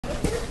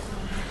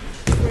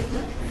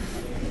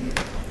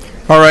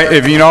All right,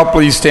 if you know,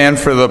 please stand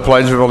for the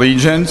Pledge of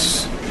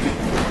Allegiance.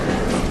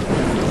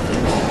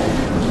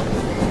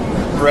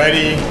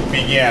 Ready,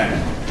 begin.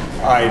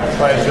 I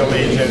pledge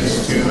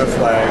allegiance to the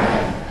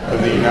flag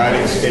of the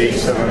United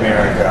States of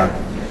America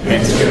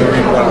and to the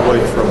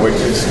republic for which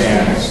it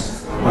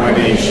stands, one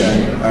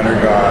nation, under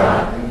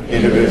God,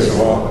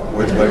 indivisible,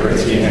 with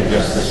liberty and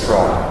justice for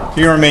all.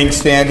 Do you remain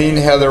standing?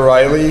 Heather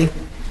Riley,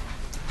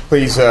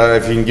 please,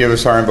 if you can give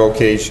us our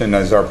invocation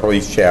as our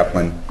police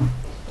chaplain.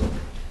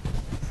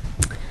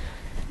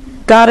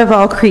 God of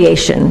all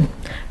creation,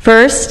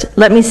 first,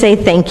 let me say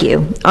thank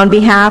you. On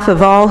behalf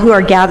of all who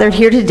are gathered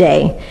here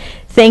today,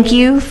 thank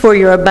you for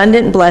your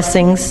abundant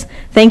blessings.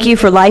 Thank you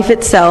for life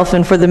itself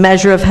and for the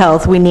measure of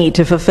health we need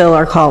to fulfill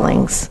our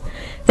callings.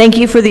 Thank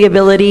you for the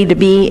ability to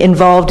be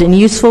involved in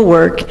useful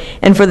work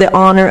and for the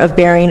honor of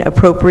bearing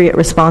appropriate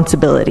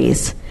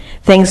responsibilities.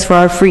 Thanks for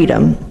our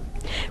freedom.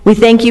 We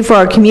thank you for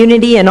our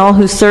community and all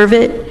who serve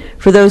it,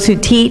 for those who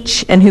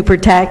teach and who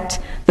protect,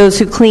 those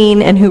who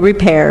clean and who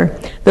repair,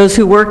 those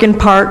who work in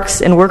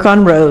parks and work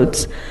on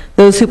roads,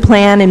 those who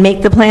plan and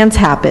make the plans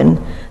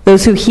happen,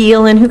 those who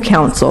heal and who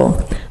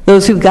counsel,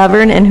 those who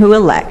govern and who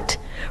elect,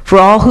 for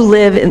all who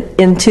live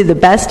into the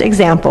best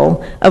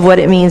example of what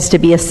it means to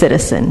be a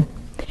citizen.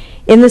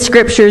 In the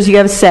scriptures, you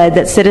have said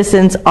that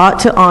citizens ought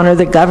to honor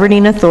the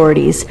governing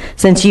authorities,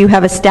 since you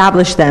have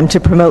established them to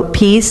promote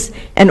peace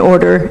and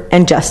order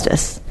and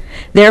justice.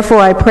 Therefore,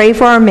 I pray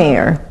for our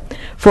mayor,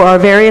 for our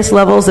various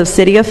levels of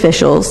city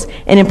officials,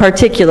 and in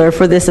particular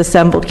for this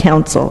assembled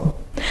council.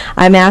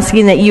 I'm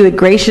asking that you would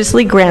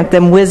graciously grant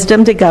them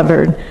wisdom to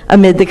govern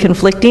amid the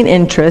conflicting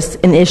interests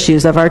and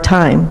issues of our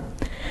time,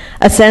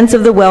 a sense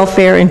of the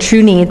welfare and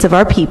true needs of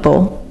our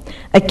people,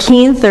 a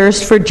keen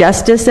thirst for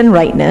justice and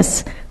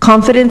rightness,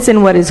 confidence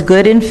in what is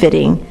good and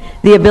fitting,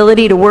 the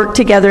ability to work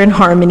together in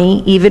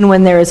harmony even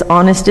when there is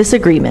honest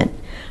disagreement,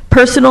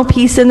 personal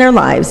peace in their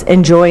lives,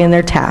 and joy in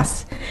their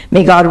tasks.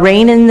 May God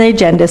reign in the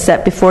agenda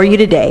set before you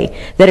today,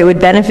 that it would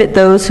benefit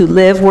those who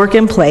live, work,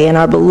 and play in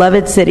our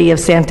beloved city of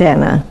Santa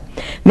Ana.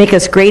 Make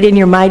us great in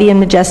your mighty and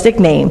majestic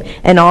name.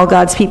 And all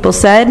God's people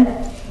said,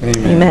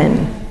 Amen.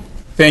 Amen.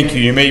 Thank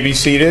you. You may be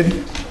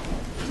seated.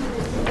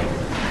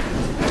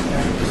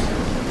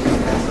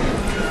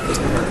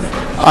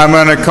 I'm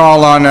going to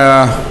call on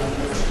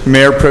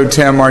Mayor Pro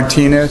Tem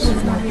Martinez.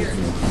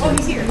 Oh,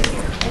 he's here.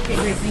 Okay,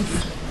 great. Thank you.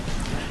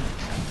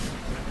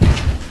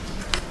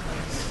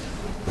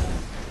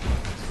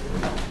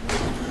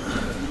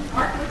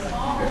 Mark looks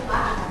all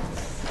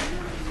relaxed.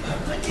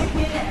 Look at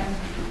him.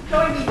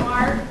 Join me,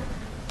 Mark.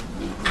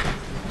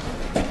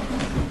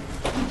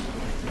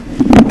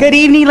 Good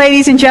evening,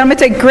 ladies and gentlemen.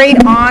 It's a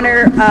great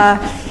honor.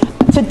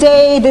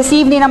 This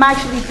evening, I'm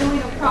actually doing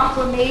a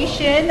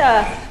proclamation.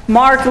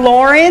 Mark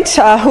Lawrence,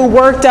 who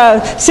worked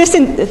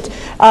assistant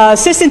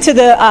to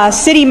the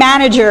city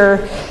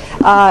manager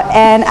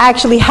and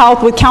actually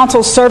helped with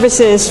council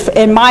services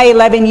in my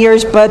 11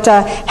 years, but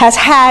has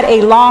had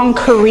a long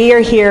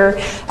career here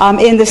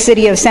in the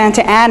city of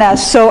Santa Ana.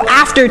 So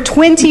after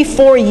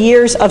 24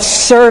 years of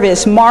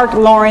service, Mark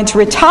Lawrence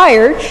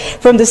retired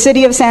from the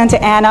city of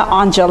Santa Ana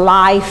on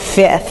July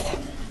 5th.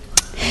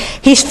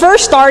 He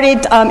first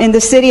started in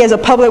the city as in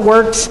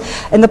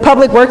the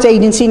public works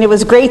agency, and it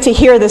was great to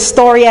hear the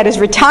story at his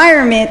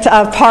retirement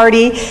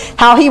party,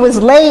 how he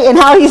was late and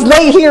how he's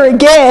late here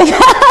again.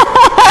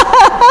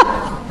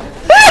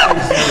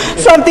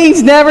 Some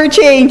things never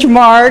change,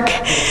 Mark.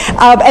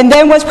 And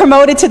then was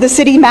promoted to the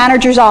city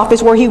manager's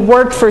office, where he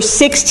worked for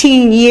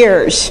 16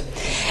 years.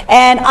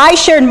 And I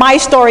shared my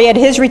story at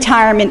his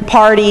retirement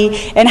party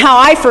and how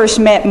I first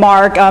met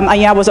Mark.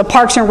 I was a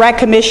Parks and Rec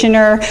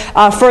commissioner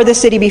for the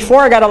city before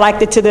I got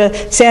elected to the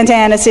Santa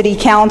Ana City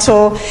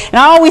Council. And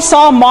I always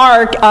saw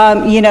Mark,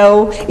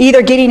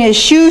 either getting his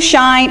shoes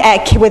shined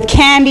with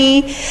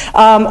candy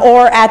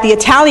or at the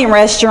Italian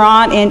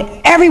restaurant. And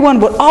everyone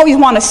would always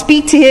want to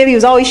speak to him. He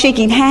was always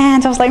shaking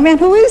hands. I was like, man,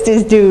 who is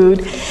this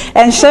dude?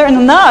 And certain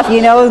enough,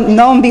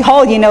 lo and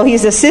behold,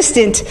 he's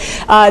assistant,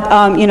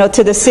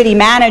 to the city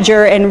manager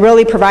and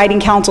really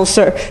providing council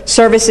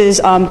services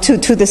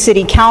to the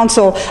city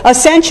council.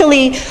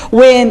 Essentially,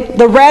 when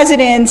the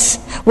residents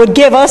would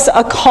give us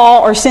a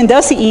call or send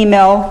us an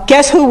email,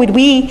 guess who would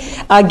we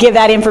give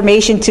that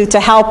information to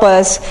help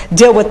us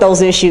deal with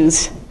those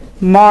issues?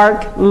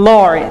 Mark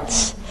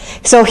Lawrence.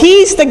 So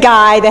he's the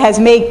guy that has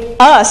made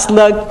us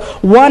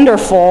look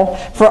wonderful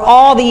for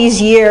all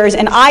these years.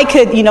 And I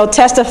could,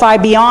 testify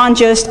beyond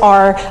just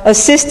our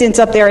assistants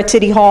up there at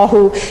City Hall,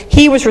 who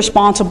he was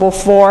responsible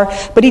for.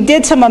 But he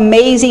did some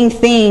amazing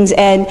things.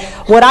 And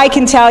what I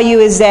can tell you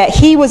is that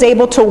he was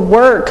able to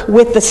work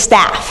with the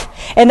staff.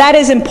 And that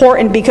is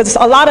important because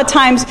a lot of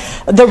times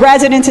the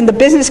residents in the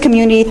business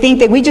community think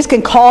that we just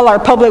can call our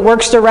public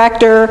works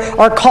director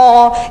or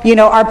call,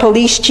 our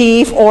police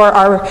chief or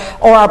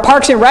our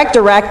parks and rec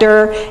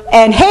director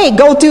and, hey,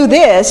 go do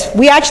this.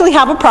 We actually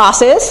have a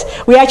process.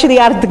 We actually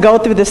have to go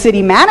through the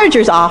city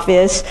manager's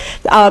office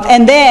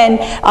and then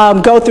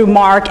go through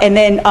Mark and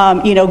then,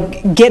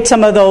 get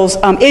some of those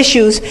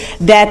issues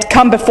that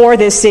come before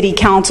this city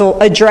council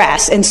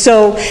address. And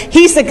so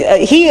he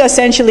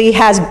essentially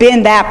has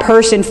been that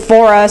person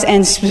for us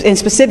and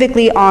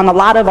specifically on a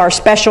lot of our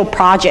special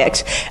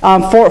projects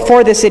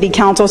for the city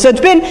council. So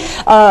it's been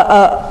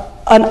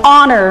an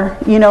honor,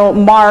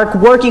 Mark,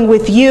 working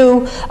with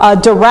you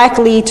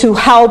directly to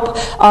help,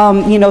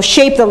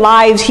 shape the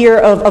lives here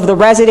of the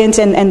residents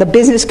and the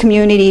business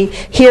community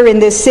here in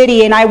this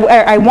city. And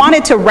I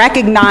wanted to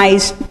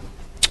recognize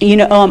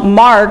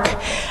Mark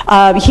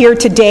here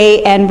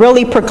today and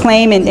really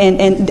proclaim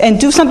and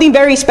do something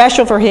very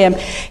special for him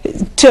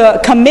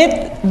to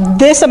commit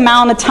this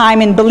amount of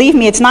time. And believe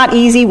me, it's not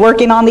easy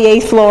working on the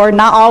 8th floor,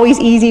 not always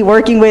easy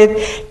working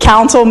with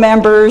council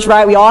members,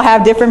 right? We all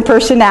have different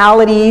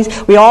personalities.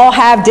 We all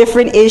have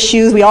different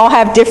issues. We all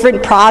have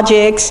different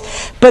projects.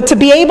 But to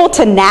be able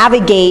to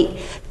navigate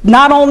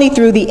not only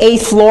through the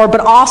 8th floor, but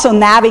also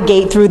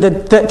navigate through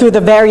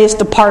the various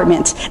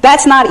departments.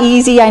 That's not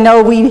easy. I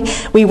know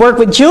we work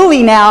with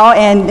Julie now,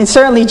 and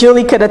certainly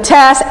Julie could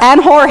attest, and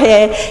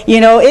Jorge.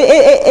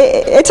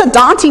 It's a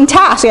daunting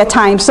task at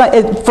times.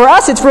 For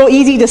us, it's real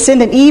easy to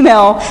send an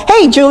email.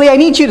 Hey, Julie, I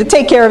need you to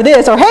take care of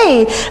this, or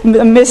hey,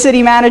 Miss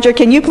City Manager,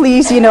 can you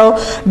please,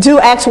 do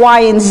X,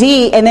 Y, and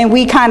Z, and then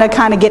we kind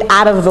of get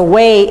out of the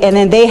way, and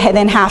then they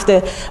then have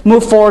to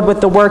move forward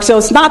with the work. So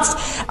it's not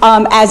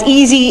as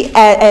easy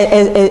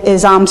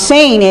as I'm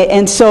saying it.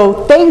 And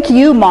so thank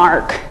you,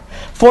 Mark,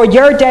 for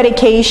your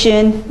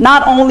dedication,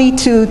 not only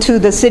to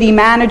the city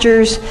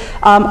manager's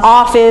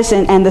office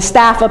and the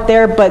staff up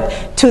there,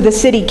 but to the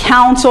city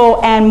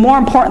council and more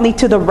importantly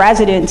to the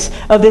residents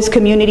of this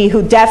community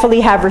who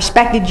definitely have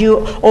respected you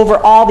over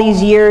all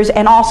these years,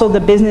 and also the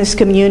business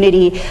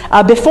community.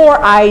 Before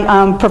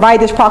I provide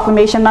this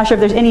proclamation, I'm not sure if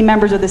there's any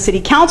members of the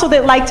city council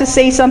that like to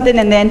say something,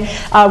 and then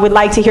would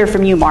like to hear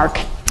from you, Mark.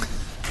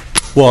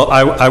 Well,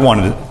 I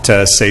wanted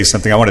to say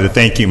something. I wanted to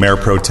thank you, Mayor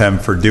Pro Tem,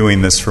 for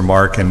doing this for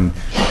Mark. And,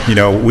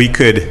 we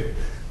could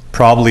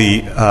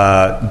probably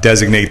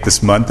designate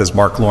this month as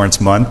Mark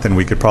Lawrence Month, and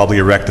we could probably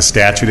erect a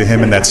statue to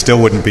him, and that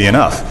still wouldn't be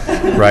enough,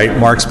 right?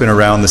 Mark's been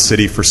around the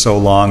city for so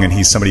long, and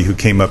he's somebody who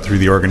came up through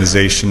the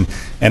organization.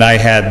 And I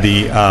had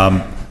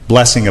the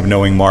blessing of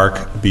knowing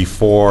Mark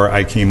before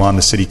I came on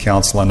the city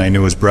council, and I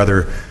knew his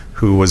brother,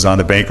 who was on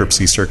the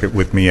bankruptcy circuit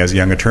with me as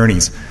young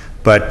attorneys.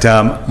 But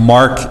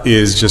Mark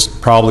is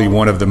just probably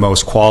one of the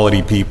most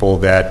quality people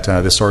that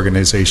this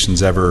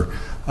organization's ever,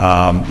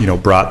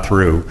 brought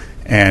through.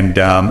 And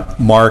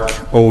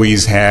Mark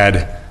always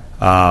had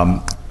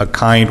a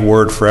kind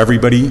word for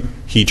everybody.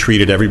 He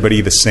treated everybody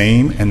the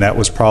same, and that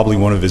was probably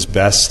one of his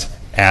best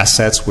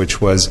assets,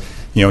 which was,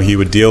 he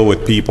would deal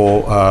with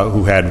people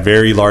who had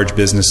very large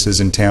businesses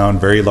in town,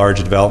 very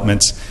large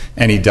developments,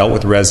 and he dealt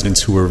with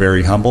residents who were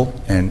very humble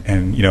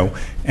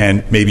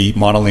and maybe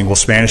monolingual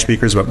Spanish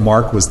speakers, but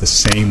Mark was the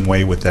same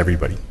way with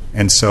everybody.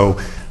 And so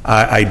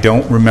I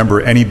don't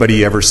remember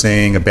anybody ever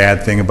saying a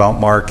bad thing about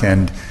Mark,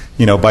 and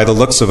by the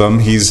looks of him,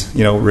 he's,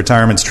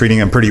 retirement's treating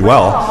him pretty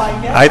well.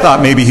 I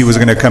thought maybe he was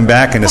going to come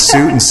back in a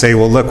suit and say,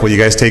 well, look, will you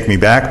guys take me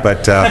back?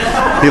 But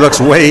he looks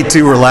way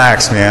too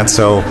relaxed, man.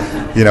 So,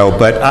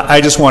 but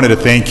I just wanted to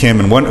thank him.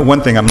 And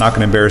one thing, I'm not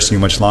going to embarrass you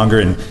much longer.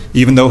 And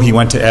even though he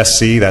went to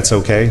SC, that's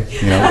okay.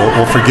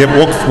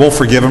 We'll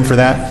forgive him for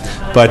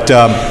that. But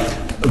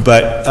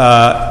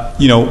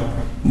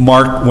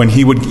Mark, when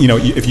he would,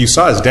 if you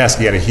saw his desk,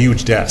 he had a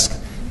huge desk,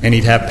 and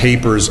he'd have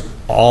papers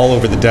all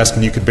over the desk,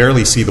 and you could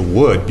barely see the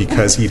wood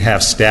because he'd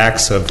have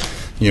stacks of,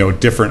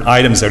 different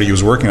items that he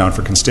was working on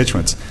for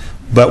constituents.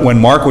 But when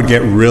Mark would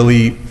get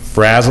really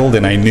frazzled,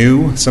 and I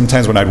knew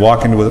sometimes when I'd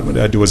walk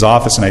into his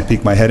office and I'd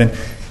peek my head in,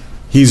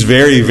 he's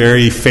very,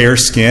 very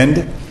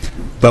fair-skinned,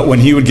 but when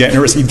he would get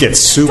nervous, he'd get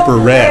super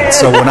red.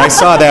 So when I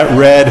saw that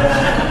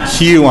red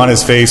hue on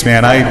his face,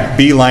 man, I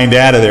beelined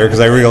out of there because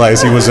I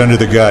realized he was under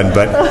the gun.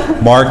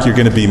 But Mark, you're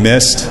going to be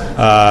missed.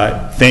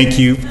 Thank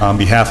you on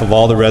behalf of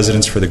all the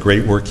residents for the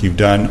great work you've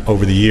done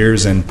over the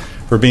years, and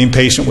for being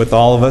patient with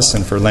all of us,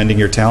 and for lending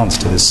your talents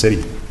to this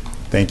city.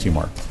 Thank you,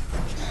 Mark.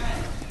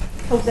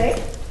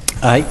 Jose?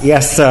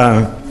 Yes.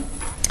 So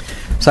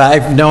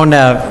I've known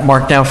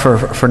Mark now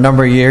for a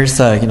number of years,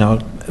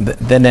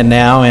 then and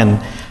now,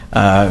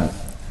 and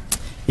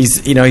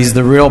he's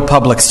the real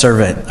public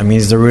servant. I mean,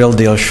 he's the real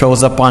deal.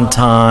 Shows up on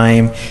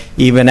time,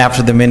 even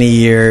after the many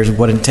years.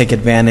 Wouldn't take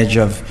advantage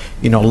of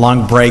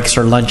long breaks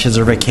or lunches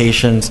or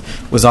vacations.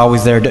 Was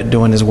always there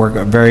doing his work.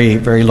 A very,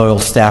 very loyal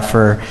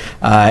staffer.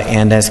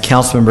 And as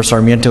Councilmember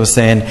Sarmiento was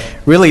saying,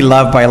 really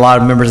loved by a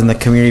lot of members in the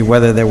community,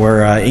 whether they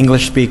were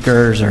English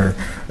speakers or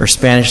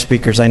Spanish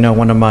speakers. I know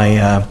one of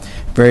my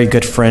very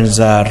good friends,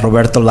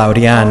 Roberto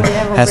Laurian,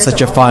 had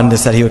such a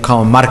fondness that he would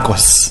call him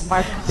Marcos.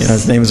 You know,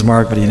 his name is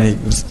Mark, but he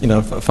was,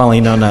 fondly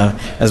known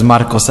as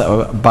Marcos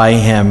by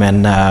him.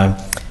 And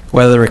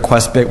whether the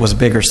request was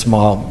big or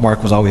small,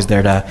 Mark was always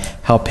there to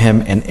help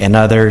him and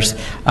others.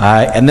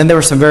 And then there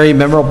were some very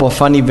memorable,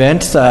 fun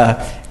events,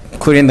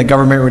 including the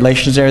government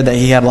relations area that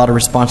he had a lot of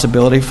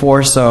responsibility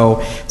for.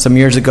 So some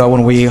years ago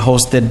when we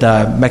hosted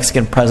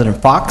Mexican President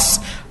Fox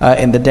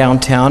in the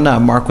downtown,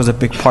 Mark was a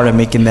big part of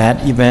making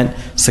that event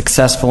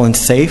successful and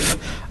safe.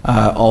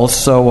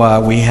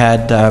 Also, we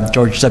had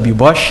George W.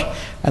 Bush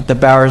at the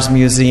Bowers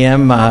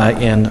Museum,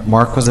 and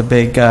Mark was a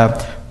big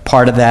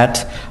part of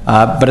that.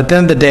 But at the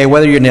end of the day,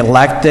 whether you're an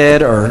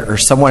elected or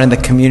someone in the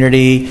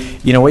community,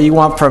 what you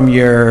want from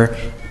your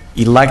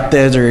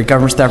electeds or your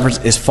government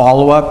staffers is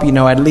follow-up.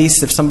 At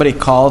least if somebody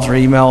calls or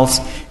emails,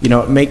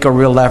 make a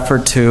real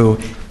effort to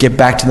get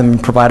back to them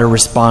and provide a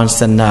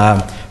response. And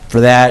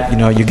for that,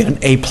 you get an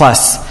A+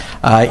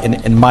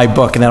 in my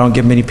book, and I don't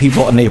give many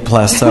people an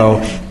A+. So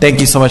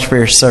thank you so much for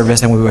your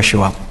service, and we wish you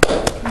well.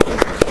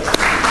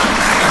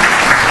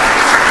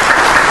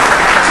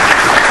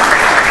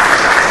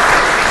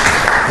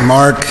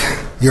 Mark,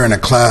 you're in a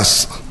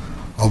class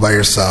all by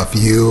yourself.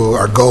 You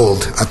are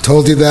gold. I've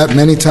told you that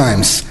many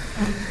times.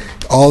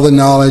 All the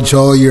knowledge,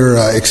 all your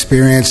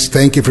experience.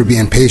 Thank you for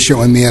being patient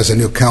with me as a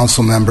new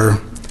council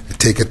member. I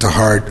take it to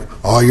heart.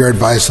 All your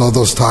advice, all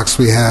those talks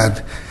we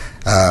had.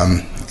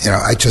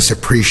 I just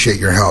appreciate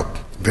your help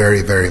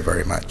very, very,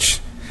 very much.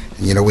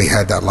 And, we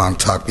had that long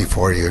talk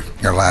before your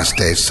last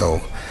day,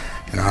 so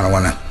I don't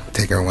want to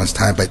take everyone's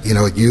time, but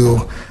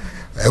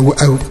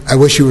I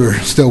wish you were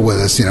still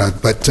with us,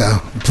 but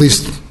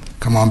please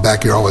come on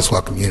back. You're always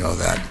welcome. You know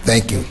that.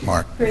 Thank you,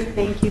 Mark. Great.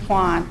 Thank you,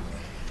 Juan.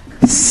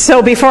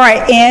 So before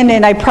I end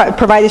and I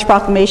provide this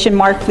proclamation,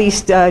 Mark,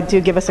 please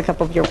do give us a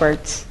couple of your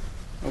words.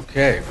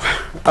 Okay.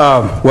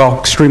 Well,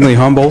 extremely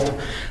humbled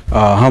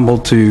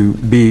to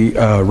be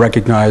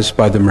recognized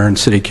by the Mayor and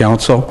City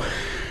Council.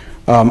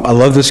 I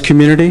love this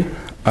community.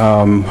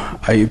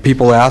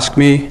 People ask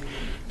me,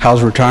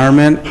 how's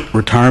retirement?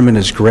 Retirement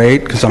is great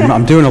because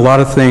I'm doing a lot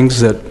of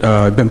things that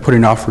I've been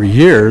putting off for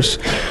years.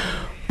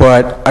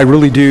 But I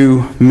really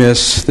do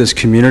miss this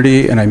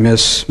community, and I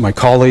miss my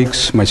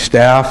colleagues, my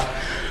staff,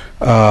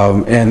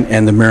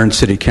 and the Mayor and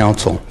City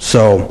Council.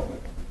 So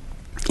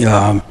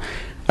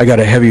I got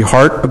a heavy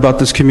heart about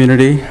this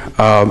community,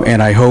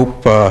 and I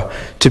hope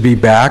to be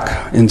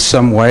back in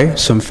some way,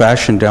 some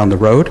fashion down the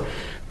road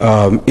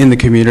in the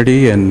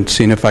community and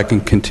seeing if I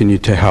can continue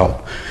to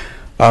help.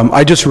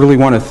 I just really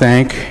want to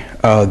thank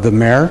the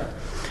Mayor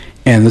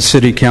and the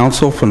City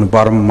Council from the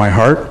bottom of my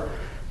heart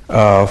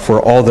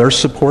for all their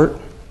support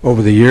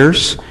over the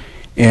years,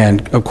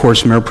 and of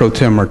course Mayor Pro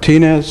Tem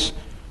Martinez,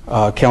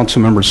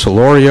 Councilmember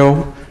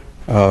Solorio,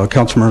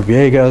 Councilmember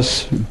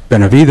Villegas,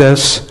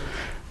 Benavides,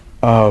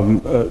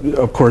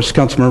 of course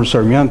Councilmember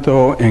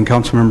Sarmiento and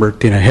Councilmember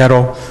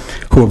Tinajero,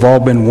 who have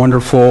all been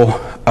wonderful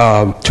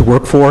to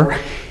work for.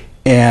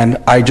 And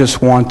I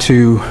just want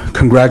to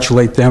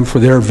congratulate them for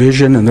their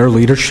vision and their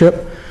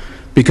leadership,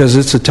 because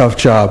it's a tough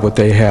job what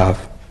they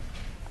have.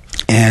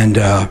 And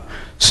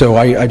so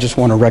I just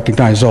want to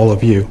recognize all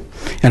of you.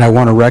 And I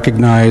want to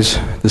recognize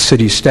the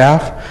city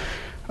staff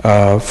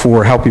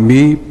for helping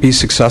me be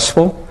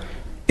successful.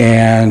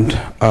 And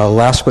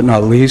last but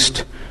not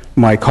least,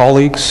 my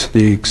colleagues,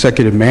 the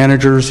executive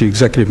managers, the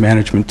executive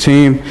management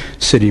team,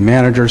 city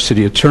manager,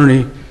 city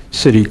attorney,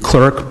 city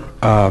clerk,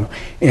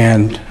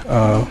 and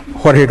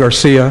Jorge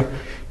Garcia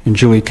and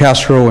Julie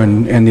Castro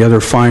and the other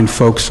fine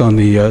folks on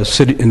the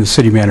in the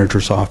city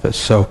manager's office.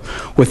 So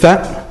with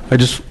that, I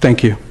just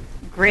thank you.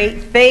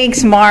 Great.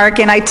 Thanks, Mark.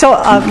 And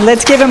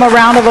let's give him a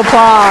round of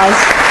applause.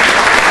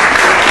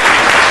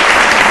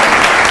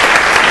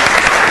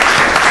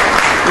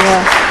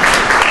 Yeah.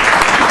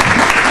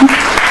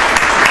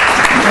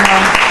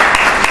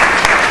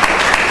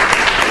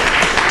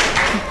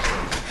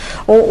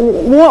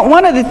 Well,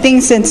 one of the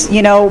things, since,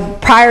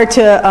 prior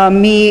to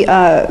me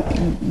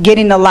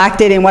getting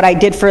elected and what I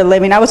did for a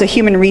living, I was a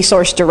human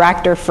resource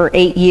director for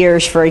 8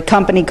 years for a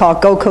company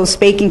called Go Coast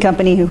Baking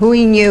Company, who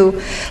he knew,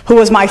 who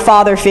was my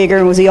father figure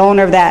and was the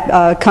owner of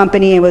that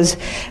company and was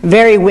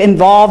very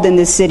involved in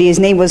this city. His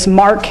name was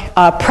Mark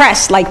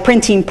Press, like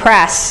printing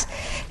press.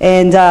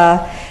 And,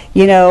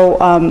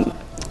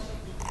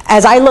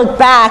 as I look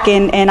back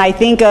and I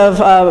think of,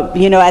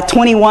 at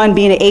 21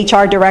 being an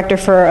HR director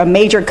for a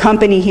major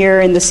company here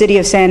in the city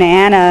of Santa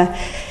Ana,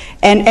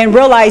 and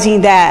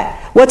realizing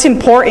that what's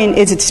important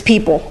is its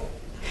people.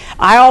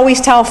 I always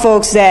tell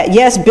folks that,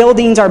 yes,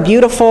 buildings are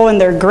beautiful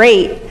and they're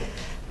great,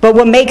 but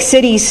what makes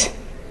cities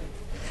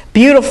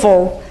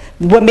beautiful,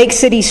 what makes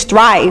cities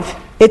thrive,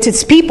 it's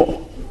its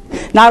people.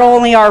 Not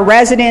only our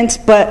residents,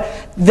 but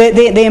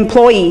the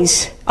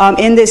employees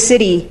in this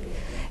city.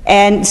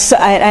 And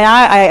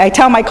I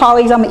tell my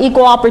colleagues I'm an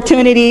equal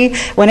opportunity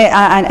when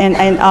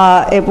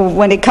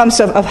it comes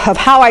to of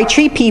how I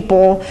treat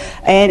people,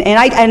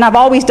 and I've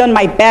always done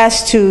my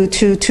best to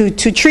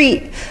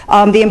treat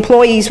the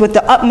employees with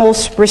the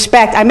utmost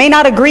respect. I may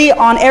not agree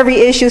on every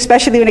issue,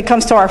 especially when it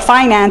comes to our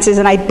finances,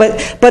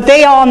 but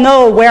they all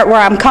know where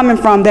I'm coming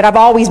from. That I've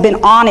always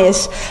been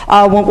honest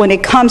when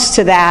it comes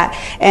to that,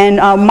 and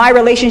my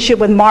relationship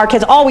with Mark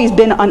has always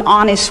been an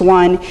honest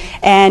one,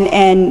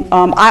 and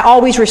I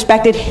always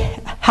respected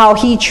how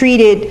he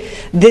treated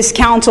this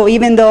council,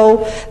 even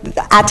though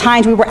at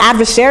times we were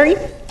adversary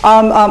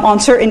on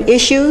certain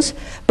issues,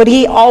 but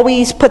he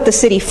always put the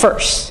city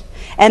first.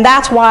 And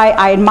that's why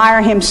I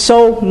admire him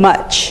so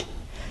much,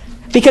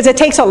 because it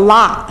takes a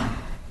lot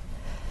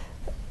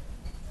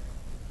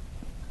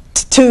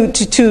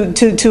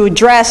to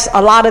address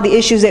a lot of the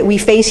issues that we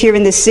face here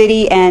in the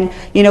city. And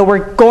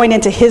we're going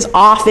into his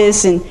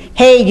office and,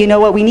 hey, you know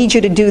what, we need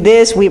you to do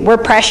this. We're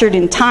pressured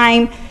in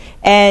time.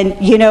 And,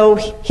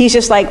 he's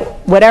just like,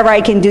 whatever I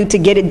can do to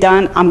get it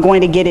done, I'm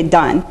going to get it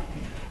done.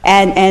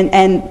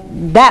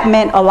 And that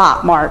meant a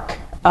lot, Mark.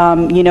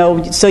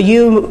 So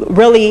you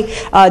really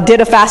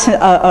did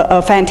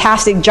a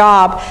fantastic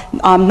job,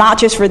 not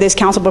just for this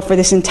council, but for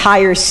this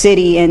entire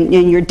city, and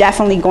you're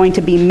definitely going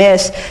to be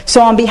missed. So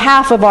on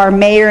behalf of our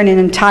mayor and an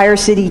entire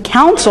city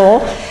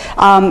council,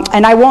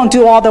 and I won't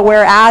do all the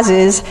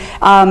whereases,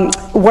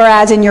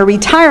 whereas in your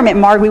retirement,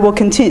 Mark, we will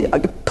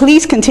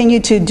please continue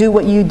to do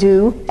what you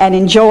do and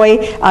enjoy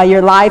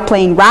your life,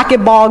 playing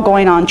racquetball,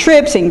 going on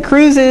trips and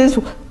cruises.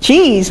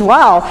 Geez,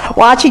 wow.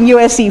 Watching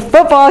USC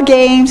football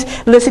games,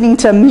 listening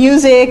to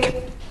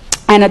music,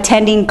 and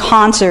attending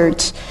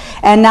concerts.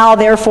 And now,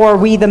 therefore,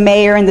 we, the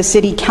mayor and the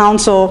city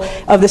council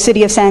of the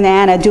city of Santa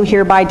Ana, do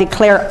hereby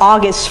declare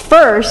August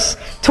 1st,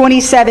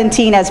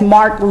 2017 as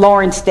Mark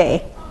Lawrence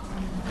Day.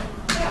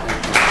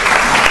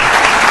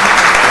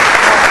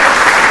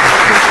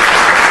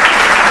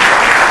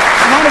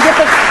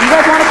 You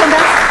guys want to come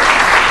back?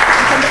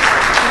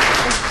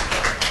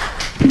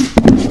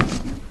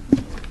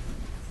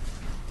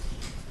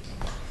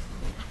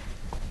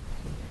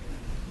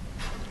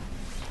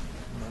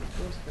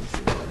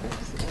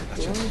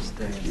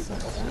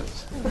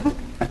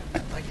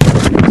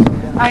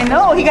 I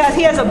know, he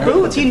has a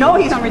boots. You know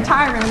he's on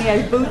retirement when he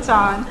has boots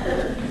on.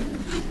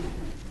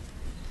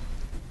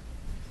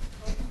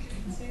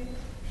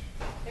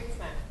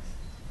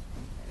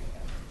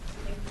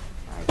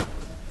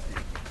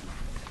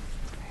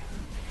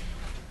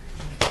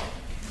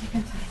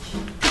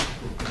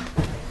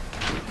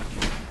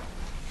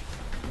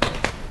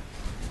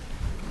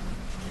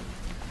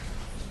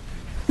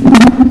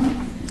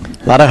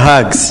 A lot of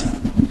hugs.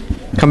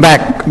 Come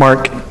back,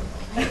 Mark.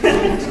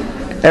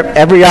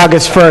 Every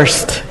August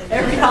 1st.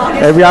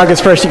 Every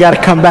August 1st, you got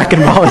to come back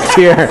and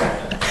volunteer.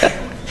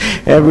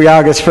 Every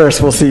August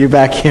 1st, we'll see you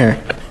back here.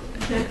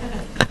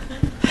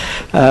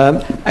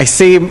 I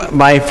see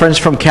my friends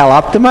from Cal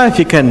Optima. If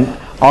you can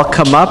all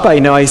come up. I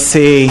know I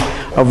see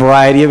a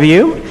variety of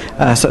you.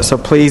 So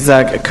please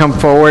come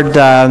forward.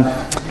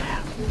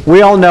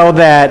 We all know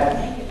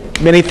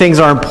that many things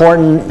are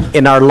important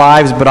in our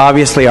lives, but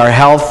obviously our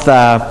health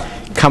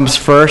comes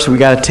first. We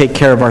got to take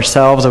care of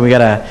ourselves, and we got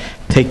to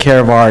take care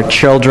of our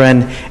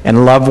children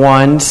and loved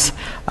ones.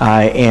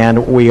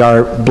 And we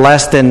are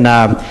blessed in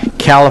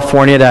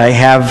California to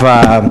have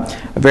a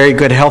very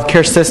good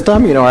healthcare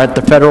system. At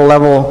the federal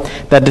level,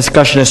 that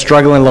discussion is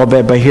struggling a little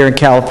bit, but here in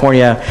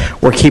California,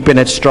 we're keeping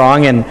it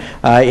strong. And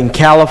in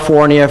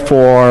California,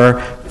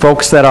 for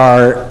folks that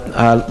are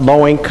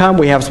low income,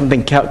 we have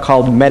something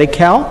called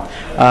Medi-Cal.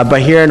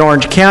 But here in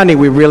Orange County,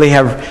 we really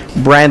have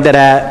branded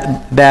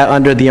that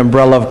under the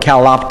umbrella of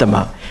Cal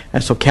Optima.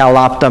 And so Cal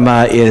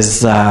Optima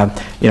is, a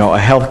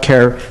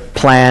healthcare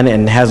plan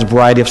and has a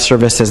variety of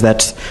services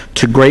that's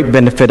to great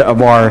benefit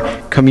of our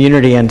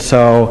community. And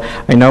so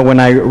I know when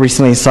I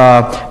recently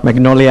saw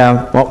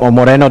Magnolia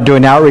Moreno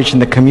doing outreach in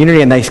the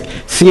community, and I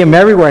see him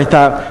everywhere, I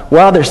thought,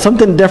 well, there's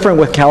something different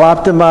with Cal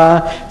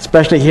Optima,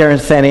 especially here in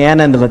Santa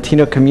Ana and the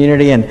Latino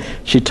community. And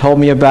she told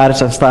me about it,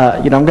 so I thought,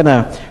 I'm going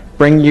to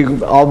bring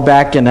you all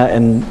back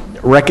and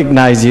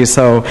recognize you.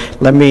 So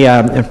let me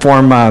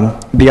inform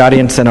the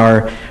audience and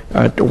our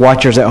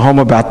watchers at home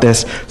about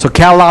this. So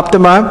Cal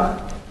Optima,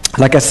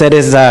 like I said,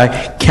 is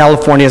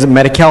California's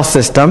Medi-Cal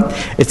system.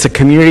 It's a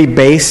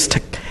community-based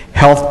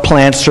health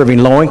plan serving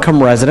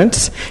low-income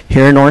residents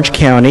here in Orange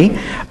County.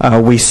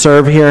 We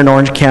serve here in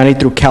Orange County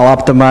through Cal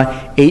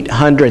Optima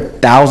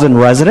 800,000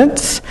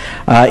 residents,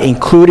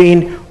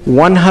 including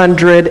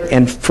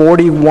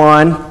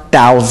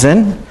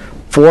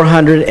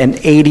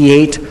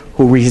 141,488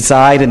 who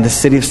reside in the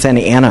city of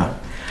Santa Ana,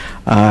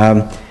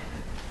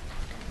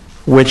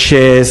 which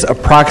is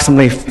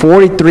approximately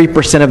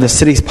 43% of the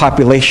city's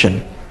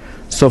population.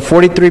 So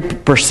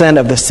 43%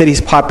 of the city's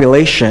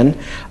population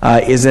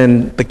is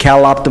in the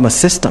Cal Optima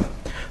system.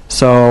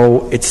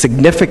 So it's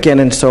significant,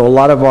 and so a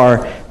lot of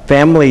our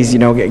families,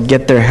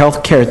 get their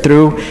health care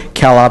through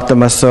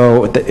CalOptima.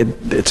 So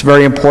it's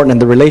very important,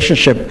 and the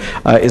relationship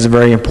is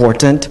very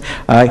important.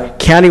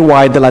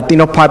 Countywide, the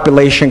Latino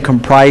population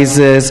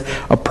comprises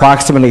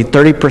approximately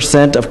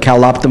 30% of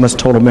CalOptima's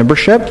total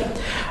membership.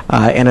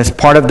 And as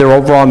part of their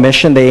overall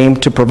mission, they aim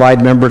to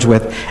provide members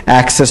with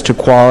access to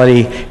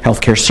quality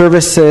healthcare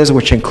services,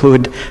 which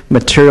include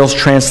materials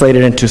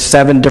translated into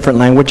 7 different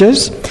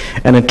languages,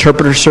 and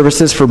interpreter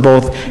services for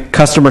both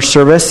customer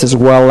service as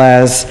well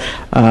as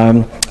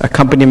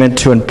accompaniment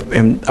to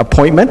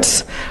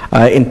appointments.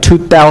 In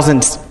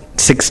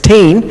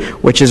 2016,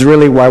 which is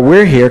really why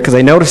we're here, because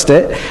I noticed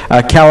it,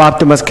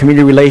 CalOptima's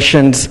Community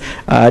Relations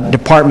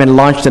Department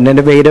launched an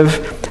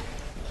initiative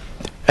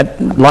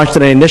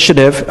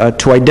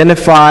to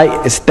identify,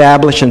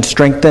 establish, and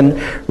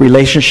strengthen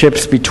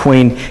relationships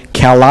between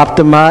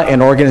CalOptima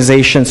and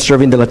organizations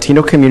serving the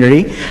Latino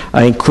community,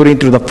 including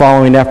through the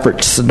following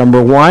efforts.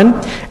 Number 1,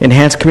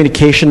 enhance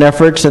communication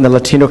efforts in the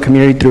Latino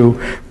community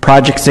through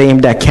projects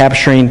aimed at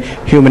capturing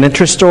human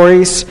interest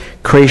stories,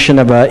 creation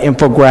of an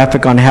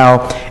infographic on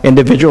how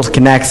individuals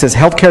can access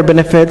healthcare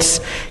benefits,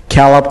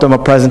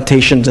 CalOptima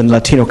presentations in the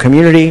Latino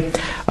community.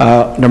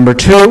 Number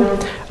 2,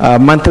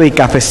 monthly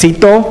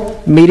cafecito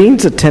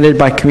meetings attended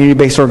by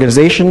community-based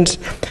organizations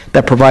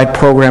that provide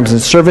programs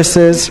and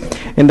services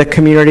in the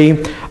community.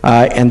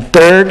 And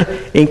third,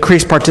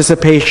 increased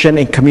participation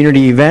in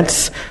community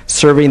events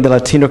serving the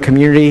Latino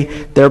community,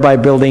 thereby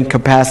building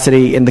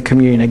capacity in the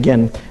community. And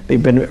again,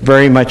 they've been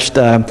very much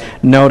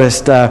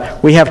noticed.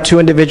 We have 2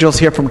 individuals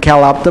here from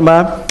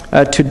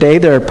CalOptima today.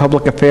 They're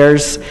Public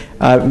Affairs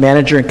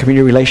Manager and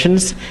Community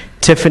Relations,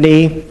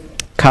 Tiffany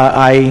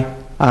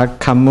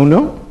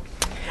Camuno,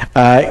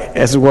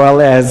 as well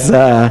as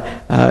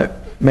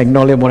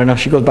Magnolia Moreno.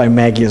 She goes by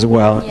Maggie as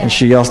well, and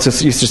she also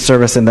used to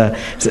serve us in the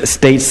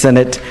state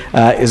senate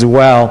as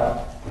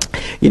well.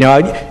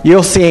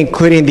 You'll see,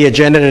 including the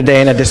agenda today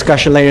and a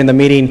discussion later in the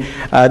meeting,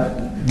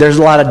 there's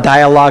a lot of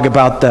dialogue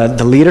about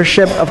the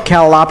leadership of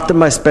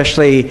CalOptima,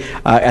 especially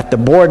at the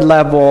board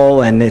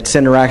level and its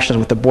interactions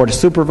with the Board of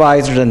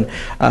Supervisors, and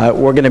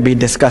we're going to be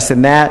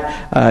discussing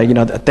that.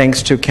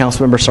 Thanks to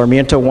Councilmember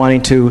Sarmiento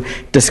wanting to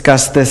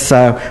discuss this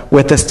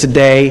with us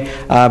today.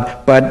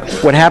 But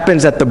what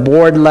happens at the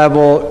board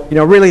level,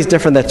 really is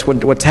different. That's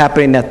what's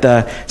happening at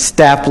the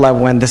staff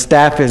level, and the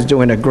staff is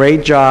doing a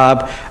great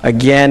job.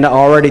 Again,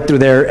 already through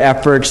their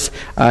efforts,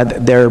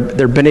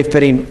 they're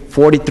benefiting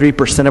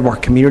 43% of our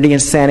community in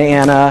Santa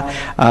Ana,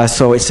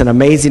 so it's an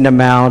amazing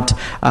amount.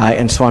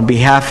 And so on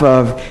behalf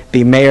of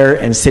the mayor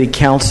and city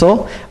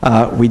council,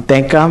 we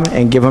thank them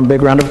and give them a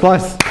big round of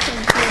applause.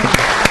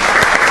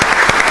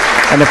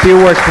 And a few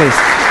words, please.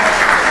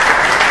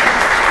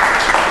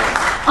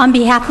 On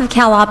behalf of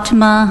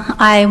CalOptima,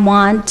 I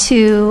want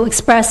to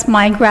express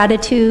my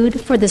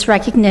gratitude for this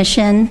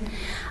recognition.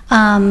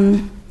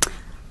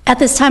 At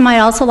this time, I'd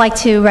also like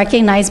to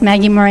recognize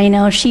Maggie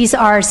Moreno. She's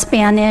our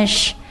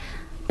Spanish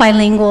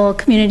bilingual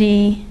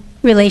community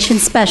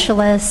relations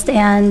specialist,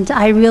 and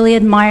I really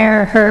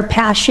admire her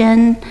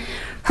passion,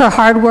 her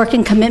hard work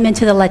and commitment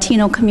to the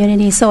Latino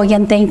community. So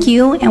again, thank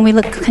you, and we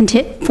look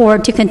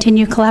forward to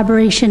continued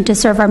collaboration to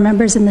serve our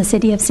members in the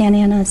city of Santa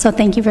Ana. So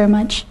thank you very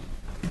much.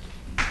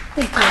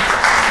 Thank you.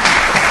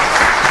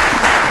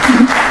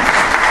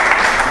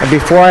 And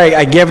before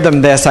I give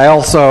them this, I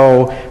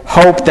also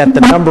hope that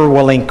the number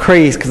will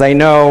increase, because I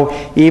know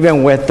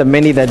even with the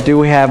many that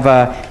do have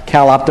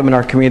CalOptima in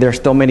our community, there are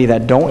still many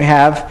that don't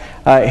have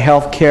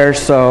health care.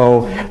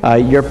 So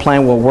your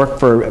plan will work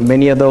for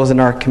many of those in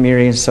our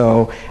community. And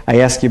so I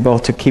ask you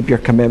both to keep your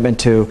commitment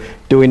to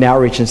doing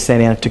outreach in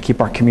Santa Ana to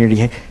keep our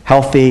community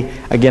healthy.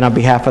 Again, on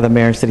behalf of the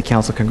mayor and city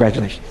council,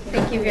 congratulations.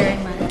 Thank you very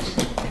much.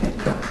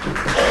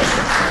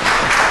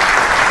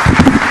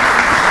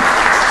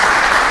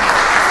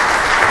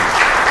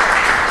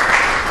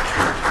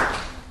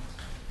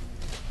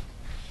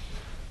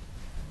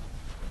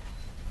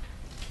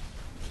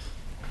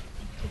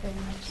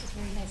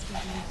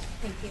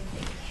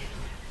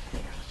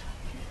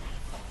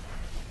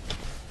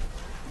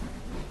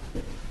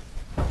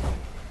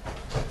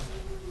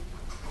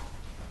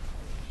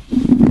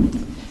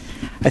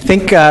 I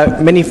think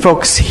many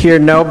folks here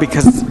know,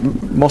 because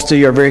most of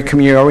you are very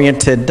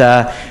community-oriented,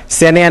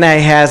 Santa Ana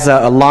has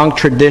a long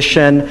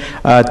tradition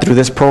through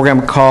this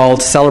program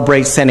called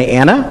Celebrate Santa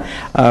Ana,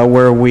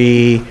 where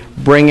we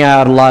bring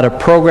out a lot of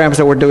programs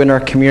that we're doing in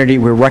our community.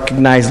 We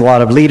recognize a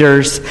lot of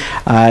leaders,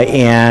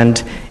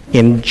 and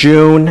in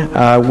June,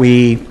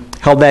 we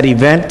held that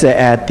event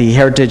at the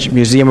Heritage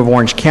Museum of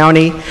Orange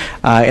County,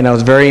 and I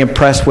was very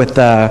impressed with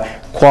the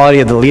quality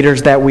of the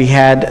leaders that we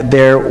had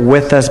there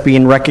with us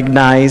being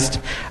recognized.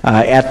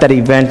 At that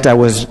event, I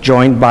was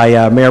joined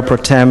by Mayor Pro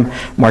Tem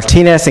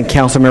Martinez and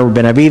Councilmember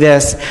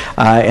Benavides,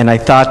 and I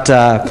thought,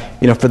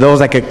 for those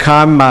that could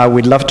come,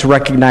 we'd love to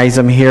recognize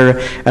them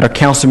here at our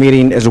council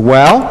meeting as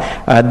well.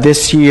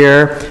 This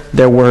year,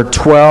 there were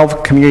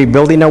 12 community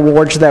building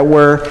awards that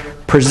were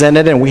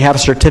presented, and we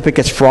have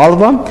certificates for all of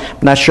them.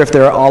 I'm not sure if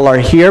they all are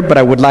here, but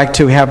I would like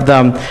to have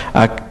them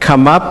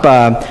come up.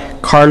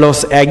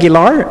 Carlos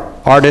Aguilar,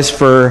 artist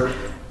for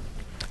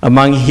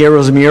Among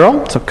Heroes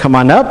mural. So come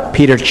on up.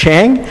 Peter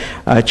Chang,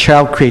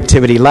 Child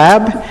Creativity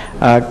Lab.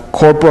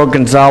 Corporal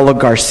Gonzalo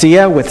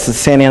Garcia with the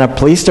Santa Ana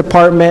Police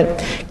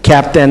Department.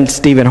 Captain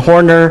Stephen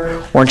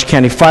Horner, Orange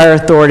County Fire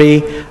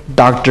Authority.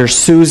 Dr.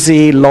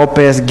 Susie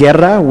Lopez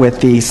Guerra with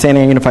the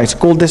Santa Ana Unified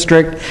School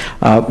District.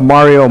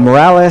 Mario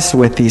Morales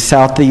with the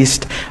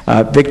Southeast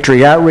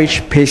Victory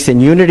Outreach Peace and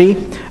Unity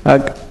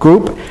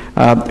Group.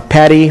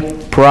 Patty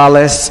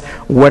Perales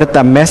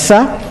Huerta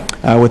Mesa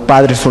with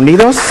Padres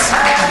Unidos.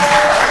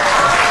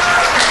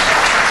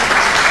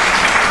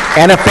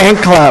 And a fan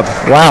club.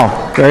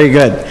 Wow, very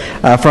good.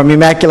 From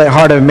Immaculate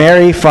Heart of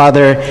Mary,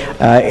 Father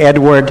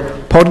Edward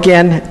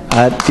Podgan,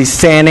 the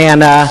Santa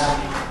Ana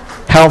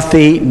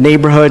Healthy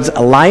Neighborhoods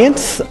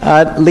Alliance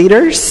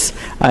leaders,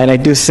 and I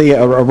do see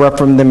a rep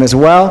from them as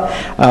well,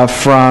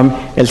 from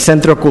El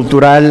Centro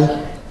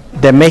Cultural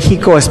de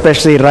Mexico,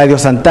 especially Radio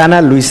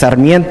Santana, Luis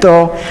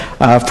Sarmiento,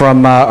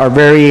 from our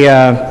very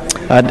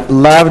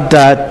loved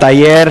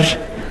Taller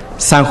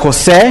San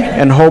Jose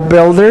and Hope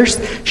Builders,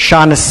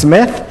 Shauna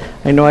Smith.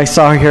 I know I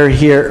saw her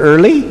here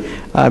early.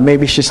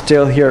 Maybe she's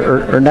still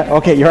here or not.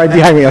 Okay, you're right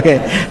behind me.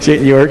 Okay, so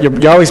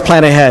you always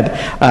plan ahead.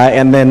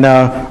 And then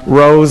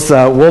Rose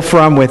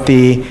Wolfram with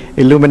the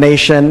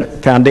Illumination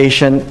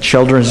Foundation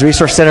Children's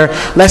Resource Center.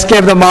 Let's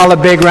give them all a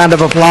big round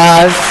of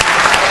applause.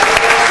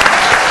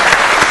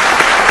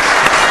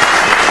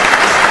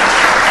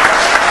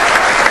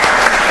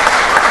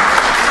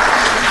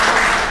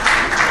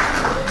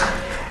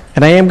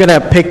 And I am going to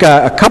pick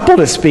a couple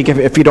to speak,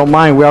 if you don't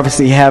mind. We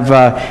obviously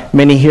have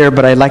many here,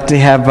 but I'd like to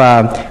have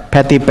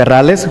Patty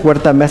Perales,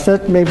 Huerta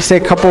Mesa, maybe say a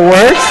couple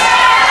words.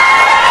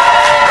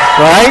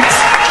 Right?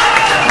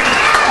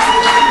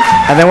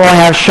 And then we'll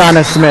have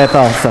Shauna Smith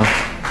also.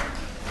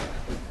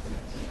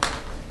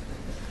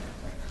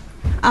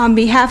 On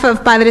behalf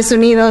of Padres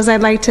Unidos,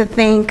 I'd like to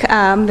thank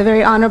the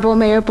very Honorable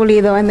Mayor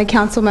Pulido and the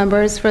council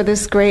members for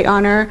this great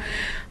honor.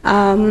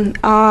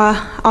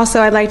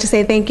 Also, I'd like to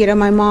say thank you to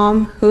my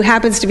mom, who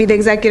happens to be the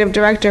executive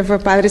director for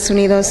Padres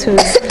Unidos,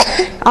 who's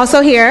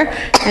also here,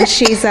 and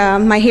she's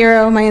my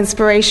hero, my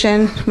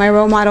inspiration, my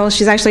role model.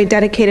 She's actually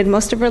dedicated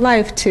most of her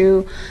life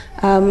to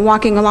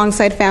walking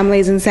alongside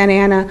families in Santa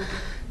Ana.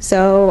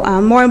 So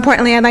more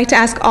importantly, I'd like to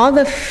ask all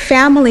the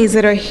families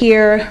that are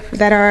here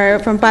that are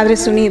from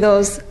Padres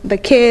Unidos, the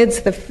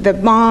kids, the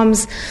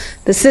moms,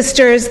 the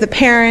sisters, the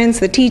parents,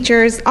 the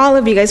teachers, all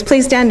of you guys,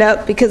 please stand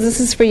up, because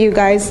this is for you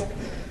guys.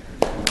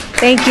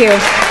 Thank you.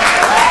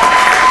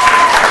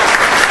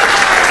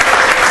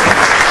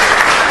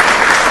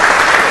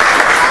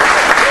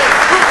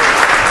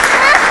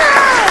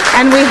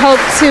 And we hope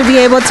to be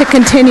able to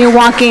continue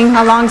walking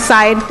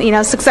alongside,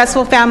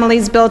 successful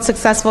families build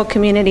successful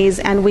communities,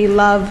 and we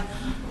love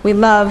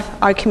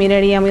our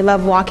community, and we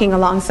love walking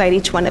alongside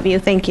each one of you.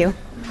 Thank you.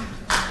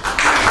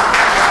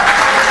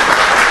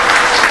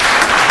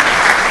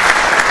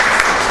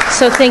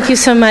 So thank you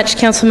so much,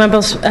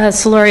 Councilmember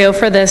Solorio,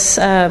 for this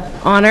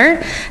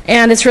honor.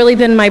 And it's really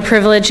been my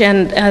privilege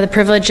and the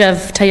privilege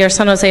of Taller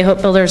San Jose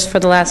Hope Builders for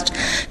the last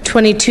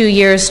 22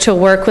 years to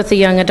work with the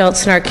young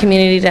adults in our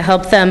community to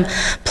help them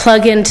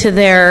plug into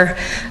their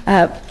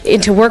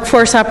into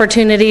workforce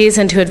opportunities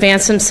and to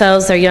advance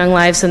themselves, their young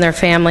lives, and their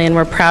family. And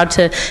we're proud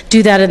to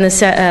do that in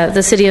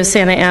the city of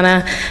Santa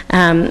Ana.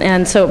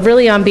 And so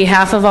really on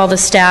behalf of all the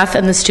staff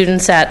and the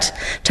students at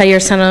Taller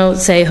San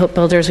Jose Hope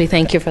Builders, we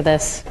thank you for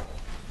this.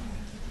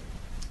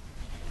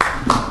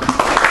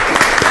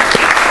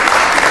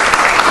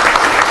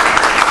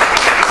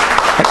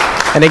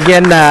 And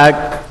again,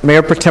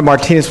 Mayor Pro Tem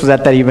Martinez was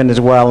at that event as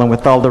well, and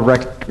with all the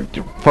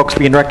folks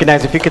being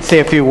recognized, if you could say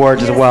a few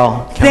words as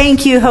well.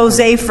 Thank you,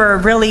 Jose, for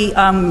really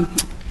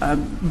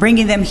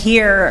bringing them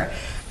here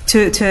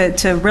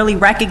to really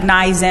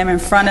recognize them in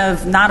front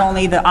of not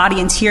only the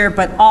audience here,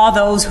 but all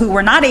those who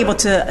were not able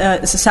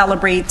to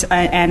celebrate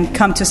and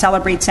come to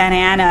celebrate Santa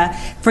Ana,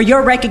 for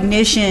your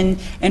recognition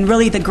and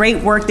really the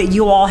great work that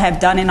you all have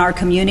done in our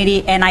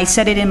community. And I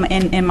said it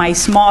in my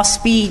small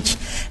speech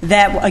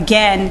that,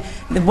 again,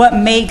 what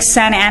makes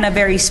Santa Ana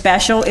very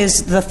special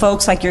is the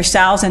folks like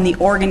yourselves and the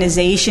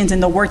organizations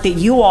and the work that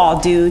you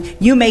all do.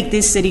 You make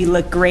this city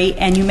look great,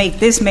 and you make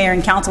this mayor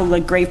and council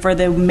look great for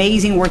the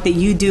amazing work that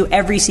you do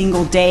every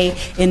single day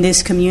in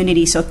this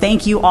community. So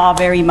thank you all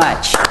very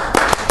much.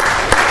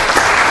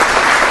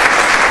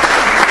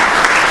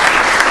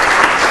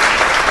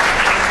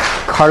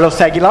 Carlos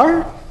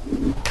Aguilar.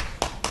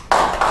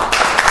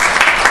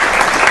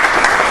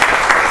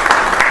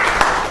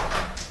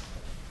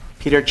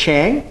 Peter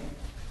Chang.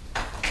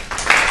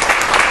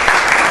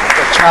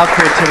 Child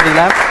Creativity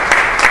Lab.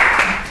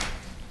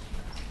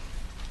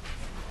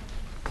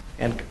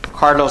 And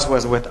Carlos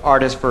was with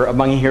Artists for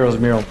Among Heroes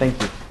mural. Thank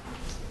you.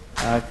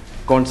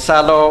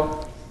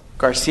 Gonzalo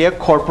Garcia,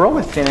 Corporal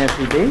with Santa Ana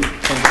PD.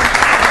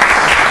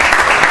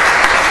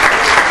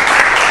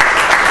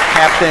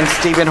 Captain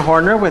Stephen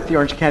Horner with the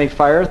Orange County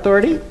Fire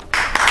Authority.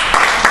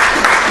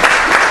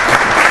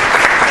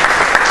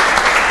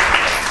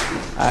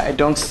 I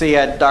don't see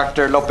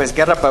Dr. Lopez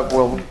Guerra, but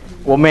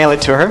we'll mail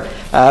it to her.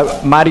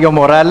 Mario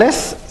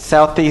Morales,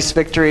 Southeast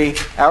Victory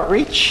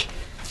Outreach.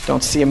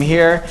 Don't see him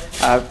here.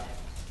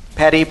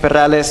 Patty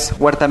Perales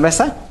Huerta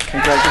Mesa.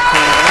 Congratulations.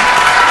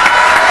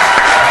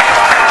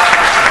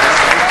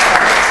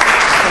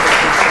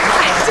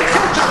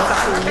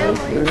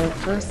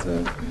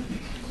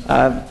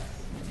 I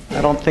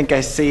don't think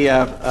I see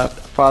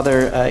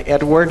Father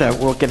Edward.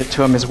 We'll get it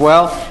to him as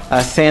well.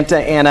 Santa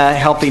Ana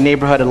Healthy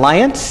Neighborhood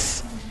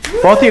Alliance.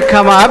 Both of you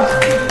come up.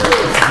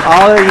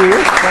 All of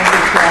you.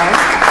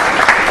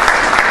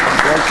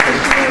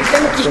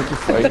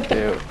 Thank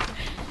you.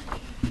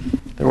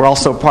 They were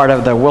also part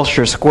of the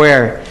Wilshire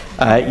Square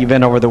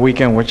event over the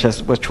weekend,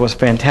 which was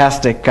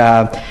fantastic.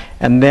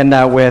 And then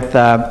with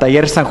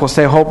Taller San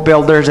Jose Hope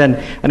Builders and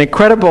an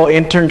incredible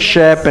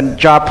internship and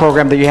job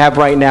program that you have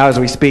right now as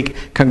we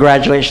speak.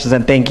 Congratulations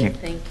and thank you.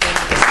 Thank you.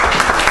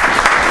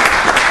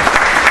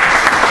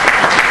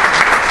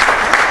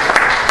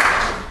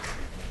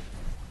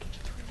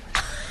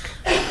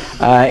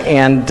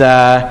 And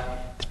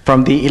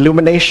from the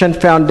Illumination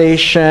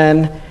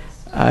Foundation,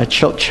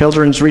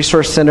 Children's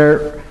Resource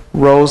Center,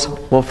 Rose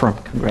Wolfram.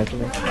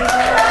 Congratulations. I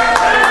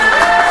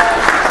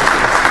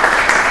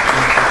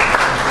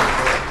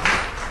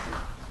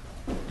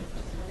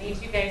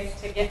need you guys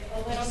to get a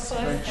little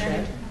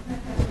closer.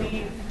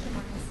 Please.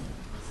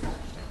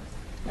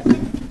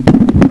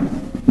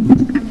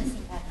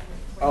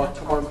 Oh,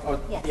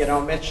 tomorrow, you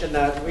know, mention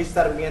Luis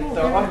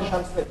Sarmiento. Oh,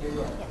 chance that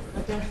you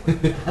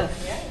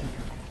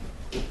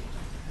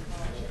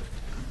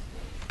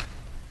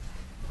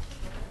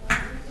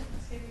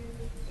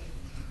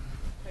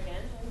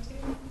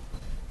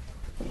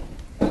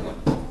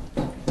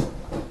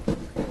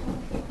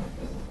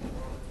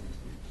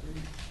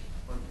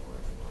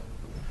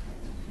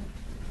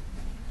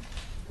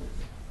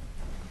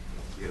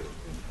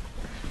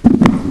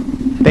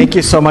Thank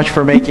you so much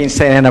for making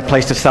Santa Ana a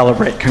place to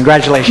celebrate.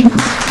 Congratulations.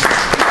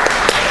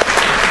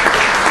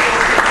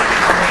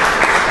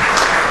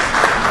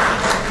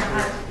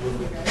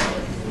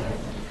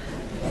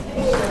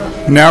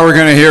 Now we're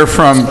going to hear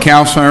from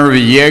Councilmember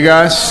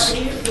Villegas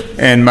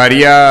and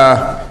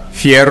Maria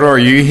Fierro. Are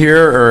you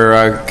here?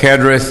 Or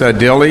Kedrith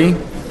Dilly?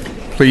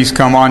 Please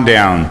come on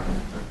down.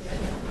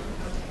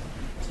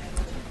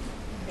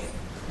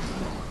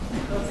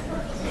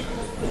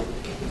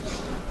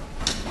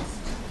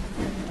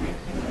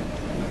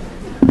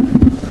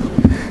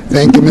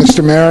 Thank you,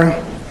 Mr. Mayor.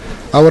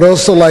 I would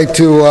also like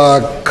to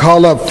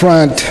call up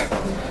front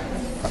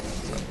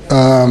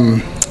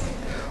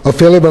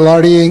Ofelia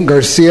Velarde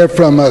Garcia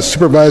from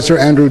Supervisor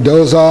Andrew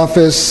Doe's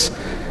office,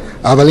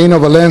 Avelino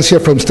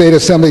Valencia from State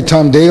Assembly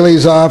Tom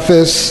Daly's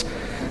office,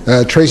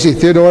 Tracy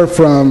Theodore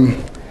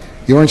from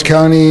the Orange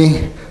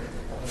County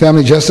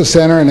Family Justice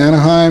Center in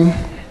Anaheim.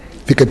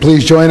 If you could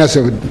please join us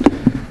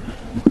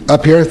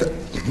up here,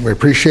 we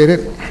appreciate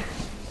it.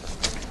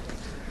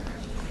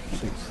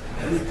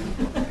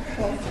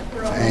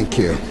 Thank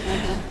you.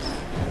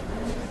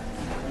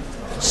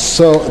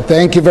 So,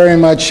 thank you very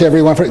much,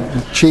 everyone.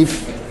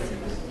 Chief,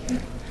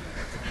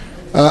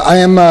 I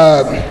am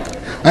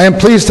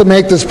pleased to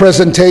make this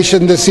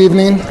presentation this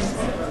evening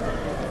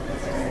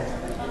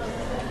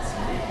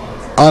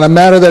on a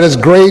matter that is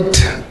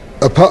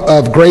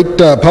of great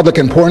public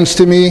importance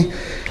to me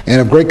and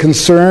of great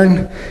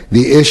concern: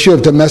 the issue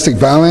of domestic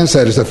violence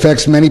that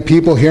affects many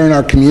people here in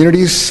our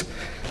communities.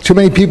 Too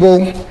many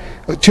people,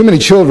 too many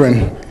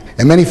children,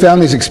 and many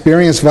families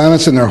experience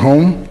violence in their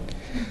home.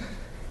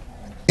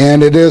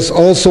 And it is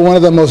also one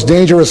of the most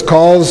dangerous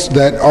calls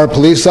that our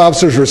police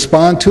officers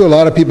respond to. A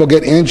lot of people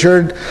get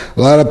injured.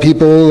 A lot of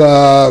people,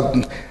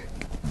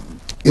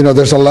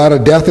 there's a lot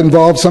of death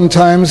involved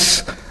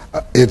sometimes.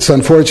 It's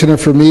unfortunate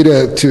for me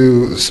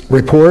to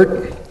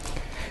report.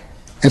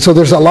 And so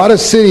there's a lot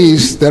of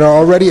cities that are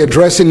already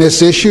addressing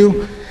this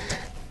issue.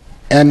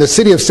 And the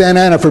city of Santa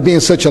Ana, for being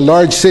such a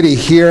large city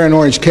here in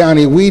Orange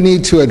County, we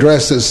need to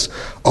address this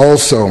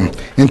also.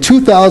 In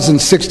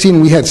 2016,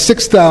 we had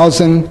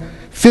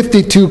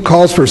 6,052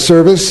 calls for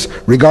service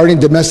regarding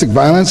domestic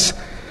violence,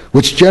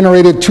 which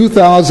generated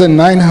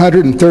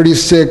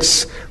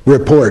 2,936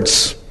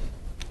 reports.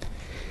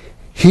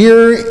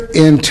 Here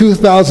in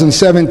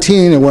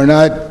 2017, and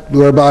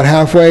we're about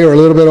halfway or a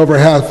little bit over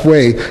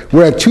halfway,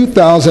 we're at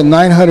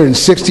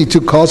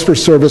 2,962 calls for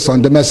service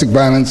on domestic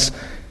violence,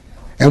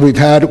 and we've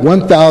had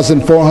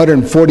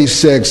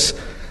 1,446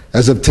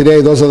 as of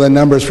today. Those are the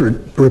numbers for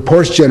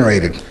reports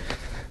generated.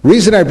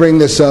 Reason I bring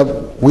this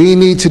up, we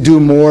need to do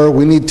more.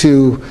 We need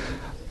to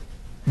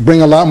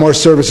bring a lot more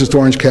services to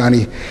Orange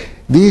County.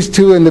 These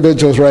two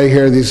individuals right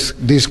here,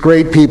 these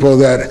great people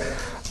that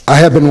I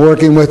have been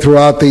working with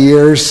throughout the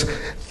years,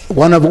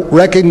 want to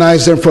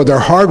recognize them for their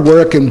hard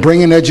work in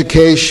bringing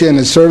education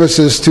and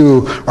services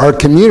to our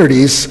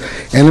communities.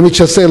 And let me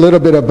just say a little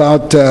bit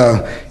about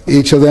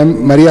each of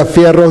them. Maria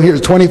Fierro, here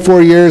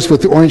 24 years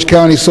with the Orange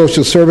County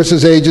Social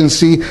Services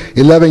Agency,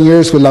 11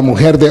 years with La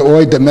Mujer de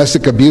Hoy,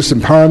 Domestic Abuse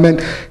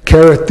Empowerment.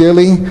 Kara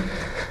Thilly,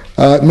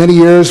 many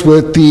years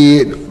with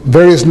the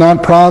various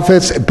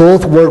nonprofits,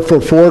 both work for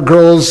 4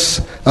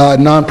 Girls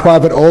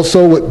nonprofit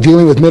also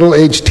dealing with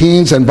middle-aged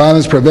teens and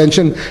violence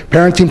prevention,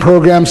 parenting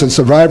programs, and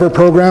survivor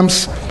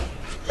programs.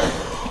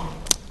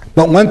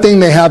 But one thing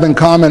they have in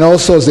common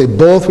also is they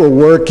both were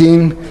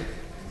working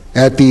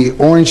at the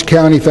Orange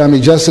County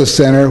Family Justice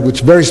Center, which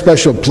is a very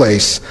special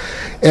place.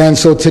 And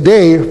so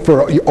today,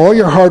 for all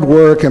your hard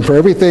work and for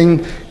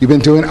everything you've been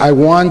doing, I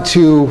want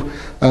to,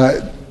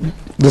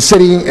 the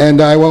city and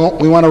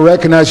we want to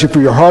recognize you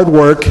for your hard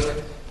work.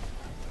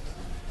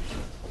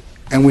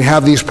 And we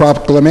have these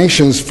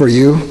proclamations for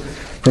you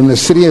from the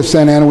city of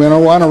Santa Ana. We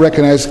want to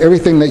recognize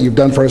everything that you've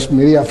done for us.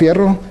 Maria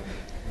Fierro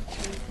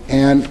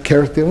and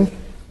Kara Thiel.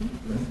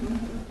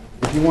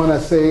 If you want to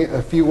say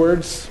a few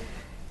words.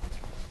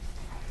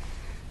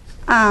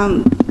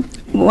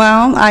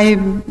 Well,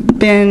 I've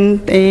been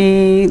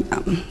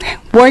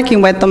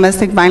working with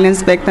domestic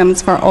violence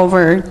victims for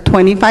over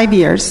 25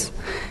 years.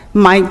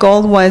 My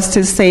goal was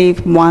to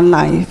save one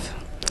life.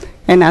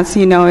 And as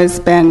you know, it's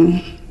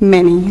been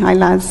many. I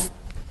lost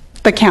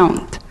the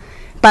count.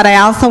 But I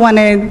also want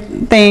to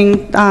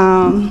thank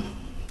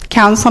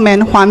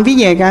Councilman Juan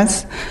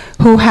Villegas,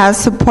 who has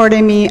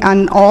supported me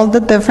on all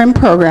the different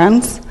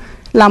programs.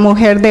 La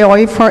Mujer de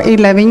Hoy for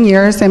 11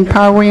 years,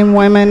 empowering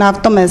women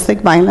of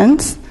domestic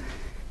violence.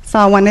 So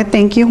I want to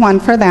thank you, Juan,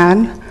 for that.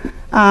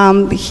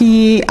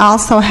 He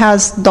also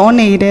has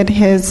donated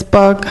his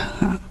book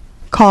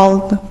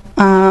called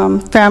La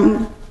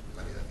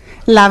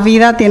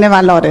Vida Tiene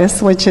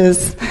Valores, which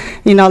is,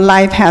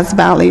 life has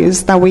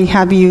values that we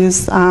have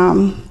used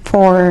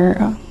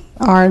for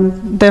our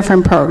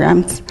different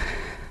programs.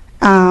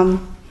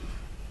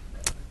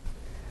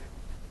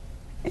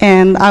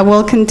 And I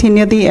will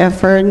continue the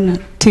effort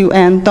to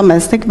end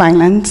domestic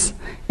violence.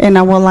 And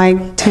I would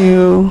like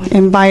to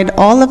invite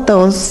all of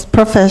those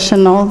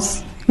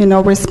professionals,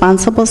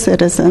 responsible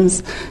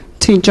citizens,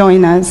 to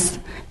join us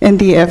in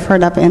the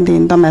effort of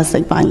ending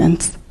domestic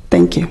violence.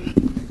 Thank you.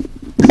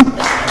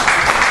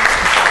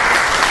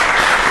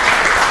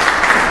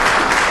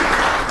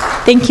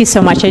 Thank you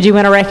so much. I do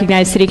want to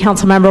recognize City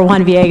Council Member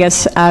Juan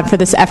Villegas for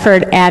this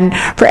effort and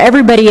for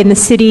everybody in the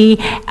city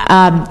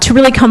to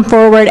really come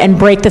forward and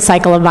break the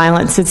cycle of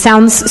violence. It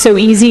sounds so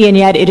easy, and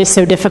yet it is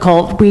so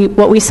difficult.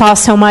 What we saw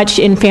so much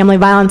in family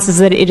violence is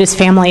that it is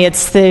family.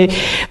 It's the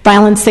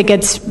violence that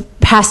gets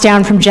passed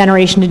down from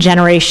generation to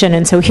generation.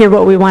 And so here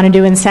what we want to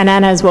do in Santa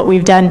Ana is what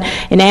we've done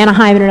in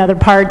Anaheim and in other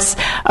parts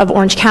of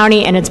Orange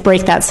County, and it's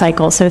break that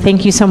cycle. So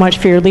thank you so much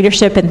for your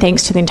leadership, and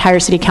thanks to the entire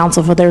City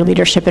Council for their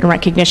leadership and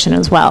recognition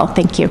as well.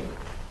 Thank you.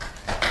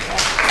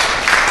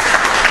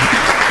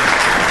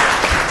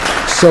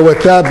 So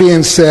with that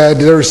being said,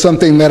 there's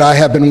something that I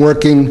have been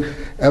working,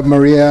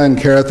 Maria and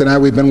Kareth and I,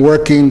 we've been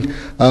working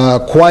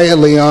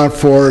quietly on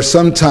for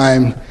some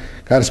time.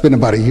 God, it's been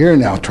about a year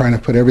now trying to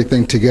put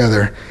everything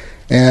together.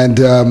 And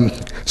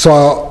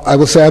so I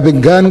will say I've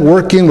begun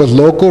working with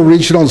local,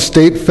 regional, and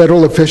state,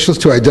 federal officials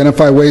to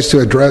identify ways to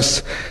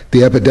address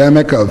the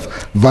epidemic of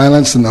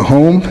violence in the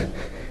home.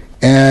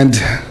 And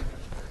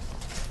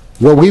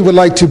what we would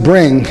like to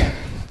bring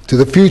to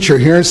the future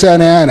here in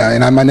Santa Ana,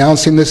 and I'm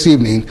announcing this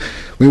evening,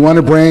 we want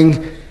to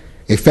bring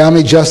a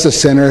family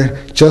justice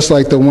center just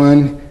like the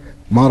one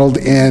modeled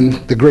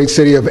in the great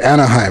city of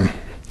Anaheim.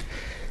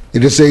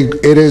 It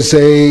is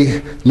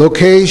a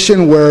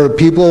location where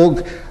people,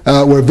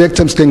 where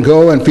victims can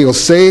go and feel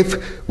safe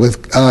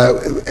with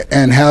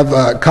and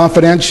have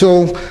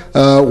confidential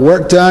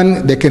work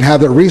done. They can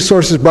have their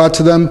resources brought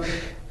to them.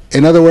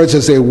 In other words,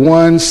 it's a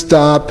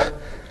one-stop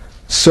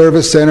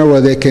service center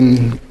where they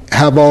can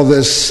have all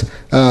this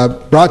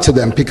brought to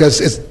them,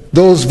 because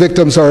those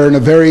victims are in a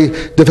very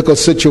difficult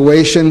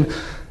situation,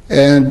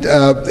 and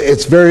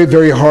it's very,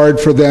 very hard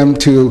for them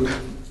to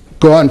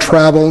go out and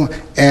travel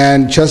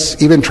and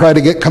just even try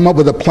to come up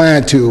with a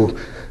plan to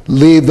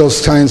leave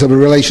those kinds of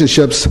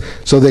relationships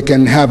so they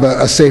can have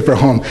a safer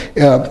home.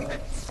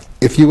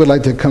 If you would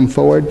like to come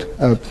forward,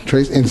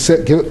 Trace, and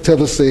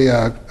tell us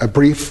a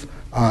brief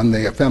on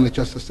the Family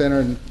Justice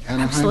Center in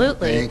Anaheim.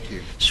 Absolutely. Thank you.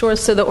 Sure.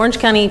 So the Orange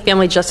County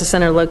Family Justice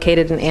Center,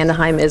 located in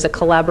Anaheim, is a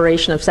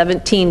collaboration of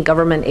 17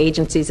 government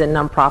agencies and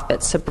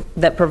nonprofits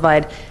that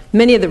provide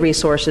many of the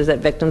resources that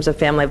victims of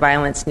family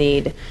violence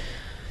need.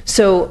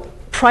 So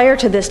prior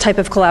to this type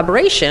of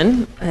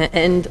collaboration,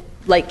 and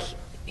like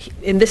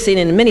in this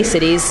city and in many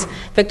cities,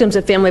 victims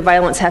of family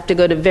violence have to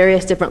go to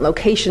various different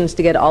locations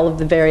to get all of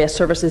the various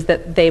services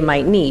that they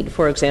might need.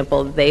 For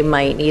example, they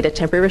might need a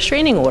temporary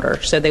restraining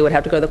order, so they would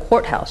have to go to the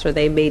courthouse, or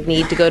they may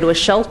need to go to a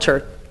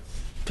shelter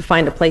to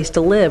find a place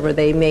to live, or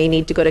they may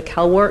need to go to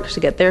CalWorks to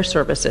get their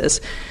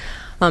services.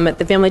 At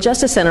the Family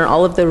Justice Center,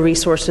 all of the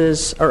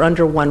resources are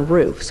under one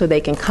roof, so they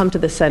can come to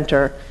the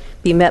center,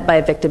 be met by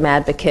a victim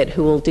advocate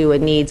who will do a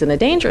needs and a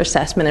danger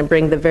assessment and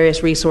bring the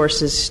various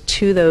resources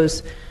to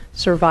those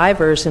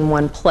survivors in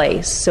one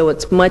place. So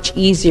it's much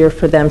easier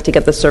for them to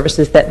get the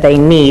services that they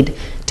need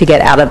to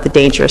get out of the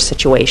dangerous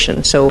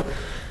situation. So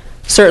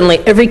certainly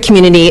every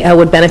community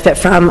would benefit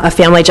from a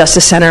Family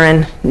Justice Center,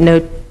 and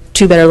no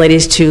two better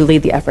ladies to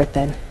lead the effort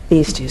than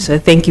these two. So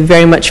thank you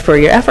very much for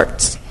your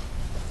efforts.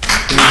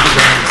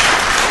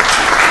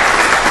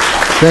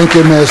 Thank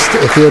you, Ms.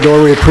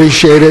 Theodore. We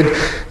appreciate it.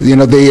 You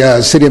know,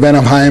 the City of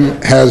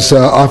Anaheim has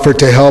offered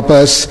to help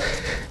us.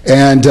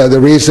 And the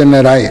reason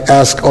that I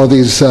ask all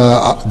these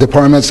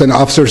departments and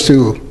officers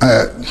to,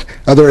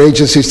 other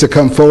agencies to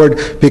come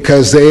forward,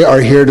 because they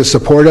are here to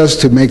support us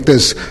to make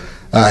this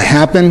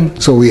happen.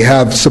 So we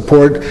have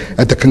support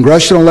at the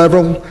congressional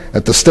level,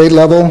 at the state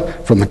level,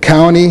 from the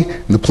county,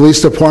 and the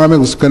police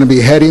department is going to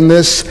be heading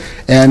this.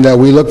 And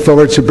we look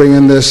forward to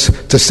bringing this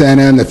to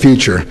Santa in the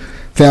future.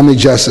 Family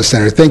Justice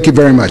Center. Thank you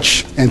very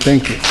much. And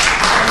thank you.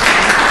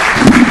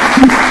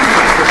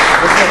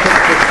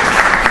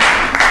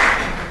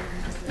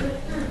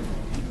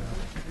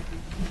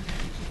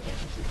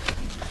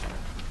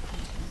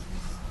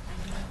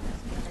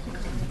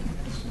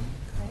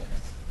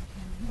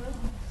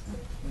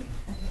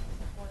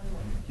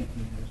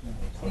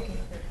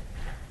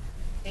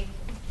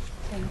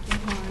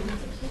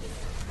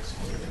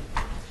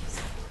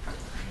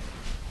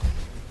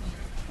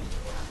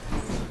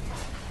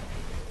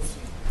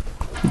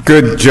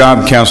 Good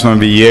job, Councilman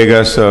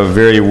Villegas. A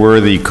very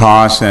worthy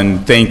cause,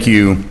 and thank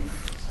you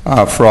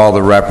for all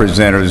the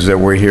representatives that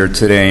were here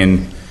today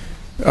and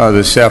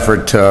this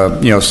effort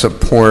to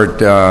support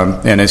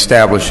and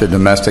establish a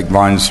domestic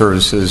violence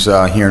services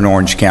here in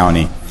Orange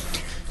County.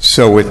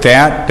 So with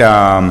that,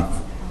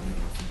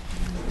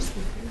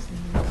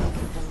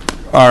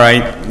 all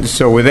right.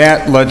 So with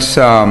that, let's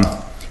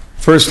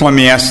first let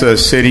me ask the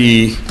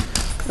city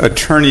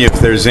attorney if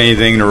there's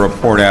anything to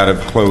report out of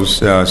closed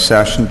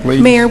session,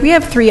 please. Mayor, we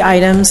have 3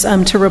 items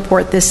to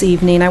report this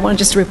evening. I want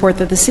just to report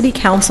that the City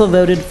Council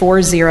voted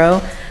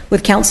 4-0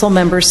 with Council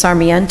members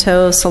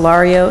Sarmiento,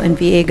 Solario, and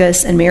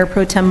Villegas, and Mayor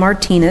Pro Tem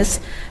Martinez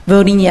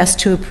voting yes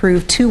to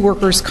approve 2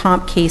 workers'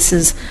 comp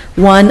cases,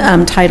 one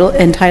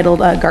entitled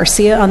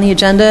Garcia on the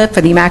agenda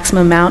for the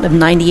maximum amount of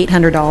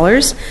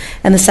 $9,800,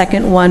 and the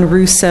second one,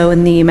 Russo,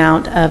 in the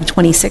amount of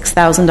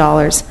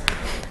 $26,000.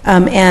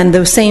 And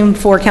those same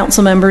 4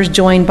 council members,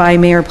 joined by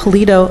Mayor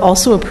Polito,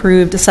 also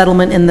approved a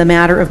settlement in the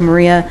matter of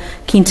Maria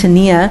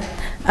Quintanilla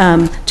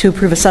to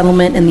approve a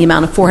settlement in the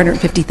amount of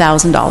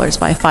 $450,000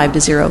 by a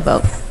 5-0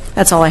 vote.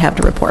 That's all I have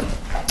to report.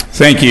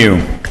 Thank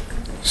you.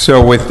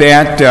 So with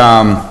that,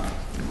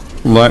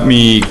 let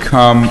me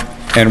come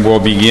and we'll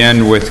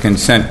begin with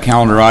consent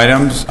calendar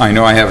items. I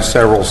know I have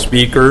several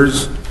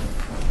speakers.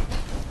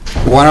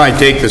 Why don't I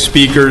take the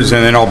speakers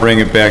and then I'll bring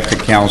it back to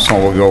council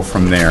and we'll go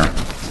from there.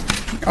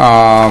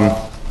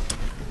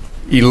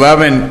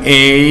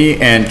 11A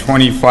and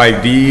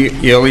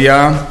 25D,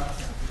 Ilya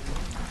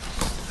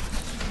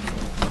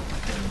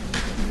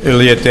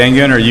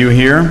Tengen, are you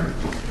here?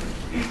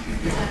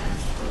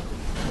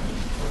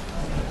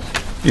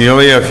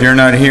 Ilya, if you're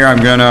not here,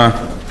 I'm going to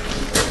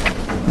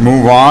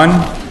move on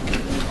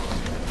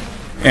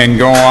and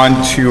go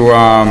on to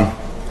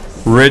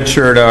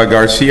Richard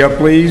Garcia,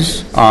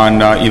 please, on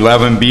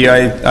 11B,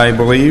 I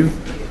believe.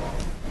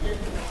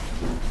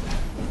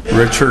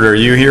 Richard, are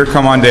you here?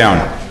 Come on down.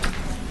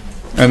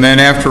 And then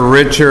after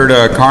Richard,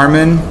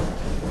 Carmen,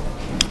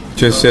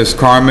 just as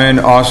Carmen,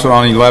 also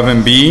on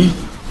 11B.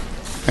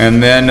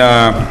 And then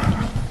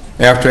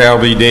after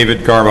that'll be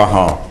David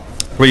Carvajal.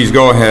 Please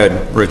go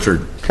ahead,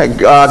 Richard. Okay,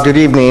 good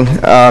evening,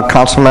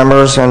 council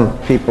members and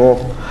people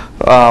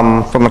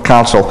from the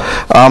council.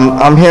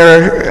 I'm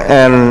here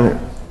in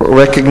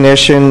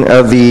recognition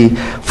of the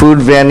food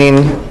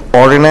vending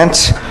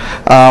ordinance.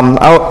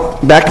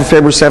 Back on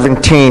February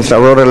 17th, I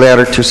wrote a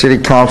letter to City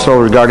Council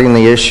regarding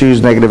the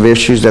issues, negative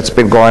issues that's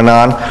been going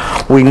on.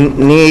 We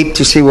need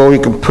to see where we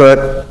can put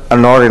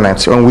an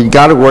ordinance, and we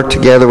got to work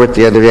together with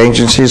the other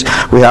agencies.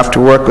 We have to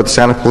work with the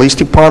Santa Police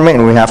Department,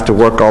 and we have to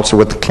work also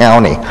with the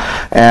county,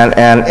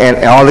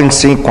 and all in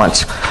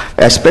sequence,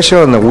 especially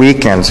on the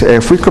weekends.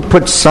 If we could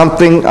put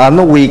something on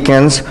the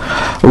weekends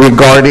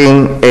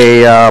regarding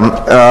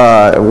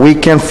a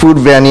weekend food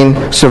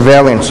vending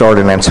surveillance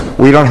ordinance.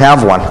 We don't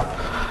have one.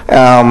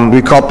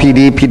 We call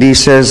PD. PD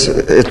says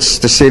it's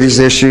the city's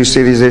issue.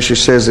 City's issue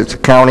says it's the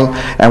county,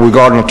 and we go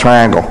out in a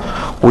triangle.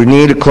 We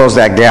need to close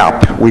that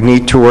gap. We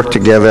need to work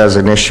together as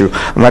an issue.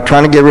 I'm not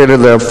trying to get rid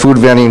of the food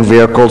vending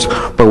vehicles,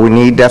 but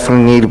we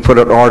definitely need to put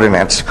an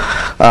ordinance.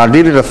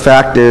 Due to the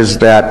fact is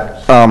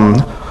that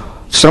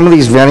some of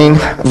these vending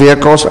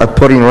vehicles are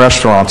putting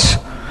restaurants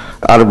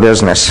out of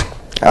business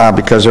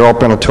because they're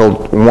open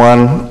until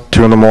 1,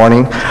 2 in the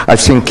morning. I've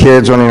seen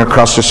kids running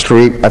across the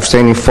street. I've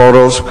seen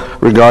photos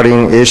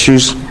regarding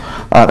issues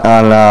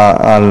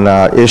on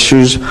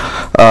issues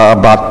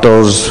about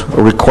those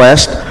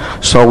requests.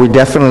 So we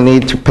definitely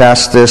need to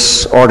pass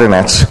this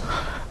ordinance.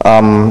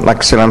 Like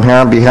I said, I'm here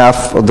on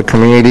behalf of the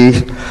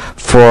community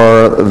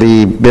for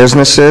the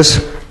businesses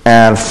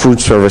and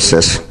food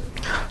services.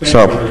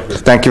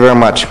 Thank you very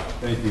much.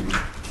 Thank you.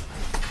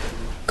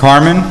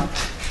 Carmen?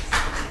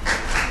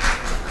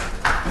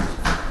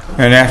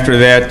 And after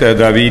that,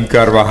 David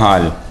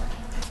Carvajal.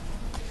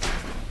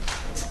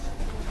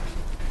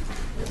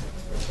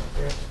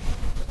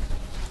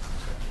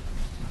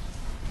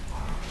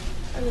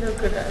 Hello,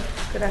 good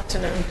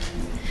afternoon.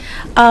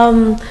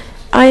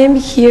 I am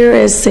here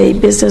as a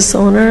business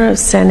owner of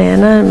Santa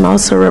Ana. I'm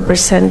also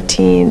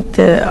representing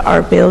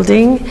our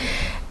building.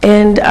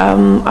 And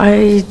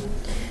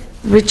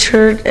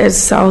Richard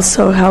is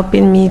also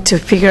helping me to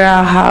figure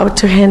out how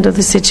to handle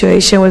the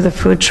situation with the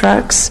food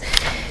trucks,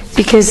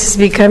 because it's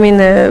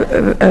becoming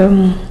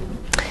a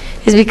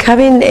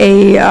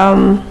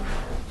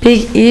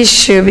big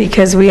issue,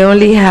 because we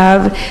only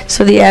have,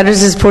 so the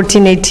address is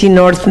 1418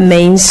 North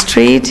Main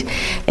Street,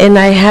 and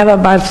I have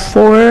about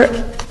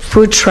 4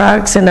 food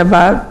trucks and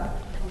about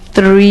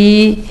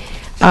 3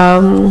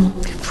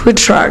 food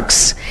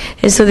trucks.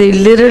 And so they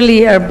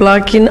literally are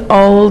blocking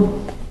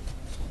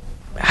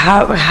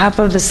half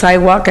of the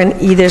sidewalk on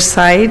either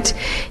side.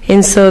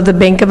 And so the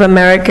Bank of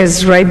America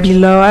is right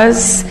below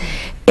us,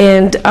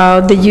 and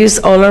they use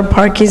all our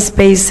parking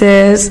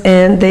spaces,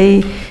 and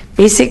they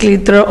basically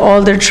throw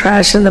all their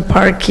trash in the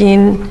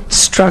parking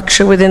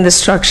structure, within the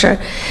structure.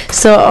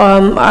 So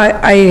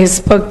I have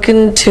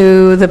spoken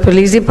to the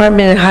police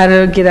department on how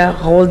to get a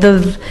hold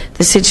of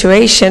the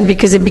situation,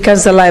 because it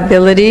becomes a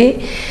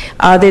liability.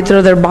 They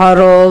throw their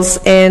bottles,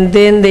 and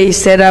then they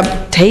set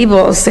up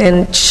tables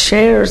and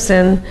chairs,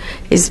 and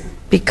it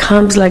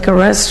becomes like a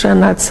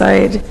restaurant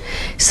outside.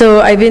 So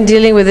I've been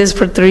dealing with this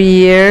for 3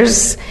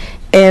 years,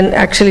 and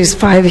actually it's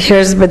 5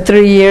 years, but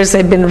 3 years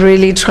I've been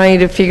really trying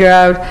to figure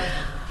out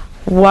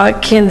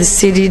what can the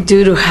city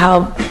do to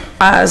help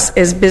us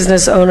as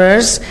business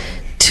owners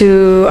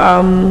to,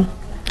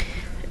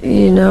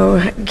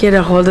 get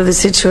a hold of the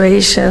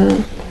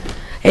situation.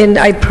 And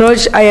I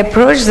approach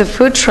the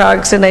food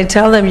trucks, and I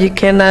tell them, you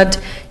cannot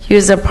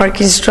use a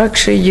parking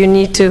structure. You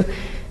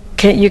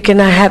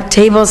cannot have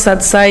tables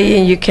outside,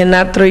 and you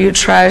cannot throw your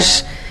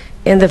trash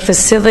in the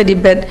facility.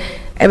 But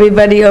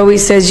everybody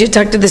always says, you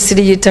talk to the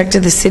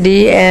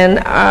city, and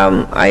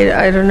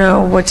I don't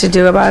know what to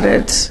do about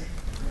it.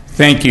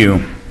 Thank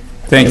you.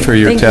 Thank you for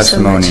your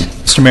testimony. You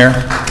so Mr. Mayor?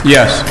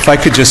 Yes. If I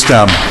could just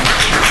go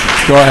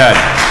ahead.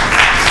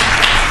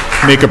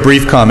 Make a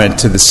brief comment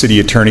to the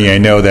city attorney. I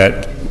know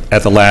that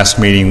at the last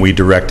meeting we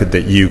directed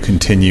that you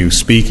continue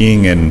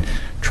speaking and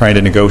trying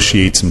to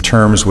negotiate some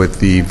terms with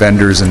the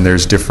vendors, and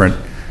there's different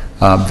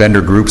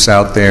vendor groups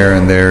out there,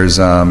 and there's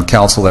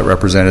council that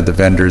represented the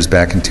vendors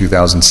back in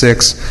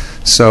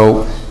 2006.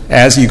 So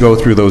as you go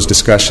through those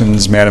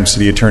discussions, Madam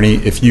City Attorney,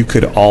 if you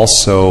could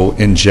also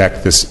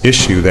inject this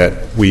issue that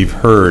we've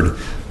heard,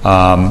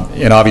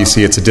 and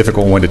obviously it's a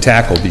difficult one to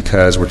tackle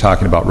because we're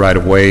talking about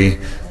right-of-way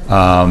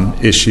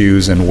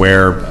issues and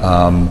where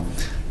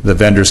the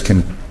vendors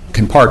can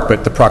park,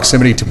 but the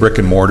proximity to brick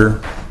and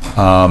mortar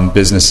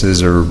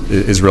businesses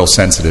is real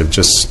sensitive,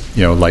 just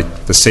like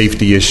the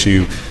safety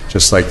issue,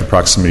 just like the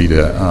proximity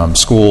to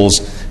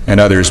schools and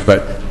others.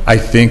 But I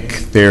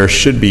think there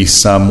should be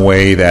some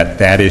way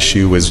that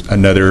issue is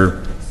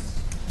another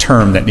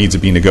term that needs to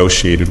be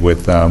negotiated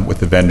with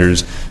the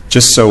vendors,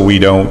 just so we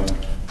don't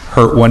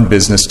hurt one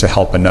business to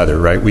help another,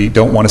 right? We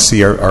don't want to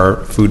see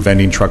our food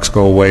vending trucks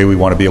go away. We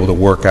want to be able to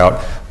work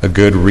out a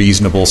good,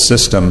 reasonable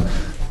system,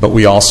 but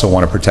we also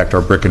want to protect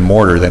our brick and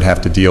mortar that have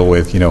to deal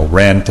with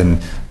rent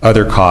and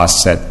other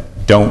costs that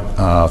don't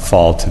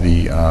fall to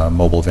the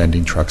mobile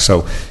vending truck.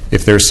 So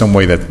if there's some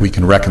way that we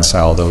can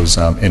reconcile those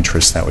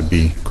interests, that would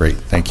be great.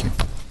 Thank you.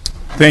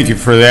 Thank you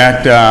for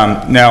that.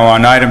 Now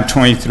on item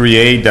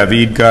 23A,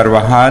 David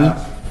Carvajal.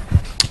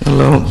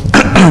 Hello.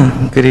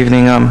 Good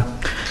evening. I'm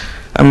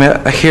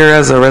here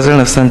as a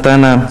resident of Santa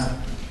Ana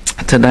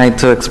tonight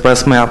to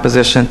express my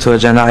opposition to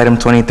agenda item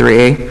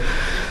 23A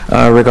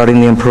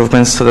regarding the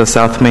improvements to the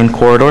South Main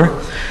corridor.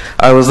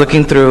 I was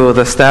looking through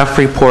the staff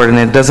report, and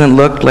it doesn't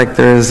look like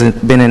there's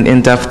been an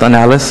in-depth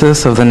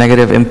analysis of the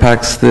negative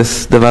impacts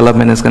this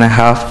development is going to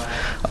have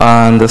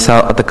on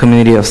the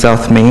community of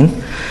South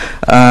Main.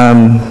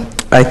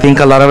 I think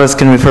a lot of us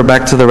can refer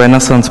back to the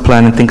Renaissance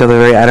Plan and think of the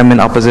very adamant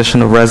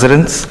opposition of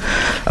residents.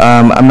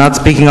 I'm not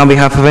speaking on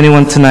behalf of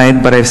anyone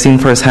tonight, but I've seen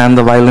firsthand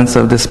the violence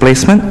of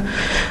displacement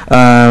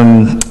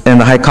and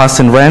the high costs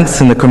in rents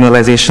and the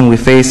criminalization we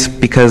face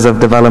because of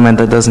development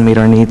that doesn't meet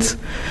our needs.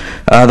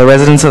 The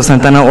residents of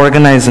Santa Ana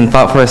organized and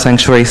fought for a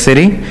sanctuary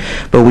city,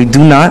 but we do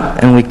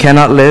not and we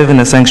cannot live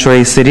in a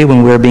sanctuary city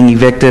when we are being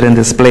evicted and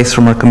displaced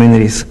from our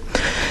communities.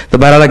 The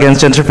battle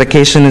against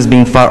gentrification is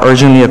being fought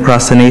urgently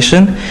across the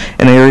nation,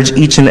 and I urge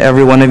each and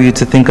every one of you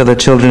to think of the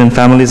children and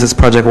families this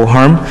project will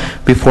harm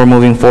before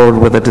moving forward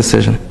with a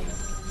decision.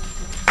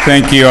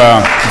 Thank you,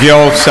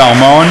 Gil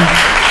Salmon,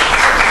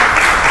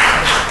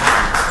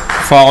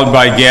 followed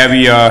by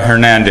Gabby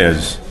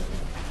Hernandez.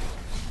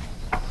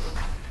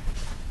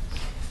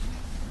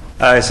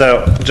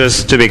 So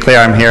just to be clear,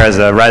 I'm here as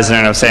a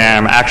resident of Santa Ana.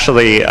 I'm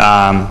actually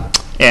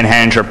in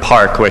Hanninger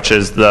Park, which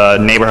is the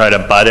neighborhood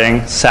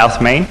abutting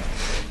South Main.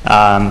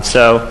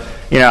 So,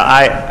 you know,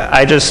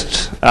 I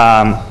just,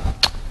 I'm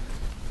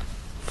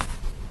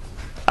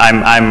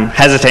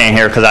hesitating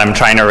here because I'm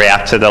trying to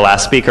react to the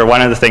last speaker.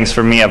 One of the things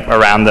for me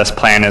around this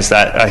plan is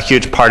that a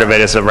huge part of it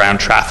is around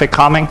traffic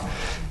calming.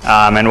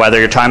 And whether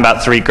you're talking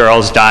about 3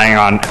 girls dying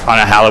on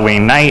a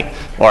Halloween night,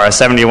 or a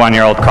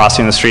 71-year-old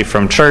crossing the street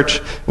from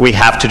church, we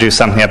have to do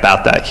something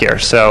about that here.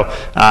 So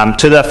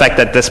to the effect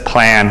that this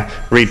plan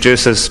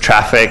reduces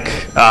traffic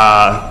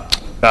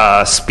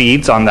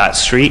speeds on that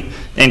street,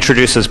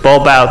 introduces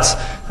bulb outs,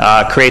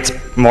 creates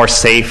more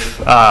safe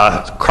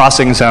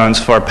crossing zones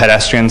for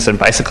pedestrians and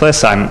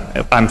bicyclists,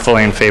 I'm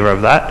fully in favor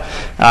of that.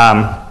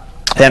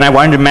 And I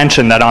wanted to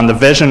mention that on the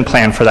vision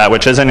plan for that,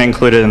 which isn't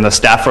included in the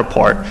staff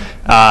report,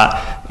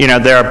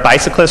 there are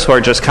bicyclists who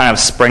are just kind of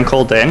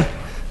sprinkled in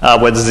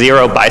with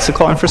zero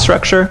bicycle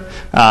infrastructure.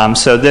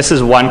 So this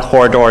is one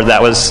corridor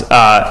that was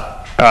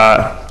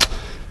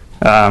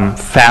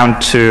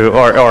found to,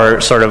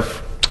 or sort of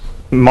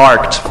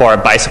marked for a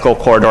bicycle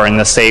corridor in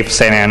the Safe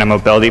Santa Ana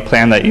Mobility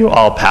Plan that you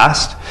all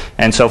passed.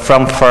 And so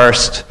from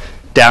First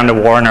down to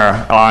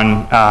Warner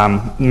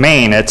on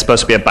Main, it's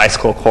supposed to be a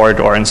bicycle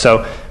corridor. And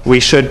so we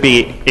should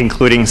be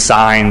including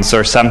signs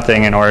or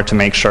something in order to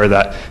make sure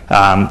that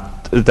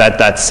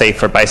that's safe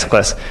for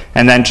bicyclists.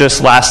 And then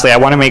just lastly, I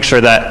want to make sure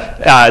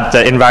that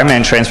the Environment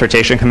and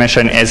Transportation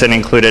Commission isn't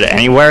included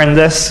anywhere in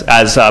this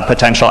as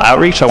potential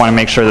outreach. I want to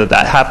make sure that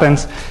that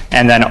happens.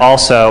 And then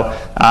also,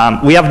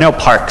 we have no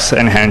parks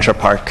in Heninger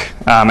Park.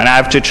 And I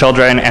have 2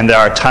 children, and there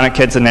are a ton of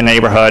kids in the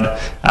neighborhood.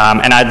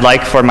 And I'd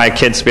like for my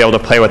kids to be able to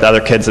play with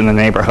other kids in the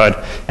neighborhood.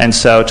 And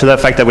so to the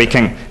effect that we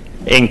can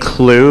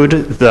include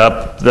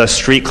the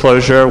street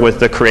closure with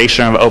the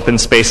creation of open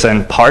space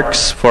and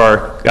parks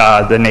for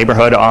the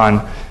neighborhood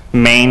on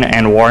Main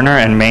and Warner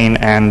and Main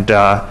and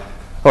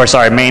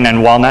Main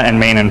and Walnut and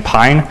Main and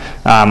Pine.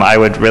 I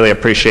would really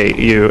appreciate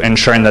you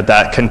ensuring that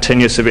that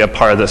continues to be a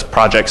part of this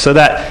project so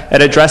that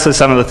it addresses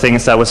some of the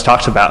things that was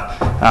talked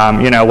about.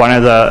 One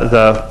of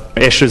the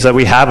issues that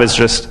we have is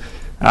just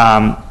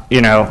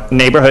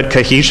neighborhood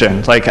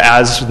cohesion. Like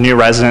as new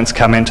residents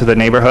come into the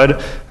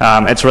neighborhood,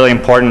 it's really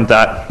important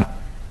that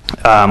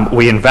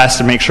we invest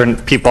to make sure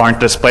people aren't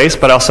displaced,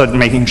 but also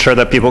making sure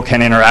that people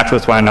can interact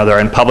with one another,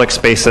 and public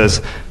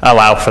spaces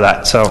allow for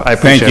that. So I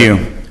appreciate it.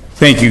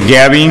 Thank you,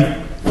 Gabby.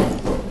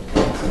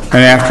 And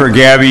after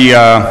Gabby,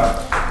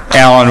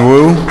 Alan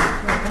Wu.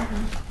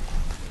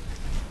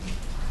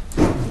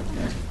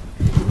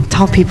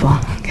 Tall people.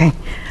 Okay.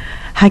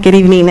 Hi, good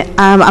evening.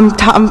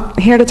 I'm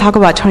here to talk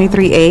about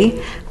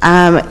 23A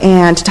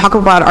and to talk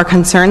about our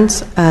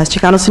concerns,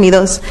 Chicanos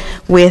Unidos,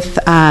 with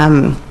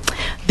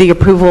the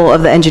approval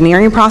of the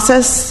engineering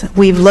process.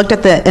 We've looked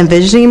at the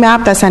envisioning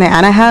map that Santa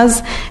Ana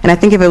has, and I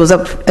think if it was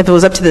up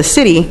to the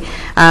city,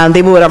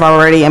 they would have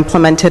already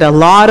implemented a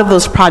lot of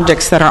those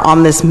projects that are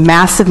on this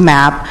massive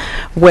map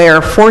where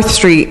 4th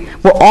Street,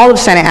 where all of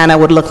Santa Ana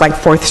would look like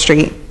 4th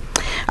Street.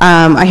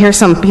 I hear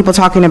some people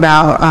talking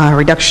about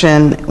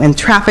reduction in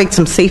traffic,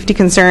 some safety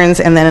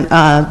concerns, and then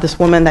this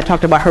woman that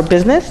talked about her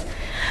business.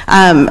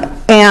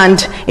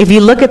 And if you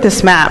look at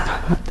this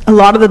map, a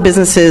lot of the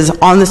businesses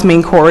on this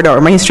main corridor,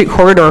 Main Street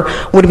corridor,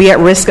 would be at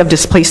risk of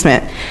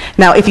displacement.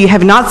 Now, if you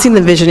have not seen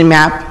the visioning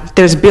map,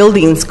 there's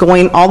buildings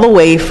going all the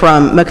way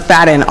from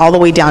McFadden all the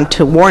way down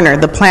to Warner.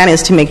 The plan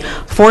is to make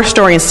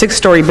 4-story and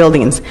 6-story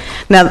buildings.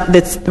 Now,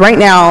 right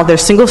now,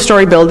 there's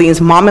single-story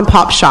buildings, mom and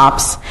pop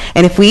shops,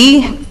 and if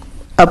we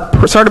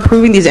start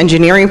approving these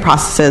engineering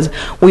processes,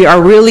 we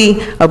are really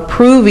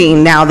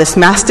approving now this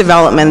mass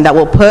development that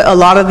will put a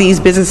lot of these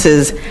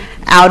businesses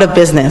out of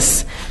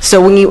business. So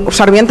when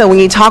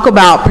you talk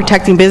about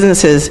protecting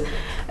businesses,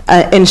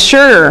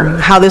 ensure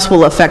how this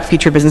will affect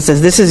future businesses.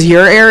 This is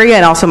your area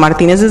and also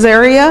Martinez's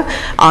area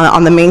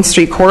on the Main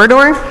Street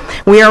corridor.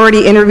 We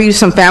already interviewed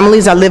some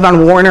families that live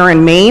on Warner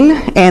and Main,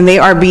 and they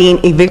are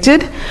being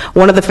evicted.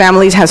 One of the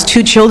families has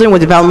 2 children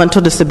with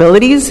developmental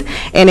disabilities,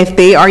 and if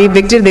they are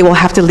evicted, they will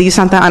have to leave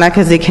Santa Ana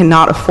because they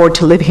cannot afford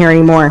to live here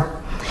anymore.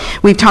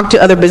 We've talked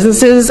to other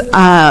business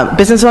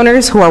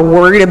owners who are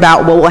worried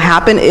about what will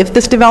happen if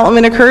this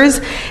development occurs,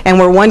 and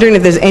we're wondering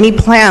if there's any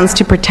plans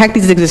to protect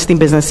these existing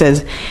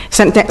businesses.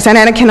 Santa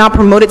Ana cannot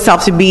promote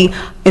itself to be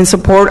in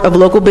support of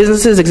local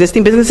businesses,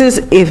 existing businesses,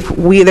 if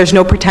there's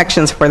no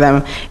protections for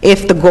them,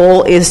 if the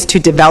goal is to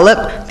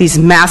develop these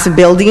massive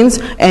buildings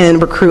and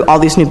recruit all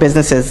these new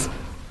businesses.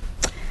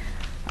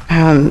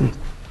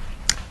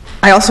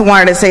 I also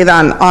wanted to say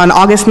that on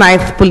August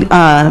 9th,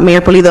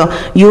 Mayor Pulido,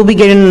 you will be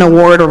getting an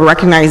award or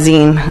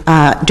recognizing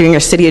during your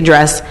city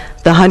address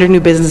the 100 new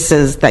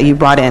businesses that you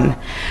brought in.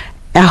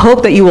 I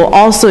hope that you will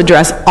also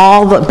address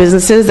all the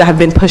businesses that have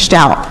been pushed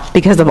out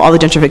because of all the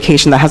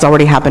gentrification that has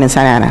already happened in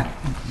Santa Ana.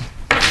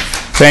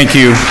 Thank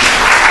you.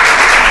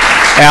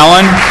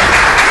 Alan?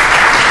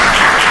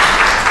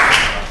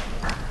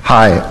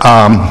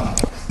 Hi.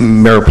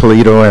 Mayor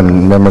Polito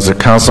and members of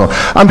council.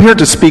 I'm here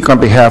to speak on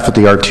behalf of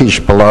the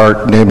Artiche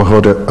Ballard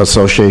Neighborhood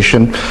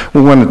Association.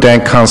 We want to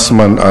thank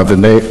Councilman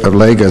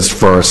Villegas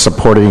for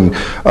supporting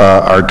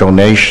our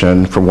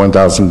donation for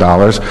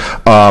 $1,000.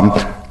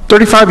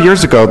 35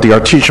 years ago, the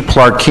Artesia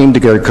Pilar came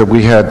together because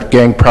we had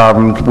gang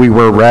problems. We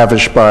were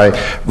ravished by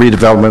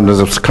redevelopment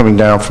that was coming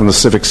down from the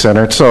Civic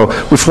Center. So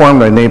we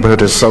formed a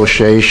neighborhood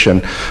association.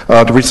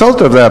 The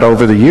result of that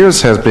over the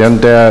years has been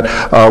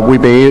that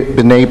we've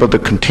been able to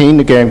contain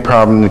the gang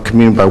problem in the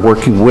community by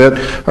working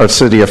with our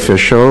city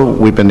official.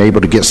 We've been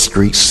able to get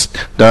streets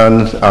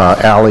done,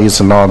 alleys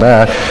and all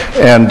that.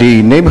 And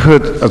the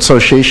neighborhood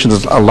association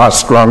is a lot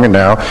stronger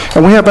now.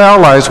 And we have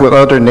allies with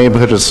other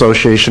neighborhood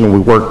associations, and we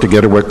work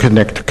together with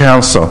Connect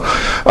Council.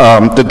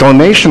 The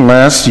donation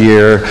last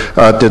year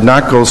did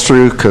not go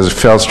through because it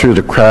fell through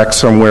the cracks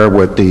somewhere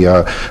with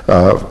the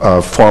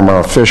former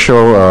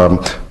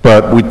official.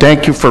 But we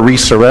thank you for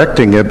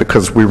resurrecting it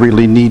because we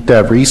really need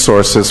that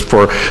resources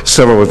for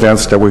several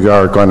events that we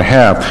are going to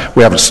have.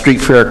 We have a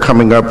street fair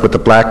coming up with the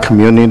black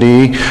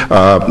community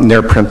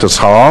near Prentice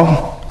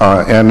Hall.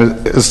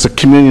 And it's a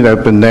community that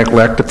has been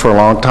neglected for a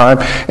long time.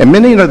 And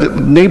many of the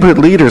neighborhood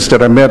leaders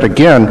that I met,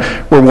 again,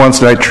 were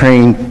ones that I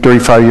trained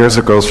 35 years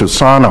ago through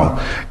SANO.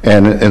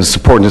 And it's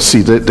important to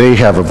see that they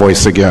have a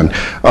voice again.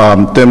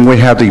 Then we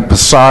have the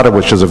Posada,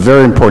 which is a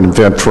very important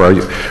event for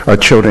our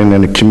children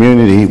in the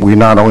community. We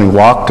not only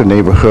walk the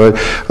neighborhood,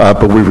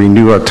 but we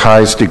renew our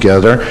ties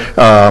together.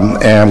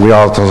 And we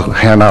also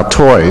hand out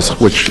toys,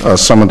 which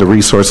some of the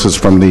resources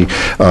from the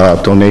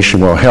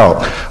donation will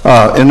help.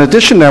 In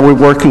addition to that, we're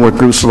working with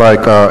groups like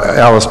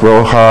Alice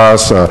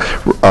Rojas,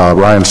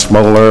 Ryan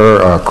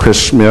Smoller,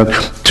 Chris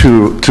Smith,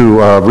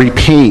 to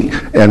repaint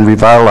and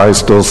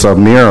revitalize those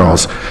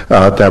murals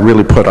that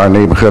really put our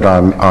neighborhood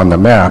on the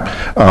map.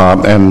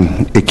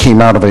 And it came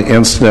out of an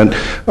incident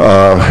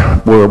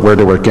where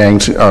there were gang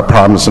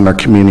problems in our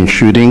community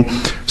shooting.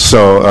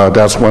 So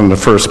that's one of the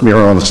first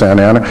murals in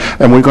Santa Ana.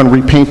 And we're going to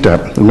repaint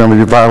that. We're going to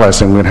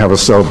revitalize it, and we're going to have a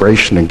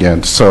celebration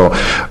again. So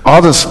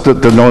all this, the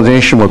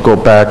donation will go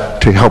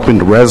back to helping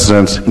the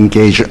residents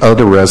engage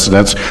other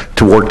residents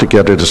to work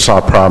together to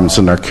solve problems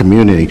in our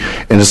community.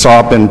 And it's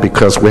all been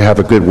because we have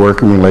a good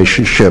working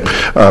relationship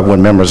with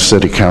members of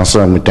City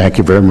Council, and we thank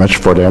you very much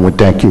for that, and we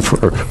thank you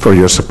for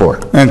your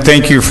support. And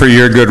thank you for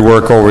your good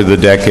work over the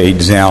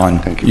decades, Alan.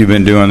 Thank you. You've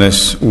been doing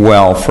this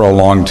well for a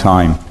long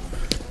time.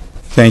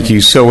 Thank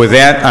you. So with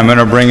that, I'm going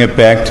to bring it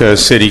back to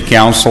City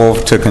Council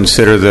to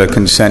consider the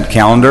consent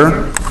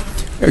calendar.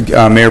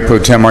 Mayor Pro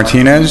Tem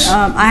Martinez.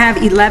 I have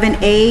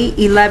 11A,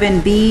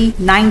 11B,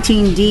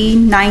 19D,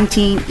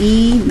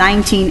 19E,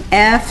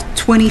 19F,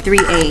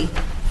 23A.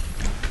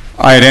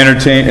 I'd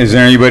entertain, is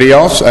there anybody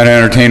else? I'd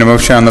entertain a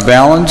motion on the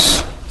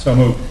balance. So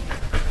moved.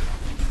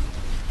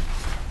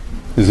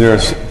 Is there,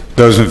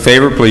 those in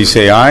favor, please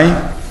say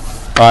aye.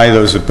 Aye.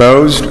 Those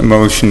opposed,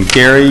 motion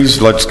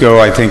carries. Let's go,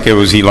 I think it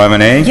was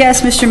 11A.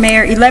 Yes, Mr.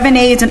 Mayor.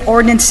 11A is an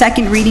ordinance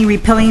second reading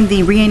repealing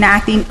the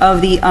reenacting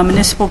of the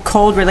municipal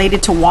code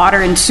related to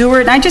water and sewer.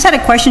 And I just had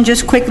a question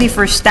just quickly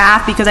for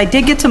staff because I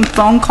did get some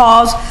phone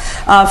calls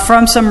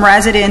from some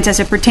residents as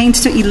it pertains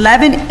to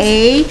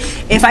 11A.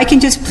 If I can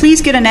just please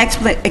get an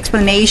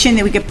explanation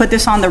that we could put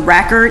this on the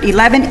record.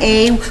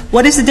 11A,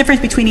 what is the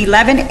difference between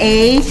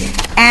 11A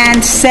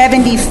and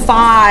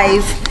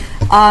 75?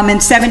 And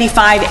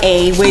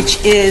 75A,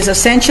 which is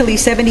essentially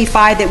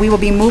 75 that we will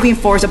be moving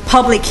for, is a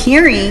public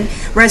hearing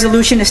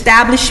resolution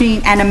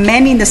establishing and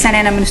amending the Santa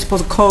Ana Municipal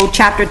Code,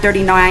 Chapter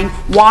 39,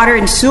 water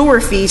and sewer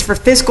fees for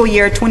fiscal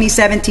year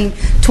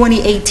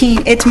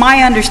 2017-2018. It's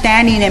my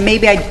understanding, and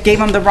maybe I gave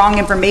them the wrong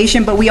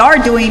information, but we are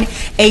doing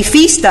a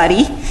fee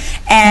study,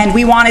 and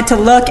we wanted to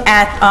look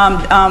at,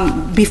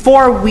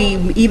 before we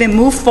even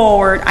move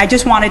forward, I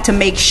just wanted to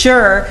make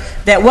sure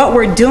that what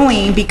we're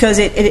doing, because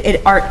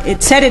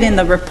it said it in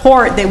the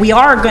report, that we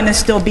are going to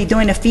still be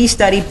doing a fee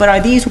study, but are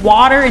these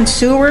water and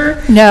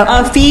sewer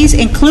fees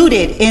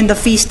included in the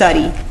fee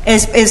study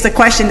is the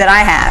question that I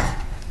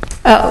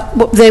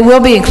have. They will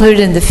be included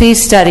in the fee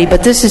study,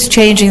 but this is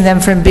changing them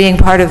from being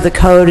part of the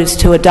code is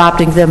to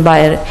adopting them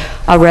by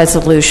a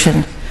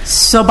resolution.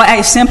 So by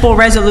a simple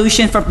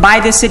resolution by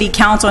the City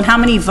Council, and how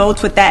many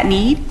votes would that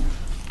need?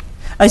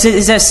 Is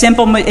it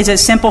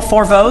simple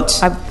 4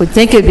 votes? I would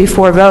think it'd be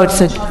 4 votes.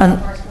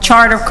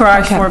 Charter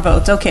correct, okay. 4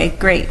 votes. Okay,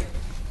 great.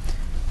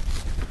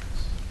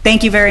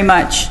 Thank you very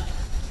much.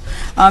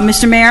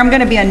 Mr. Mayor, I'm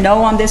going to be a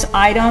no on this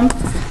item.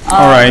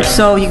 All right.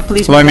 So you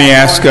please. Let me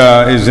ask,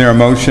 is there a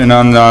motion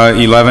on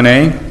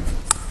 11A?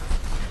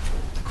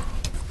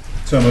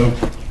 So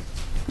moved.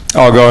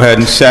 I'll go ahead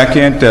and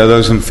second.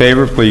 Those in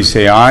favor, please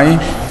say aye.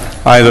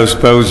 Aye. Those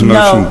opposed,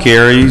 motion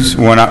carries.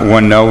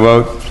 One no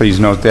vote. Please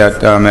note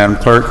that, Madam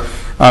Clerk.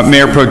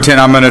 Mayor Pro Tem,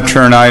 I'm going to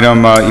turn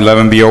item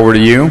 11B over to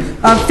you.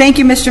 Thank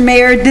you, Mr.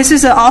 Mayor. This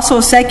is also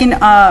a second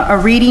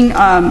reading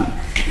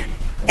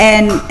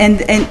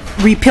and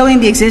repealing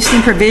the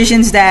existing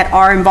provisions that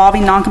are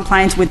involving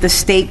noncompliance with the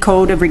state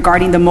code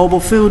regarding the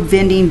mobile food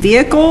vending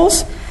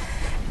vehicles.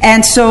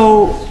 And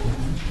so,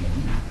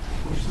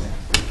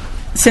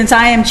 since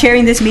I am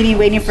chairing this meeting,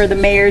 waiting for the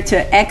mayor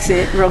to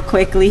exit real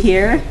quickly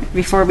here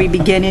before we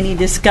begin any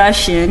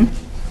discussion.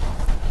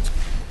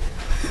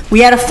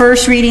 We had a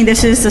first reading.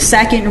 This is the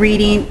second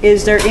reading.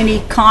 Is there any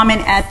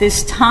comment at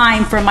this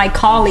time from my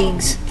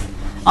colleagues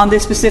on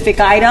this specific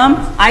item.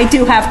 I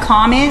do have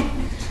comment,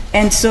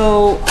 and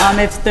so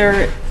if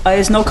there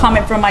is no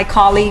comment from my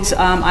colleagues,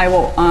 I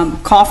will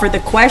call for the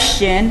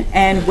question,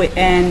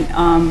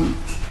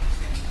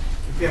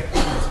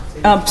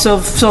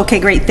 okay,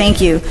 great,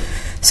 thank you.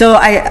 So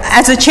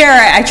as a chair,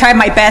 I tried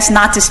my best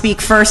not to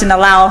speak first and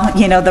allow,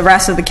 the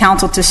rest of the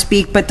council to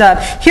speak. But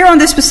here on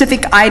this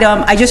specific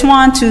item, I just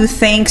want to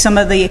thank some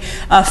of the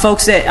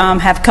folks that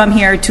have come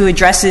here to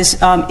address this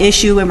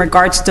issue in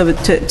regards to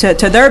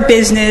their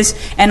business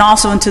and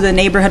also into the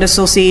neighborhood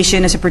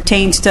association as it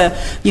pertains to,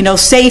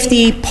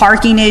 safety,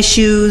 parking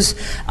issues,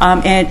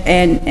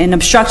 and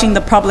obstructing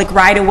the public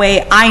right of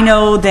way. I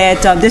know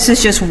that this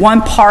is just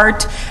one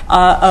part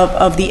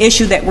of the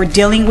issue that we're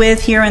dealing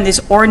with here in this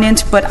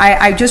ordinance, but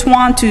I just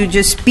want to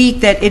just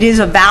speak that it is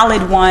a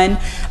valid one,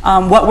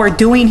 what we're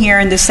doing here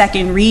in the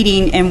second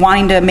reading and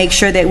wanting to make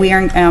sure that we are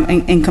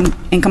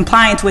in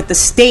compliance with the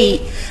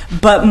state.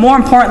 But more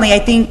importantly, I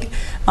think,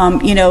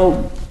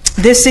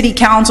 this city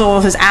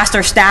council has asked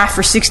our staff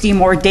for 60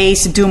 more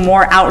days to do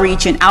more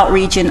outreach, and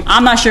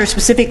I'm not sure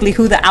specifically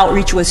who the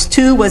outreach was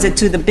to. Was it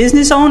to the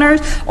business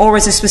owners, or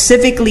was it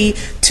specifically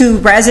to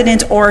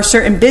residents or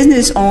certain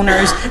business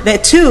owners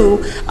that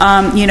too,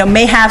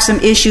 may have some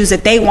issues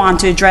that they want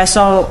to address?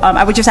 So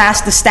I would just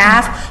ask the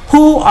staff,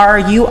 who are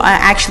you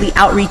actually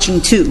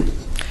outreaching to?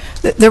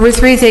 There were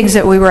three things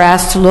that we were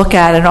asked to look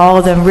at, and all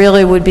of them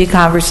really would be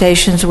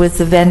conversations with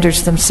the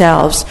vendors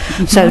themselves.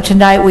 Mm-hmm. So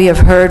tonight we have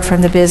heard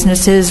from the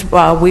businesses.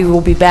 We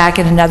will be back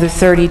in another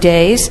 30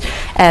 days,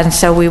 and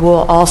so we will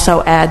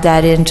also add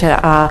that into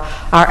our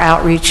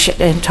outreach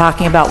and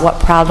talking about what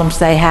problems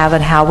they have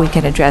and how we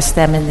can address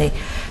them in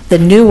the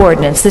new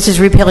ordinance. This is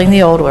repealing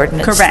the old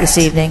ordinance. Correct. This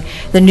evening.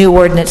 The new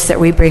ordinance that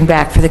we bring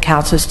back for the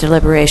council's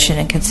deliberation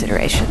and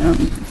consideration.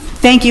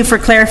 Thank you for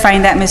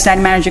clarifying that, Ms.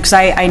 City Manager, because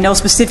I know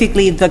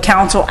specifically the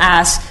council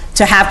asked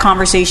to have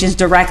conversations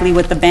directly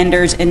with the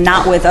vendors and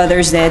not with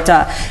others that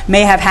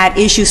may have had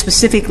issues,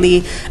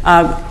 specifically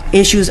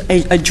issues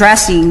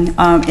addressing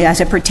as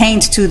it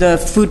pertains to the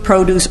food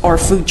produce or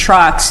food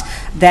trucks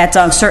that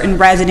certain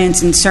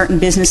residents and certain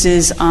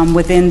businesses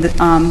within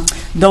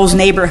those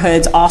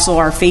neighborhoods also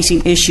are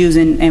facing issues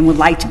and would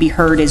like to be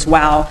heard as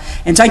well.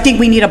 And so I think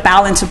we need a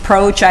balanced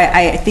approach.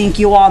 I think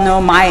you all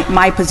know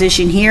my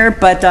position here,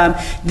 but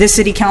this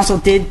city council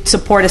did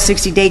support a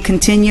 60-day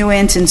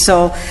continuance, and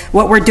so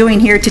what we're doing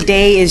here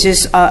today is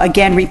just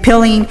again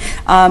repealing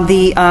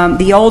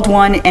the old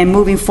one and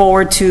moving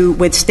forward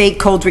with state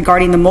codes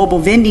regarding the mobile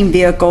vending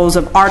vehicles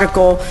of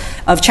Article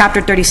of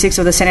Chapter 36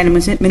 of the Santa Ana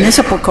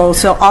Municipal Code.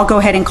 So I'll go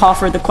ahead and call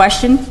for the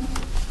question.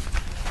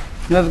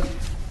 Do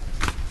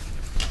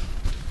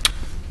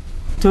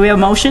we have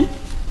a motion?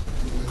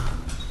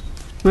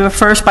 We have a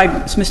first by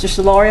Mr.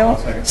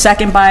 Solorio,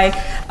 second by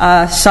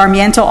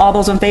Sarmiento. All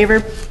those in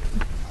favor?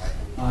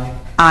 Aye.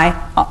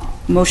 Aye.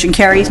 Motion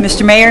carries.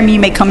 Mr. Mayor, you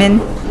may come in.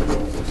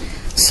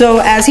 So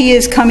as he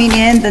is coming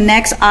in, the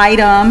next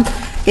item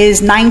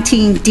is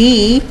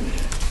 19D.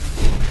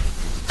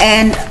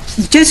 And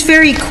just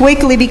very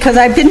quickly, because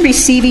I've been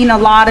receiving a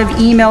lot of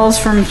emails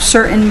from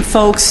certain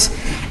folks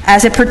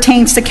as it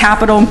pertains to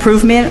capital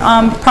improvement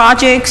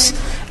projects.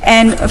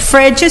 And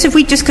Fred, just if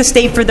we just could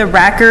state for the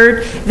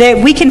record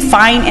that we can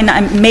find,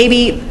 and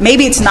maybe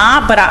it's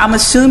not, but I'm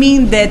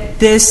assuming that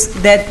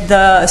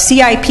the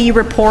CIP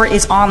report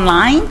is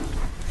online.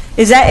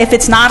 Is that, if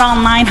it's not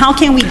online, how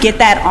can we get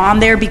that on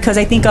there? Because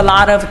I think a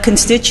lot of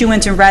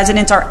constituents and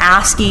residents are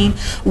asking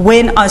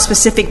when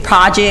specific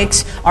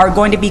projects are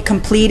going to be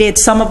completed.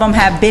 Some of them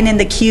have been in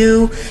the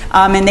queue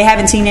and they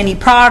haven't seen any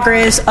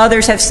progress.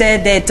 Others have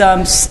said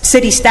that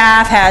city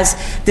staff has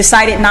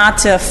decided not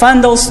to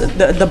fund those.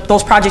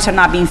 Those projects are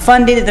not being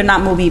funded. They're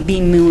not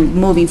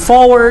moving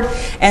forward.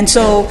 And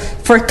so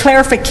for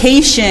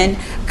clarification,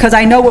 because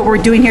I know what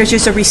we're doing here is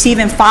just a receive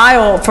and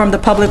file from the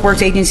Public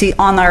Works Agency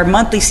on our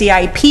monthly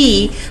CIP.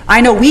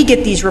 I know we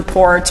get these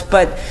reports,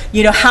 but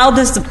how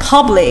does the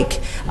public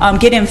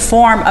get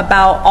informed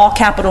about all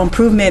capital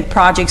improvement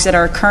projects that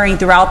are occurring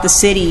throughout the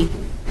city?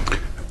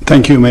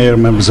 Thank you, Mayor,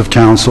 members of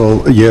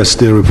council. Yes,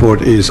 the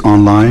report is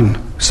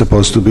online.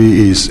 Supposed to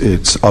be.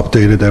 It's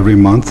updated every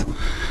month,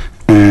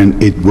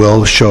 and it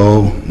will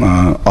show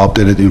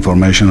updated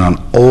information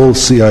on all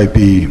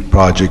CIP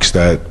projects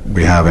that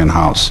we have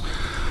in-house.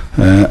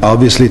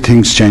 Obviously,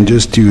 things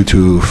changes due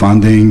to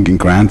funding and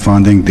grant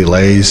funding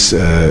delays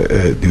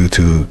due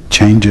to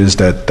changes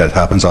that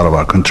happens out of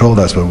our control.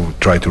 That's why we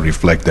try to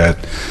reflect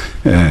that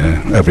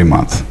every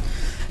month.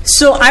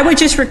 So I would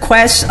just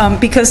request,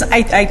 because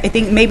I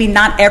think maybe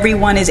not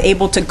everyone is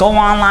able to go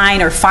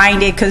online or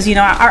find it, because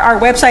our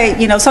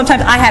website,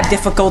 sometimes I have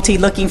difficulty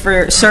looking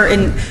for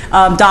certain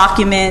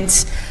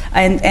documents.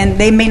 And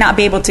they may not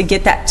be able to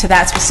get to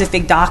that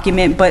specific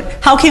document, but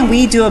how can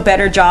we do a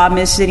better job,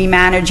 Ms. City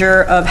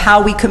Manager, of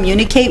how we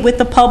communicate with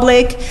the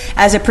public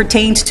as it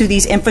pertains to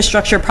these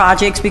infrastructure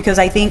projects? Because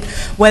I think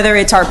whether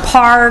it's our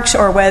parks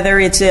or whether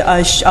it's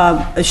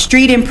a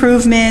street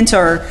improvement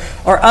or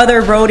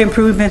other road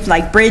improvements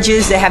like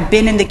bridges that have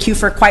been in the queue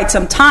for quite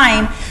some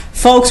time,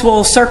 folks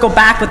will circle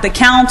back with the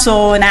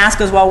council and ask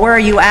us, well, where are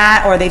you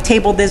at? Or they've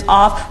tabled this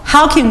off.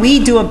 How can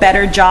we do a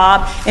better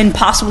job in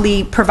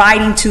possibly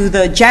providing to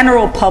the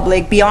general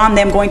public, beyond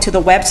them going to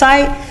the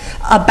website,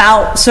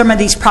 about some of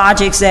these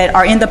projects that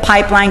are in the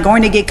pipeline,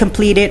 going to get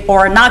completed, or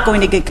are not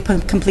going to get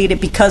completed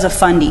because of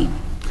funding?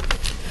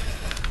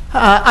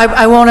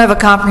 I won't have a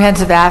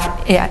comprehensive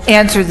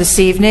answer this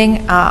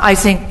evening. I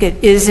think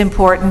it is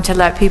important to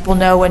let people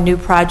know when new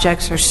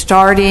projects are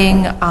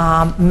starting,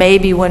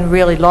 maybe when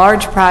really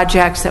large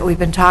projects that we've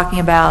been talking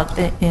about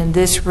in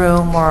this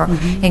room or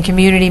in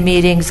community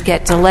meetings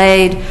get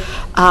delayed.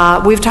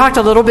 We've talked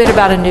a little bit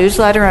about a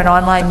newsletter, an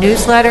online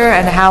newsletter,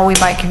 and how we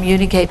might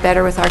communicate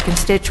better with our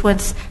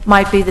constituents.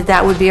 Might be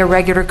that would be a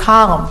regular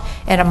column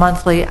in a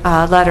monthly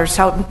letter.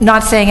 So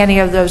not saying any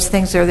of those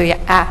things are the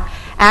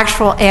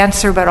actual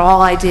answer, but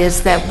all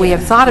ideas that we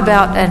have thought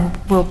about and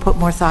we'll put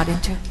more thought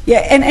into. Yeah,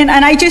 and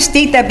I just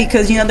state that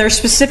because, you know, there's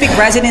specific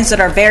residents that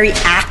are very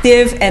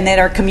active and that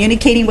are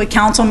communicating with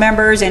council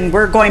members, and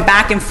we're going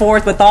back and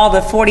forth with all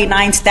the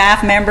 49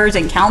 staff members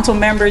and council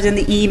members in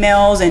the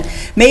emails, and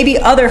maybe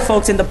other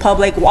folks in the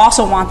public will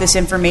also want this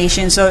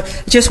information. So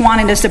just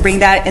wanted us to bring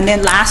that. And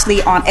then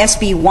lastly, on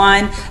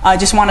SB1,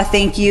 just want to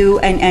thank you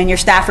and your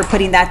staff for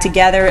putting that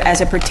together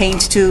as it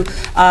pertains to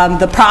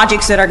the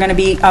projects that are going to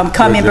be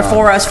coming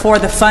before us for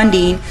the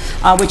funding,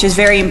 which is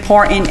very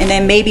important. And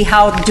then maybe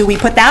how do we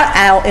put that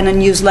out in a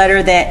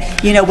newsletter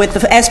that, you know, with the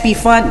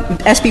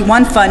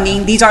SB1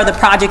 funding, these are the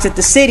projects that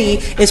the city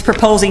is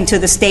proposing to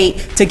the state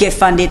to get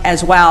funded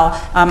as well.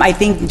 I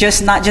think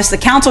not just the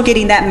council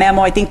getting that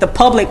memo, I think the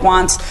public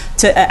wants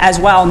to as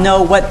well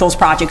know what those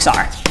projects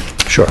are.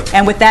 Sure.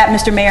 And with that,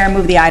 Mr. Mayor, I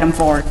move the item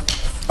forward.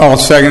 I'll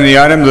second the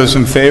item. Those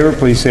in favor,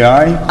 please say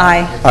aye.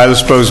 Aye. Aye.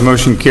 Those opposed,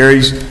 motion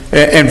carries.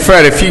 And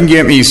Fred, if you can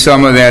get me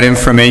some of that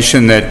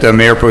information that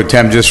Mayor Pro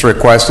Tem just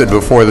requested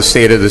before the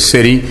state of the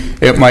city,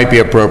 it might be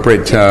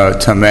appropriate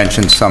to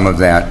mention some of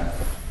that.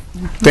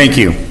 Thank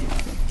you.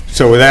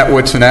 So with that,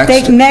 what's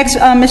next? Next,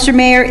 Mr.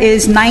 Mayor,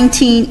 is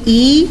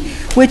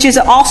 19E, which is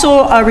also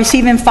a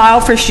receive and file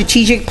for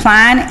strategic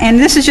plan. And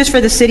this is just for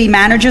the city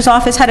manager's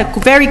office. Had a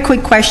very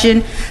quick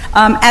question.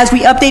 As we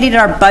updated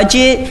our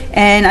budget,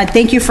 and I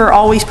thank you for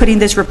always putting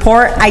this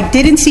report, I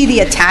didn't see the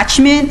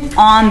attachment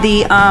on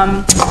the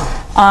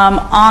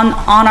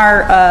on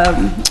our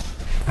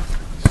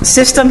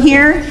system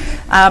here.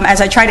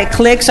 As I try to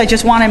click, so I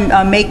just want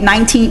to make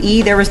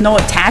 19E. There was no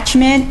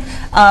attachment.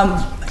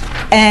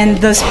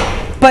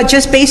 But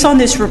just based on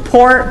this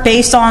report,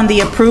 based on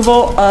the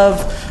approval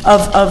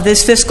of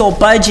this fiscal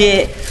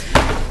budget,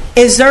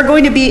 is there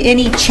going to be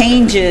any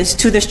changes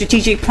to the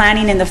strategic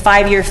planning in the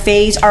 5-year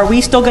phase? Are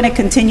we still going to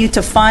continue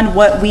to fund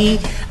what we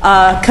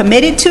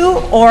committed to,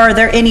 or are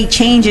there any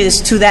changes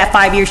to that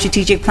 5-year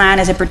strategic plan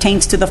as it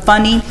pertains to the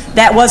funding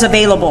that was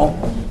available?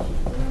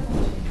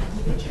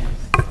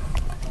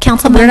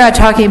 We're not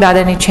talking about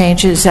any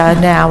changes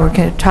now.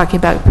 We're talking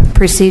about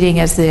proceeding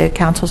as the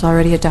council's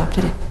already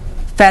adopted it.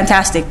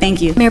 Fantastic,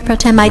 thank you. Mayor Pro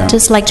Tem, I'd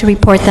just like to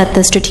report that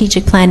the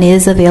strategic plan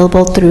is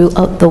available through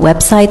the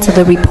website. So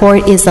the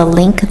report is a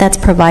link that's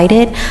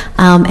provided,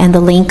 and the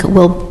link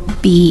will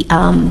be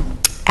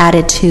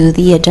added to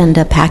the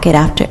agenda packet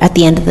at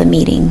the end of the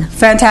meeting.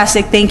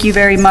 Fantastic, thank you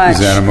very much.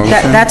 Is that a motion?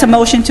 That's a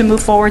motion to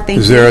move forward, thank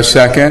you. Is there a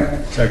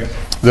second? Second.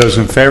 Those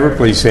in favor,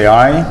 please say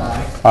aye.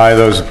 Aye.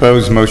 Those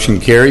opposed, motion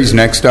carries.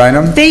 Next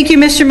item. Thank you,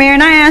 Mr. Mayor.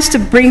 And I asked to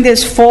bring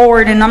this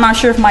forward, and I'm not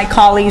sure if my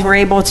colleagues were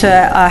able to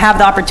have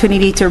the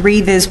opportunity to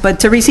read this, but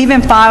to receive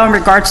and file in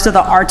regards to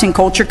the Arts and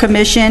Culture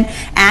Commission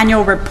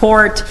annual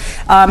report.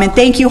 And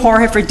thank you,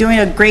 Jorge, for doing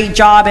a great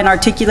job in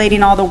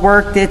articulating all the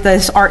work that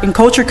this Art and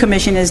Culture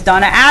Commission has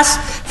done. I asked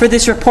for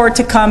this report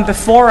to come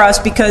before us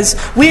because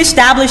we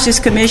established this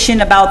commission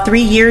about 3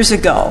 years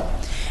ago.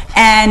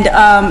 And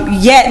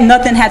yet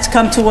nothing has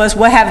come to us.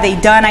 What have they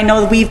done? I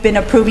know that we've been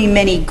approving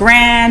many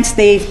grants.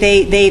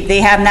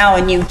 They have now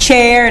a new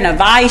chair and a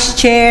vice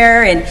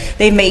chair, and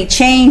they've made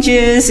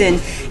changes,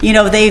 and you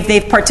know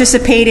they've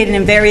participated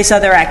in various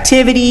other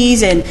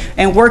activities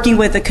and working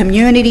with the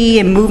community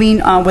and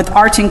moving with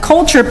arts and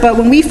culture. But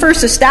when we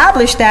first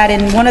established that,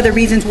 and one of the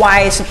reasons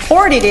why I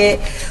supported it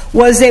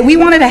was that we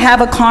wanted to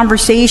have a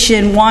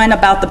conversation, one,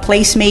 about the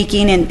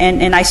placemaking,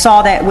 and I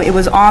saw that it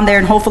was on there,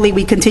 and hopefully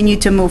we continue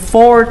to move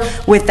forward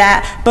with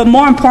that. But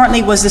more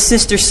importantly was the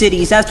sister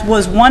cities. That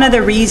was one of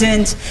the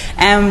reasons,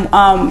 and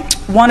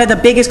one of the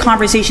biggest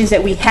conversations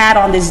that we had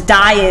on this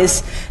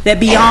dais, that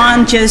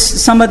beyond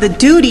just some of the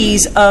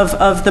duties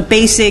of the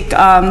basic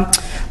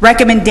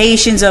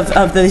recommendations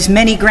of those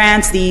many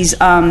grants, these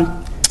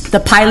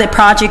the pilot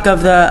project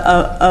of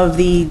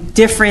the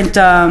different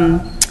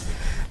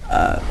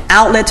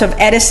outlets of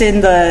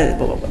Edison,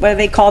 what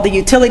they call the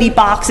utility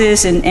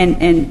boxes, and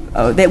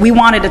that we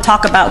wanted to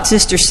talk about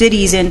sister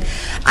cities. And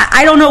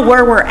I don't know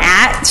where we're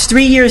at. It's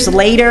 3 years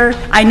later.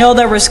 I know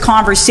there was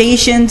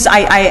conversations.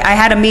 I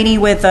had a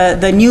meeting with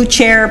the new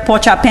chair,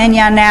 Pocha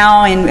Peña,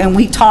 now, and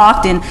we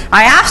talked. And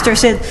I asked her,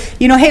 said,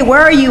 hey,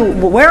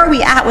 where are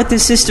we at with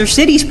this Sister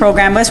Cities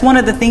program? That's one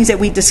of the things that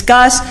we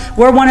discussed.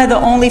 We're one of the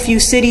only few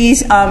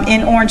cities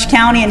in Orange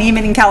County and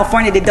even in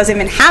California that doesn't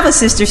even have a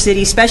sister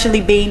city,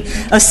 especially being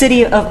a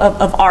city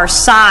of our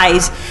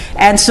size.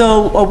 And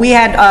so we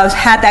had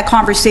had that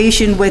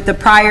conversation with the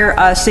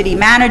prior city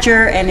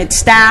manager and its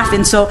staff.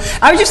 And so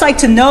I would just like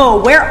to know,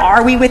 where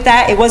are we with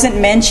that? It wasn't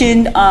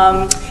mentioned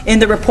in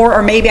the report,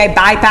 or maybe I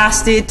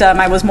bypassed it.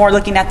 I was more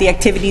looking at the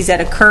activities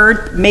that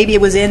occurred. Maybe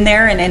it was in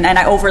there and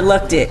I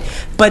overlooked it.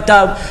 But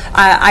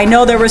I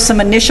know there was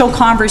some initial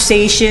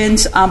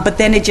conversations, but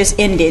then it just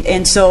ended.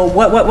 And so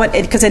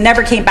because it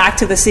never came back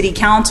to the city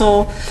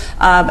council,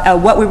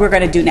 what we were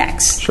going to do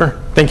next. Sure.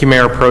 Thank you,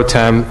 Mayor Pro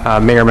Tem,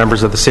 Mayor,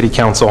 members of the City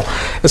Council.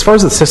 As far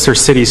as the Sister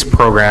Cities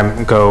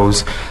program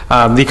goes,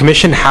 the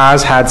Commission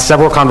has had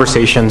several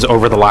conversations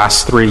over the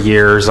last 3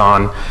 years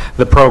on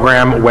the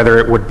program, whether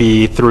it would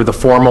be through the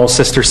formal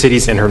Sister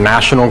Cities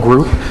International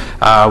Group,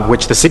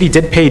 which the city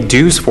did pay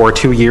dues for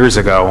 2 years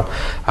ago.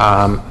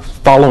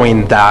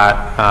 Following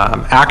that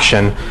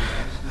action,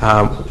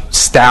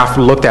 staff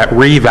looked at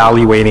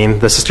reevaluating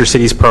the Sister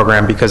Cities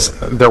program because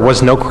there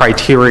was no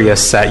criteria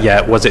set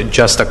yet. Was it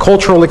just a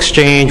cultural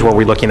exchange? Were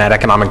we looking at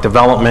economic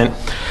development?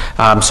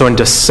 So in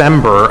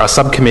December, a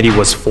subcommittee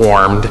was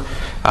formed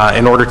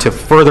in order to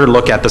further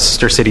look at the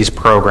Sister Cities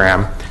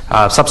program.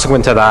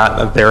 Subsequent to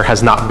that, there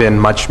has not been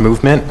much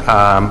movement.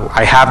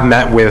 I have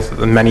met with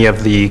many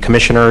of the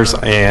commissioners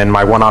in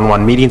my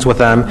one-on-one meetings with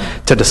them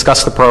to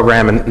discuss the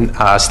program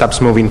and steps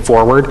moving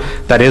forward.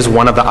 That is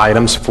one of the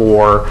items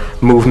for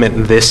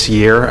movement this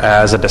year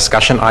as a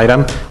discussion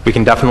item. We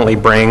can definitely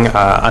bring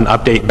an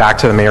update back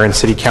to the mayor and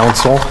city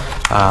council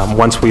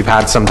once we've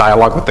had some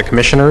dialogue with the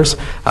commissioners.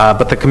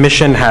 But the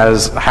commission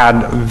has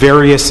had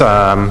various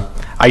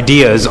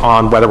ideas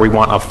on whether we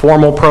want a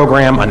formal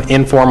program, an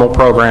informal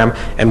program,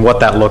 and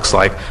what that looks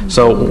like.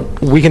 So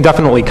we can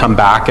definitely come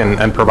back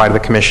and provide the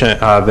commission,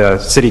 the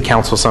city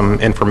council, some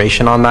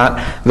information on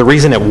that. The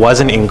reason it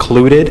wasn't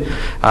included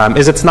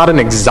is it's not an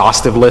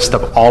exhaustive list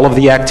of all of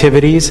the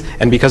activities,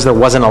 and because there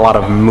wasn't a lot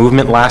of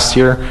movement last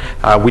year,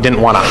 we didn't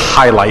want to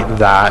highlight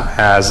that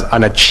as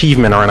an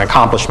achievement or an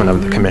accomplishment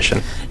of the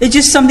commission. It's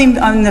just something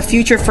in the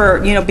future for,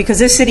 because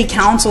this city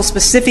council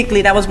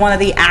specifically, that was one of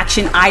the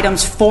action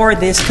items for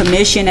this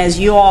commission. As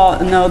you all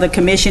know, the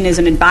commission is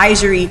an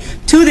advisory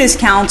to this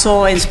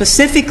council, and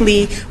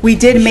specifically, we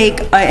did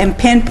make and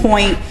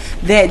pinpoint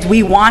that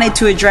we wanted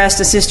to address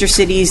the sister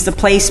cities, the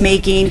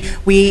placemaking.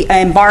 We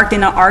embarked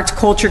in an arts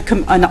culture,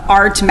 an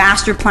arts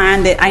master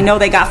plan that I know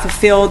they got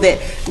fulfilled,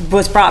 that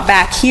was brought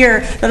back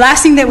here. The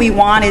last thing that we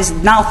want is,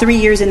 now 3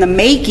 years in the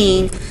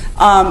making,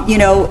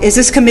 is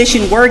this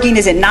commission working?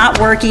 Is it not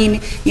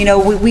working?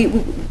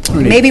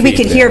 Maybe we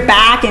can hear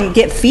back and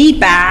get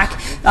feedback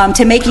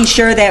to making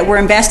sure that we're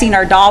investing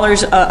our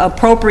dollars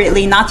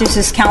appropriately, not just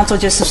this council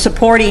just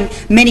supporting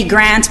many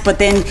grants, but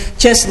then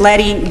just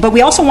but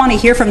we also want to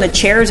hear from the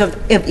chairs of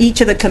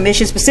each of the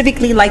commissions,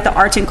 specifically like the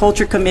Arts and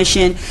Culture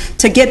Commission,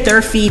 to get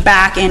their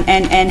feedback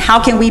and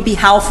how can we be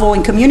helpful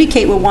and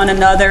communicate with one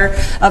another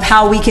of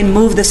how we can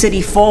move the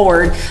city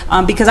forward.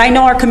 Because I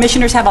know our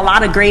commissioners have a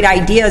lot of great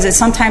ideas that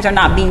sometimes are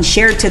not being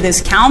shared to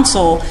this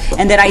council,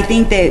 and that I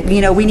think that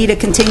we need to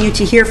continue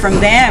to hear from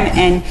them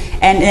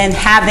and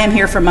have them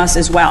hear from us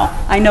as well.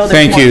 I know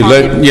there's Thank more you.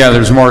 comment.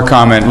 There's more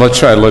comment. Let's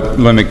try to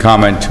limit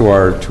comment to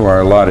our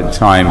allotted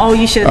time. Oh,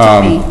 you should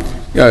have told me.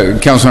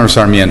 Councilmember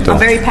Sarmiento. I'm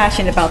very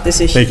passionate about this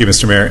issue. Thank you,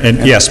 Mr. Mayor.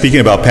 And yeah, speaking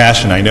about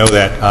passion, I know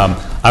that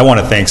I want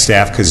to thank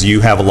staff because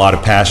you have a lot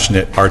of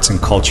passionate Arts and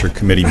Culture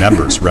Committee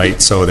members,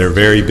 right? So they're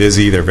very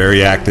busy, they're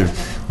very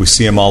active. We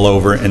see them all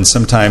over, and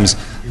sometimes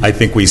I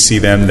think we see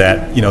them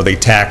that, they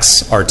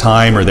tax our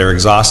time or they're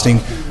exhausting.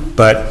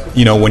 But,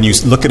 when you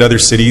look at other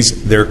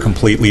cities, they're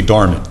completely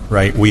dormant,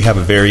 right? We have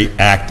a very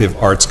active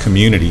arts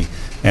community,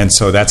 and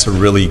so that's a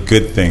really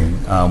good thing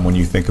when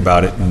you think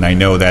about it. And I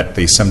know that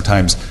they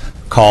sometimes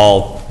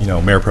call,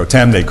 Mayor Pro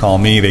Tem, they call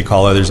me, they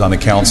call others on the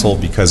council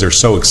because they're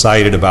so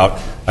excited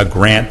about a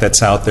grant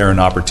that's out there, an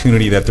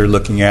opportunity that they're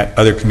looking at,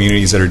 other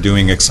communities that are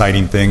doing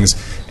exciting things.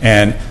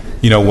 And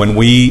when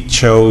we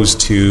chose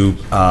to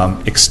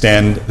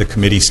extend the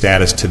committee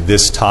status to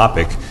this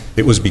topic,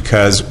 it was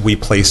because we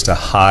placed a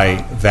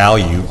high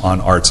value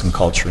on arts and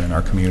culture in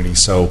our community.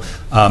 So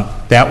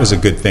that was a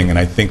good thing, and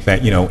I think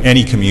that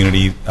any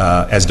community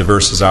as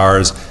diverse as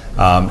ours,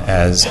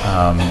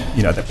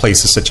 that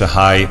places such a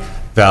high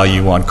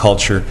value on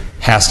culture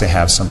has to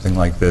have something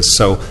like this.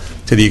 So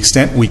to the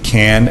extent we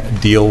can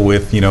deal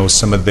with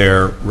some of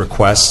their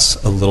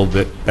requests a little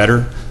bit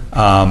better,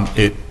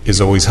 it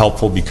is always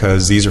helpful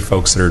because these are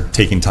folks that are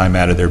taking time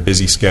out of their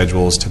busy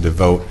schedules to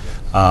devote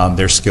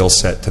their skill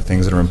set to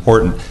things that are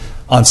important.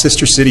 On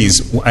Sister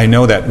Cities, I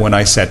know that when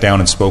I sat down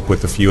and spoke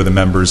with a few of the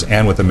members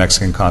and with the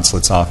Mexican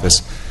Consulate's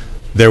office,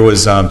 There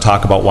was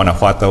talk about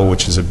Guanajuato,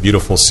 which is a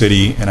beautiful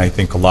city, and I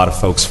think a lot of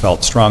folks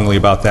felt strongly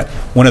about that.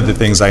 One of the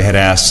things I had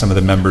asked some of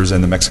the members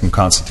in the Mexican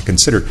consulate to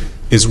consider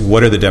is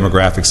what are the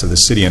demographics of the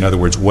city? In other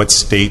words, what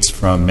states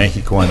from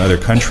Mexico and other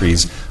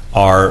countries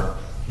are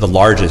the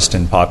largest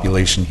in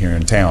population here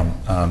in town?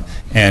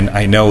 And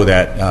I know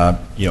that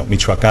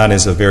Michoacan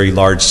is a very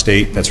large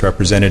state that's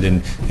represented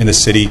in the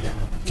city,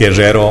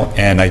 Guerrero,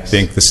 and I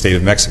think the state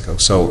of Mexico.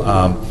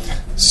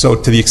 So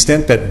to the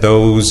extent that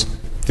those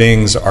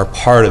things are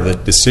part of the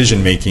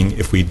decision making,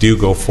 if we do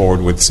go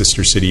forward with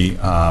Sister City,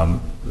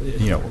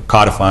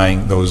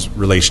 codifying those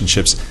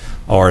relationships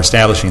or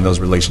establishing those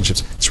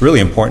relationships, it's really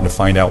important to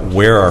find out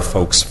where are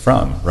folks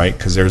from, right?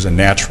 Because there's a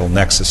natural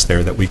nexus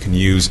there that we can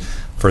use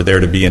for there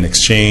to be an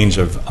exchange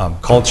of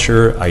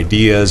culture,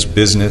 ideas,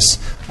 business.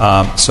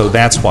 So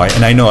that's why.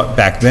 And I know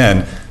back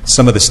then,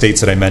 some of the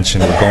states that I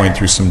mentioned were going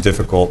through some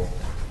difficult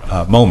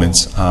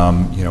moments,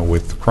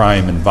 with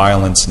crime and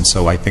violence, and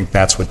so I think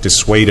that's what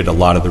dissuaded a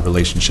lot of the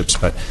relationships.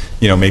 But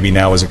maybe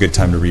now is a good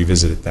time to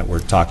revisit it that we're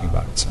talking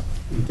about it. So.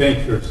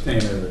 Thank you for staying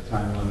at the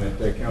time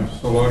limit,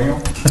 Councilor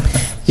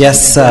Solorio.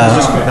 Yes.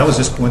 That was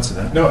just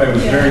coincidental. No, it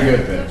was very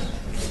good. Thanks.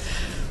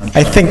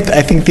 I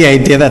think the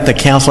idea that the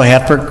council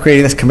had for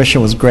creating this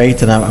commission was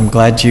great, and I'm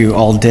glad you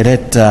all did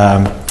it.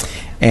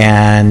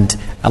 And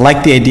I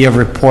like the idea of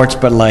reports,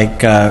 but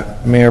like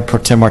Mayor Pro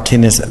Tem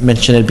Martinez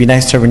mentioned, it'd be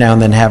nice to every now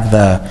and then have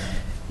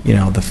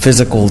the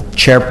physical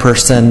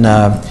chairperson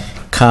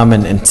come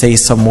and say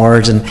some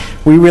words. And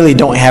we really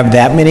don't have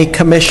that many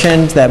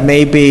commissions. That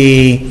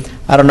maybe,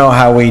 I don't know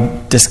how we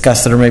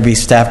discuss it, or maybe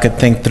staff could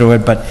think through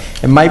it, but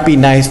it might be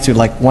nice to,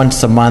 like,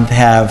 once a month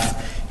have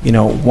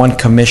one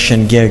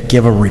commission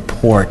give a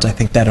report. I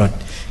think that would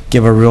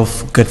give a real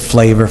good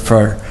flavor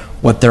for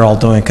what they're all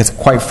doing, because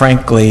quite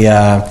frankly,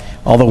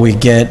 although we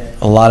get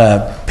a lot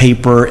of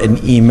paper and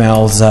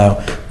emails,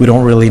 we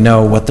don't really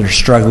know what they're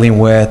struggling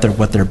with or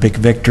what their big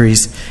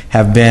victories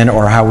have been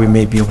or how we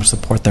may be able to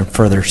support them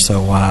further.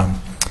 So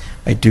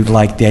I do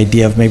like the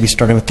idea of maybe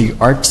starting with the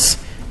Arts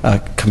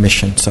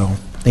Commission. So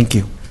thank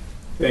you.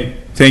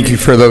 Thank you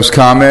for those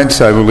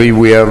comments. I believe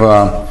we have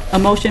A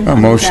motion. A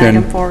motion.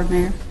 Item forward,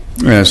 Mayor.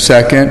 and a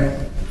second.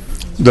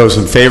 Those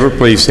in favor,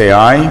 please say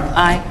aye.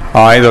 Aye.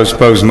 Aye. Those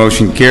opposed,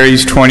 motion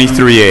carries.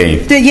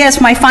 23A. Yes,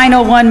 my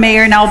final one,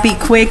 Mayor, and I'll be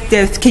quick.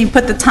 Can you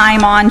put the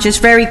time on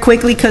just very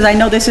quickly, because I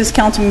know this is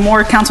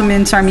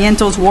Councilman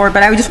Sarmiento's ward,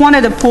 but I just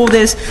wanted to pull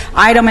this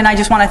item, and I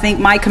just want to thank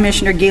my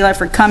Commissioner Gila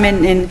for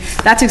coming, and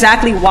that's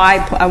exactly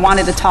why I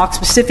wanted to talk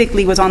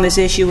specifically was on this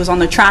issue, was on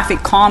the traffic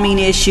calming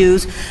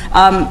issues.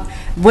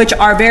 Which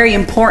are very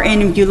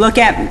important. If you look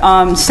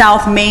at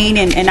South Main,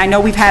 and I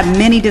know we've had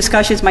many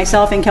discussions,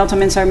 myself and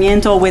Councilman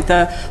Sarmiento, with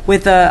a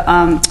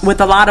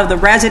lot of the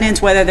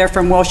residents, whether they're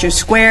from Wilshire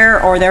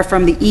Square or they're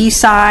from the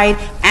east side,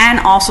 and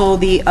also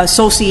the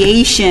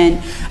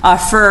association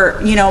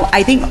for,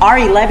 I think our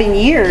 11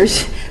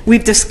 years,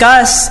 we've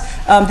discussed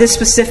this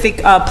specific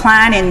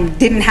plan and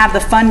didn't have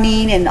the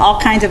funding, and all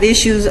kinds of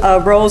issues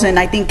arose, and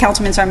I think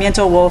Councilman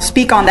Sarmiento will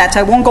speak on that, so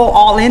I won't go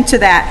all into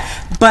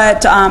that,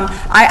 but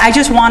I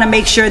just want to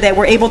make sure that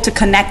we're able to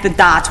connect the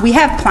dots. We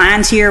have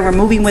plans here. We're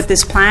moving with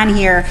this plan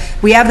here.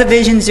 We have the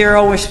Vision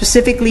Zero.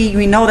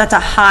 We know that's a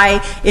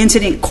high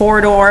incident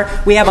corridor.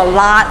 We have a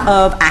lot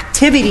of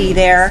activity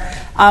there.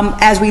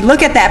 As we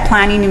look at that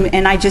planning,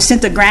 and I just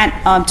sent a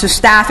grant to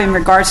staff in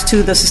regards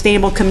to the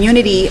Sustainable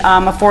Community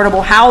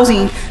Affordable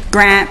Housing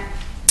Grant.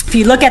 If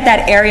you look at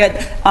that area,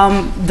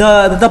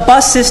 the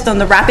bus system,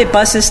 the rapid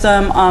bus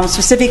system,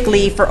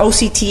 specifically for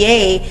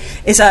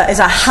OCTA, is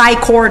a high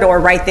corridor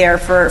right there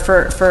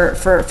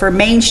for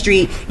Main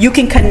Street. You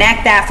can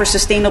connect that for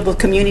sustainable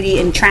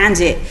community and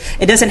transit.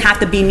 It doesn't have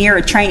to be near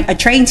a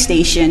train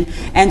station.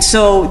 And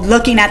so,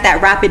 looking at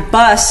that rapid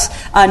bus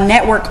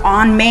network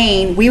on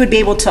Main, we would be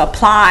able to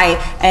apply.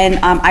 And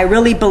I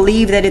really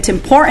believe that it's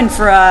important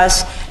for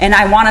us. And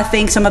I want to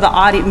thank some of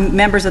the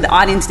members of the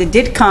audience that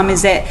did come.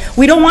 Is that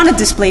we don't want to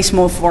displace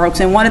more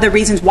folks, and one of the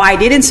reasons why I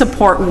didn't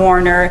support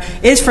Warner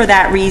is for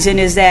that reason,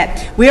 is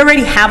that we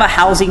already have a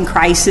housing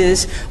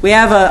crisis. We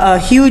have a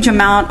huge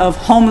amount of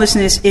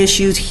homelessness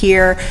issues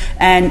here,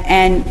 and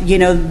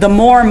the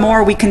more and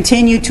more we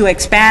continue to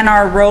expand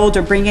our roads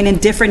or bring in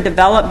different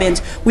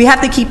developments, we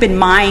have to keep in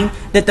mind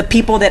that the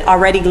people that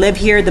already live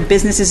here, the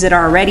businesses that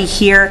are already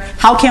here,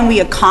 how can we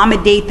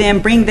accommodate them,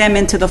 bring them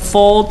into the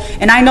fold?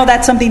 And I know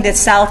that's something that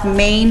South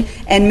Main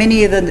and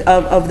many of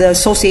the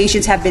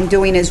associations have been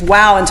doing as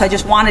well, and so I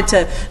just wanted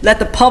to let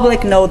the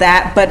public know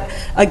that. But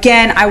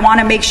again, I want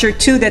to make sure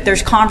too that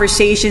there's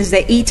conversations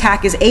that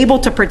ETAC is able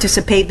to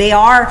participate. They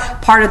are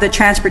part of the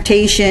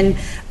transportation,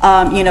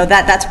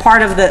 that's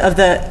part of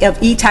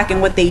ETAC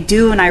and what they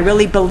do, and I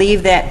really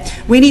believe that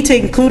we need to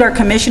include our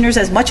commissioners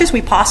as much as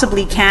we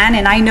possibly can.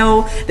 And I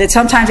know that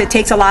sometimes it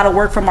takes a lot of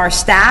work from our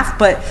staff,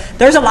 but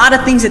there's a lot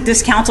of things that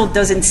this council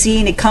doesn't see,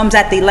 and it comes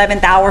at the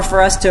 11th hour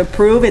for us to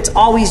approve. It's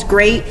always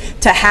great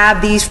to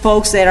have these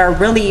folks that are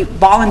really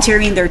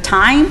volunteering their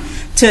time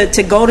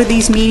to go to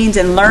these meetings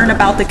and learn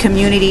about the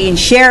community and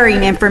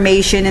sharing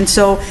information. And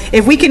so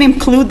if we can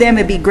include them,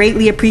 it'd be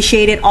greatly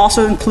appreciated.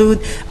 Also include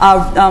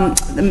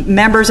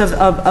members of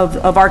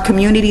our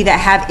community that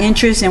have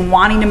interest in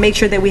wanting to make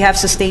sure that we have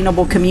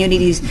sustainable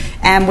communities.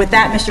 And with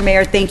that, Mr.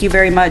 Mayor, thank you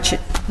very much.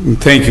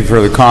 Thank you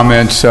for the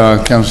comments.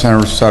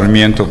 Councilmember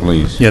Sarmiento,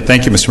 please. Yeah,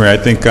 thank you, Mr. Mayor. I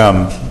think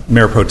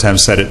Mayor Pro Tem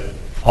said it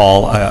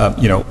all.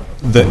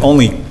 The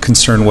only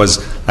concern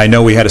was, I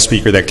know we had a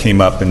speaker that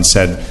came up and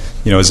said,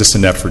 is this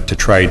an effort to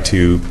try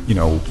to,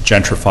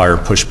 gentrify or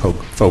push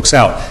folks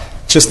out?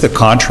 Just the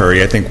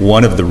contrary. I think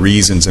one of the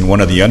reasons and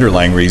one of the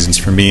underlying reasons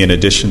for me, in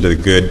addition to the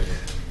good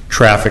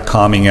traffic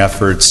calming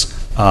efforts,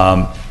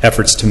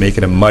 efforts to make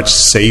it a much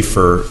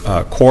safer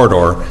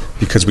corridor,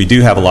 because we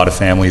do have a lot of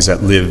families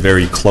that live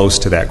very close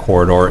to that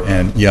corridor,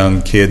 and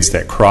young kids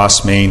that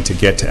cross Main to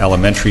get to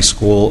elementary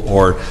school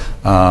or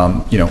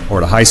or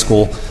to high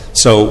school.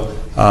 So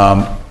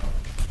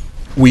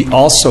we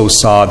also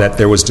saw that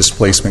there was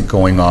displacement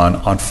going on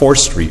 4th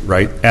Street,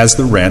 right? As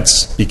the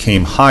rents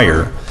became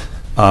higher,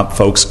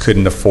 folks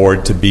couldn't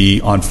afford to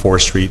be on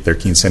 4th Street. Their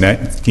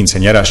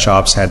quinceañera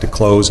shops had to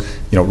close.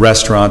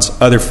 Restaurants,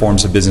 other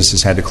forms of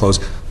businesses had to close.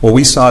 Well,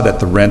 we saw that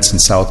the rents in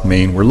South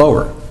Main were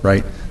lower,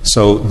 right?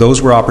 So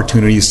those were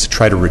opportunities to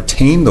try to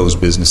retain those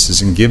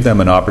businesses and give them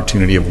an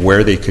opportunity of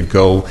where they could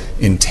go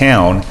in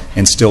town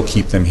and still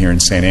keep them here in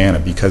Santa Ana,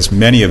 because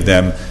many of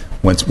them,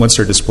 once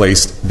they're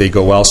displaced, they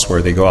go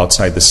elsewhere. They go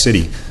outside the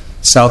city.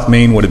 South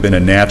Main would have been a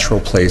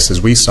natural place,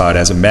 as we saw it,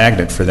 as a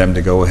magnet for them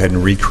to go ahead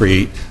and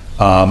recreate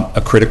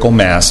a critical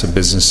mass of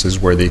businesses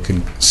where they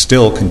can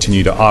still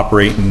continue to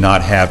operate and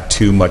not have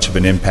too much of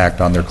an impact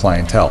on their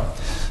clientele.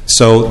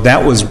 So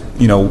that was,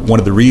 one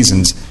of the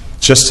reasons.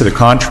 Just to the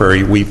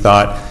contrary, we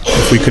thought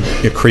if we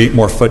could create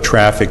more foot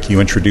traffic,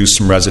 you introduce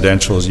some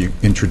residentials, you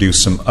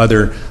introduce some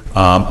other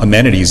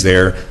amenities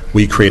there,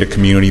 we create a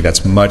community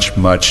that's much,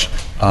 much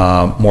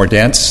more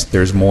dense.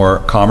 There's more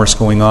commerce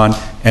going on.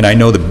 And I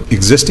know the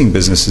existing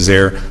businesses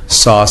there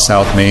saw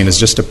South Main as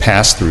just a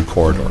pass-through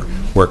corridor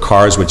where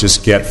cars would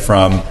just get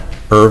from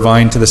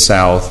Irvine to the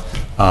south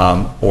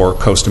or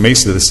Costa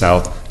Mesa to the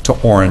south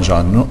to Orange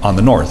on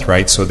the north,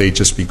 right? So they'd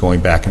just be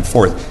going back and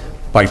forth.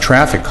 By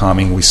traffic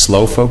calming, we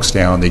slow folks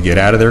down, they get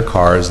out of their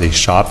cars, they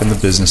shop in the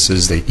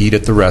businesses, they eat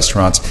at the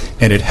restaurants,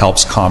 and it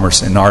helps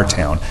commerce in our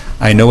town.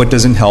 I know it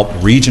doesn't help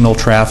regional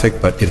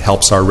traffic, but it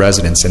helps our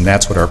residents, and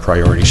that's what our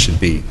priority should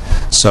be.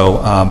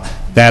 So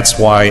that's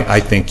why I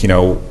think,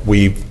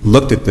 we've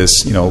looked at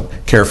this,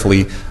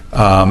 carefully.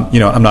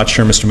 I'm not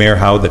sure, Mr. Mayor,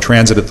 how the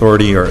Transit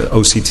Authority or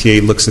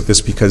OCTA looks at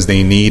this, because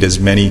they need as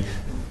many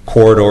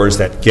corridors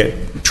that get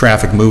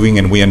traffic moving,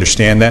 and we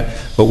understand that,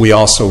 but we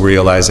also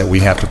realize that we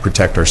have to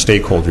protect our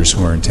stakeholders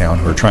who are in town,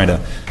 who are trying to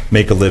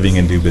make a living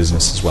and do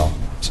business as well.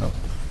 So,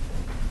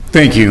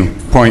 thank you.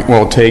 Point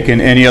well taken.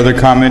 Any other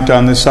comment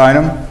on this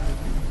item?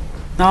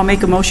 I'll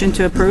make a motion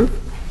to approve.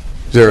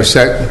 Is there a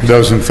second?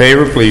 Those in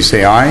favor, please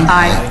say aye.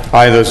 Aye.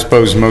 Aye. Those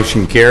opposed,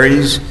 motion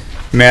carries.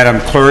 Madam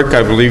Clerk,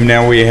 I believe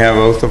now we have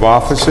oath of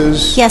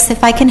offices. Yes,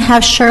 if I can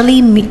have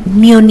Shirley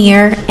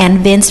Munier and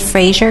Vince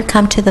Frazier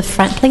come to the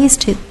front, please.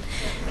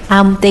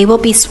 They will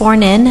be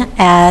sworn in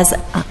as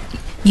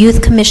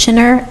Youth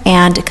Commissioner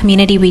and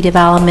Community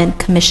Redevelopment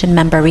Commission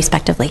member,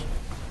 respectively.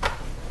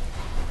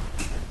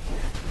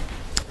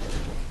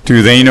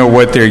 Do they know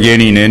what they're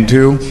getting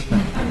into?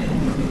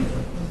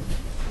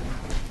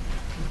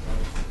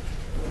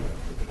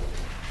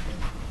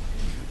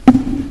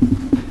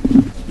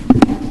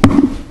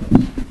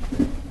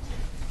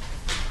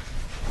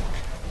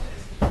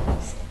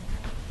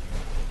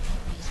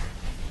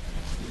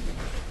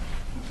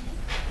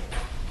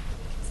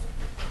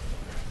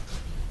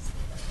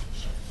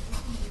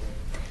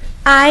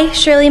 I,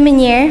 Shirley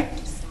Munier,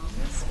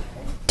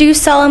 do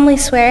solemnly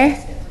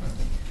swear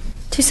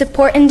to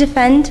support and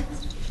defend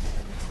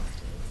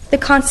the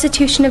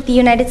Constitution of the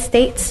United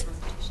States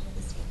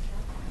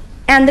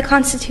and the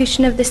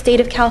Constitution of the State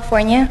of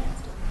California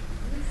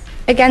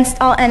against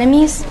all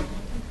enemies,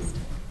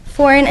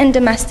 foreign and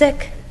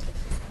domestic,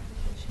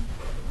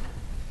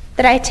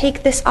 that I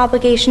take this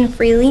obligation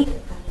freely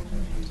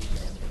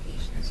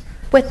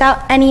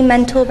without any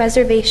mental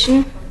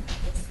reservation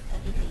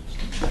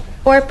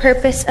or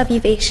purpose of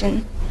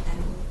evasion,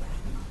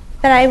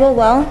 that I will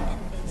well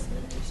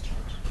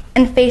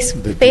and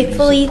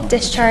faithfully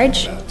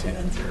discharge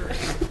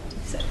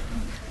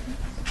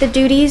the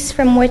duties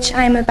from which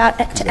I am about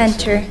to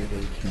enter.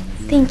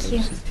 Thank you.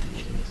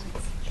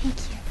 Thank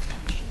you.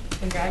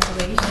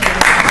 Congratulations.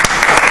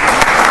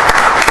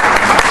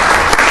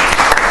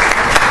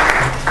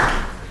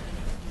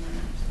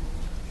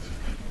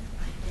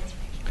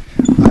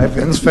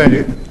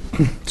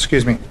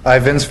 I,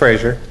 Vince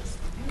Frazier,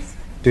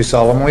 do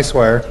solemnly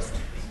swear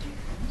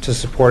to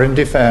support and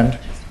defend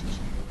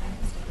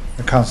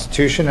the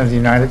Constitution of the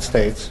United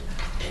States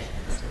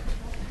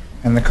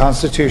and the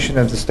Constitution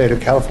of the State of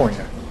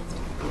California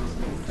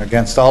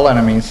against all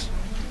enemies,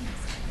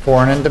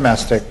 foreign and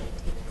domestic,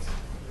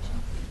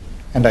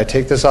 and I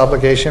take this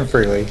obligation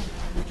freely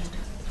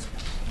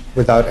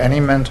without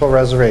any mental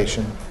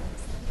reservation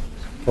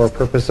for a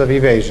purpose of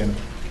evasion,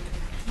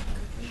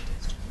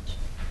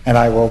 and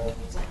I will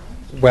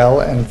well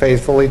and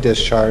faithfully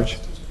discharge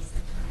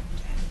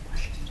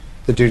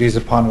the duties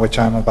upon which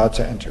I am about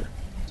to enter.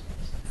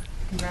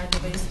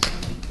 Congratulations.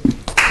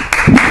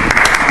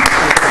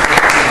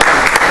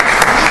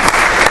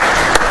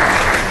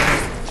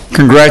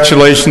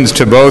 Congratulations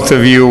to both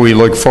of you. We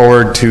look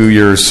forward to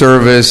your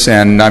service,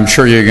 and I'm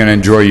sure you're going to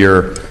enjoy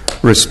your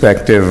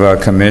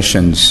respective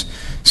commissions.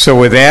 So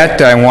with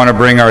that, I want to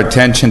bring our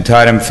attention to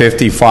item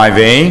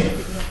 55A.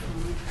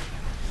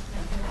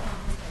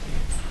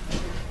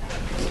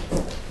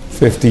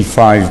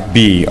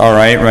 55B. All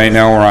right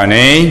now we're on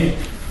A.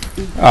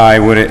 I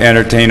would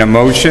entertain a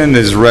motion.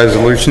 This is a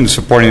resolution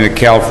supporting the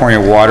California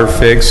Water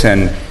Fix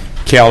and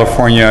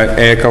California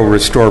Eco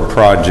Restore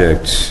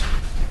projects.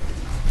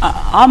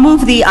 I'll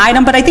move the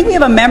item, but I think we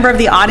have a member of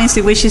the audience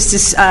who wishes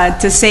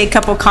to say a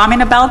couple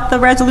comment about the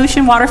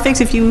resolution, Water Fix,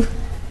 if you...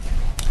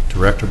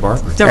 Director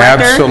Barber.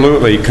 Director?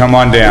 Absolutely. Come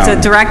on down. He's a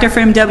director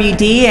for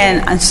MWD,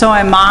 and so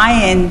am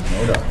I,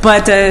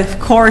 but of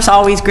course,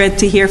 always good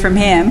to hear from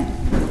him.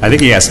 I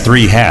think he has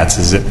 3 hats.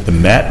 Is it the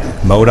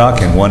Met,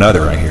 MODOC, and one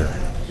other I hear?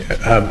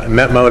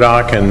 Met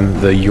MODOC and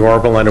the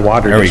Yorba Linda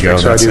Water There we District,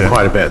 go, so I that's do it.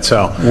 quite a bit.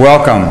 So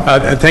welcome.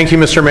 Thank you,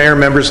 Mr. Mayor,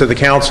 members of the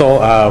council.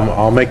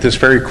 I'll make this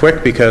very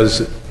quick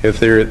because if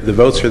the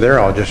votes are there,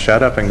 I'll just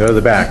shut up and go to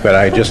the back. But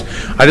I just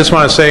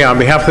want to say on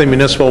behalf of the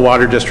Municipal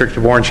Water District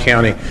of Orange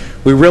County,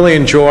 we really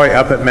enjoy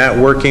up at Met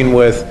working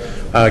with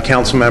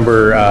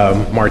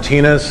Councilmember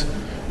Martinez.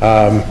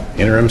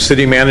 Interim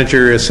City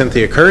Manager is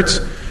Cynthia Kurtz.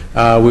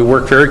 We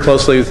work very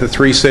closely with the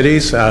 3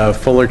 cities,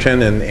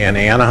 Fullerton and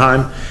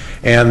Anaheim.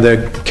 And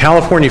the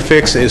California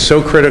Fix is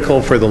so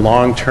critical for the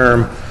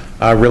long-term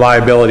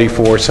reliability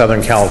for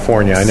Southern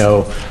California. I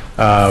know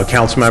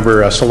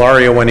Councilmember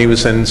Solario, when he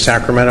was in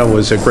Sacramento,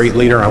 was a great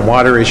leader on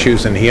water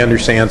issues, and he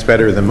understands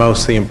better than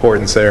most the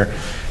importance there.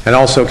 And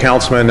also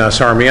Councilman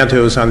Sarmiento,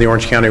 who's on the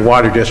Orange County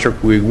Water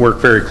District. We work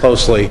very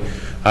closely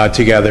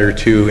together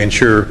to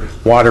ensure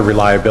water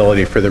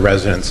reliability for the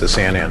residents of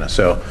Santa Ana.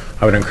 So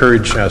I would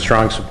encourage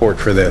strong support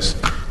for this.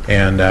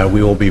 And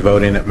we will be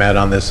voting at Met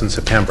on this in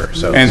September.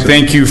 And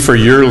thank you for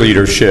your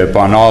leadership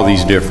on all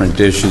these different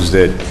issues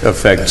that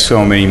affect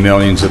so many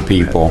millions of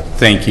people.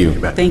 Thank you.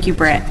 Thank you,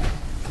 Brett.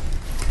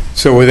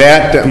 So with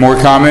that, more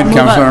comment,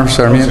 Councilor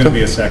Sarmiento? It's going to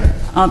be a second.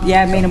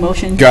 Yeah, I made a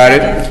motion. Got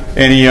it.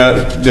 Any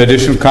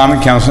additional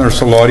comment, Councilor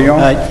Solorio?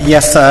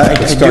 Yes,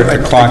 Let's start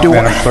the clock,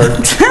 Madam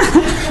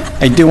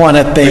Clerk. I do want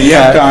to thank. You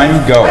have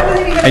time. Go.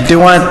 I do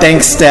want to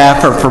thank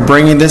staff for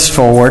bringing this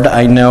forward.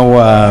 I know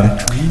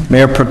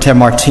Mayor Pro Tem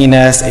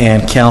Martinez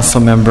and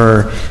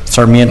Councilmember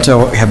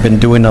Sarmiento have been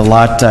doing a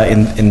lot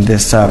in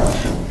this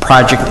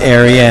project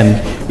area,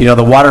 and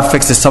the water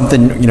fix is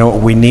something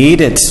we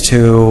need. It's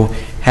to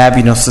have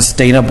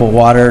sustainable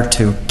water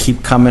to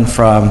keep coming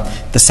from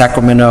the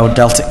Sacramento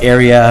Delta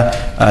area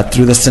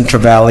through the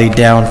Central Valley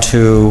down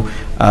to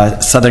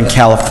Southern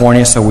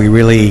California, so we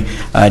really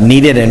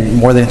need it, and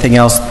more than anything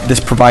else,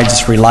 this provides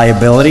us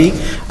reliability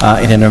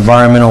in an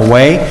environmental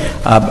way,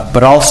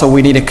 but also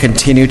we need to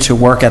continue to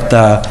work at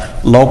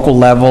the local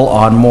level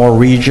on more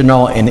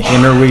regional and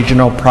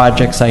interregional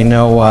projects. I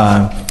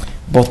know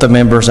both the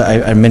members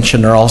I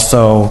mentioned are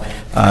also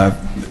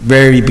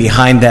very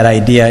behind that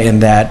idea, in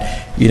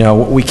that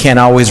we can't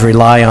always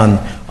rely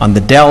on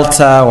the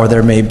Delta, or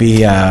there may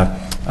be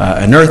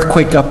an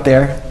earthquake up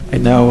there. I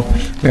know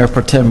Mayor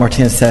Pro Tem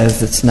Martinez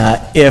says it's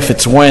not if,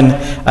 it's when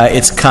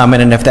it's coming,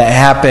 and if that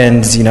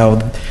happens,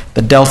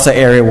 the Delta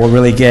area will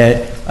really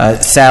get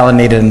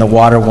salinated, and the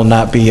water will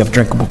not be of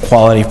drinkable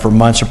quality for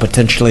months or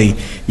potentially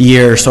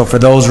years. So for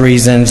those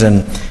reasons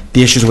and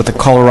the issues with the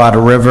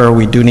Colorado River,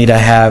 we do need to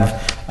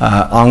have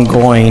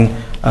ongoing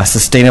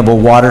sustainable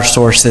water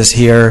sources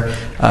here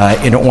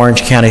in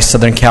Orange County,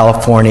 Southern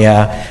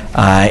California,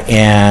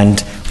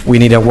 and we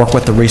need to work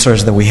with the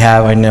resources that we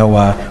have. I know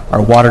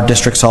our water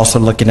district's also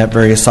looking at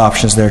various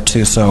options there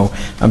too, so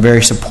I'm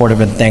very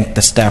supportive and thank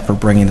the staff for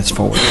bringing this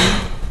forward.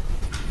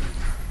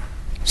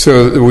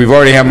 So we've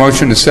already had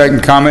motion to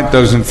second comment.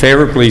 Those in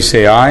favor, please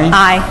say aye.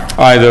 Aye.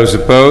 Aye. Those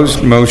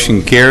opposed,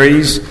 motion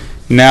carries.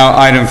 Now,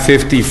 item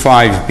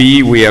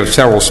 55B, we have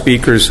several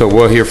speakers, so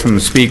we'll hear from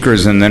the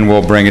speakers and then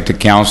we'll bring it to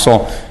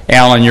council.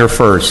 Alan, you're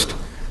first.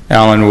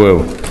 Alan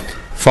Wu.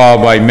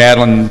 Followed by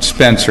Madeline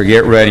Spencer.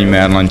 Get ready,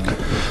 Madeline.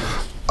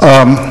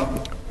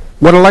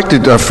 What I'd like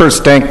to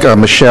first thank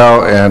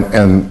Michelle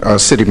and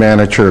City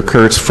Manager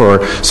Kurtz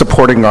for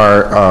supporting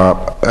our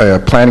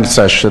planning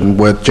session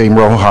with James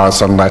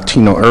Rojas on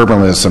Latino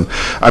urbanism.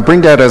 I bring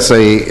that as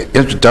an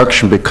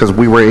introduction because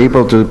we were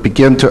able to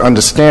begin to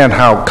understand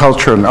how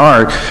culture and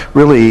art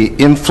really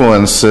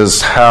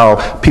influences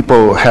how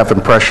people have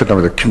impression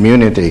of their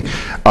community.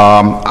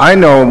 I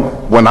know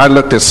when I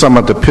looked at some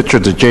of the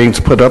pictures that James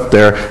put up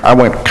there, I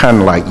went kind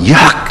of like,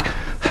 yuck.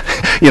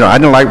 I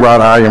didn't like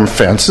wrought iron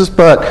fences,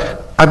 but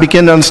I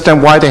begin to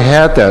understand why they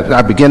had that.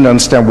 I begin to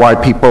understand why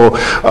people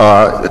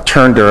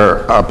turned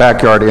their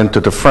backyard into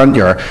the front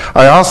yard.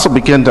 I also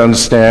begin to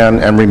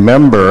understand and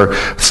remember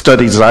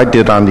studies I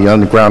did on the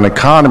underground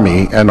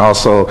economy, and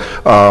also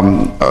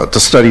the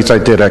studies I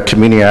did at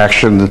Community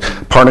Action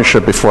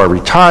Partnership before I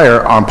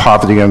retire on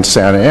poverty in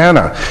Santa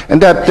Ana.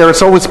 And that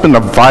there's always been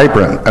a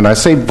vibrant, and I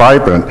say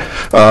vibrant,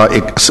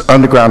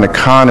 underground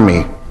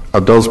economy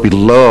of those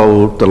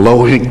below the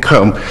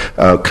low-income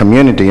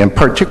community, and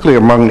particularly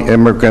among the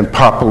immigrant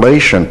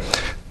population,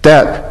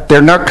 that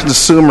they're not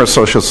consumer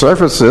social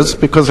services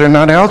because they're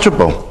not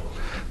eligible.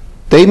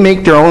 They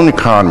make their own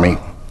economy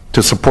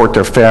to support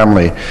their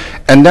family.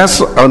 And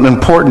that's an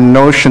important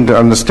notion to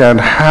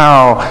understand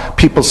how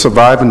people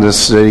survive in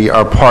this city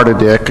are part of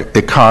the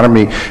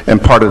economy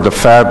and part of the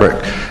fabric.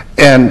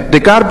 And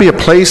there got to be a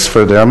place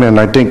for them, and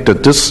I think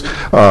that this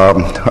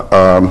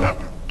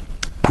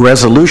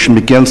resolution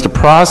begins the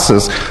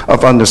process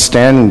of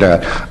understanding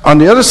that. On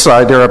the other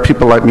side, there are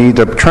people like me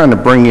that are trying to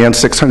bring in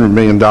 $600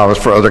 million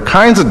for other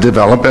kinds of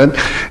development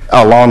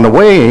along the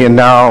way, and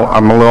now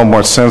I'm a little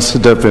more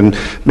sensitive in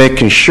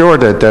making sure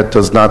that that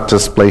does not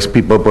displace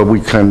people, but we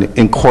can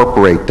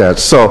incorporate that.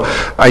 So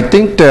I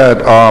think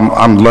that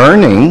I'm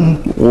learning,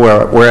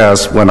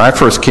 whereas when I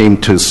first came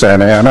to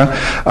Santa Ana,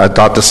 I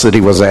thought the city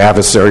was an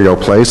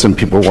adversarial place and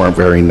people weren't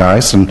very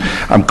nice, and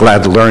I'm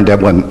glad to learn that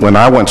when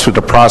I went through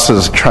the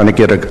process of trying to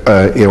get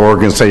an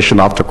organization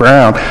off the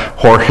ground,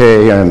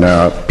 Jorge and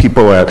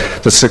people at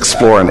the 6th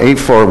floor and 8th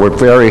floor were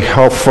very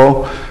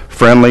helpful,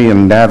 friendly,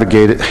 and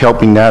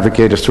helping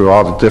navigate us through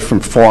all the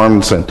different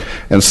forms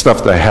and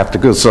stuff that I have to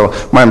do. So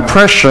my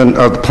impression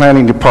of the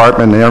planning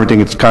department and everything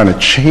has kind of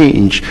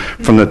changed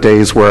from the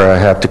days where I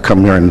had to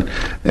come here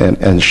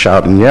and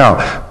shout and yell.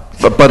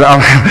 But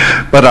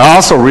I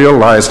also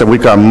realized that we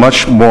got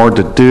much more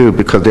to do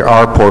because there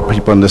are poor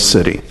people in the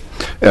city.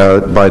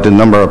 By the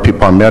number of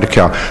people on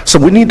Medi-Cal. So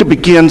we need to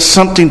begin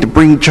something to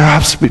bring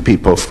jobs to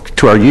people,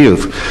 to our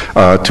youth,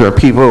 to our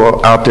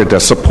people out there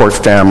that support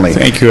family.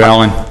 Thank you,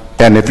 Alan.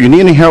 And if you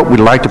need any help, we'd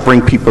like to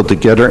bring people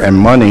together and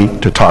money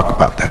to talk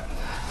about that.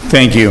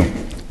 Thank you.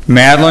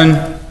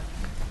 Madeline,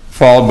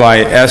 followed by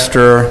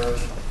Esther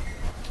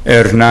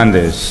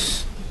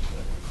Hernandez.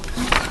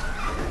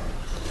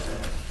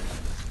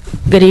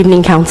 Good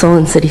evening, Council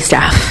and City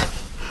staff.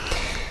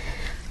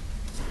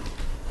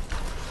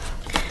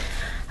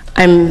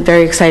 I'm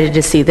very excited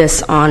to see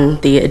this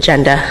on the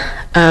agenda.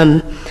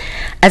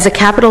 As a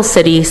capital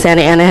city,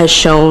 Santa Ana has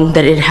shown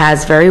that it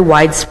has very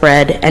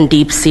widespread and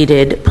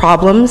deep-seated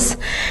problems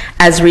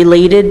as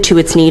related to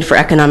its need for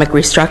economic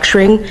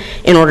restructuring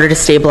in order to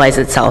stabilize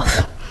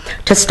itself,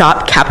 to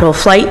stop capital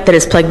flight that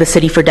has plagued the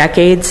city for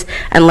decades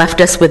and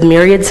left us with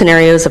myriad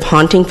scenarios of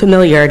haunting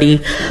familiarity,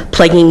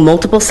 plaguing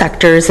multiple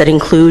sectors that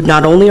include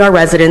not only our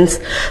residents,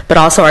 but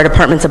also our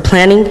departments of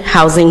planning,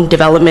 housing,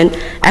 development,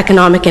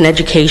 economic, and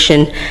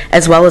education,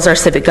 as well as our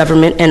civic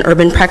government and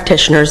urban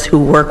practitioners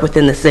who work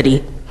within the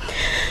city.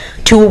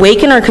 To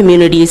awaken our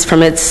communities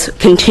from its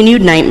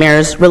continued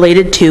nightmares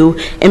related to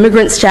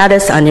immigrant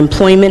status,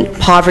 unemployment,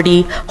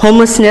 poverty,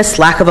 homelessness,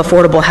 lack of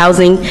affordable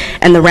housing,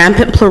 and the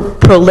rampant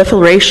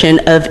proliferation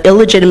of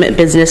illegitimate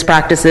business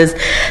practices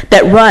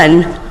that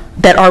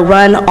are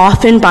run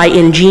often by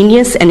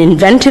ingenious and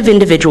inventive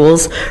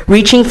individuals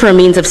reaching for a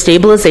means of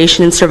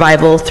stabilization and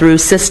survival through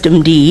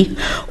System D,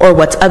 or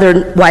what's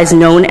otherwise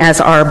known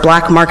as our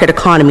black market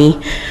economy,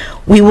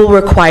 we will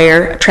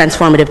require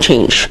transformative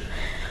change.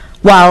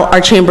 While our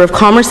Chamber of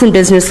Commerce and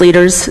business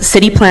leaders,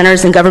 city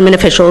planners, and government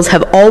officials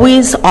have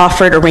always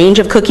offered a range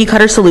of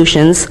cookie-cutter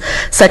solutions,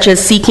 such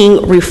as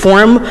seeking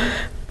reform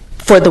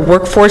for the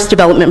workforce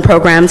development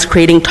programs,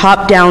 creating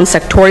top-down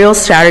sectorial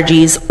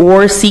strategies,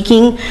 or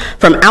seeking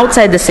from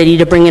outside the city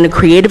to bring in a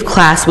creative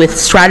class with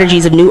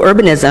strategies of new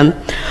urbanism,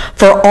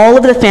 for all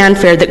of the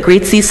fanfare that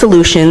greets these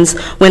solutions,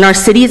 when our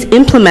cities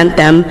implement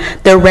them,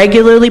 they're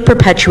regularly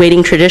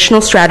perpetuating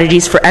traditional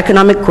strategies for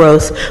economic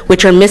growth,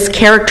 which are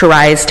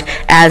mischaracterized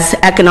as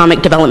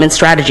economic development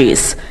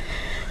strategies.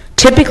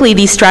 Typically,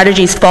 these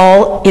strategies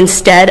fall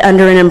instead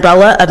under an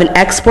umbrella of an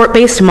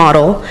export-based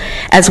model,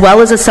 as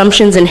well as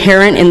assumptions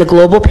inherent in the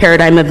global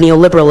paradigm of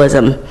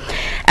neoliberalism.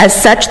 As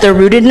such, they're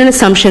rooted in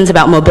assumptions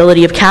about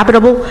mobility of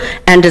capital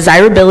and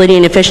desirability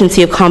and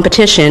efficiency of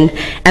competition,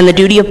 and the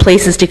duty of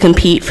places to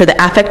compete for the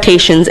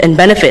affectations and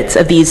benefits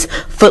of these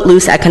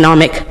footloose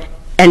economic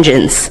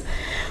engines.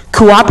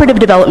 Cooperative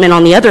development,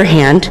 on the other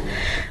hand,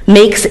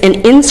 makes an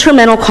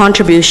instrumental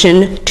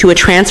contribution to a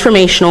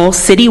transformational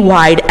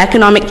citywide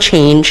economic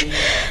change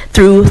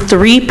through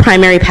three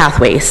primary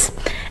pathways.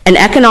 An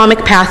economic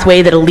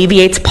pathway that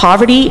alleviates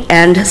poverty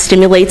and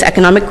stimulates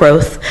economic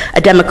growth,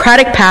 a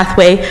democratic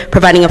pathway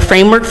providing a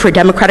framework for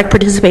democratic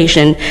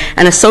participation,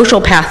 and a social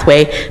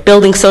pathway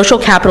building social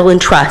capital and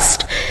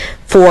trust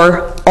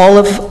for all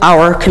of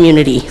our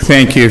community.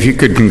 Thank you. If you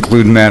could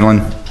conclude,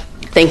 Madeline.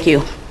 Thank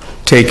you.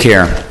 Take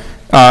care.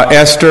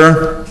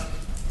 Esther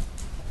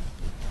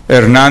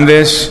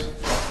Hernandez,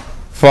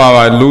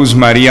 followed by Luz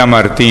Maria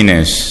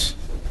Martinez.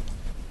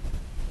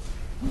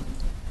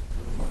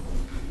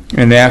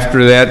 And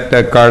after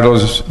that,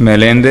 Carlos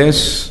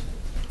Melendez.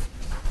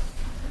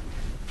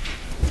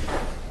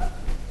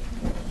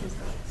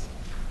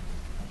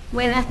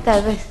 Buenas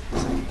tardes.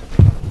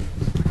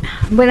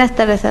 Buenas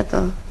tardes a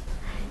todos.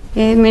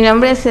 Mi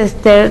nombre es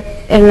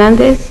Esther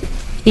Hernández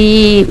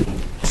y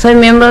soy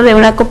miembro de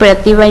una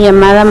cooperativa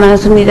llamada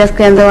Manos Unidas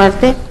Creando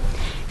Arte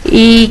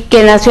y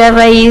que nació a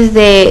raíz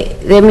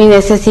de mi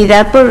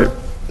necesidad por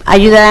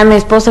ayudar a mi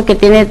esposo que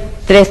tiene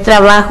 3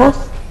 trabajos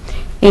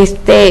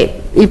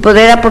y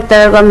poder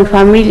aportar algo a mi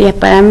familia.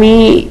 Para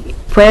mí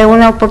fue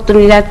una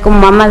oportunidad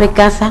como ama de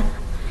casa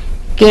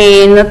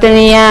que no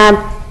tenía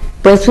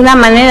pues una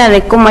manera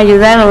de cómo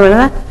ayudarlo,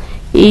 ¿verdad?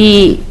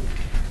 Y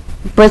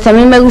pues a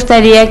mí me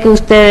gustaría que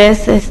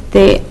ustedes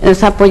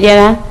nos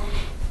apoyaran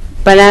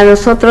para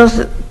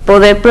nosotros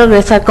poder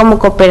progresar como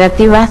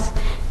cooperativas,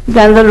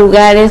 dando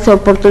lugares,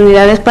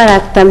 oportunidades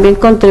para también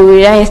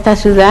contribuir a esta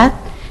ciudad,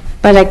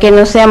 para que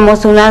no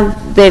seamos una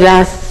de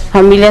las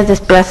familias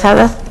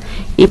desplazadas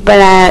y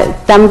para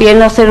también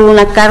no ser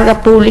una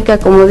carga pública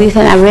como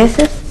dicen a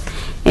veces.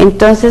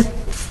 Entonces,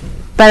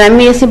 para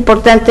mí es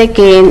importante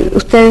que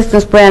ustedes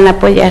nos puedan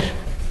apoyar.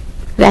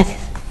 Gracias.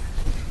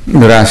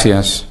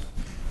 Gracias.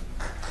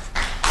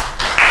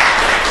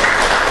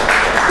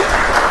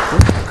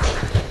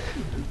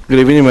 Good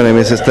evening, my name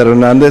is Esther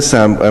Hernandez.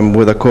 I'm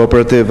with a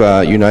cooperative,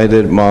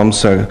 United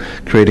Moms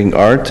Creating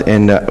Art,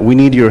 and we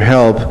need your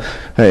help.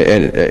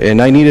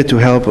 And I needed to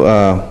help.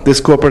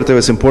 This cooperative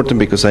is important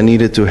because I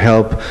needed to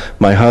help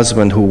my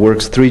husband who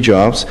works 3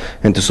 jobs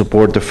and to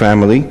support the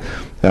family.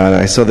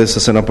 I saw this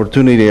as an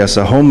opportunity as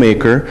a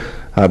homemaker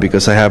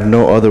because I have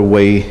no other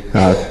way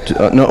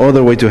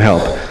to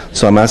help.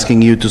 So I'm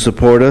asking you to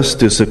support us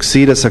to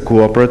succeed as a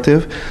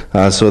cooperative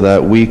so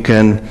that we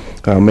can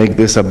make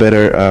this a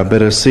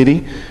better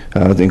city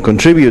and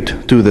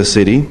contribute to the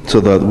city so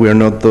that we are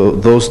not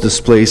those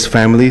displaced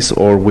families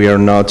or we are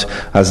not,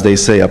 as they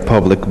say, a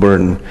public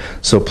burden.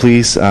 So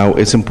please,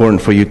 it's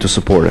important for you to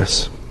support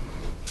us.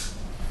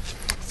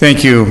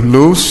 Thank you.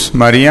 Luz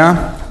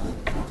Maria,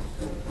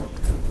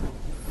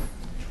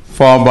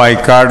 followed by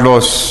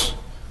Carlos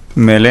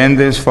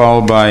Melendez,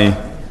 followed by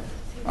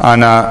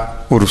Ana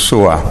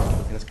Ursúa.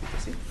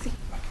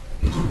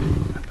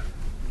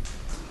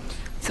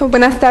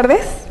 Buenas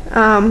tardes.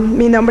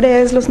 Mi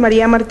nombre es Luz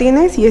María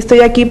Martínez y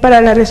estoy aquí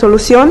para la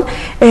resolución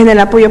en el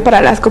apoyo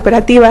para las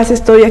cooperativas.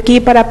 Estoy aquí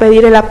para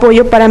pedir el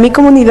apoyo para mi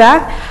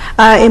comunidad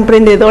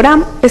emprendedora.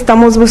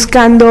 Estamos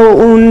buscando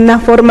una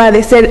forma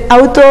de ser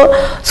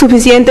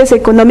autosuficientes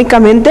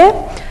económicamente.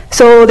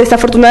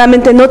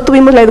 Desafortunadamente no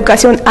tuvimos la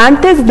educación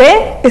antes de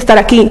estar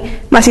aquí,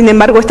 mas sin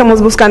embargo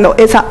estamos buscando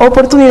esa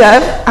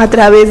oportunidad a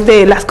través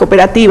de las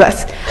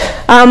cooperativas.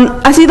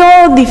 Ha sido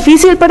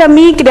difícil para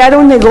mí crear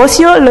un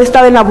negocio, lo he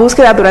estado en la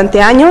búsqueda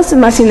durante años,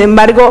 mas sin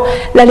embargo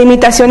la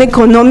limitación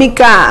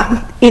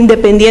económica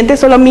independiente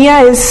solo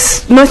mía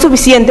no es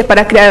suficiente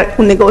para crear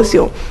un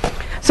negocio.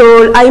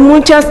 Hay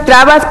muchas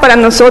trabas para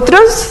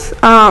nosotros,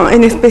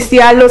 en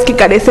especial los que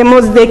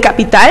carecemos de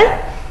capital.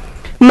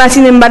 Mas,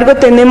 sin embargo,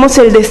 tenemos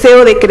el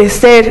deseo de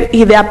crecer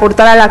y de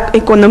aportar a la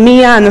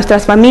economía, a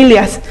nuestras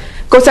familias,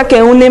 cosa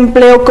que un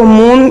empleo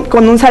común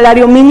con un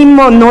salario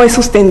mínimo no es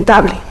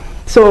sustentable.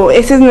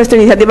 Esa es nuestra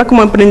iniciativa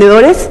como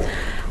emprendedores.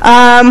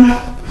 Hay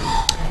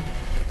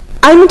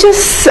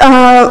muchos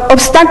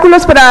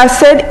obstáculos para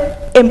ser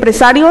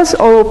empresarios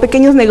o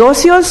pequeños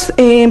negocios,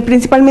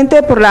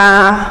 principalmente por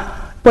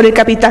el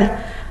capital.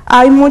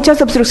 Hay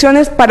muchas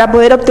obstrucciones para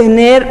poder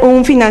obtener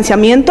un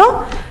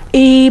financiamiento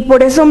y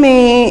por eso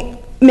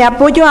me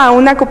apoyo a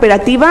una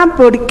cooperativa,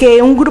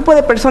 porque un grupo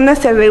de personas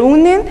se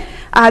reúnen,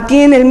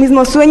 tienen el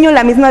mismo sueño,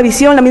 la misma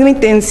visión, la misma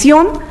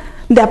intención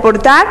de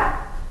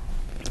aportar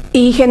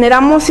y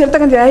generamos cierta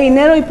cantidad de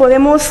dinero y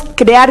podemos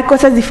crear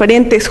cosas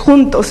diferentes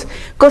juntos,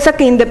 cosa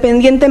que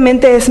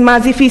independientemente es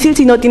más difícil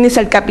si no tienes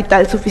el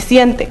capital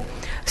suficiente.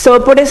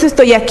 Por eso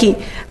estoy aquí,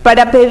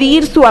 para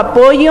pedir su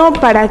apoyo,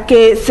 para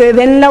que se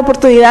den la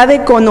oportunidad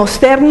de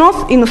conocernos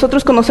y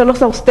nosotros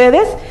conocerlos a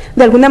ustedes,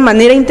 de alguna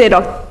manera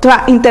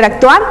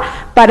interactuar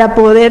para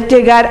poder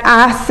llegar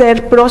a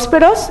ser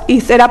prósperos y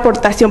ser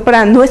aportación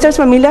para nuestras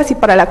familias y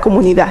para la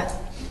comunidad.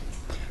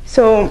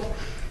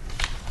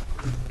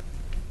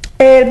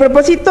 El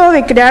propósito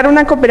de crear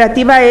una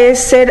cooperativa es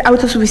ser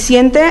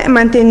autosuficiente,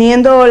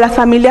 manteniendo las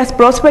familias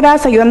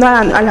prósperas, ayudando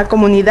a la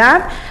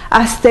comunidad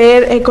a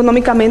ser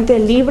económicamente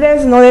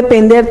libres, no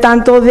depender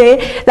tanto de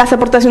las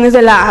aportaciones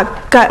de la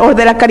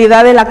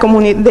caridad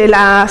de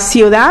la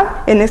ciudad,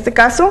 en este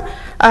caso.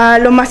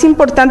 Lo más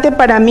importante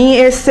para mí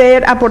es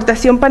ser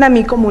aportación para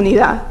mi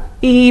comunidad.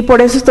 Y por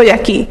eso estoy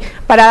aquí,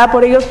 parada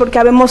por ellos, porque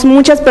habemos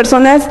muchas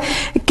personas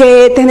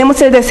que tenemos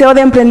el deseo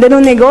de emprender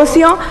un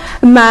negocio,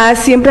 mas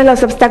siempre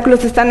los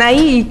obstáculos están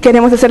ahí y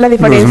queremos hacer la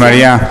diferencia. Luz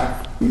María,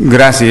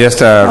 gracias, ya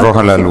está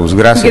roja la luz,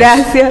 gracias.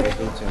 Gracias.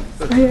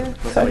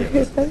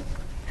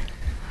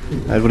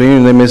 Good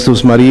evening. My name is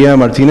Luz Maria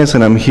Martinez,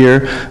 and I'm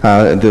here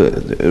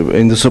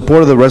in the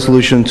support of the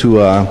resolution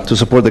to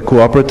support the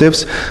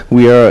cooperatives.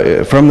 We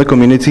are from the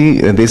community,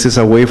 and this is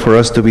a way for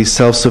us to be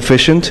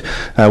self-sufficient.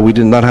 We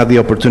did not have the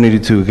opportunity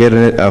to get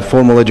a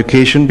formal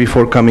education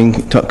before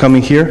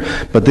coming here,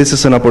 but this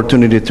is an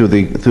opportunity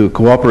to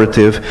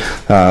cooperative.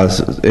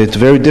 It's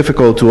very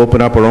difficult to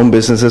open up our own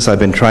businesses. I've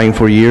been trying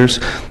for years.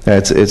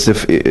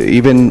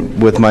 Even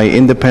with my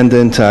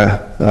independent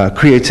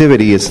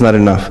creativity, it's not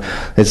enough.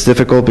 It's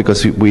difficult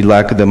because we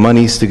lack the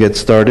monies to get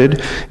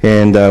started,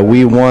 and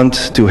we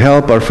want to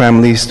help our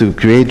families to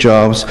create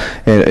jobs,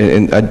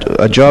 and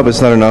a job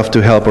is not enough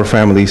to help our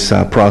families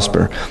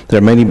prosper. There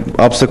are many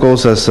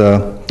obstacles as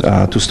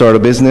to start a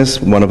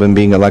business, one of them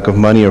being a lack of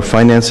money or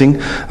financing.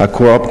 A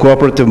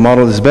cooperative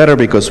model is better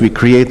because we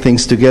create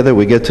things together,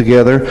 we get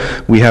together,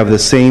 we have the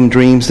same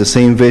dreams, the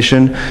same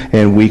vision,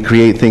 and we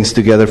create things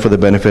together for the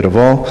benefit of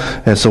all.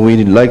 And so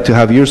we'd like to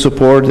have your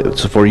support,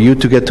 for you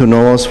to get to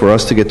know us, for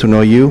us to get to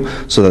know you,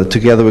 so that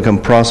together we can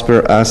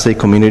prosper as a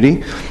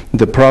community.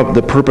 The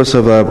purpose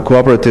of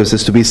cooperatives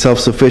is to be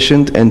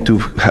self-sufficient and to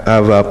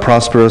have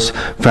prosperous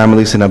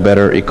families in a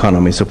better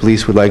economy. So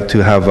please, we'd like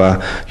to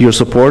have your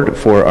support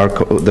for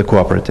the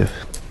cooperative.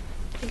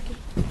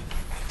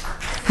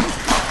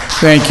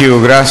 Thank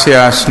you.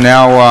 Gracias.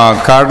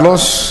 Now,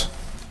 Carlos.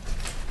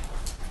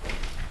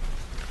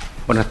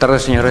 Buenas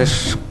tardes,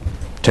 señores,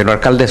 señor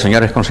alcalde,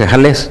 señores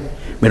concejales.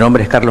 Mi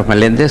nombre es Carlos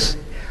Meléndez.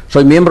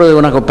 Soy miembro de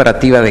una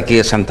cooperativa de aquí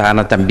de Santa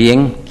Ana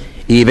también,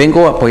 y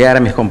vengo a apoyar a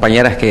mis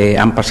compañeras que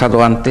han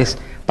pasado antes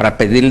para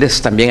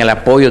pedirles también el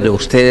apoyo de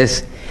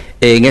ustedes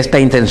en esta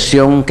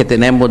intención que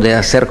tenemos de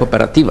hacer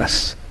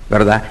cooperativas,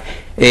 ¿verdad?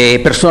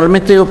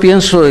 Personalmente yo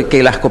pienso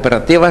que las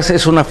cooperativas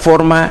es una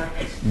forma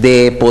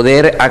de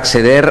poder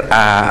acceder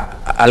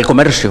al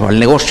comercio, al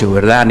negocio,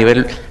 ¿verdad? A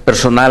nivel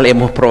personal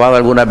hemos probado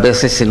algunas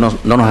veces y no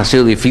nos ha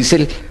sido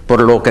difícil,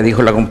 por lo que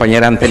dijo la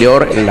compañera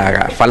anterior,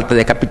 la falta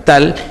de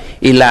capital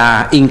y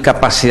la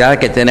incapacidad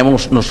que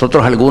tenemos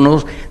nosotros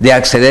algunos de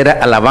acceder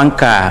a la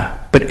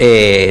banca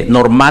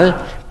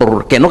normal,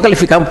 porque no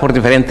calificamos por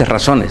diferentes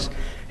razones.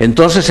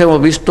 Entonces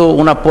hemos visto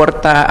una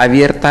puerta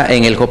abierta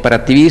en el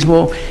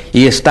cooperativismo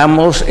y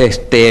estamos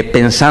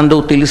pensando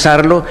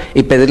utilizarlo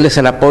y pedirles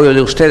el apoyo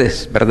de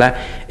ustedes, ¿verdad?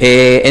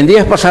 En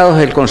días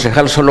pasados el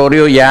concejal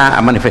Solorio ya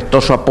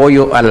manifestó su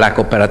apoyo a la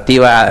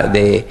cooperativa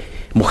de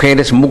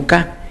mujeres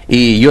MUCA,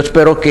 y yo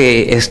espero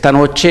que esta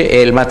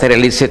noche él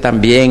materialice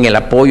también el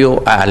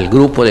apoyo al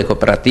grupo de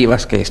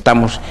cooperativas que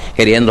estamos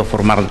queriendo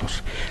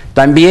formarnos.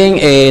 También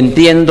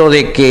entiendo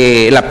de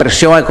que la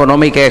presión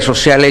económica y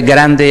social es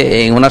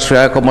grande en una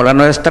ciudad como la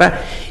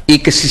nuestra, y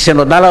que si se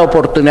nos da la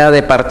oportunidad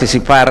de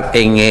participar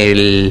en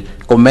el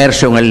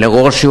comercio, en el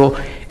negocio,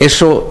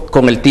 eso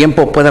con el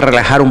tiempo puede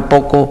relajar un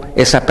poco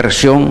esa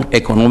presión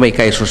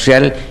económica y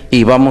social,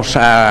 y vamos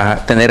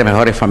a tener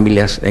mejores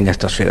familias en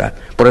esta ciudad.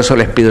 Por eso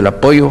les pido el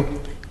apoyo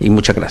y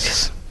muchas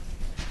gracias.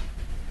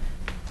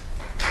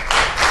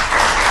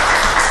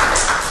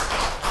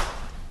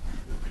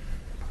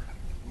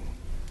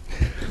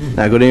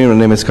 Good evening. My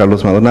name is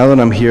Carlos Maldonado,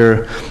 and I'm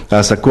here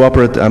as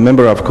a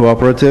member of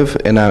cooperative,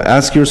 and I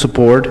ask your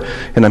support,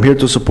 and I'm here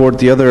to support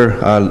the other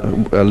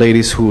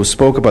ladies who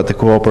spoke about the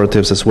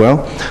cooperatives as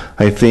well.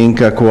 I think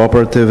a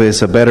cooperative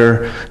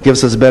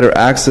gives us better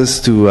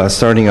access to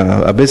starting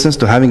a business,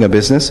 to having a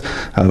business.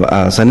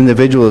 As an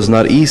individual, it's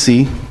not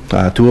easy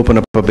to open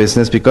up a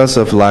business because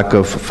of lack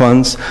of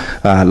funds,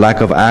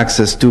 lack of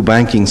access to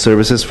banking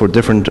services for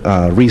different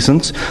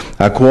reasons.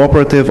 A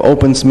cooperative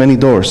opens many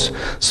doors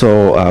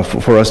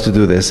for us to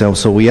do this.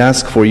 So we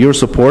ask for your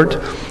support.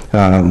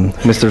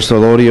 Mr.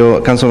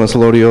 Solorio, Councilman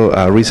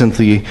Solorio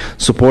recently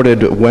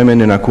supported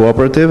women in a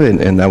cooperative,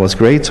 and that was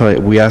great. So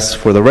we ask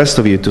for the rest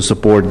of you to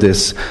support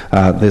this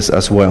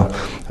as well.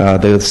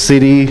 The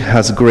city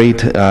has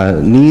great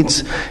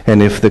needs,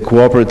 and if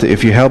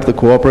you help the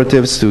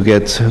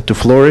cooperatives to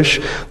flourish,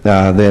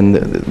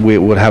 then we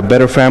would have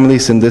better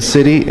families in this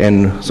city,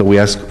 and so we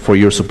ask for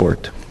your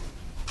support.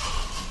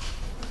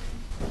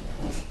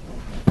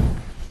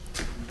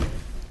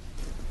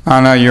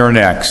 Ana, you're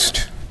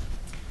next.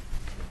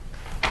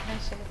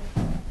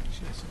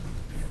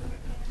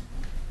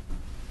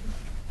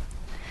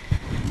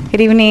 Good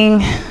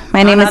evening.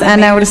 My name is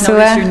Ana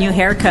Ursula. Your new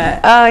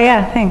haircut. Oh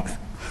yeah, thanks.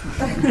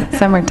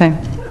 Summertime.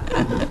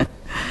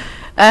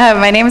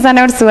 My name is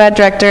Ana Ursula,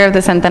 Director of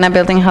the Santa Ana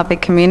Building Healthy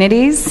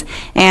Communities,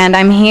 and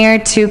I'm here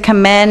to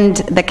commend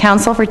the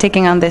council for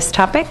taking on this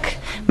topic,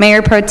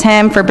 Mayor Pro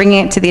Tem for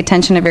bringing it to the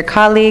attention of your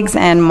colleagues,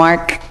 and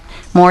Mark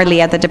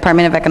Morley at the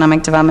Department of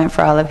Economic Development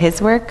for all of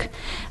his work.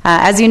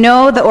 As you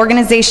know, the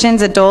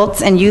organizations,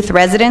 adults, and youth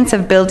residents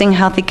of Building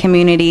Healthy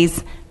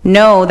Communities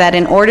know that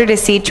in order to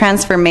see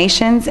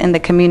transformations in the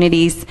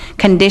community's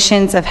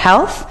conditions of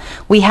health,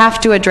 we have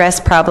to address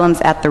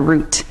problems at the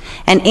root.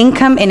 And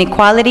income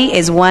inequality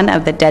is one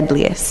of the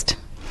deadliest.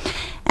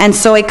 And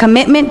so a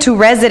commitment to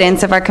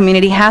residents of our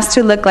community has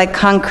to look like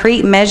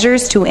concrete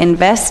measures to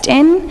invest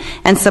in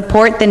and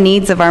support the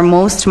needs of our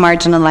most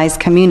marginalized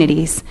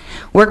communities.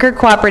 Worker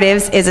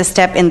cooperatives is a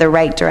step in the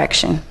right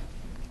direction.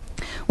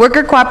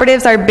 Worker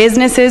cooperatives are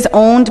businesses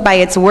owned by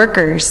its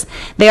workers.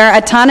 They are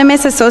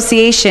autonomous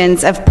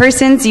associations of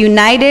persons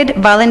united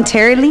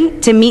voluntarily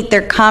to meet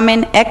their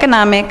common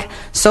economic,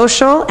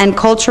 social, and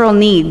cultural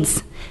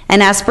needs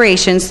and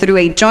aspirations through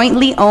a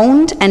jointly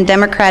owned and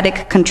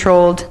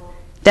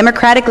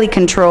democratically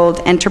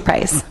controlled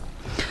enterprise.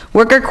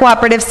 Worker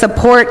cooperatives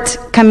support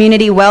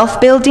community wealth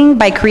building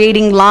by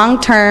creating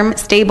long-term,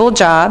 stable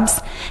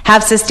jobs,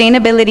 have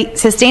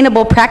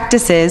sustainable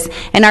practices,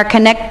 and are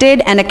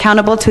connected and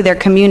accountable to their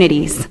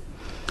communities.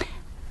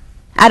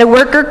 At a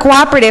worker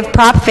cooperative,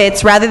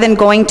 profits, rather than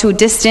going to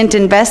distant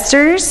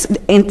investors,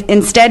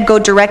 instead go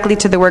directly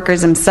to the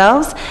workers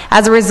themselves.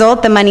 As a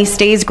result, the money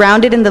stays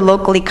grounded in the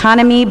local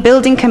economy,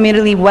 building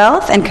community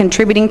wealth and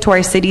contributing to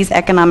our city's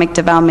economic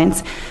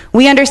developments.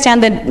 We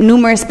understand the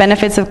numerous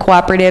benefits of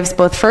cooperatives,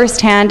 both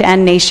firsthand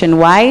and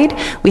nationwide.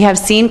 We have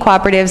seen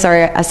cooperatives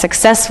are a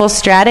successful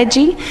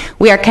strategy.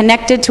 We are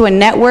connected to a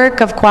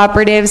network of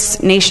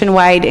cooperatives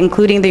nationwide,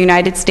 including the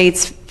United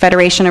States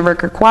Federation of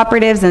Worker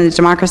Cooperatives and the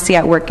Democracy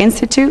at Work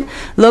Institute.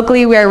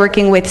 Locally, we are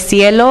working with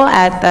Cielo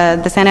at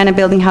the Santa Ana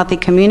Building Healthy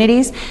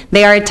Communities.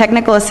 They are a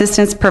technical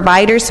assistance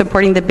provider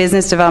supporting the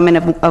business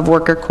development of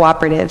worker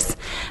cooperatives.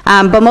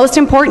 But most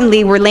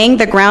importantly, we're laying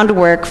the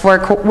groundwork for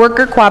a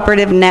worker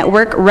cooperative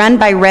network run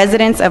by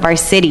residents of our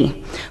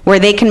city, where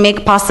they can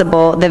make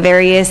possible the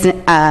various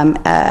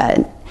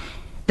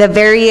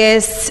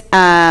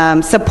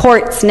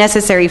supports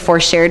necessary for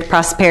shared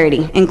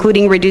prosperity,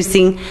 including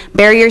reducing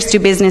barriers to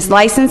business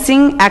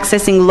licensing,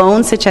 accessing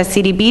loans such as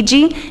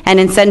CDBG, and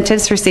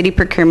incentives for city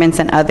procurements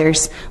and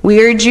others. We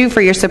urge you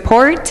for your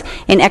support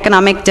in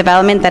economic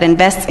development that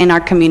invests in our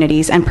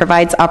communities and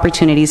provides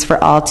opportunities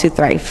for all to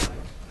thrive.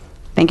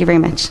 Thank you very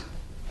much.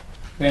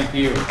 Thank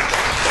you.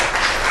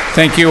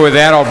 Thank you. With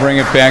that, I'll bring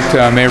it back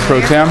to Mayor Pro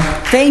Tem.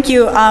 Thank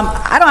you.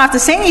 I don't have to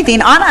say anything.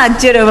 Ana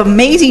did an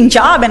amazing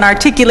job in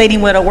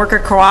articulating what a worker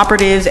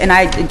cooperative, and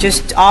I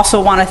just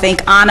also want to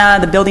thank Ana,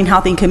 the Building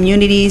Healthy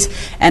Communities,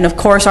 and of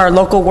course our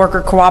local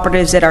worker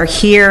cooperatives that are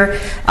here.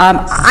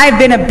 I've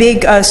been a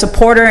big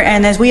supporter,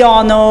 and as we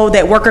all know,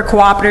 that worker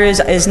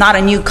cooperatives is not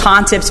a new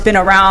concept. It's been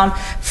around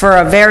for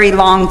a very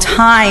long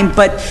time.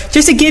 But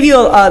just to give you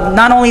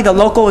not only the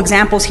local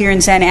examples here in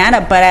Santa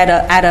Ana, but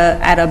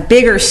at a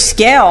bigger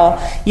scale.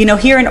 You know,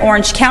 here in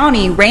Orange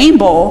County,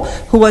 Rainbow,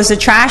 who was a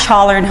trash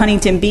hauler in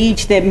Huntington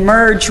Beach that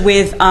merged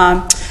with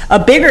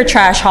a bigger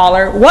trash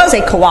hauler, was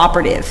a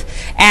cooperative.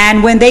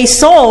 And when they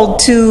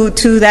sold to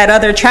that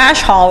other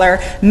trash hauler,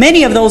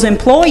 many of those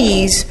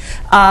employees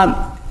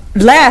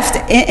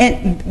left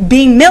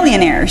being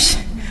millionaires,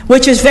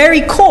 which is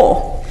very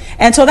cool.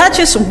 And so that's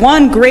just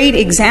one great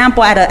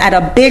example at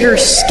a bigger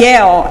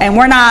scale. And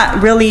we're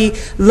not really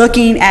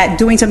looking at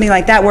doing something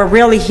like that. We're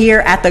really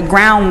here at the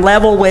ground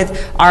level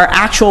with our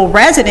actual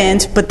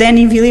residents. But then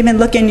if you even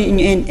look in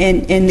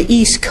the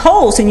East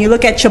Coast and you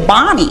look at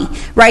Chobani,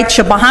 right?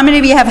 How many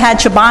of you have had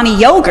Chobani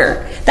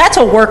yogurt? That's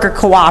a worker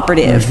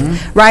cooperative,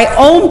 right?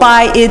 Owned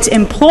by its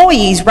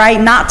employees,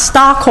 right? Not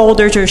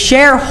stockholders or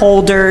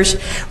shareholders,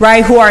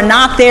 right? Who are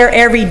not there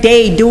every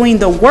day doing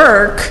the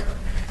work.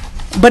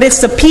 But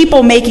it's the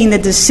people making the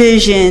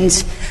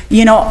decisions,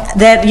 and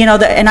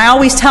I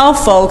always tell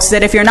folks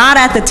that if you're not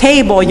at the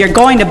table, you're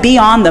going to be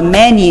on the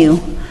menu,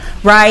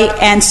 right?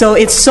 And so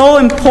it's so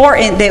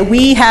important that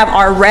we have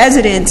our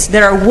residents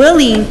that are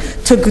willing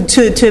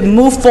to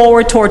move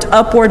forward towards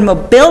upward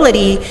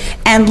mobility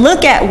and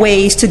look at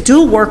ways to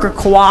do worker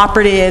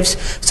cooperatives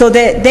so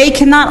that they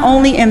can not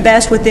only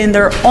invest within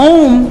their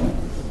own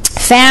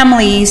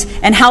families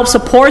and help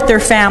support their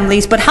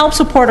families, but help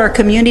support our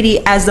community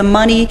as the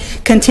money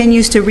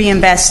continues to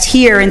reinvest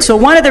here. And so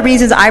one of the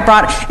reasons I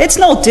it's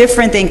no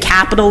different than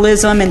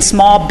capitalism and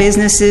small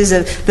businesses,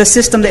 the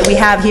system that we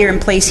have here in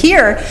place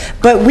here,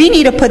 but we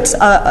need to put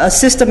a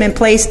system in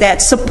place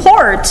that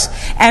supports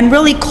and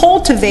really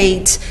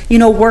cultivates,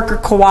 worker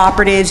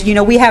cooperatives.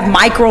 We have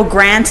micro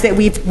grants that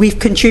we've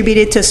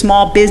contributed to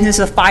small business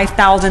of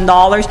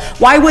 $5,000.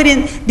 Why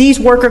wouldn't these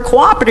worker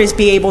cooperatives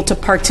be able to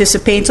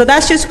participate? So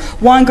that's just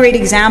one great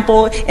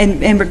example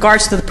in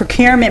regards to the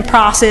procurement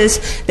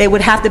process. They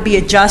would have to be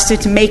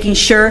adjusted to making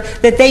sure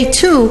that they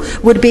too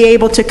would be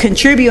able to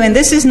contribute. And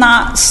this is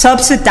not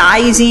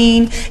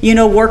subsidizing,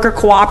 worker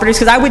cooperatives,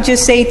 because I would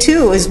just say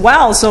too as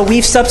well. So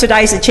we've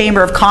subsidized the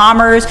Chamber of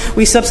Commerce,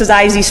 we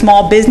subsidize these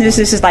small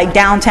businesses like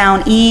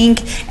Downtown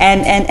Inc.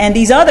 and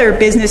these other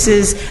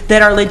businesses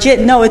that are legit.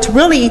 No, it's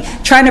really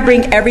trying to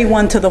bring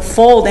everyone to the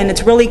fold, and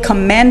it's really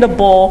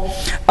commendable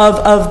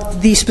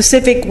of the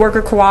specific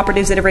worker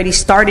cooperatives that have already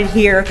started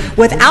here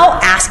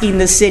without asking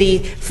the city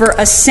for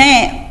a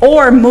cent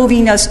or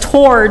moving us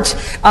towards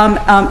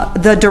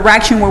the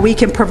direction where we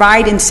can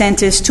provide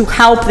incentives to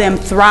help them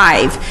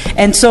thrive.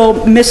 And so,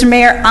 Mr.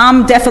 Mayor,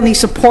 I'm definitely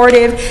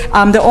supportive.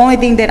 The only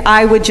thing that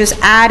I would just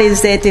add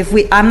is that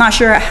I'm not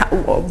sure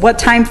what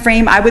time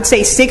frame, I would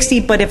say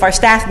 60, but if our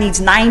staff needs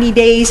 90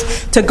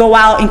 days to go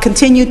out and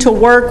continue to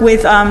work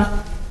with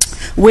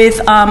with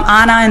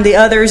Anna and the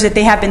others that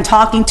they have been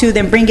talking to,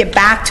 then bring it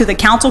back to the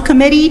council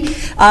committee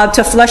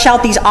to flush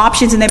out these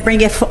options and then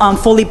bring it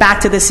fully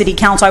back to the city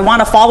council. I want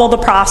to follow the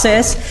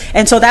process,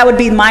 and so that would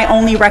be my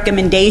only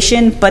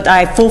recommendation, but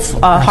I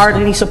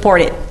full-heartedly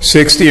support it.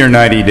 60 or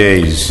 90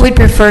 days? We'd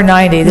prefer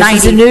 90.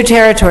 This is a new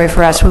territory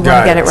for us. We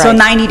want to get it right. So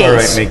 90 days. All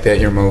right, make that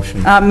your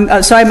motion.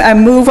 So I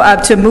move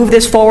to move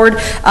this forward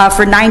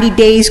for 90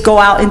 days, go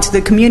out into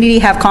the community,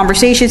 have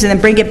conversations, and then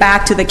bring it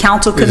back to the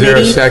council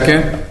committee. Is there a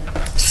second?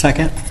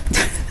 Second.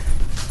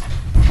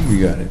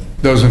 We got it.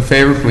 Those in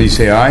favor, please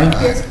say aye.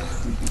 Yes.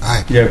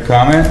 Aye. You have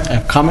comment? I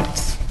have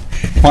comments.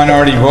 Juan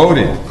already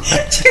voted.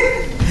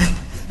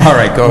 All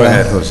right, go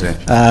ahead, Jose.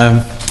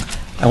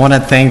 I want to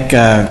thank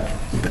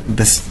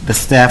the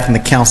staff and the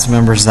council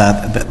members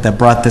that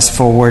brought this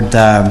forward.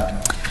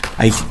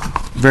 I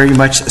very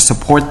much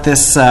support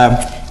this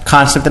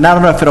concept, and I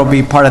don't know if it'll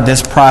be part of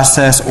this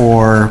process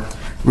or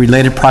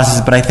related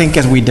processes, but I think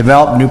as we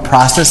develop new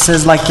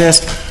processes like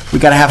this, we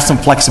got to have some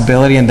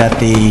flexibility in that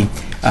the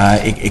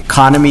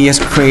economy is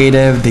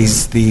creative.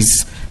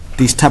 These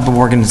type of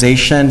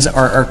organizations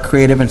are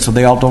creative, and so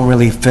they all don't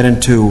really fit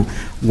into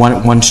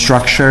one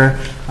structure.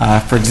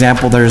 For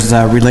example, there's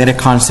related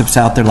concepts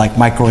out there like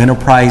micro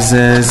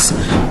enterprises.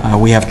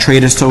 We have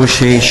trade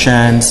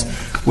associations.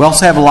 We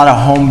also have a lot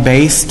of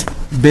home-based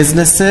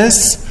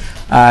businesses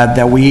that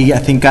I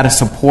think got to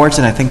support,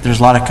 and I think there's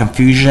a lot of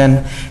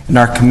confusion in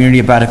our community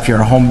about if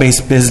you're a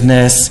home-based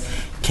business,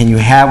 can you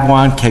have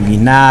one, can you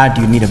not,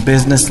 do you need a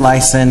business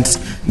license,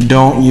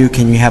 don't you,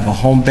 can you have a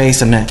home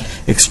base and an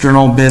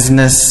external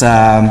business,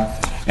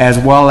 as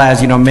well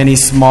as, many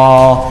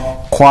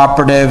small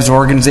cooperatives,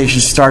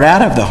 organizations start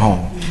out of the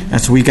home. And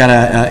so we got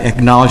to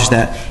acknowledge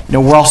that.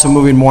 We're also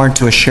moving more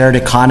into a shared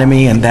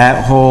economy, and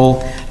that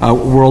whole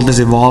world is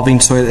evolving.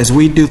 So as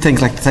we do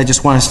things like this, I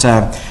just want us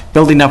to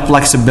build enough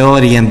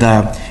flexibility in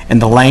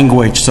the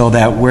language so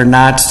that we're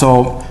not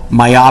so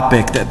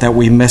myopic that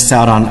we miss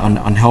out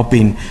on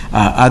helping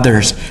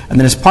others. And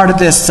then as part of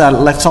this,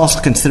 let's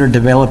also consider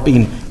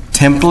developing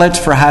templates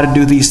for how to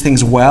do these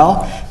things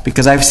well,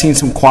 because I've seen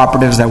some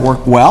cooperatives that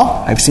work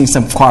well. I've seen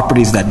some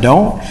cooperatives that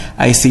don't.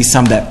 I see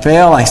some that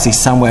fail. I see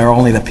some where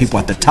only the people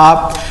at the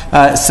top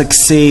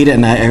succeed,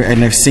 and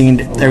I've seen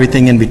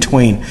everything in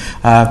between.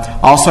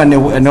 Also, I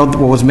know what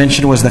was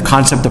mentioned was the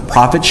concept of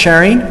profit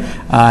sharing,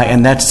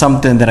 and that's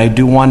something that I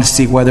do want to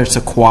see, whether it's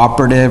a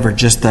cooperative or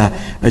just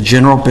a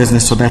general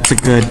business, so that's a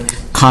good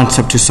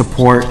concept to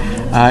support.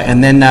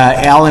 And then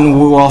Alan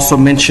Wu also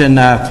mentioned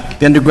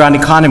the underground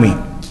economy.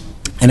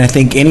 And I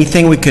think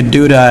anything we could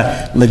do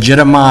to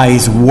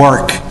legitimize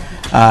work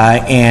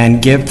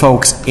and give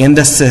folks in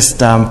the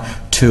system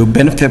to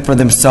benefit for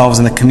themselves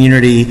and the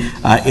community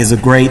is a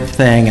great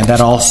thing, and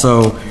that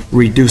also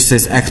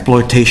reduces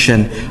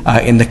exploitation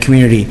in the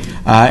community.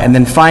 And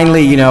then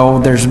finally,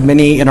 there's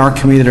many in our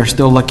community that are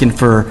still looking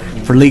for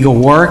legal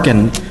work,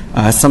 and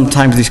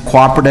sometimes these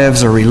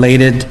cooperatives or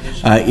related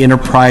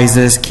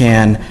enterprises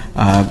can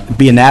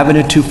be an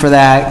avenue for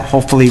that.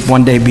 Hopefully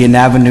one day be an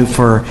avenue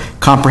for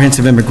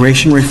comprehensive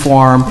immigration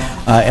reform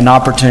and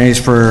opportunities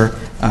for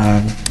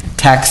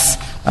tax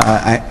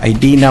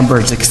ID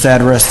numbers,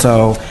 etc.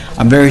 So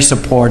I'm very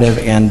supportive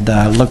and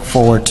look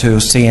forward to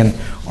seeing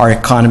our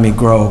economy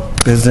grow,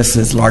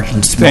 businesses large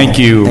and small. Thank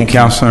you.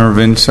 Councilor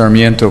Vince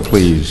Sarmiento,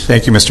 please.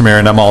 Thank you, Mr. Mayor,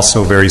 and I'm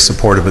also very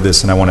supportive of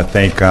this, and I want to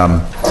thank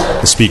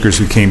the speakers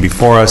who came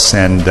before us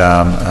and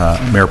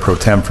Mayor Pro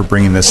Tem for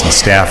bringing this and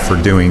staff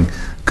for doing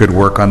good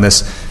work on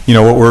this.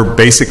 What we're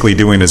basically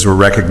doing is we're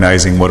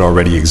recognizing what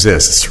already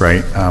exists,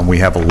 right? We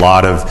have a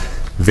lot of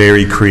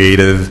very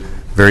creative,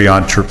 very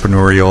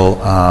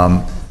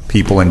entrepreneurial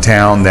people in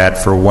town that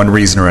for one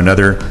reason or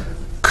another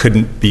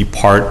couldn't be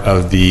part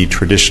of the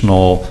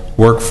traditional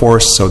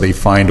workforce, so they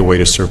find a way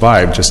to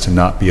survive just to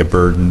not be a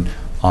burden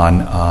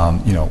on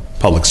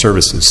public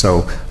services,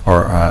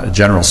 or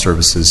general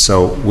services.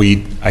 So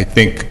we, I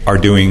think, are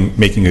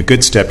making a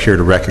good step here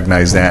to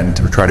recognize that and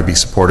to try to be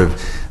supportive,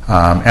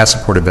 as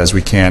supportive as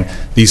we can.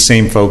 These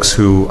same folks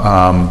who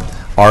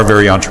are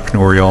very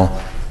entrepreneurial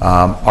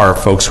are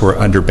folks who are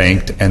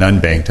underbanked and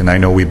unbanked, and I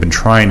know we've been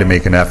trying to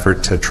make an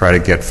effort to try to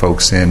get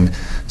folks in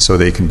so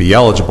they can be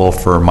eligible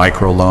for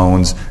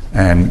microloans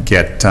and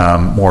get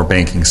more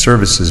banking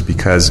services,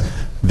 because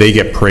they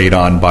get preyed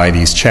on by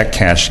these check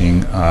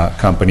cashing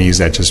companies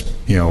that just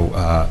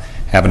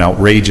have an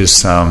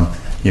outrageous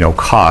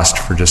cost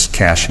for just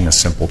cashing a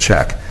simple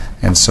check.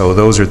 And so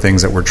those are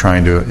things that we're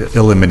trying to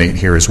eliminate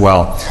here as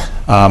well.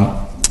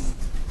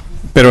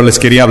 Pero les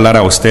quería hablar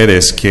a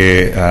ustedes,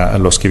 a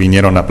los que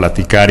vinieron a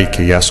platicar y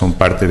que ya son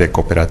parte de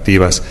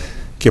cooperativas,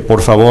 que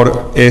por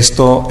favor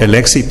el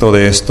éxito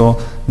de esto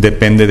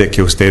depende de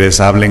que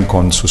ustedes hablen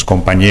con sus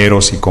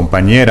compañeros y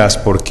compañeras,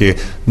 porque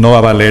no va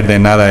a valer de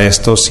nada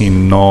esto si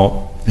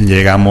no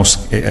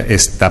llegamos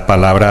esta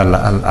palabra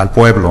al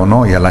pueblo,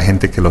 ¿no? Y a la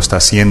gente que lo está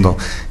haciendo.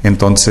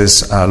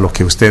 Entonces, lo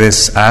que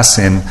ustedes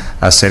hacen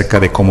acerca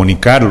de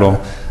comunicarlo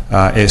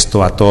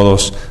esto a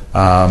todos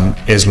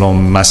es lo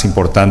más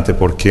importante,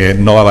 porque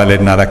no va a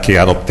valer nada que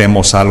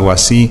adoptemos algo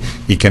así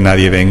y que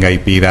nadie venga y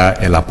pida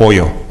el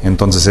apoyo.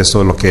 Entonces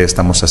eso es lo que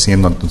estamos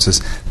haciendo.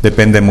 Entonces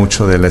depende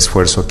mucho del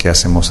esfuerzo que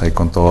hacemos ahí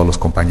con todos los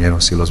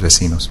compañeros y los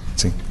vecinos.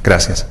 Sí,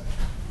 gracias.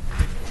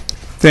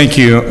 Thank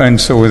you. And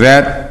so with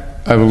that,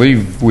 I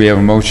believe we have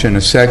a motion,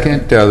 a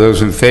second.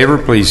 Those in favor,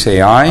 please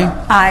say aye.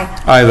 Aye.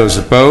 Aye. Those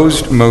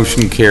opposed,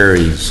 motion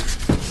carries.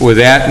 With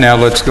that, now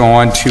let's go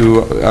on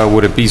to,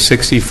 would it be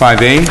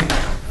 65A?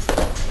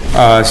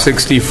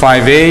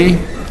 65A,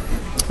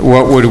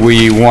 what would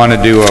we want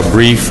to do, a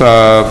brief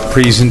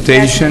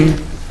presentation?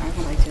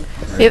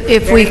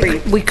 If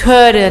we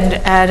could,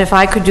 and if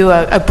I could do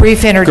a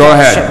brief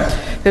introduction.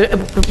 Go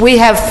ahead. We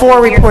have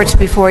 4 reports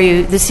before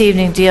you this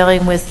evening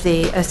dealing with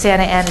the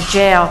Santa Ana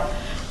Jail.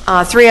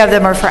 3 of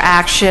them are for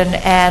action,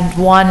 and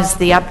 1 is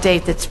the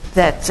update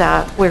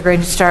that we're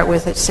going to start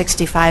with at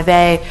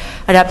 65A,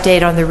 an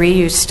update on the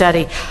reuse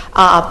study.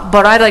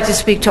 But I'd like to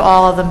speak to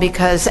all of them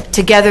because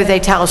together they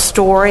tell a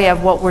story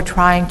of what we're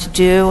trying to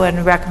do and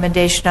a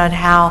recommendation on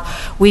how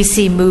we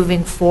see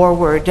moving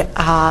forward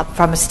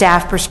from a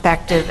staff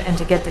perspective and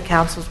to get the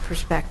council's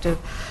perspective.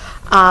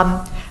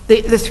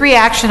 The 3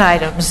 action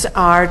items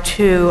are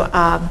to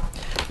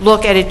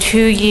look at a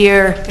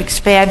 2-year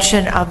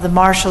expansion of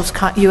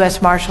the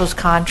U.S. Marshals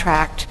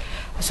contract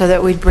so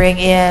that we bring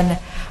in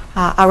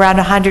around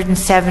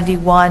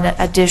 171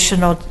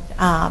 additional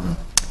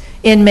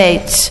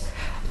inmates.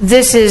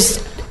 This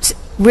is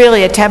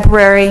really a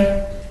temporary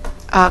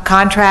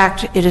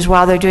contract. It is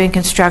while they're doing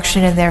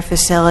construction in their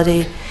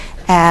facility,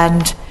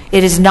 and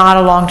it is not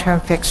a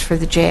long-term fix for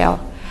the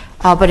jail.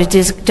 But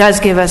it does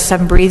give us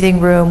some breathing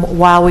room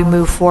while we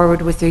move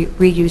forward with the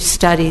reuse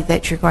study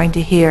that you're going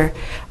to hear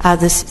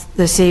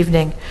this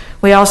evening.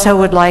 We also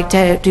would like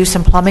to do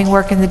some plumbing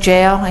work in the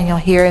jail, and you'll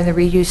hear in the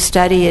reuse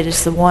study it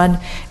is the one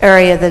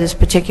area that is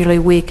particularly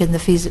weak in the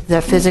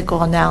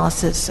physical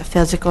analysis, a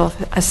physical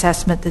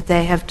assessment that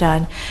they have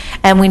done.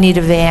 And we need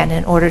a van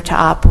in order to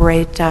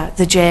operate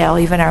the jail,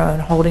 even our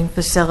own holding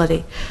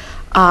facility.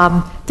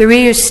 The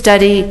reuse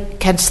study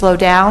can slow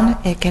down,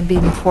 it can be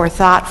more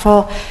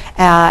thoughtful,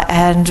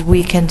 and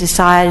we can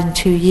decide in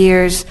 2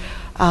 years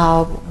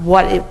how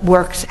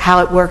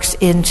it works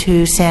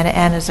into Santa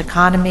Ana's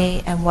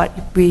economy and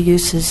what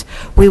reuses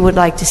we would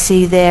like to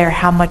see there,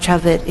 how much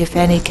of it, if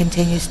any,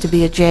 continues to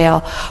be a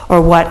jail,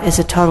 or what is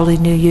a totally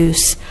new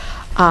use.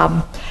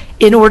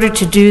 In order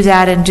to do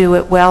that and do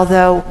it well,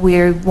 though,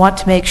 we want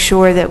to make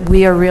sure that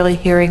we are really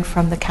hearing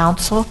from the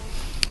council.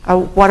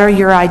 What are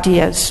your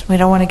ideas? We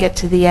don't want to get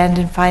to the end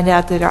and find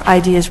out that our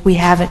ideas we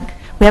haven't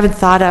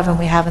thought of and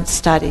we haven't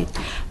studied.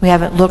 We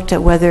haven't looked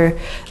at whether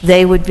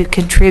they would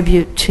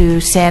contribute to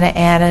Santa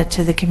Ana,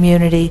 to the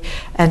community,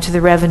 and to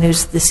the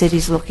revenues the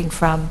city's looking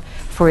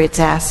for its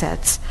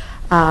assets.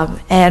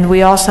 And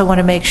we also want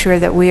to make sure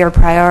that we are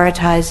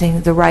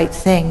prioritizing the right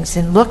things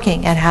and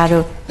looking at how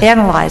to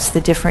analyze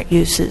the different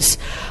uses.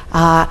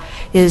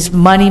 Is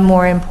money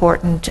more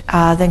important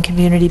than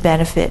community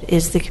benefit?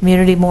 Is the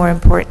community more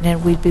important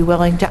and we'd be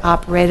willing to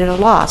operate at a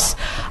loss?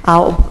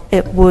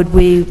 Would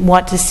we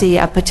want to see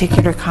a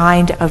particular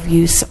kind of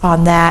use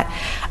on that,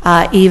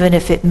 even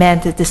if it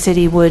meant that the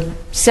city would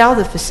sell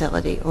the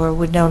facility or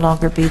would no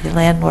longer be the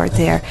landlord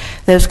there?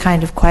 Those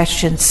kind of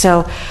questions.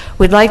 So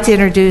we'd like to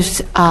introduce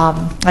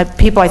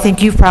people I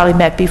think you've probably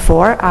met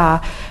before,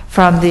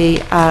 from the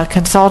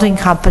consulting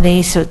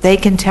company, so they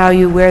can tell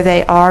you where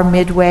they are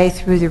midway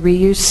through the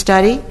reuse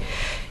study.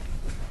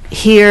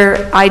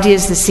 Hear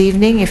ideas this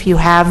evening if you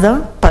have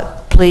them,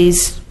 but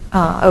please,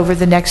 over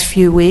the next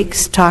few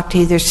weeks, talk to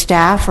either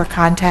staff or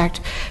contact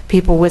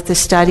people with the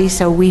study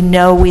so we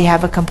know we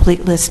have a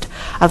complete list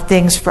of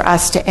things for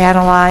us to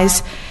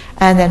analyze.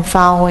 And then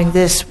following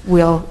this,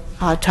 we'll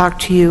talk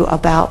to you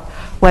about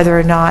whether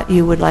or not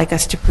you would like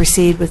us to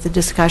proceed with the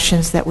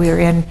discussions that we are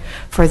in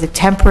for the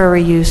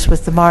temporary use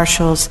with the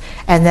marshals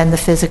and then the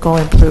physical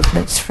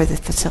improvements for the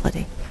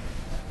facility.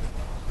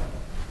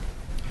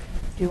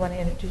 Do you want to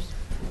introduce?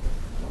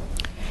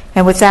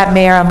 And with that,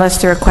 Mayor,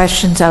 unless there are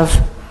questions of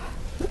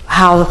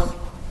how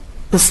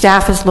the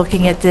staff is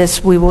looking at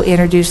this, we will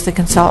introduce the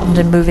consultant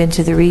and move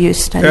into the reuse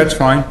study. That's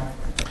fine.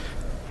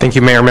 Thank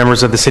you, Mayor,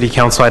 members of the City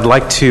Council. I'd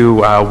like to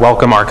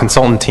welcome our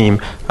consultant team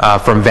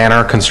from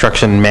Vanner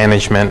Construction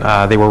Management.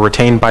 They were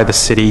retained by the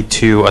city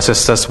to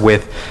assist us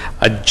with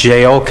a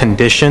jail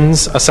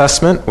conditions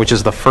assessment, which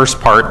is the first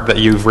part that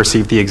you've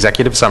received the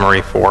executive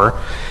summary for.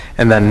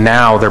 And then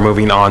now they're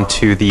moving on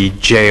to the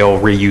jail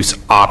reuse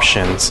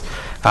options.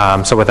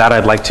 So with that,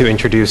 I'd like to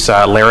introduce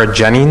Lara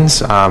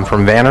Jennings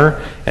from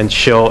Vanner, and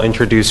she'll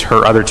introduce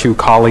her other 2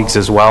 colleagues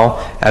as well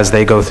as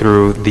they go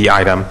through the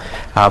item.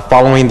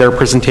 Following their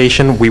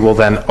presentation, we will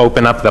then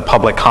open up the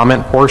public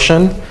comment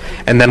portion,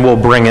 and then we'll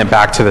bring it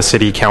back to the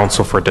City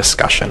Council for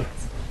discussion.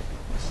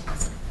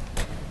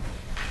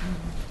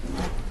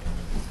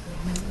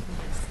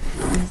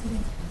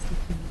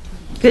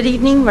 Good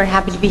evening. We're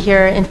happy to be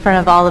here in front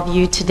of all of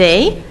you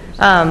today.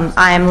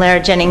 I am Lara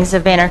Jennings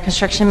of Banner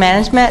Construction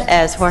Management,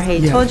 as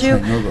Jorge told you.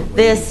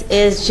 This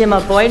is Jim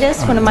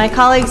Aboitis, one of my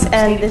colleagues,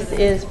 and this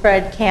is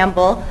Fred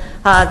Campbell.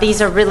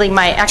 These are really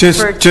my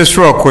experts. Just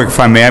real quick, if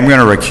I may, I'm going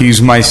to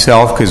recuse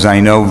myself because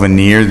I know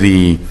Veneer,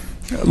 the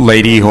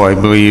lady who I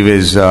believe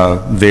is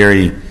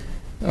very,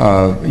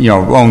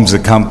 owns the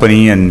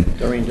company,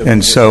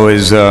 and so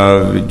is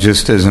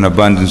just as an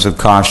abundance of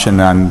caution,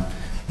 I'm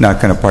not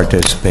going to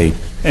participate.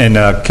 And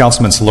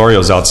Councilman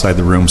Solorio's outside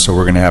the room, so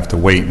we're going to have to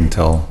wait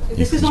until.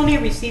 This is only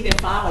a receive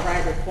and file,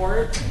 right?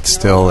 Report. It's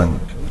still in.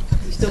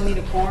 You still need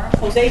a quorum.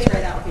 Jose's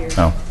right out here.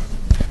 Oh.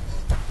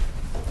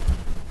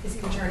 Is he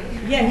returning?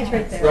 Yeah, he's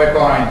right there. Right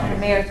behind you. The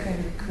mayor's going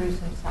to recuse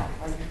himself.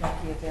 Are you going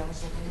to be available?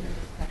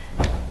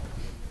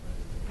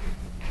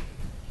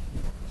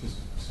 Just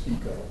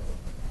speak up.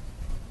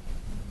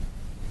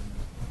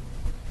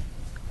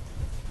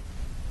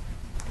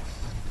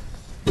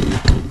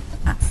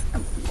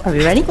 Are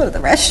we ready? Go to the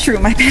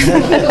restroom. I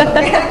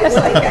was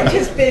like, I've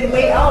just been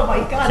waiting. Oh my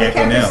God, I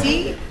can't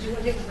proceed. Do you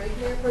want to take a break,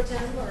 Mayor Pro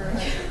Tem, or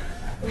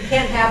we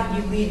can't have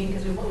you leaving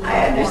because we won't.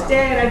 I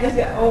understand. I just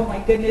got, oh my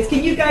goodness.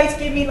 Can you guys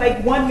give me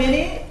like 1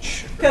 minute?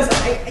 Because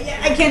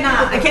I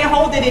cannot. I can't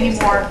hold it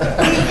anymore.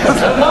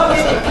 Please,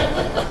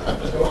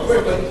 1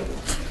 minute.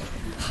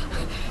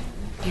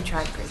 You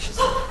tried gracious.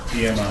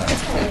 TMI.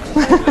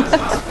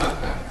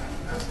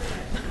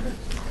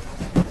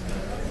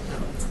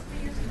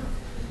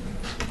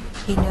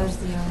 He knows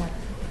the owner.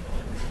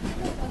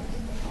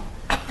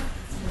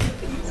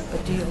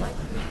 But do you like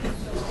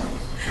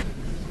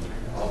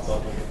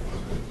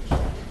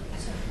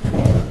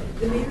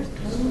The mayor's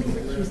only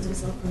recused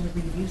himself from the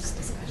reuse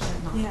discussion,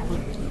 not Yeah.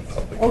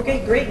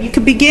 Okay, great. You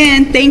can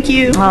begin. Thank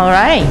you. All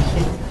right.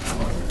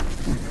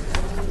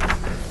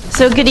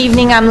 So good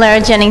evening. I'm Lara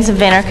Jennings of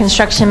Banner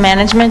Construction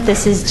Management.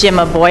 This is Jim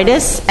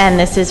Aboitis, and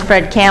this is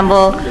Fred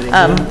Campbell.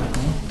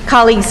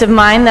 Colleagues of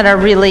mine that are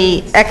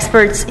really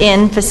experts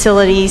in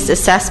facilities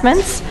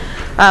assessments.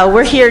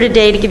 We're here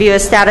today to give you a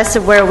status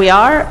of where we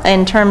are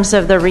in terms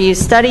of the reuse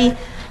study,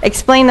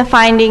 explain the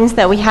findings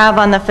that we have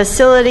on the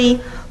facility,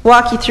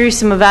 walk you through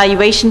some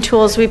evaluation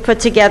tools we put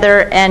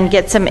together, and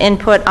get some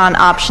input on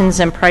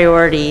options and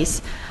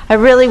priorities. I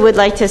really would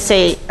like to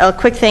say a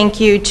quick thank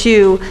you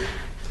to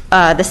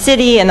the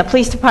city and the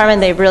police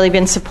department. They've really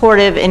been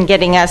supportive in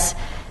getting us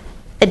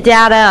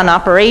data on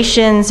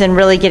operations and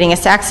really getting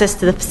us access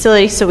to the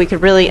facility so we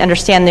could really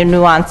understand the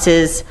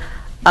nuances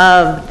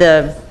of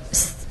the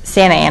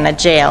Santa Ana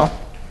jail.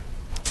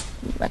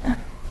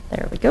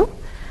 There we go.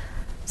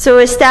 So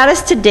a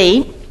status to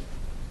date,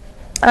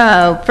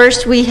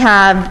 first we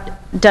have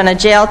done a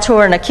jail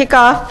tour and a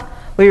kickoff.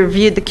 We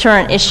reviewed the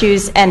current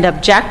issues and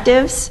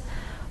objectives.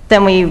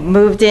 Then we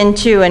moved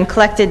into and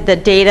collected the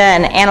data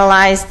and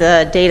analyzed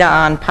the data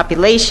on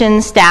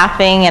population,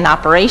 staffing, and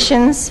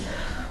operations.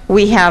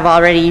 We have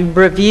already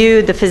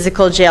reviewed the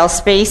physical jail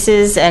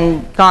spaces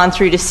and gone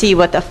through to see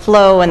what the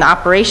flow and the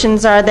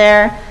operations are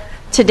there.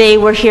 Today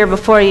we're here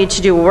before you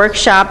to do a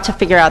workshop to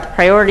figure out the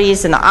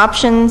priorities and the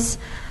options.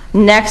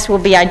 Next we'll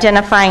be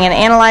identifying and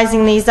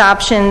analyzing these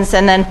options,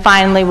 and then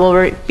finally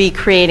we'll be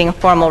creating a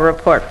formal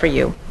report for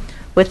you.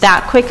 With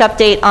that quick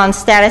update on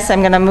status,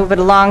 I'm going to move it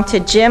along to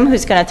Jim,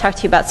 who's going to talk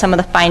to you about some of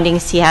the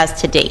findings he has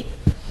to date.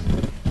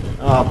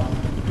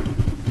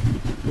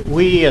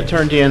 We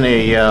turned in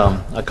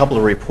a couple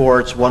of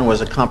reports. One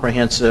was a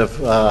comprehensive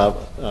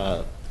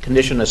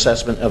condition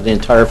assessment of the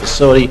entire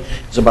facility.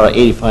 It's about an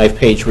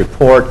 85-page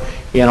report.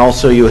 And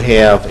also you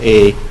have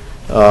a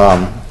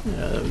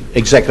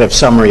executive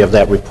summary of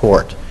that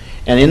report.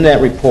 And in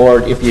that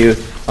report, if you,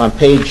 on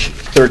page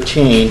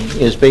 13,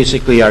 is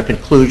basically our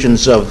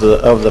conclusions of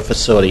the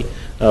facility,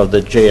 of the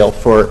jail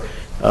for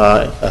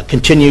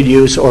continued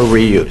use or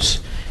reuse.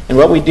 And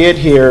what we did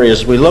here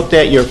is we looked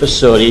at your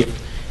facility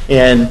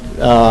and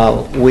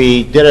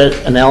we did an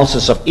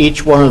analysis of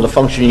each one of the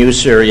function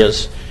use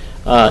areas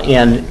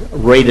and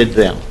rated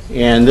them.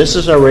 And this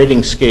is our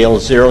rating scale,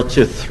 0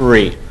 to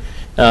 3.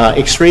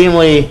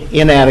 Extremely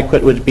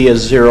inadequate would be a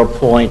 0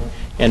 point,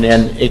 and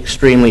then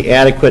extremely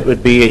adequate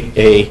would be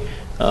a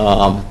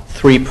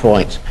 3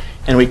 point.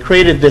 And we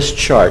created this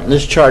chart, and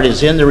this chart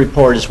is in the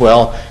report as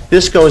well.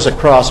 This goes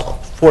across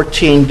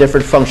 14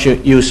 different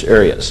function use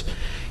areas.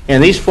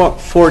 And these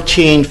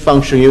 14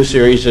 functional use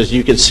areas, as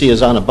you can see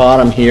is on the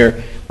bottom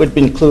here, would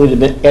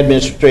include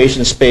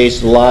administration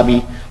space, the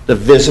lobby, the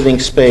visiting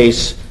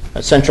space,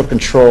 central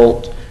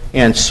control,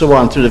 and so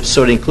on through the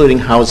facility, including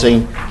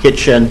housing,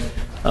 kitchen,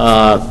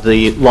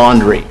 the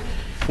laundry.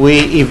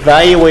 We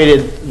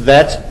evaluated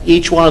that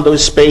each one of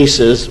those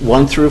spaces,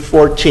 1 through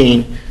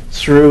 14,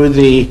 through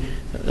the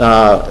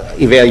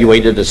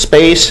evaluated the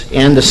space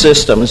and the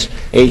systems,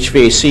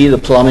 HVAC, the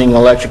plumbing,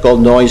 electrical,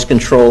 noise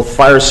control,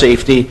 fire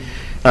safety,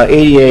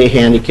 ADA,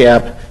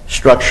 handicap,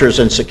 structures,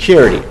 and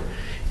security.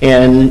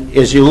 And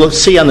as you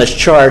see on this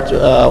chart,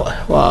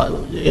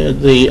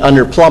 the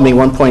under plumbing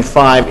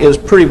 1.5 is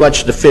pretty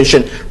much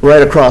deficient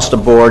right across the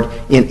board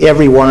in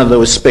every one of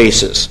those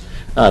spaces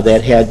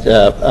that had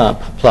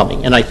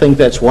plumbing. And I think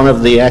that's one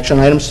of the action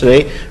items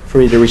today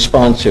for you to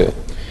respond to.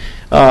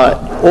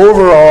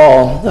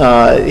 Overall,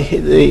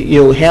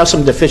 you'll have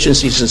some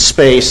deficiencies in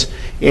space,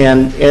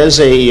 and as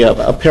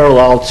a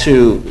parallel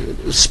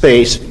to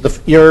space,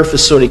 your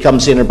facility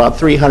comes in about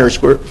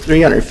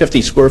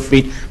 350 square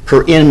feet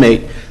per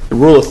inmate. The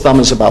rule of thumb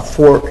is about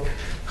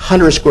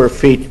 400 square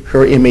feet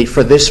per inmate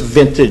for this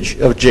vintage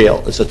of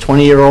jail. It's a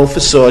 20-year-old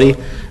facility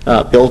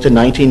built in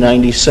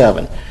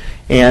 1997.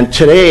 And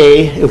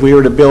today, if we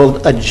were to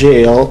build a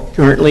jail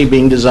currently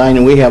being designed,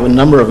 and we have a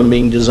number of them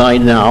being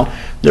designed now,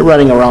 they're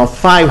running around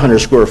 500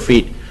 square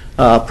feet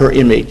per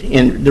inmate.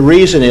 And the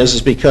reason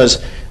is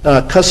because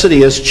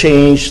custody has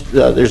changed.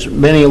 There's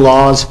many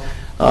laws.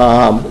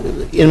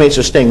 Inmates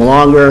are staying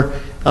longer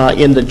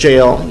in the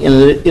jail. In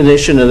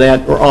addition to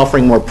that, we're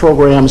offering more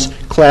programs,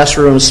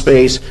 classroom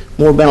space,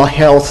 more mental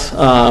health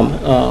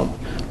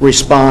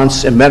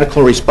response and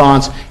medical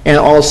response, and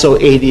also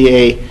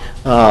ADA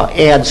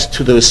adds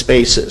to those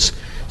spaces.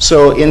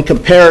 So in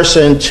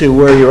comparison to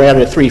where you're at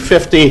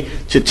 350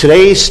 to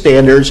today's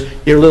standards,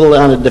 you're a little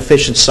on the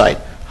deficient side.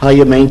 How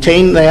you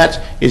maintain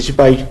that is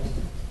by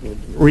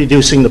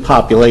reducing the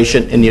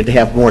population, and you'd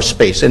have more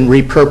space and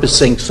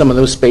repurposing some of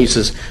those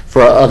spaces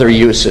for other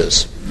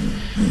uses.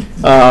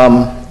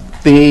 One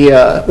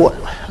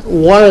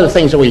of the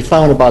things that we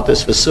found about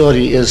this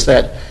facility is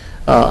that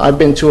I've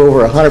been to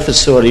over 100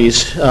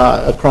 facilities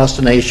across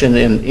the nation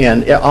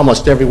and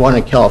almost every one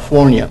in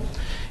California.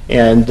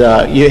 And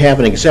you have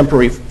an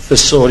exemplary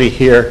facility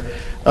here,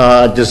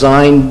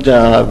 designed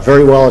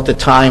very well at the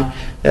time.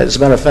 As a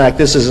matter of fact,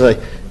 this is a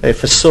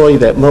facility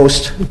that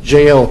most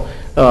jail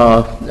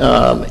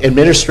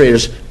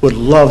administrators would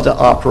love to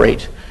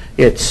operate.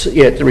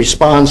 It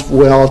responds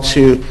well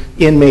to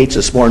inmates.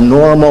 It's more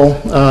normal.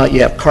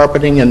 You have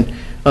carpeting and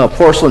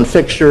porcelain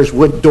fixtures,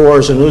 wood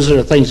doors, and those are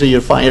the things that you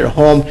find at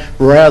home,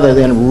 rather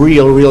than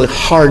really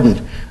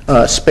hardened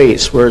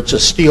space where it's a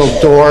steel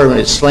door and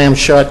it's slammed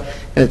shut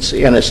and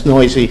it's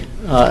noisy.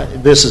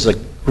 This is a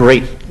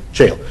great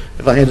jail.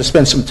 If I had to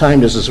spend some time,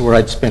 this is where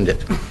I'd spend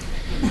it.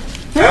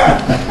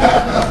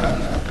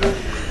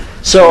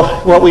 So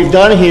what we've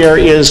done here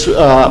is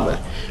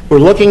we're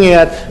looking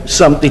at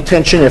some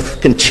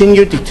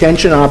continued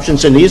detention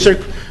options, and these are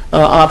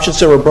options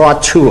that were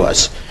brought to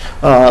us.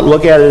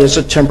 Look at it as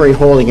a temporary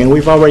holding, and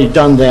we've already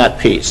done that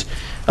piece.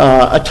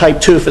 A Type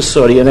 2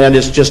 facility, and that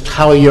is just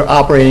how you're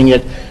operating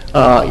it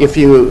if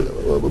you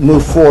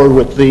move forward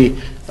with the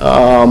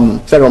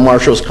Federal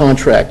Marshal's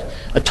contract.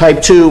 A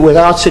Type 2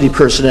 without city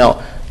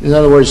personnel, in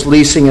other words,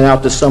 leasing it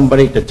out to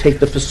somebody to take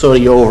the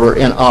facility over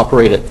and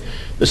operate it.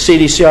 The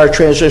CDCR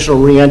transitional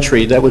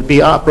reentry, that would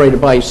be operated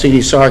by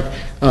CDCR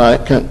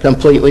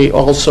completely.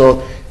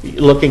 Also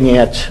looking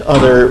at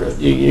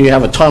you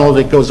have a tunnel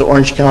that goes to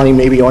Orange County.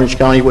 Maybe Orange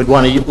County would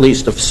want to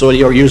lease the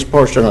facility or use a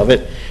portion of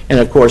it. And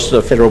of course,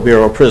 the Federal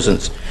Bureau of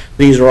Prisons.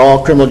 These are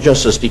all criminal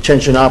justice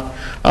detention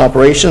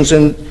operations,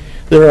 and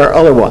there are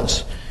other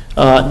ones.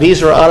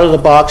 These are out of the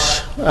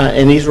box,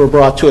 and these were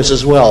brought to us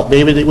as well.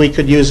 Maybe we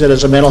could use it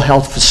as a mental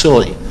health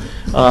facility.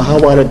 How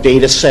about a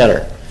data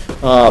center?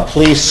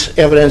 Police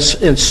evidence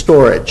and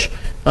storage.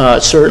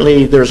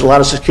 Certainly, there's a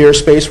lot of secure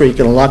space where you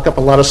can lock up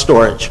a lot of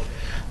storage.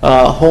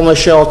 Homeless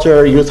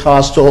shelter, youth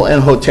hostel,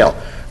 and hotel.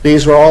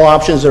 These are all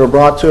options that are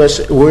brought to us.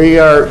 We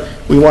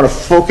want to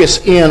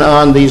focus in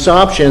on these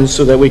options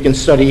so that we can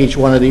study each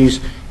one of these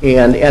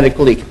and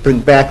adequately bring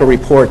back a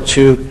report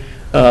to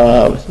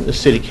the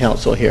City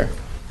Council here.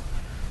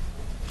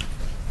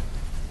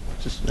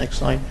 Just the next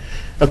slide.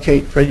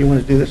 Okay, Fred, you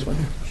want to do this one?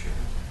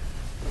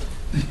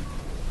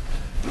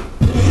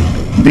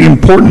 The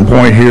important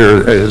point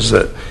here is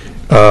that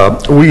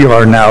we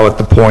are now at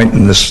the point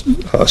in this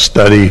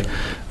study,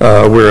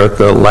 we're at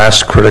the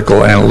last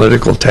critical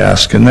analytical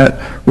task, and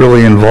that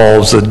really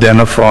involves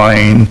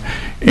identifying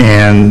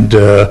and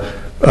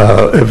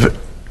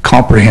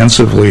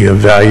comprehensively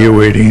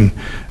evaluating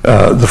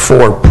the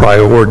 4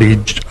 priority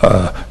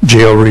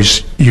jail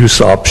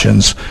use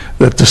options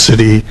that the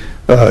city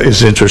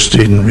is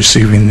interested in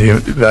receiving the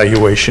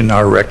evaluation,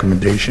 our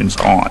recommendations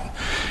on.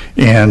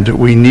 And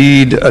we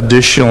need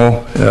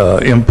additional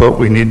input.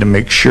 We need to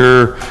make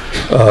sure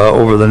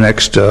over the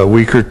next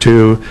week or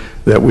two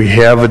that we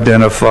have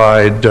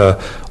identified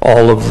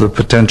all of the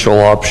potential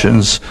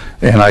options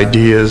and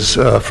ideas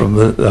from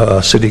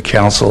the City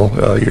Council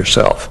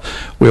yourself.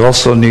 We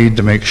also need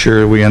to make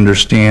sure we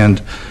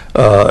understand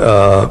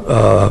the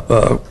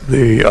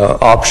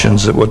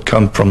options that would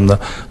come from the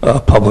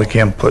public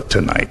input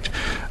tonight.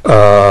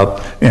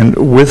 And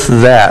with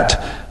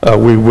that,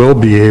 we will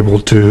be able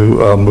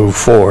to move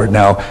forward.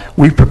 Now,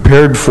 we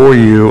prepared for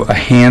you a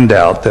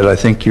handout that I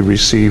think you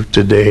received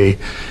today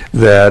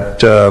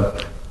that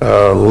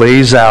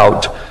lays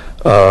out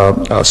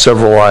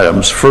several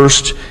items.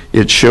 First,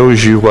 it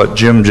shows you what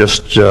Jim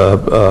just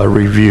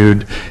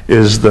reviewed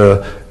is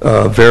the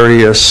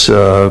various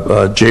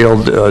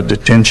jail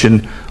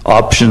detention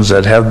options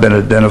that have been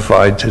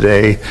identified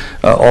today,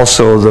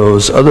 also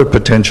those other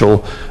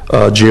potential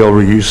jail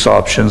reuse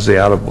options, the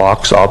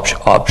out-of-box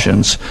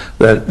options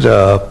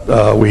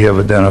that we have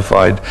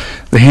identified.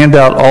 The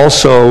handout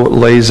also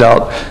lays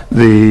out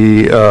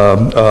the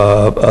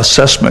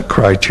assessment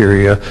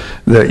criteria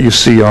that you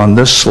see on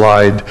this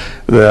slide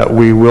that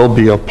we will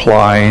be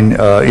applying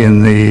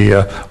in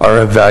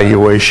our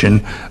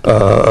evaluation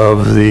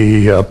of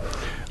the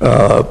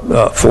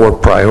 4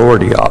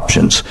 priority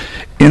options.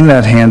 In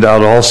that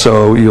handout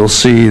also, you'll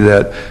see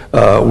that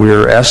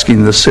we're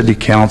asking the City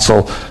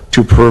Council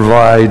to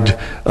provide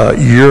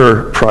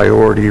your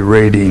priority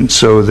rating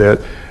so that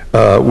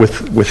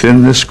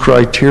within this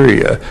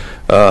criteria,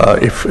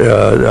 if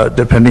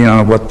depending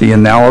on what the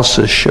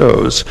analysis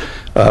shows,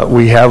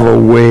 we have a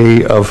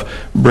way of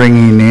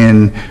bringing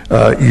in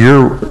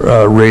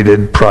your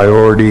rated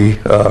priority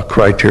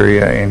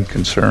criteria and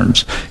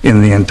concerns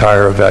in the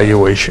entire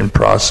evaluation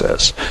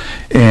process.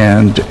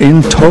 And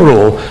in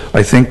total,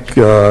 I think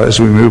as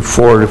we move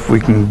forward, if we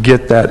can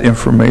get that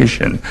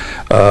information,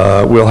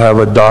 we'll have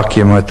a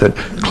document that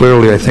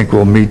clearly I think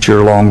will meet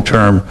your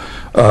long-term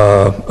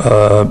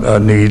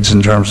needs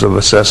in terms of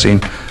assessing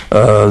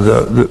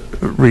the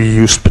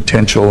reuse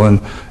potential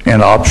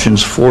and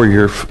options for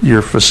your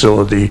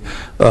facility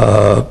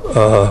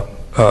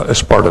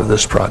as part of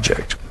this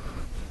project.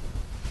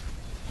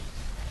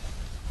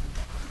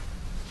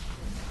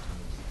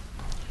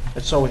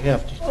 That's all we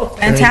have.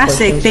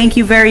 Fantastic. Thank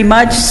you very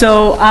much.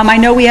 So I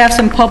know we have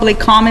some public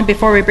comment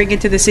before we bring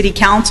it to the City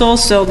Council.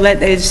 So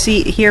let's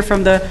hear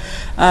from the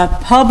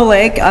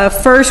public.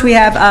 First, we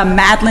have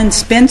Madeline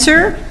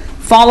Spencer,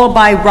 followed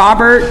by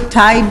Robert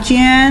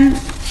Taijian,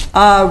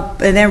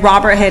 and then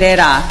Robert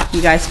Herrera.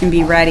 You guys can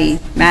be ready.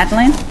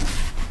 Madeline?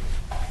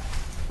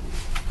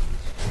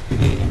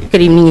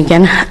 Good evening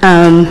again.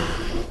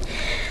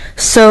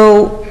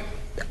 So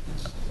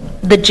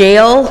the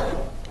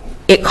jail,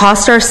 it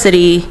cost our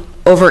city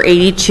over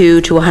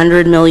 $82 to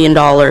 $100 million,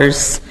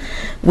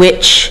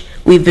 which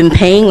we've been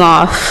paying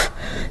off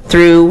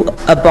through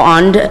a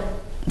bond.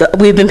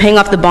 We've been paying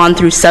off the bond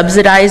through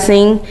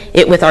subsidizing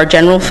it with our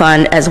general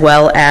fund as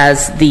well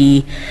as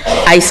the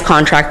ICE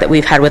contract that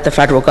we've had with the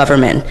federal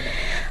government.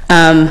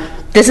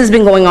 This has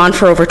been going on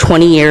for over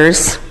 20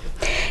 years,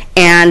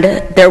 and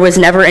there was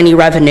never any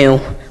revenue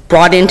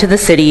brought into the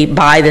city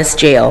by this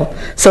jail.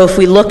 So if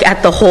we look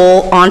at the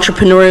whole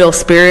entrepreneurial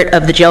spirit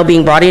of the jail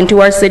being brought into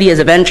our city as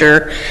a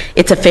venture,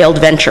 it's a failed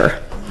venture.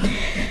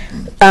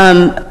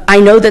 I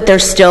know that there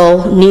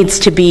still needs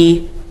to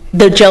be,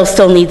 the jail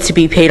still needs to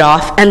be paid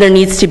off, and there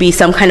needs to be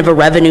some kind of a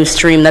revenue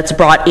stream that's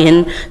brought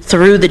in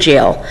through the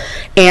jail.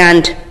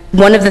 And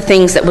one of the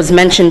things that was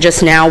mentioned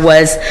just now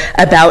was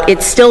about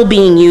it still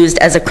being used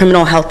as a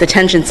criminal health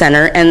detention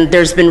center, and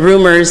there's been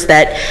rumors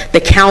that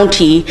the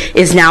county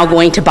is now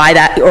going to buy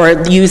that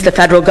or use the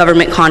federal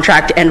government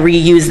contract and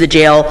reuse the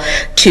jail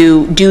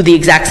to do the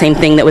exact same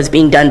thing that was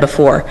being done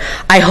before.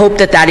 I hope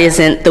that that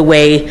isn't the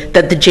way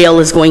that the jail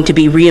is going to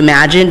be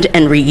reimagined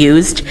and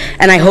reused,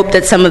 and I hope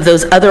that some of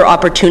those other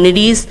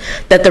opportunities,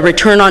 that the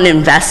return on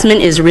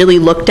investment is really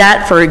looked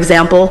at, for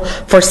example,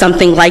 for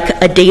something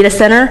like a data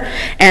center.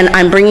 And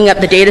I'm bringing up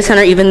the data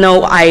center, even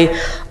though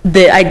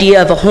the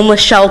idea of a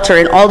homeless shelter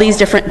and all these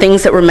different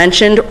things that were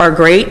mentioned are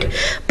great,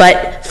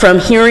 but from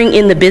hearing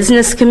in the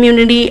business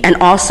community and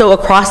also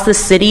across the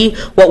city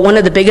what one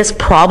of the biggest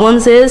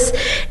problems is,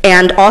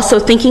 and also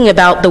thinking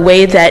about the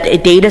way that a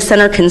data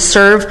center can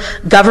serve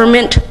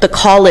government, the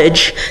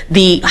college,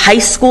 the high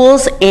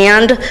schools,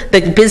 and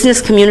the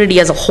business community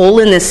as a whole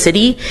in this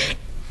city.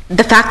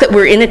 The fact that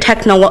we're in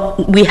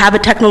we have a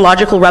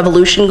technological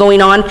revolution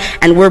going on,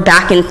 and we're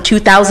back in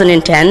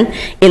 2010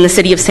 in the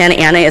city of Santa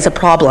Ana is a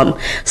problem.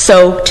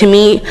 So to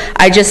me,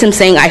 I just am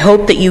saying I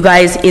hope that you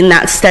guys in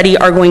that study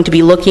are going to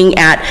be looking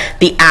at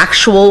the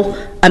actual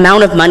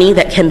amount of money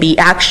that can be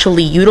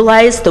actually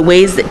utilized, the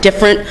ways that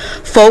different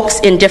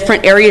folks in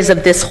different areas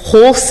of this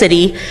whole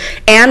city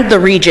and the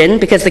region,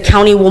 because the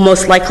county will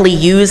most likely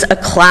use a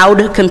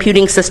cloud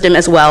computing system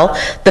as well.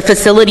 The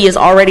facility is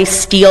already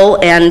steel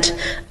and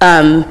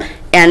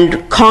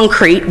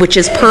concrete, which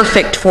is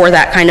perfect for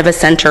that kind of a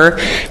center,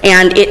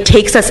 and it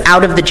takes us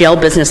out of the jail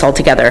business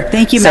altogether.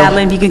 Thank you,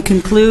 Madeline. If you can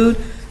conclude.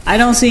 I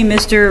don't see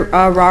Mr.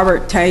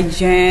 Robert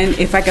Taijan.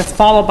 If I could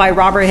follow by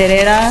Robert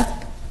Herrera,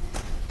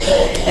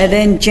 and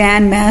then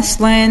Jan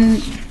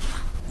Maslin,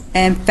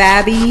 and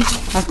Fabi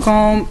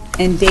Hacom,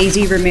 and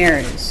Daisy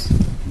Ramirez.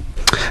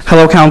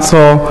 Hello,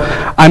 Council.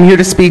 I'm here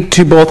to speak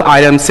to both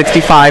items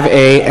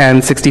 65A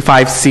and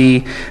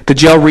 65C, the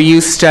jail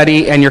reuse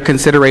study and your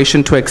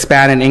consideration to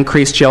expand and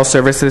increase jail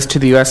services to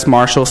the U.S.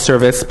 Marshals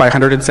Service by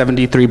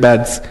 173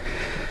 beds.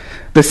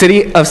 The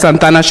City of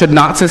Santa Ana should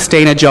not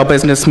sustain a jail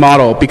business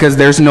model because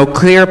there's no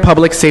clear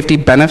public safety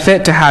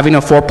benefit to having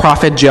a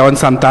for-profit jail in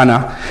Santa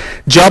Ana.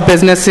 Jail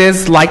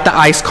businesses, like the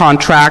ICE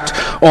contract,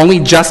 only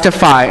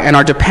justify and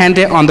are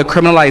dependent on the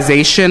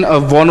criminalization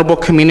of vulnerable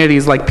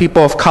communities like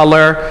people of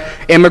color,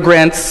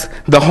 immigrants,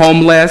 the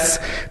homeless,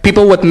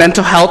 people with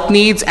mental health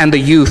needs, and the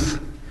youth.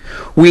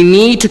 We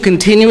need to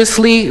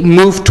continuously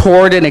move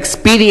toward an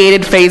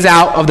expedited phase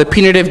out of the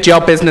punitive jail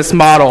business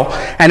model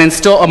and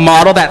instill a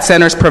model that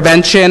centers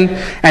prevention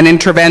and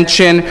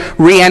intervention,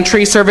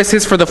 re-entry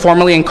services for the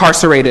formerly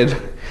incarcerated.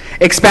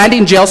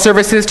 Expanding jail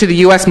services to the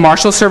U.S.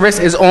 Marshal Service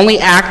is only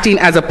acting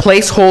as a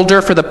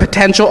placeholder for the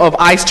potential of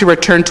ICE to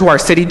return to our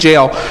city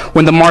jail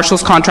when the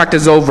Marshal's contract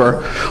is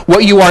over.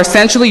 What you are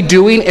essentially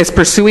doing is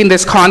pursuing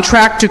this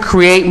contract to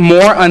create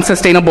more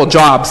unsustainable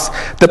jobs.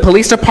 The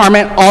police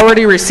department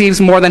already receives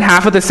more than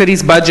half of the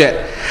city's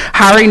budget.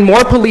 Hiring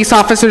more police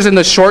officers in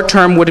the short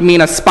term would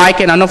mean a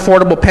spike in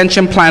unaffordable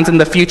pension plans in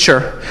the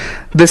future.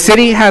 The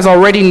city has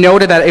already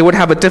noted that it would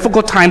have a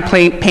difficult time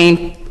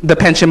paying the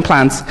pension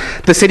plans.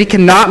 The city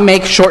cannot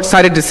make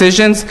short-sighted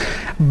decisions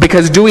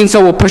because doing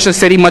so will push the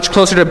city much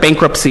closer to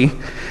bankruptcy.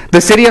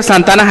 The city of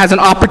Santa Ana has an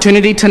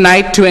opportunity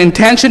tonight to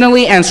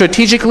intentionally and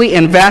strategically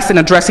invest in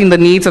addressing the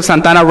needs of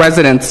Santa Ana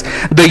residents,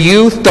 the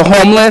youth, the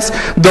homeless,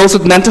 those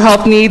with mental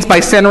health needs,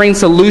 by centering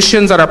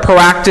solutions that are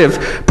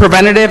proactive,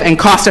 preventative, and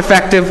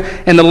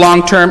cost-effective in the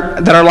long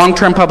term, that are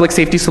long-term public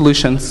safety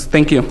solutions.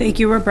 Thank you. Thank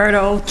you,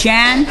 Roberto.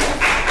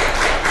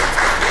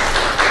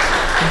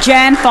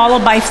 Jan,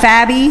 followed by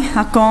Fabi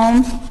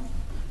Hacom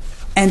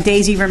and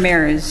Daisy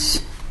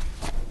Ramirez.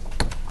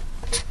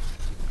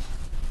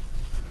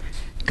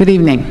 Good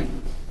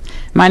evening.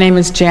 My name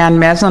is Jan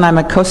Meslin. I'm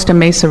a Costa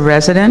Mesa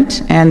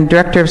resident and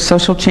Director of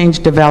Social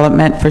Change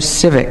Development for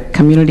CIVIC,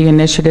 Community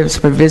Initiatives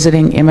for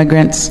Visiting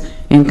Immigrants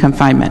in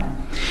Confinement.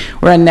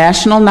 We're a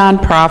national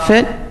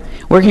nonprofit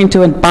working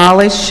to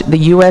abolish the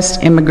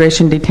U.S.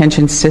 immigration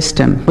detention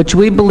system, which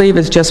we believe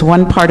is just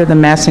one part of the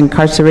mass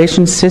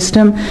incarceration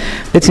system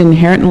that's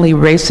inherently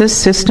racist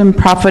system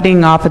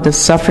profiting off of the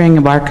suffering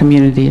of our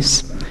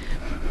communities.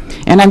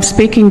 And I'm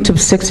speaking to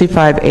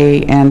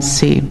 65A and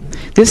C.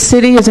 This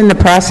city is in the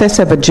process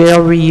of a jail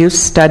reuse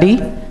study.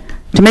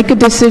 To make a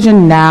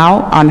decision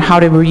now on how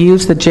to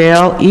reuse the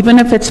jail, even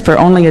if it's for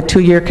only a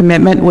 2-year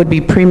commitment, would be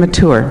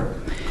premature.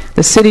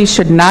 The city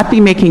should not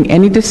be making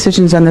any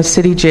decisions on the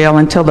city jail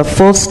until the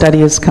full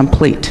study is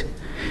complete.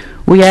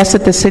 We ask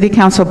that the City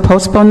Council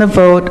postpone the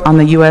vote on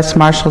the U.S.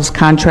 Marshals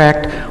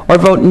contract or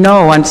vote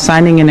no on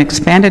signing an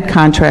expanded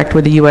contract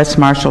with the U.S.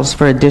 Marshals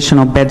for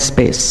additional bed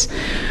space.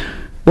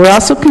 We're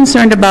also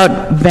concerned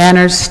about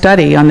Vanner's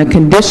study on the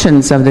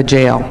conditions of the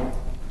jail.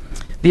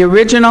 The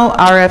original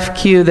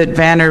RFQ that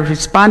Vanner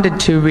responded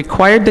to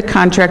required the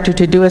contractor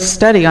to do a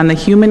study on the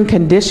human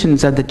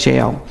conditions of the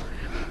jail,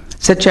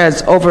 such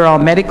as overall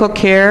medical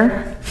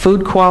care,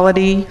 food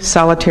quality,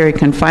 solitary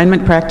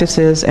confinement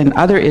practices, and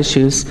other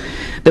issues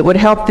that would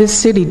help this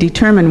city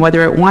determine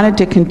whether it wanted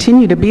to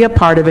continue to be a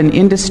part of an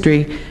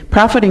industry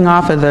profiting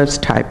off of those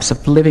types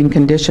of living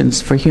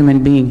conditions for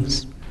human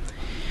beings.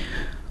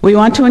 We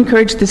want to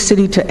encourage the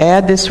city to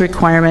add this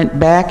requirement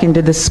back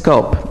into the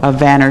scope of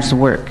Vanner's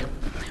work.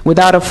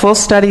 Without a full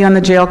study on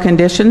the jail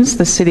conditions,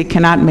 the city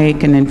cannot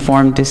make an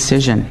informed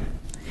decision.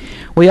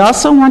 We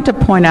also want to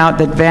point out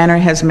that Vanner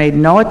has made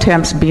no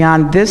attempts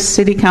beyond this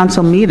City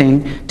Council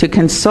meeting to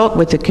consult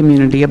with the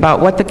community about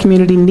what the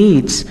community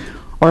needs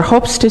or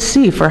hopes to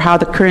see for how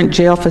the current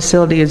jail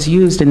facility is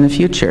used in the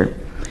future.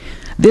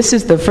 This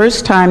is the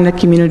first time the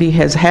community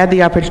has had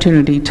the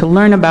opportunity to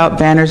learn about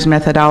Vanner's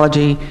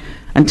methodology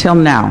until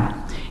now.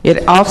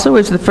 It also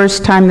is the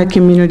first time the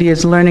community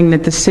is learning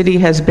that the city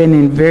has been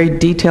in very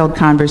detailed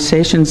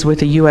conversations with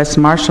the U.S.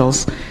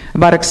 Marshals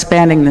about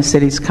expanding the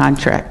city's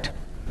contract.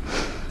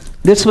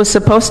 This was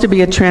supposed to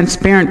be a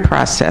transparent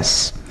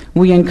process.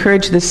 We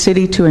encourage the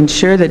city to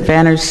ensure that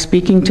Vanner is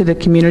speaking to the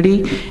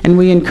community, and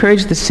we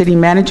encourage the city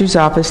manager's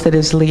office that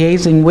is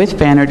liaising with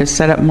Vanner to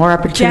set up more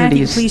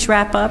opportunities Please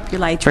wrap up.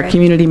 Your light's for ready.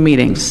 community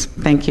meetings.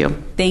 Thank you.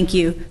 Thank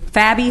you.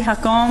 Fabi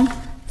Hacom,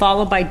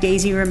 followed by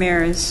Daisy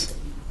Ramirez.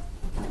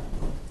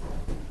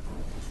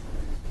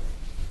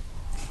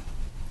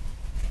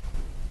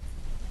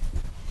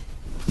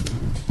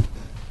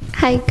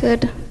 Hi,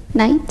 good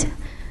night.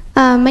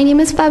 My name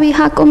is Fabi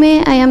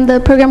Hakome. I am the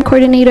program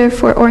coordinator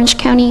for Orange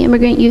County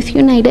Immigrant Youth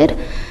United.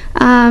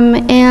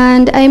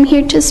 And I'm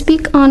here to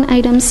speak on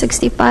items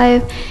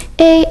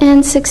 65A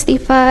and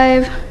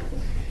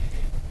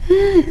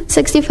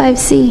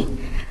 65C.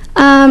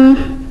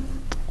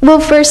 Well,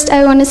 first,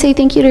 I want to say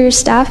thank you to your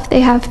staff.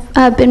 They have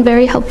been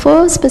very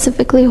helpful,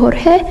 specifically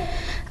Jorge,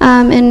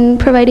 in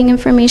providing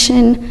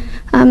information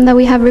that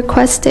we have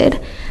requested.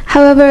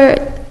 However,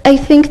 I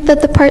think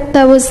that the part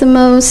that was the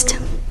most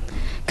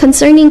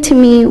concerning to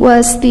me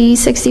was the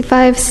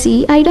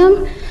 65C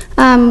item,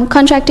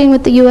 contracting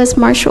with the U.S.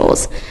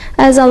 Marshals.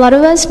 As a lot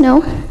of us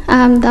know,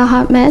 the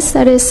hot mess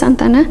that is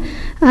Santa Ana,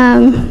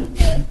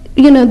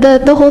 you know,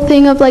 the whole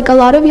thing of like a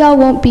lot of y'all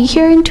won't be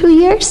here in 2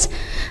 years,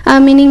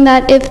 meaning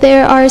that if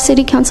there are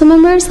city council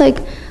members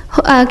like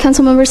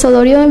Councilmember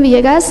Solorio and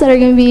Villegas that are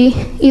going to be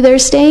either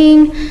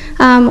staying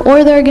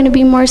or there are going to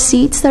be more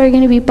seats that are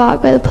going to be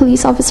bought by the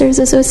Police Officers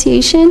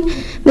Association.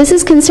 This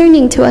is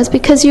concerning to us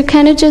because you're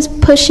kind of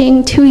just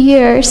pushing 2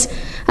 years.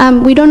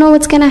 We don't know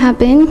what's going to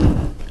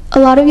happen. A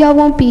lot of y'all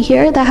won't be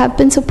here that have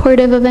been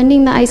supportive of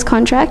ending the ICE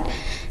contract.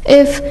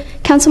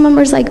 if council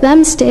members like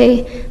them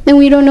stay, then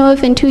we don't know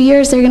if in 2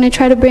 years they're going to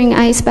try to bring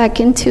ICE back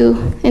into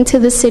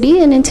the city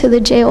and into the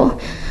jail.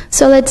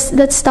 So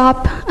let's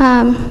stop.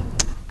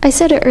 I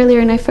said it earlier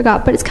and I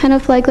forgot, but it's kind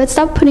of like, let's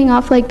stop putting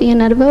off like the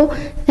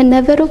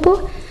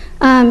inevitable,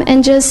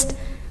 and just,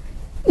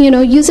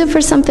 use it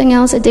for something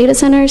else. A data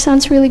center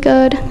sounds really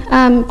good.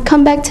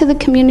 Come back to the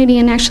community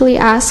and actually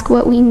ask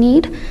what we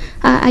need.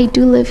 I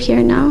do live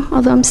here now,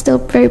 although I'm still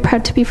very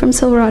proud to be from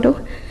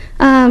Silverado.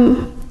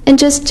 And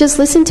just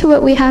listen to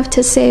what we have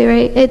to say,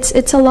 right?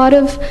 It's a lot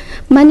of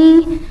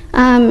money.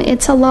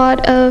 It's a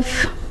lot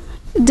of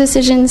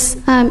decisions.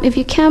 If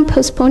you can,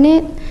 postpone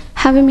it.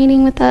 Have a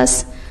meeting with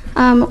us.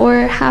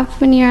 Or have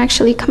Veneer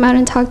actually come out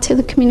and talk to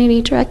the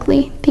community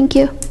directly. Thank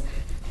you.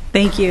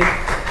 Thank you.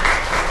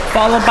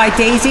 Followed by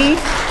Daisy.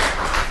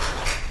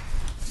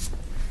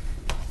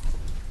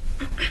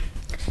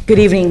 Good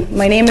evening.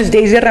 My name is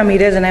Daisy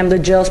Ramirez, and I'm the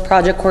Jails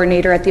Project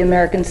Coordinator at the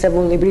American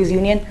Civil Liberties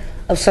Union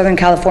of Southern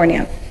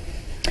California.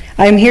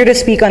 I am here to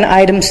speak on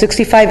items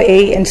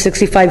 65A and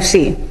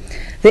 65C.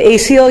 The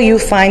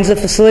ACLU finds the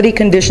facility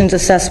conditions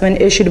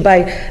assessment issued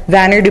by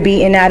Vanner to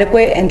be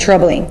inadequate and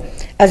troubling.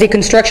 As a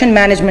construction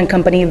management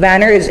company,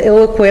 Vanner is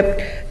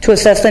ill-equipped to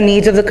assess the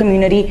needs of the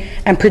community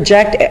and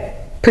project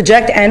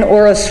and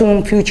or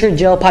assume future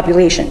jail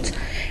populations.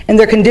 In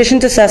their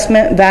conditions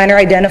assessment, Vanner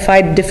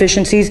identified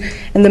deficiencies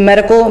in the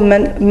medical,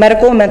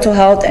 mental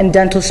health, and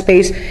dental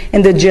space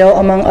in the jail,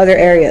 among other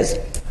areas.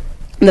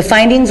 The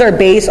findings are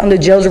based on the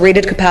jail's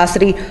rated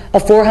capacity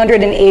of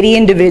 480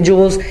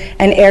 individuals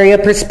and area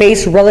per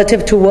space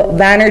relative to what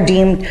Vanner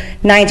deemed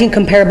 19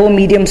 comparable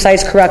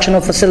medium-sized correctional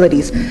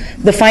facilities.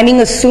 The finding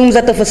assumes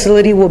that the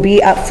facility will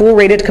be at full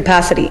rated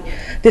capacity.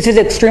 This is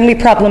extremely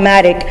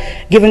problematic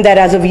given that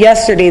as of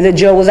yesterday, the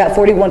jail was at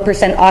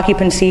 41%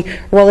 occupancy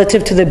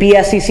relative to the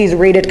BSCC's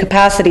rated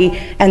capacity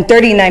and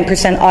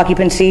 39%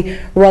 occupancy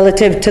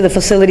relative to the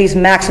facility's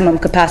maximum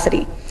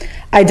capacity.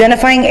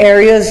 Identifying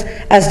areas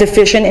as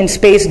deficient in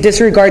space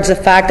disregards the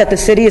fact that the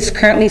city is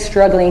currently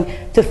struggling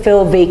to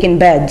fill vacant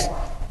beds.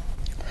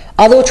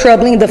 Although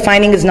troubling, the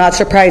finding is not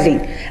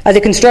surprising. As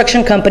a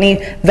construction company,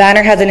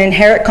 Vanner has an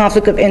inherent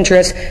conflict of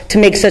interest to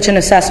make such an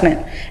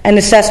assessment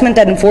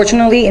that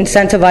unfortunately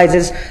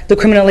incentivizes the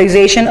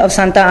criminalization of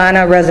Santa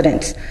Ana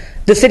residents.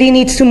 The city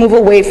needs to move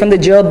away from the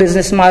jail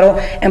business model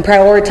and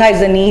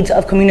prioritize the needs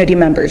of community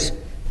members.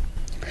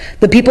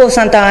 The people of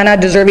Santa Ana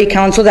deserve a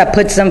council that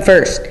puts them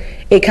first.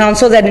 A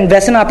council that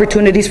invests in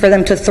opportunities for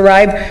them to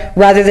thrive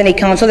rather than a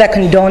council that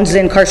condones the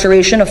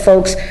incarceration of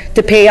folks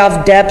to pay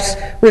off debts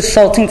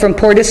resulting from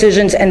poor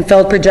decisions and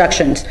failed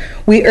projections.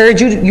 We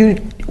urge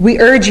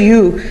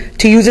you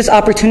to use this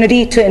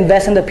opportunity to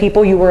invest in the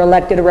people you were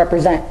elected to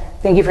represent.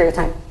 Thank you for your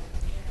time.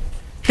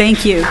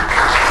 Thank you.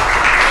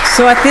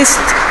 So at this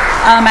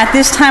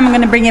time, I'm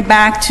going to bring it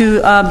back to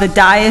the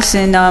dais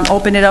and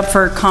open it up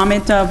for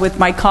comment with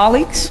my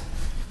colleagues.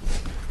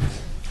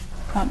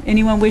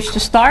 Anyone wish to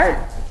start?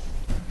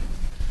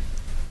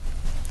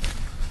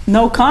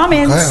 No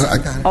comments. I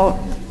got it. Oh,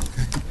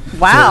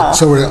 wow.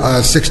 So we're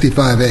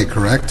 65A,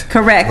 correct?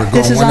 Correct. We're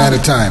going one at a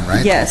time,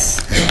 right?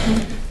 Yes.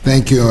 Okay.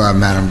 Thank you,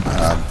 Madam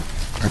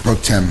Pro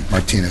Tem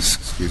Martinez.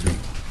 Excuse me.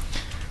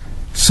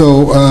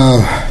 So,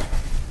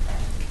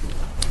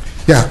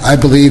 yeah, I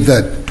believe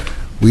that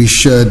we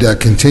should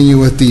continue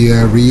with the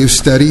reuse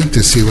study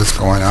to see what's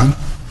going on.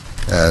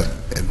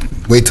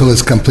 Wait till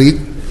it's complete.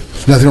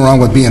 There's nothing wrong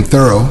with being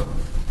thorough,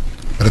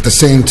 but at the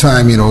same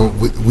time,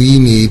 we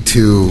need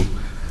to.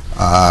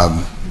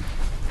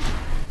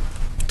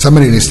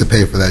 Somebody needs to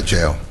pay for that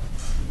jail.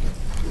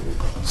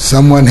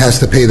 Someone has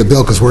to pay the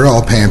bill because we're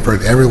all paying for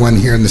it. Everyone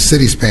here in the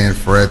city's paying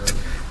for it,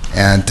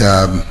 and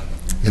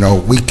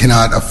we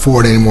cannot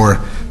afford any more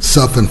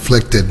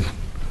self-inflicted,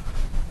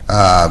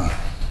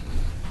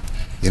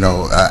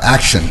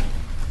 action.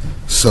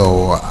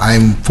 So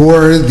I'm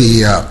for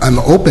the. I'm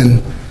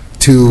open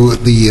to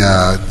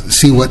the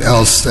see what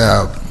else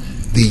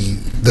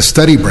the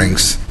study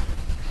brings.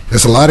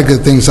 There's a lot of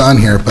good things on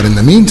here, but in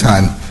the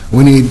meantime,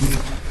 we need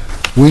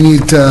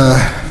to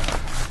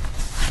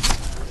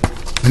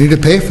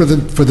pay for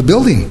the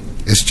building.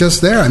 It's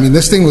just there. I mean,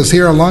 this thing was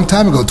here a long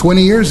time ago,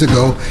 20 years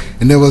ago,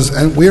 and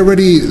we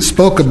already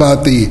spoke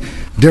about the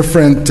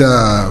different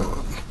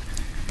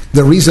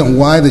the reason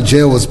why the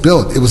jail was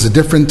built. It was a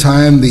different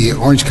time. The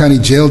Orange County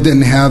Jail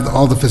didn't have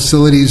all the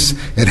facilities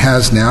it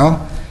has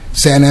now.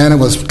 Santa Ana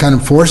was kind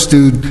of forced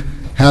to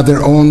have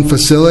their own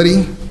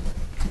facility.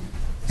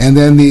 And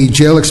then the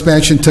jail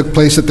expansion took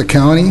place at the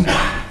county,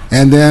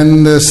 and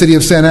then the city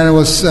of Santa Ana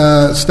was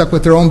stuck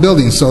with their own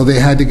building, so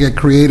they had to get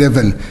creative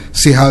and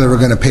see how they were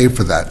going to pay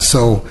for that.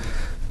 So,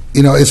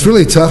 it's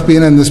really tough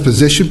being in this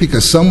position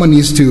because someone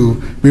needs to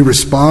be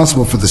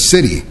responsible for the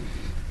city.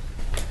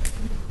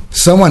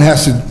 Someone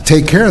has to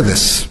take care of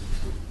this.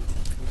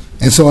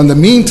 And so in the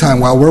meantime,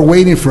 while we're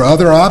waiting for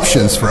other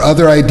options, for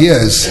other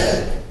ideas,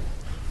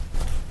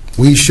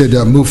 we should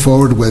move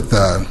forward with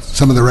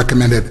some of the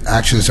recommended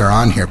actions that are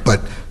on here.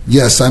 But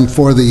yes, I'm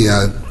for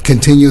the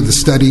continue the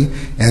study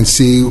and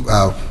see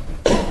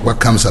what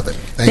comes of it.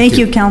 Thank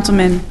you,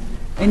 Councilman.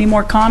 Any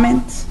more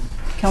comments?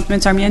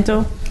 Councilman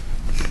Sarmiento?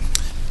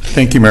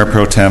 Thank you, Mayor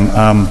Pro Tem.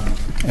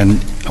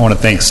 And I want to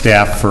thank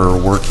staff for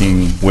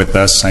working with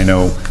us. I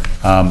know,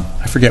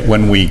 I forget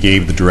when we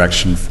gave the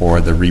direction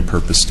for the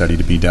repurpose study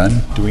to be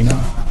done. Do we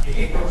know?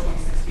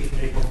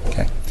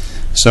 Okay.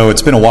 So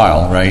it's been a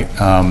while, right,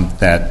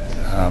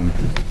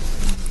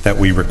 that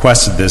we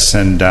requested this.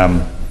 And,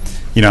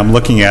 I'm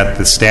looking at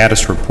the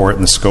status report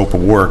and the scope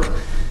of work,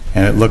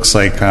 and it looks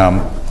like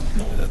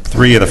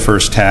 3 of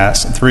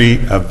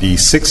the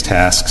 6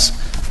 tasks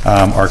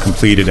are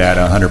completed at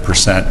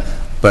 100%.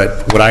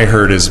 But what I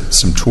heard is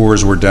some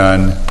tours were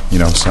done,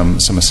 some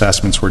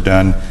assessments were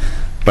done,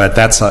 but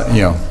that's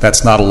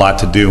not a lot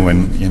to do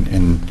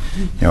in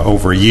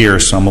over a year.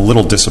 So I'm a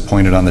little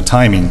disappointed on the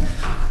timing.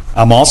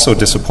 I'm also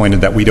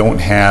disappointed that we don't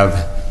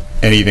have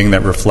anything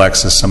that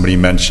reflects, as somebody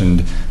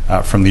mentioned,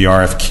 from the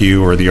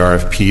RFQ or the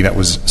RFP that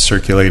was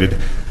circulated,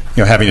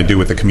 having to do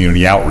with the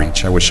community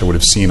outreach. I wish I would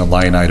have seen a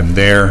line item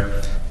there,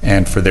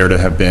 and for there to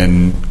have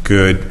been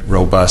good,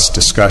 robust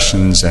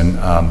discussions and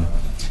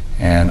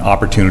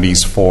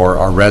opportunities for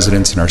our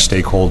residents and our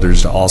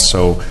stakeholders to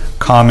also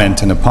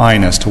comment and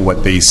opine as to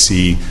what they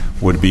see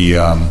would be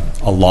a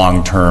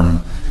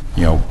long-term,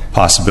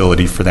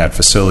 possibility for that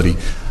facility.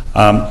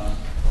 I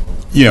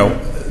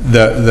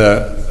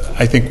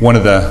think one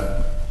of the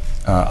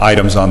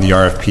items on the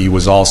RFP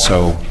was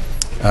also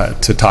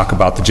to talk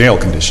about the jail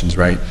conditions,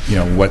 right?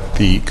 What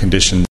the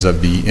conditions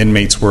of the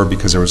inmates were,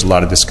 because there was a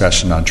lot of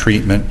discussion on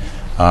treatment,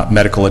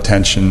 medical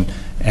attention,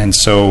 and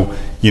so,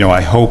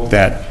 I hope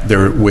that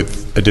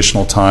with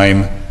additional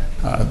time,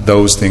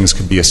 those things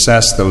could be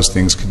assessed, those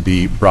things could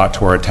be brought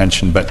to our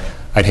attention, but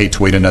I'd hate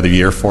to wait another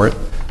year for it.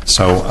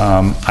 So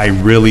I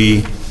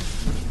really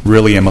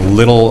am a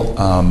little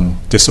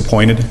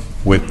disappointed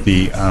with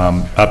the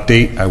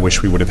update. I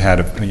wish we would have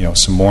had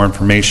some more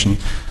information,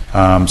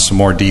 some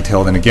more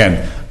detailed, and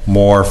again,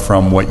 more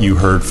from what you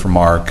heard from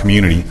our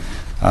community.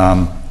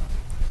 I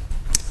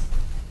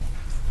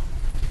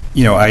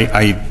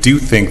do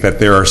think that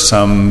there are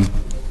some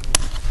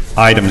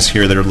items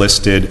here that are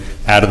listed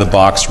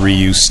out-of-the-box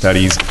reuse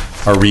studies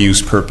or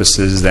reuse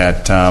purposes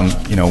that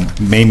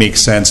may make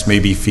sense, may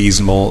be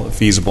feasible,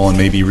 and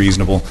may be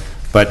reasonable.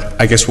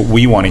 But I guess what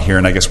we want to hear,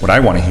 and I guess what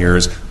I want to hear,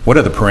 is what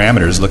are the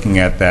parameters looking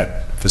at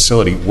that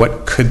facility?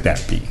 What could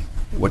that be?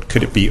 What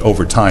could it be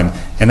over time?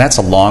 And that's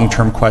a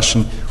long-term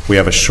question. We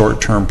have a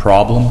short-term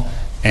problem,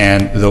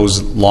 and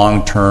those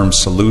long-term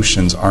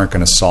solutions aren't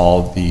going to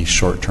solve the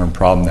short-term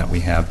problem that we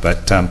have.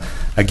 But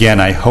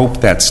again, I hope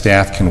that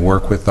staff can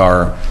work with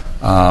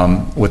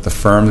with the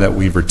firm that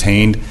we've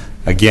retained.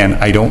 Again,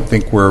 I don't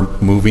think we're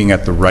moving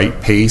at the right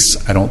pace.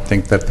 I don't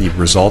think that the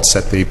results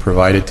that they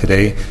provided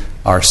today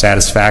are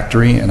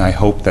satisfactory, and I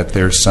hope that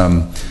there's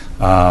some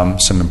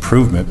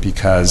improvement,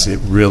 because it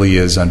really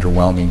is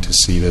underwhelming to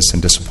see this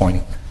and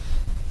disappointing.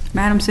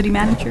 Madam City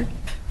Manager?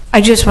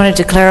 I just wanted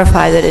to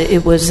clarify that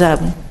it was,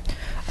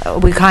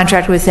 we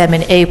contracted with them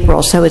in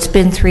April, so it's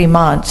been 3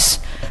 months.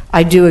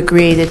 I do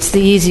agree that it's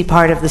the easy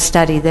part of the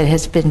study that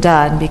has been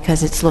done,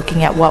 because it's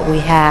looking at what we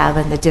have,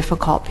 and the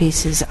difficult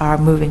pieces are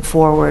moving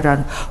forward on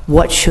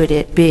what should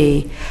it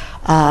be.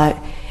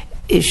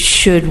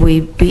 Should we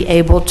be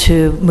able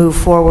to move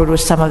forward with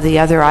some of the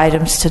other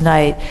items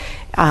tonight,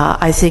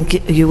 I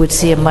think you would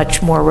see a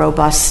much more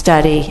robust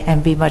study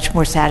and be much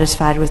more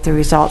satisfied with the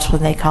results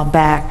when they come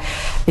back,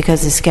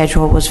 because the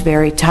schedule was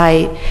very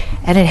tight,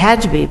 and it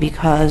had to be,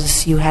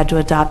 because you had to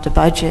adopt a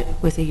budget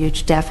with a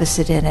huge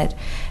deficit in it,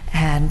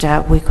 and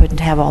we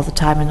couldn't have all the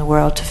time in the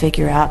world to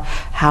figure out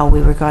how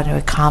we were going to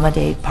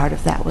accommodate. Part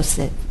of that was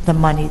the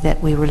money that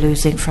we were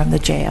losing from the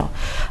jail.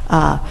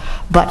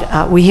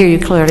 But we hear you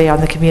clearly on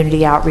the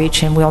community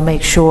outreach, and we'll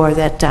make sure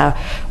that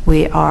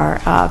we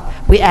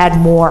add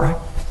more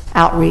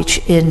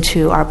outreach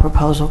into our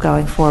proposal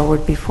going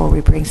forward before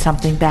we bring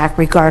something back,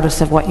 regardless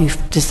of what you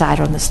decide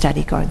on the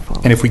study going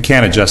forward. And if we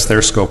can't adjust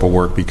their scope of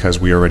work because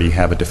we already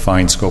have a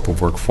defined scope of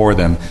work for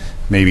them,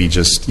 maybe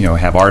just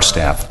have our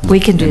staff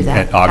we can do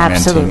that. At augmenting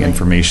Absolutely.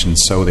 information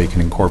so they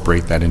can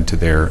incorporate that into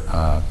their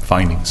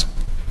findings.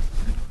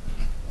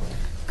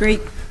 Great.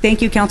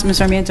 Thank you, Councilman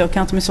Sarmiento.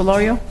 Councilman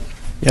Solorio?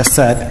 Yes,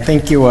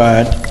 thank you.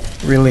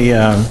 Really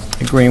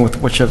agreeing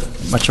with much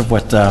of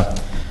what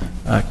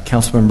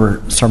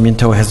Councilmember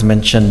Sarmiento has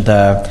mentioned.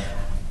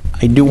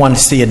 I do want to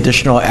see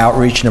additional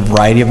outreach and a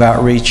variety of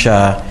outreach.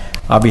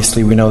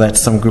 Obviously, we know that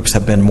some groups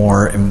have been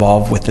more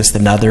involved with this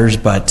than others,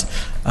 but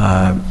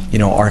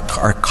our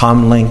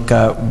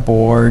Comlink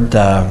board,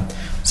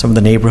 some of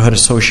the neighborhood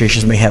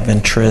associations may have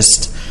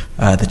interest.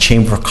 The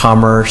Chamber of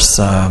Commerce,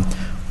 we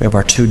have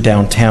our 2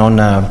 downtown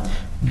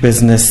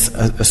business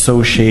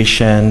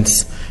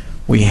associations.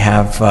 We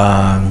have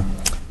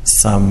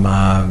some,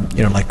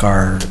 like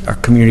our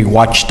community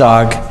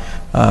watchdog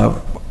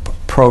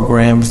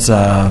programs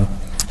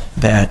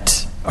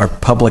that are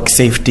public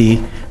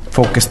safety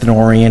focused and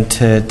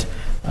oriented,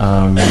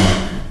 and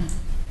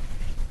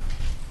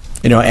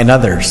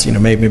others,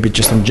 maybe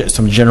just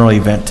some general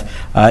event.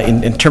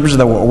 In terms of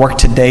the work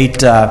to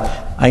date,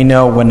 I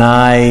know when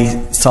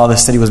I saw the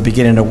city was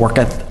beginning to work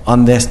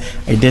on this,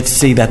 I did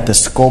see that the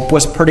scope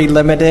was pretty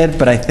limited,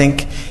 but I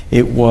think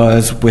it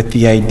was with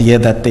the idea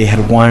that they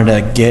had wanted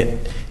to get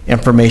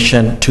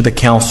information to the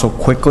council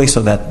quickly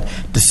so that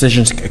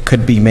decisions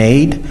could be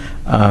made.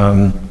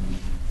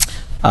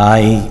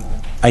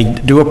 I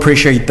do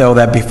appreciate, though,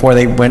 that before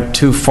they went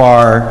too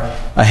far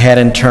ahead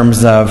in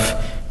terms of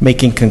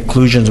making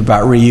conclusions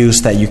about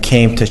reuse, that you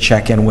came to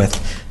check in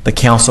with the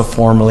council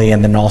formally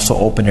and then also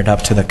open it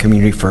up to the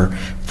community for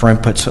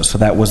input. So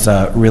that was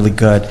really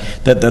good.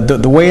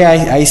 The way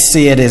I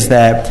see it is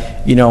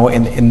that,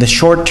 in the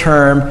short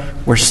term,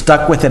 we're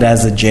stuck with it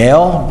as a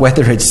jail,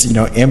 whether it's,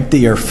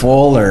 empty or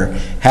full or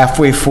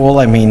halfway full.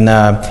 I mean,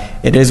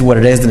 it is what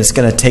it is, and it's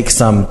going to take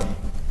some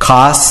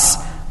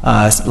costs,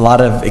 a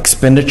lot of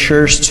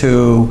expenditures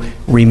to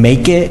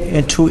remake it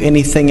into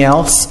anything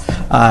else.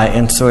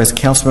 And so as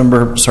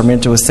Councilmember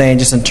Sarmiento was saying,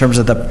 just in terms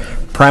of the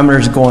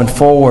parameters going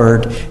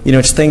forward,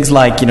 it's things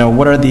like,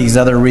 what are these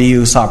other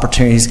reuse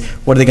opportunities?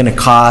 What are they going to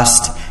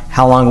cost?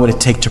 How long would it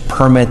take to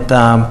permit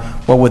them?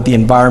 What would the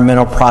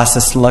environmental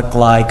process look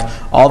like?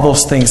 All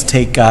those things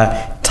take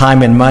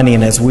time and money.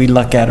 And as we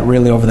look at it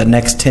really over the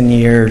next 10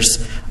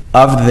 years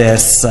of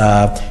this,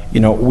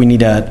 we need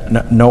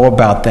to know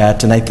about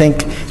that. And I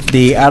think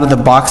the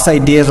out-of-the-box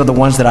ideas are the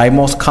ones that I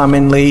most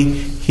commonly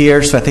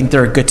hear, so I think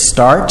they're a good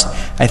start.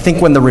 I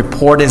think when the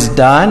report is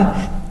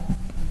done,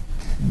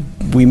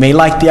 we may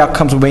like the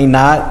outcomes, we may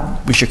not.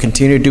 We should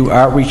continue to do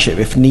outreach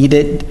if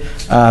needed.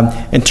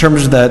 In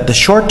terms of the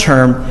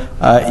short-term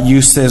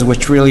uses,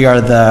 which really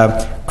are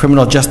the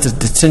criminal justice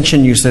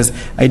detention uses,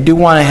 I do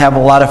want to have a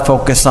lot of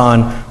focus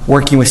on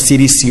working with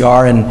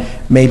CDCR and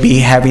maybe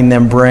having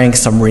them bring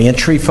some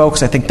reentry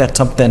folks. I think that's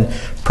something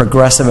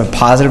progressive and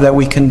positive that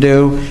we can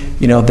do.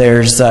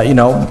 There's,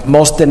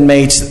 most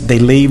inmates, they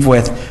leave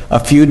with a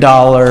few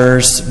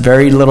dollars,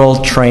 very little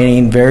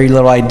training, very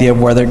little idea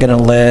of where they're going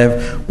to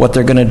live, what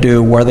they're going to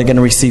do, where they're going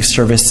to receive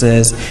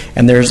services.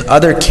 And there's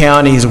other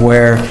counties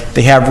where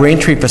they have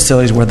reentry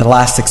facilities where the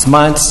last 6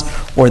 months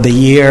or the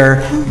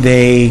year,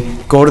 they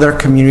go to their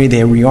community,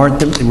 they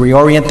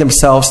reorient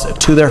themselves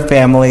to their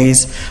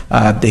families,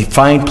 they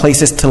find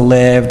places to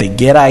live, they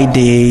get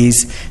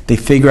IDs, they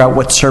figure out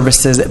what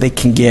services that they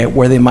can get,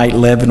 where they might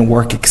live and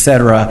work,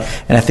 etc.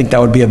 And I think that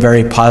would be a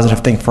very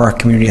positive thing for our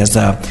community as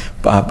a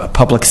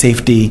public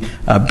safety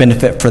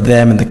benefit for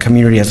them and the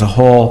community as a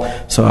whole.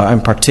 So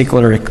I'm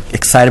particularly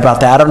excited about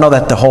that. I don't know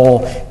that the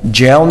whole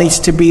jail needs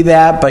to be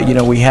that, but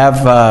we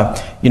have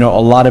a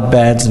lot of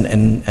beds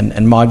and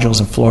modules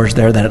and floors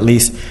there that at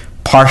least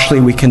partially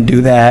we can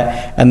do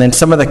that. And then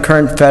some of the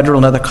current federal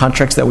and other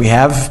contracts that we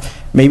have,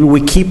 maybe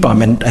we keep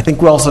them. And I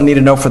think we also need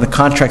to know for the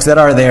contracts that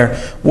are there,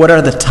 what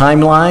are the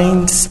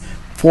timelines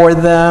for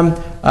them?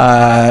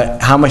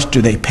 How much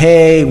do they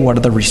pay? What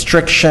are the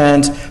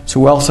restrictions? So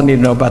we also need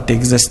to know about the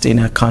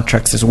existing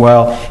contracts as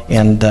well.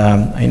 And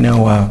I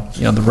know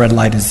the red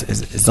light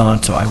is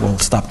on, so I will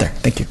stop there.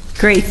 Thank you.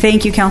 Great,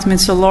 thank you, Councilman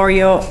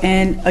Solorio.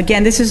 And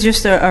again, this is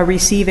just a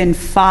receive and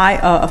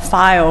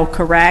file,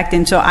 correct?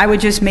 And so I would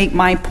just make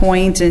my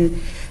point,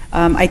 and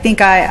I think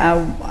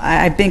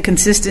I've been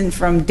consistent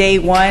from day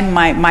one.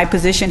 My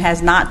position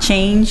has not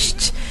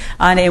changed,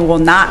 and it will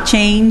not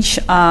change.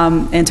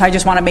 And so I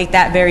just want to make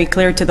that very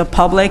clear to the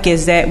public,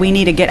 is that we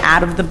need to get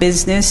out of the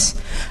business.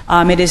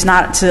 It is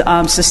not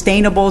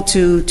sustainable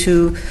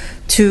to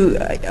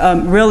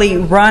really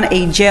run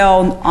a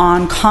jail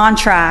on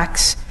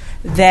contracts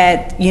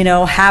that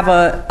have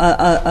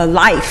a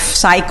life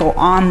cycle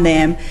on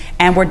them,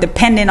 and we're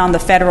dependent on the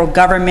federal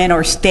government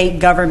or state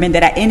government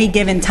that at any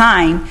given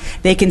time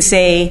they can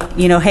say,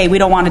 hey, we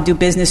don't want to do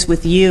business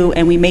with you,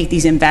 and we make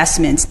these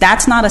investments.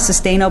 That's not a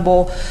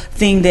sustainable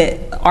thing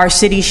that our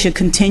city should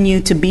continue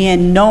to be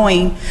in,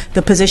 knowing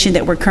the position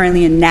that we're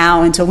currently in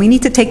now. And so we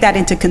need to take that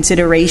into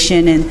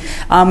consideration. And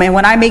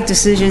when I make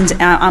decisions,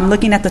 I'm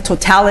looking at the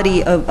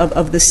totality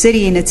of the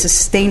city and its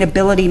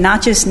sustainability,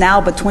 not just now,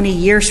 but 20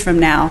 years from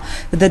now.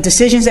 The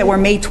decisions that were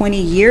made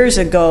 20 years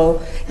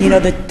ago,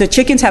 the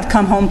chickens have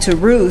come home to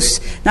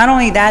roost. Not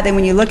only that, then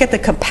when you look at the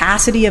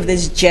capacity of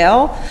this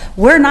jail,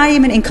 we're not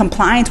even in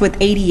compliance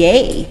with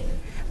ADA.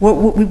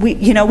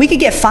 We could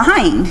get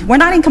fined. We're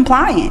not in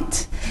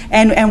compliance.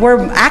 And we're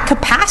at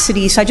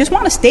capacity. So I just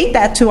want to state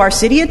that to our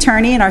city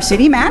attorney and our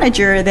city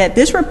manager, that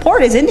this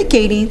report is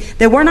indicating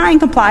that we're not in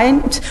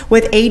compliance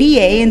with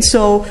ADA. And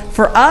so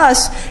for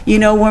us,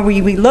 when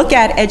we look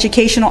at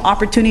educational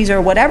opportunities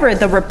or whatever,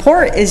 the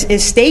report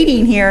is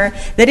stating here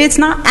that it's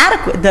not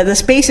adequate, the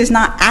space is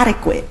not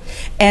adequate.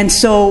 And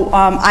so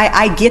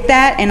I get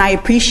that, and I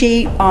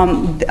appreciate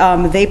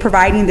they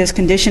providing this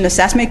condition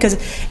assessment, because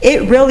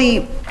it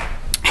really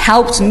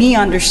helps me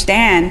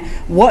understand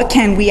what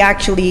can we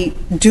actually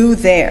do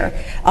there.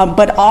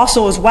 But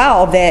also as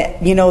well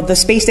that, you know, the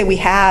space that we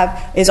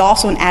have is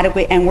also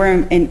inadequate, and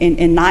we're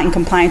not in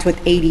compliance with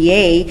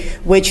ADA,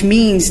 which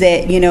means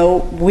that, you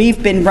know,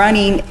 we've been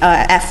running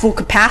at full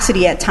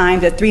capacity at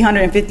times at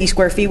 350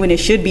 square feet when it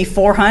should be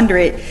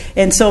 400.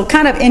 And so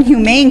kind of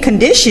inhumane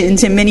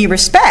conditions in many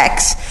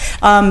respects,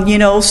 you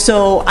know,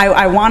 so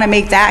I want to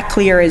make that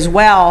clear as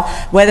well,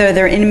 whether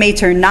they're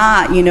inmates or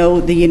not. You know,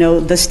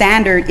 the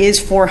standard is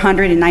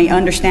 400, and I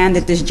understand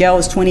that this jail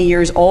is 20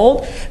 years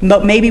old,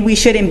 but maybe we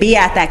shouldn't be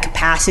at that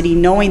capacity,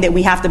 knowing that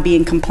we have to be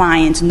in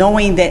compliance,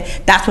 knowing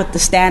that that's what the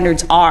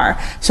standards are.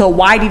 So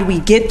why did we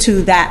get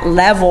to that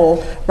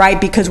level, right?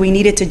 Because we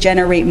needed to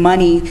generate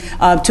money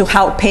to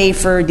help pay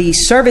for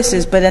these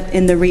services. But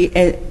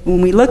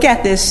when we look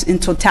at this in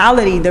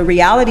totality, the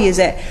reality is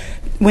that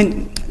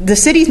when the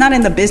city's not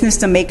in the business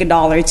to make a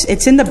dollar,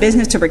 it's in the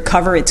business to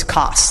recover its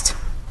cost.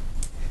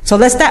 So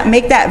let's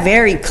make that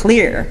very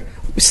clear.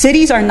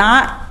 Cities are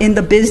not in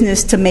the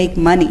business to make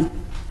money.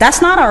 That's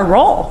not our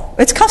role.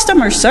 It's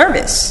customer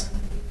service.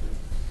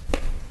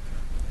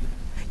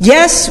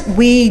 Yes,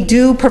 we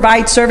do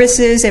provide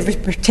services if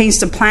it pertains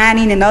to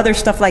planning and other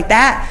stuff like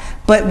that,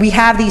 but we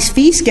have these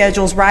fee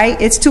schedules, right?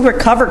 It's to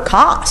recover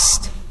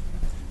cost.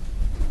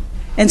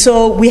 And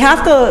so we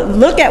have to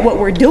look at what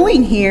we're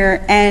doing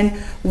here, and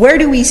where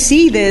do we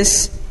see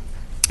this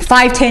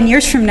 5-10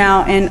 years from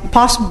now? And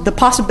the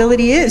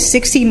possibility is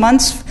 16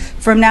 months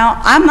from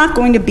now, I'm not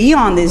going to be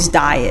on this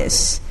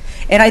dais.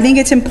 And I think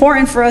it's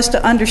important for us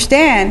to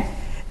understand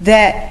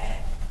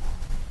that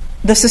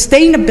the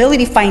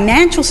sustainability,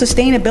 financial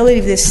sustainability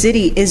of this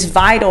city is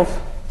vital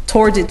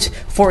for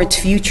its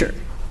future.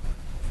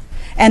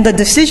 And the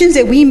decisions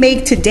that we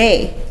make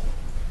today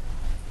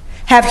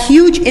have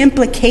huge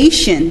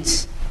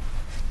implications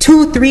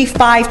 2, 3,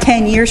 5,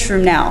 10 years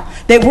from now,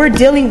 that we're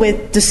dealing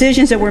with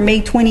decisions that were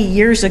made 20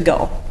 years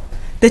ago.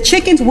 The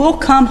chickens will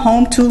come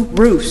home to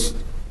roost.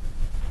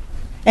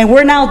 And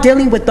we're now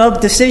dealing with the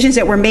decisions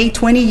that were made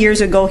 20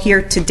 years ago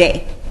here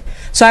today.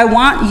 So I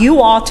want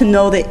you all to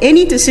know that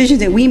any decisions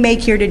that we make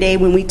here today,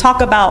 when we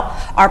talk about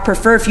our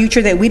preferred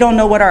future, that we don't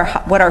know what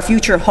our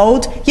future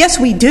holds, yes,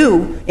 we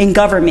do in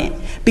government,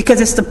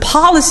 because it's the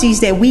policies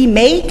that we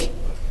make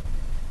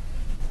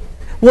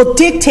will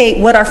dictate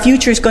what our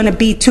future is going to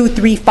be 2,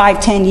 3,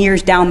 5, 10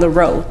 years down the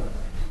road.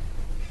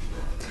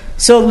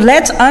 So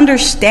let's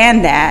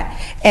understand that,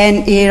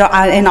 and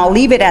and I'll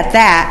leave it at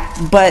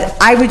that. But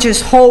I would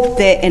just hope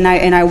that, and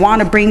I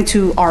want to bring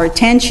to our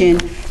attention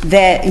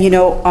that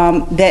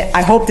that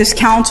I hope this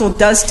council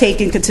does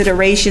take in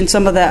consideration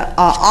some of the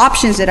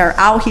options that are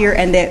out here,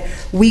 and that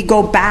we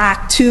go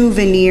back to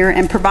Veneer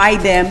and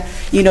provide them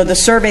the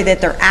survey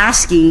that they're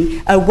asking,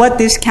 what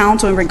this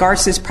council in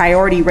regards to this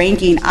priority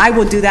ranking. I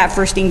will do that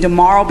first thing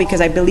tomorrow, because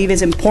I believe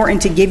it's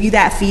important to give you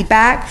that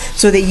feedback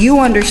so that you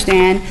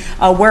understand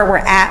where we're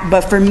at.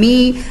 But for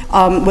me,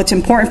 what's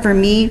important for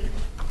me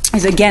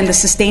is, again, the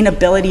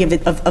sustainability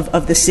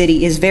of the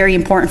city is very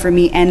important for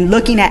me. And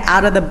looking at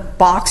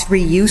out-of-the-box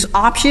reuse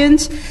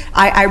options,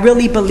 I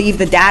really believe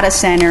the data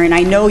center, and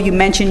I know you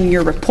mentioned in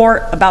your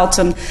report about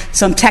some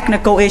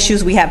technical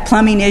issues. We have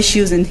plumbing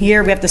issues, and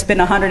here we have to spend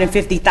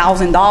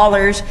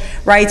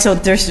 $150,000, right? So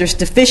there's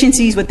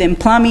deficiencies within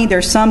plumbing.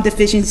 There's some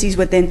deficiencies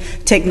within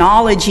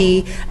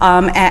technology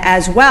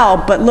as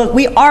well. But look,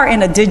 we are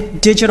in a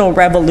digital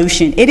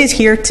revolution. It is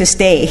here to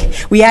stay.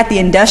 We had the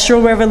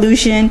Industrial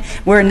Revolution.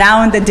 We're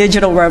now in the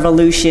digital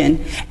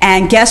revolution.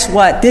 And guess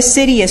what? This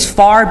city is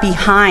far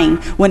behind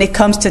when it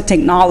comes to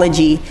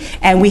technology,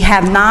 and we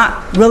have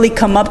not really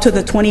come up to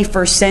the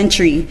 21st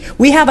century.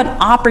 We have an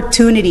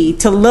opportunity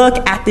to look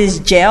at this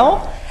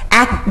jail,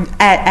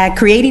 at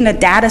creating a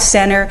data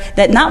center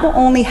that not will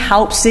only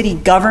help city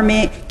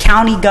government,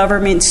 county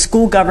government,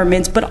 school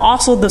governments, but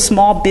also the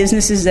small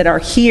businesses that are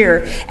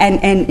here,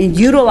 and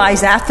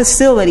utilize that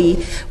facility,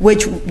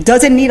 which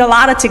doesn't need a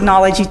lot of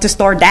technology to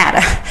store data.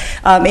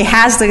 It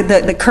has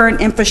the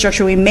current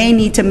infrastructure. We may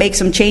need to make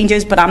some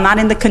changes, but I'm not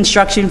in the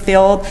construction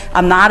field.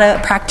 I'm not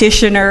a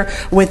practitioner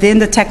within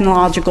the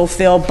technological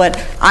field,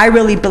 but I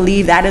really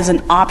believe that is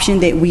an option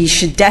that we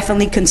should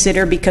definitely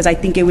consider, because I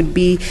think it would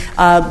be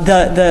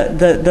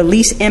the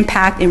least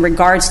impact in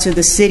regards to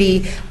the city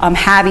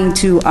having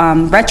to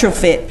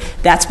retrofit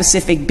that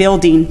specific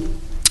building.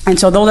 And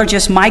so those are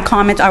just my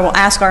comments. I will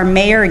ask our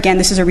mayor, again,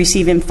 this is a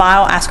receive and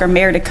file, ask our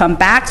mayor to come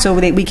back so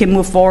that we can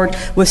move forward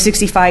with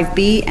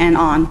 65B and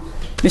on.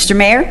 Mr.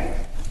 Mayor?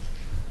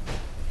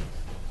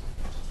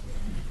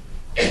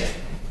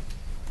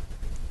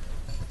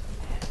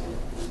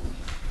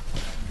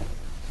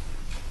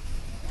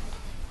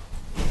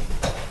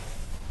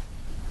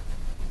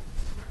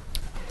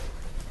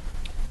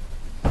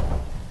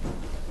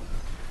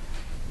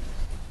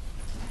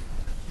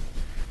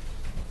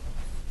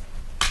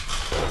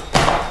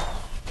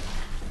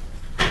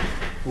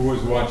 Who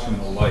was watching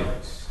the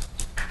lights?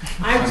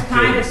 I was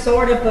kind of,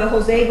 sort of, but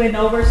Jose went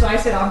over, so I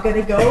said, I'm going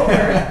to go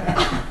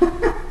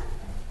over.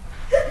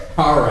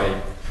 All right.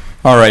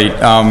 All right,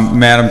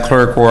 Madam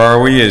Clerk, where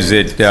are we? Is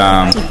it...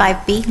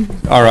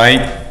 65B. All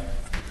right.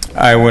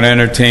 I would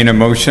entertain a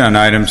motion on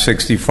item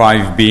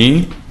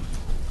 65B.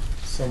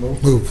 So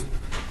move.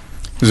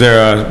 Is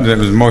there a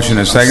motion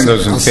and a second?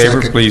 Those in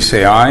favor, please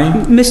say aye.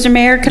 Mr.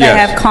 Mayor, could I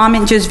Yes. have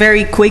comment just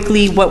very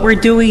quickly? What we're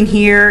doing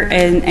here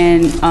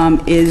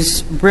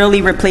is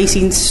really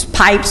replacing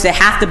pipes that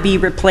have to be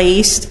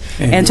replaced.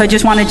 And so I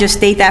just want to just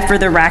state that for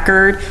the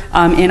record.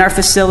 In our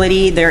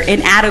facility, they're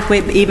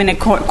inadequate, even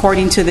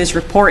according to this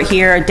report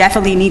here. It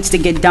definitely needs to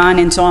get done,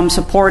 and so I'm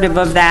supportive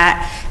of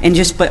that. And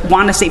but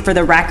want to say for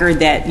the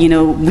record that, you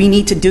know, we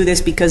need to do this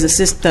because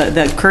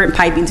the current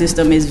piping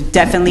system is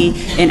definitely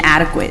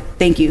inadequate.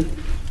 Thank you.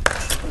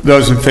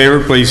 Those in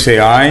favor, please say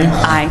aye.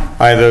 Aye.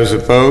 Aye. Those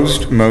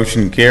opposed,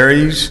 motion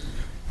carries.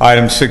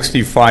 Item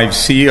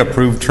 65C,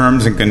 approved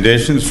terms and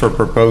conditions for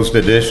proposed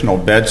additional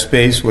bed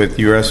space with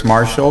U.S.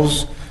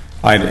 Marshals.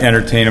 I'd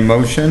entertain a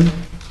motion.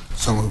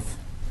 So move.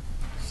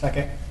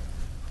 Second.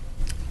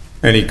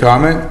 Any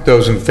comment?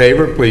 Those in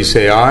favor, please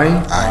say aye.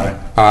 Aye.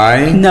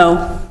 Aye.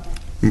 No.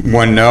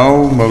 One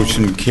no,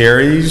 motion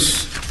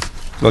carries.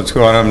 Let's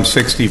go on item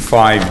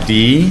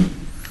 65D.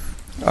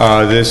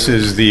 This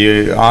is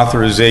the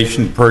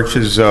authorization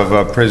purchase of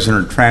a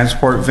prisoner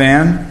transport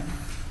van.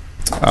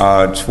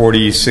 It's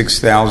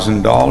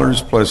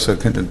 $46,000 plus a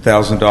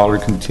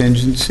 $1,000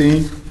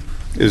 contingency.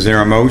 Is there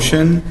a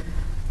motion?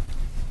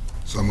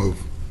 So move.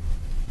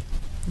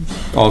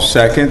 I'll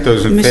second.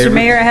 Those in favor? Mr.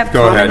 Mayor, I have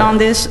Go comment ahead. on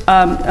this.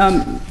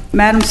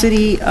 Madam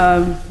City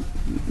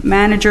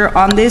Manager,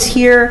 on this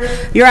here,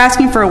 you're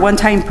asking for a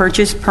one-time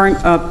purchase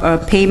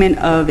payment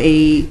of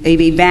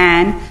a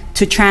van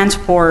to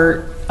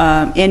transport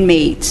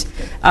inmates.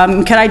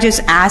 Could I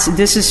just ask,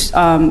 this is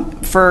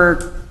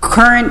for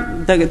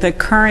the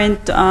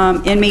current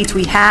inmates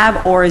we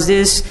have, or is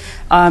this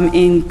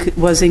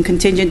was in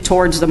contingent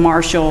towards the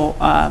Marshal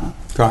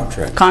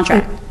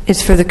contract?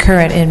 It's for the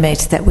current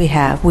inmates that we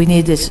have. We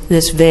need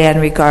this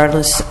van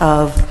regardless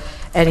of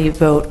any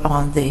vote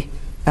on the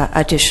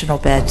additional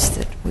beds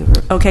that we were...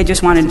 Okay,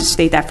 just wanted to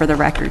state that for the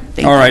record.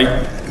 Thank All you.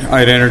 right.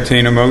 I'd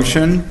entertain a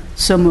motion.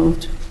 So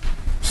moved.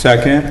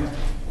 Second.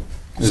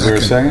 Is there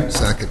a second?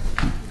 Second.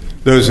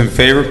 Those in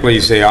favor,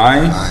 please say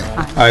aye.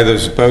 Aye. Aye.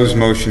 Those opposed,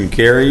 motion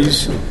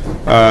carries.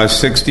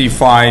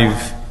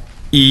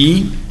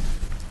 65E.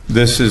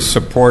 This is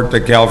support the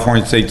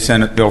California State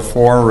Senate Bill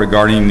 4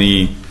 regarding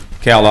the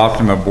Cal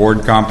Optima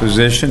board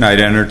composition. I'd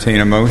entertain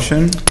a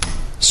motion.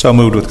 So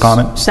moved with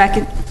comment.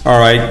 Second. All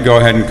right. Go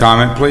ahead and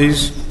comment,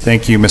 please.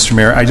 Thank you, Mr.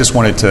 Mayor. I just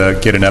wanted to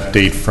get an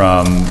update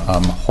from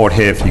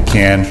Jorge, if you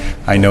can.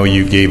 I know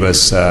you gave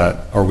us,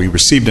 or we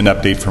received an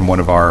update from one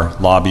of our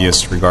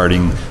lobbyists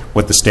regarding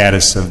what the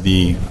status of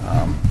the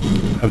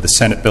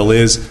Senate bill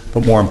is,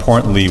 but more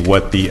importantly,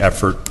 what the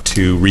effort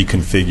to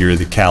reconfigure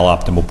the Cal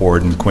Optima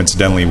board. And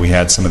coincidentally, we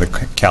had some of the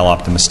Cal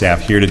Optima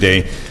staff here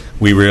today.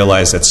 We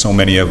realized that so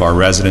many of our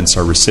residents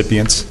are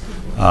recipients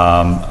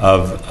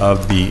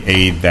of the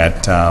aid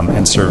that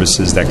and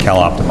services that Cal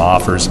Optima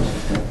offers.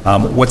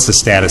 What's the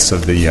status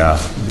of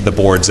the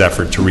board's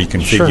effort to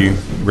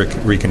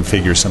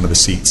reconfigure some of the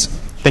seats?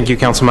 Thank you,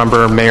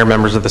 Councilmember, Mayor,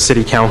 members of the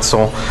City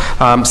Council.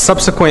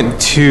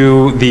 Subsequent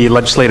to the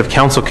Legislative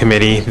Council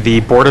Committee, the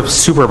Board of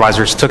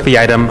Supervisors took the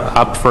item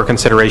up for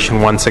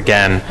consideration once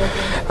again,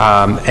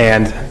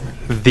 and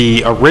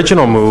the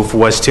original move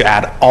was to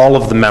add all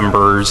of the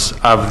members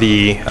of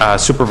the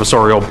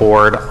supervisorial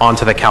board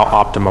onto the Cal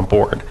Optima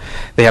board.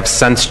 They have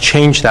since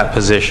changed that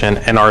position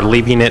and are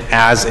leaving it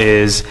as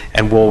is,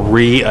 and will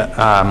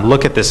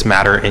look at this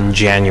matter in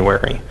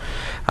January.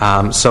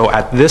 So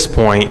at this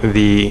point,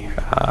 the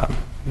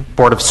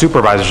Board of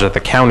Supervisors at the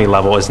county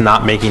level is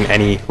not making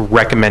any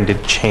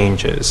recommended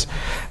changes.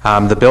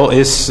 The bill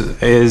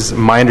is,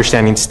 my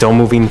understanding, still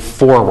moving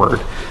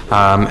forward.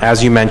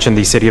 As you mentioned,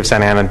 the City of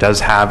Santa Ana does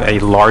have a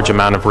large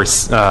amount of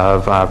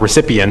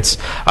recipients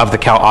of the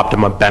Cal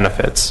Optima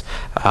benefits.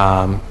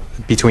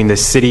 Between the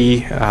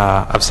City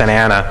of Santa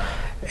Ana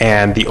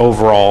and the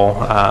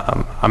overall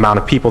amount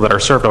of people that are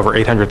served, over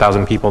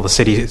 800,000 people, the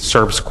city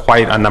serves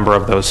quite a number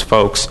of those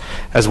folks,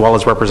 as well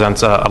as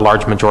represents a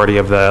large majority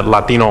of the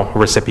Latino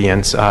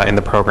recipients in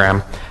the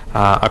program.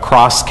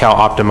 Across Cal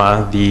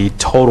Optima, the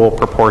total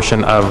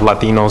proportion of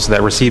Latinos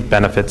that receive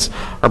benefits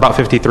are about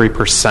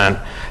 53%.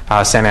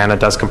 Santa Ana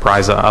does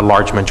comprise a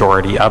large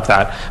majority of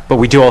that, but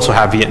we do also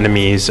have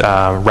Vietnamese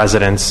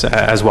residents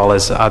as well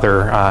as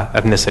other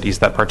ethnicities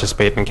that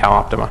participate in Cal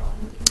Optima.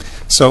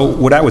 So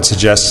what I would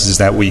suggest is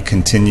that we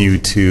continue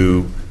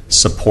to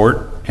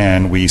support,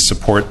 and we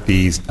support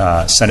the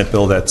Senate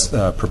bill that's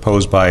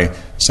proposed by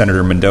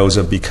Senator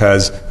Mendoza,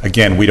 because,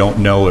 again, we don't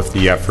know if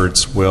the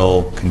efforts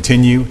will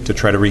continue to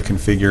try to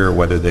reconfigure or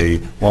whether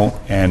they won't,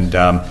 and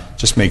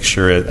just make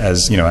sure,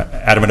 as you know,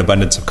 out of an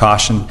abundance of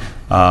caution,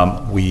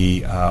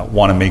 we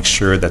want to make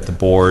sure that the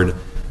board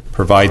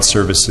provides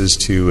services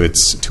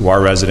to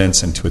our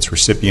residents and to its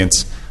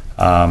recipients.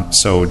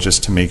 So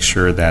just to make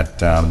sure that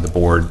the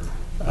board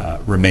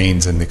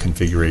remains in the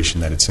configuration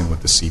that it's in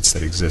with the seats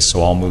that exist.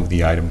 So I'll move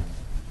the item.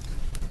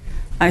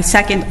 I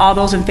second. All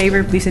those in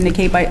favor, please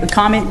indicate by a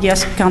comment.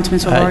 Yes, Councilman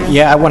Solorio.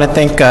 Yeah, I want to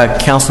thank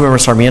Councilmember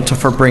Sarmiento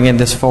for bringing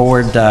this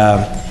forward.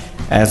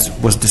 As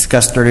was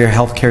discussed earlier,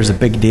 healthcare is a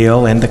big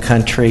deal in the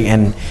country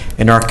and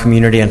in our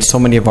community, and so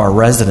many of our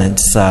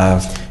residents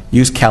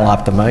use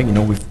CalOptima. You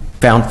know, we've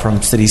found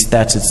from city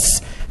stats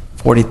it's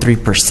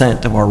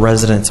 43% of our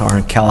residents are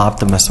in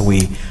CalOptima, so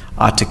we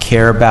ought to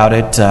care about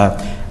it.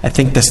 I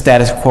think the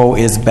status quo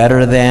is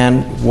better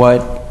than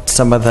what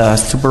some of the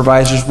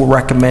supervisors were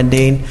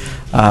recommending,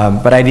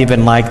 but I'd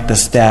even like the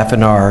staff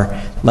and our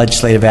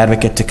legislative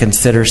advocate to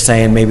consider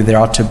saying maybe there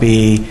ought to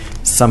be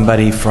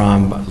somebody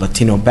from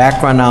Latino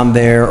background on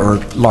there, or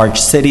large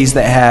cities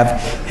that have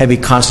heavy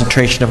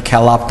concentration of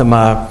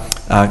CalOptima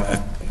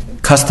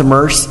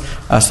customers,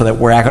 so that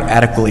we're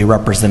adequately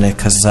represented,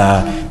 because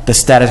the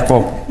status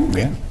quo,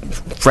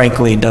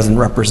 frankly, doesn't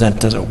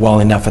represent it well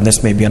enough, and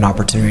this may be an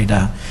opportunity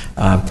to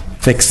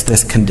fix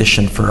this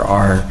condition for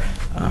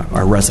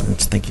our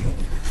residents. Thank you.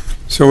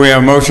 So we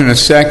have a motion and a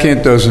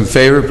second. Those in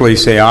favor,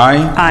 please say aye.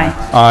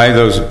 Aye. Aye.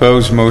 Those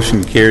opposed,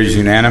 motion carries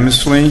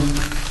unanimously.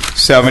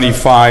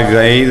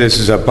 75A, this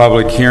is a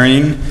public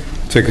hearing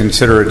to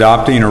consider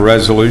adopting a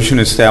resolution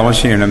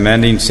establishing and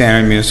amending Santa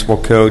Ana Municipal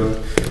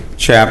Code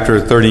Chapter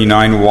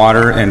 39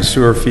 Water and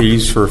Sewer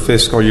Fees for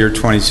fiscal year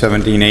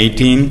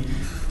 2017-18.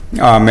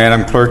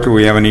 Madam Clerk, do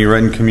we have any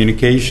written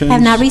communications? I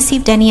have not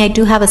received any. I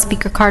do have a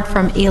speaker card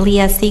from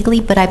Elias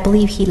Sigley, but I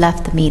believe he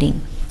left the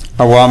meeting.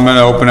 Well, I'm going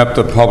to open up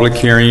the public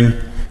hearing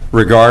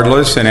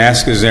regardless and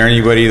ask, is there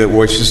anybody that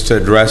wishes to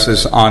address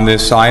us on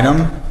this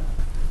item?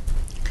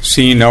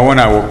 Seeing no one,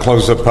 I will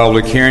close the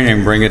public hearing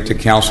and bring it to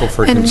council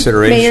for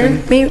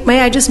consideration. Mayor, may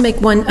I just make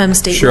one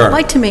statement? Sure. I'd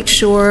like to make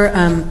sure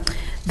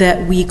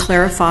that we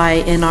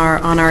clarify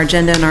on our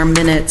agenda and our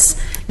minutes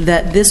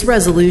that this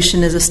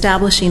resolution is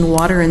establishing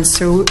water and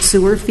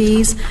sewer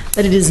fees,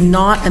 that it is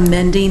not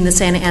amending the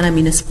Santa Ana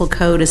Municipal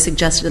Code as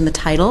suggested in the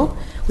title.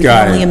 We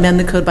can only amend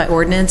the code by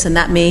ordinance, and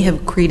that may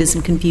have created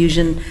some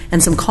confusion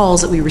and some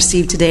calls that we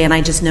received today, and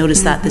I just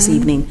noticed that this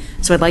evening.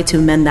 So I'd like to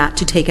amend that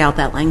to take out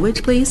that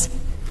language, please.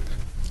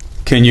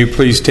 Can you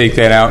please take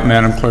that out,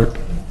 Madam Clerk?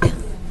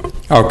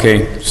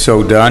 Okay,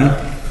 so done.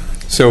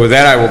 So with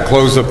that, I will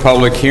close the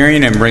public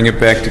hearing and bring it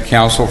back to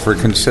council for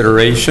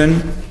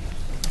consideration.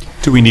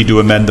 Do we need to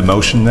amend the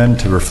motion then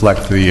to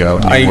reflect the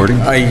new wording?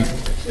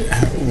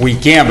 We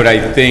can, but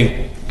I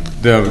think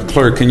the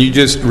clerk, can you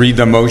just read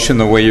the motion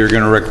the way you're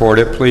going to record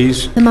it,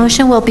 please? The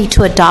motion will be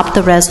to adopt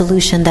the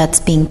resolution that's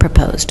being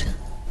proposed.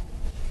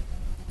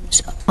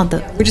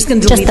 We're just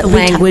going to delete the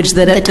language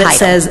that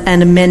says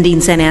and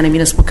amending Santa Ana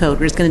Municipal Code.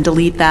 We're just going to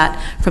delete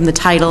that from the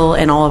title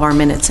and all of our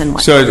minutes and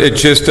whatnot. So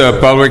it's just a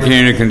public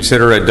hearing to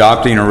consider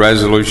adopting a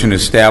resolution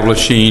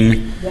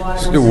establishing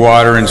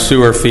water and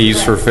sewer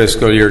fees for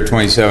fiscal year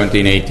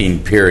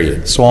 2017-18,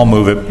 period. So I'll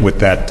move it with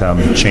that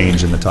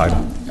change in the title.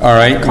 All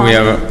right. We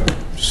have a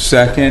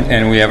second,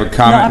 and we have a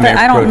comment. No,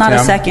 I don't, not a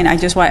second. I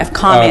just want to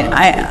comment.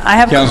 I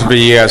have. Councilman,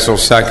 yes, so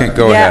second.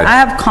 Go ahead. I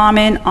have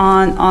comment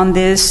on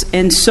this,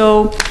 and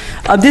so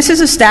this is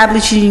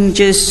establishing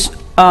just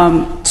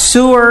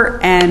sewer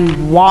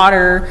and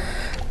water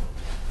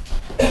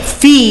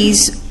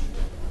fees.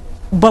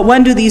 But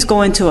when do these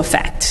go into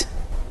effect?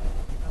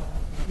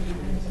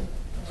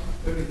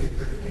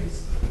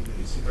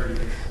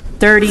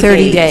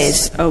 30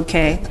 days.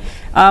 Okay.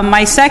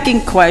 My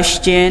second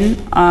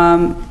question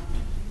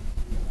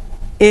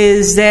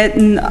is that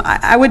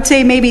I would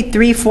say maybe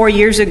 3-4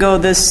 years ago,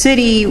 the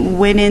city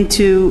went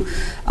into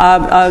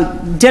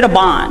did a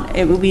bond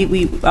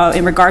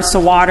in regards to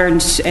water and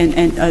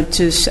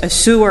to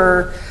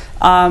sewer,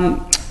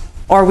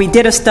 or we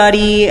did a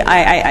study.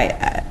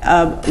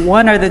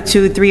 One or the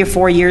 2, 3 or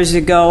 4 years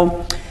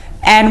ago.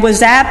 And was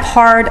that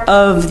part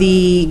of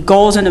the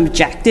goals and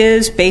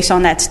objectives based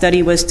on that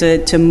study, was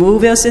to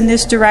move us in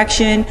this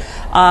direction?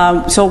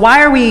 So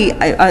why are we,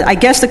 I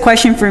guess the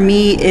question for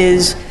me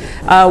is,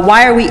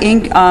 why are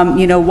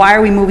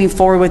we moving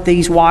forward with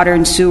these water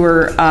and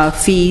sewer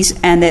fees,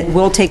 and that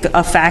will take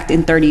effect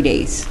in 30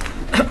 days?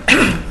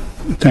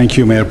 Thank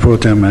you, Mayor Pro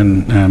Tem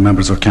and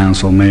members of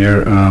council.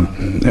 Mayor,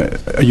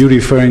 are you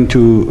referring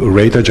to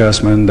rate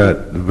adjustment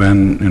that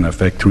went in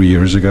effect 3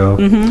 years ago?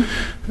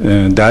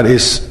 Mm-hmm. That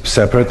is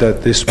separate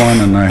at this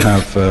one, and I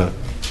have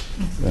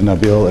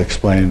Nabil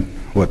explain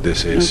what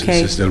this is.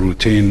 Okay. This is the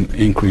routine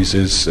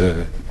increases,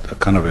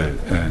 kind of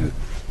a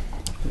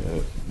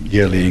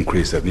yearly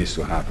increase that needs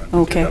to happen.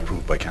 Okay.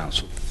 Approved by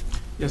council.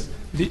 Yes,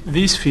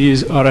 these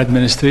fees are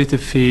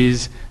administrative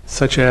fees,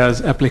 such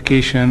as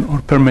application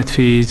or permit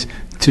fees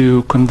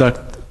to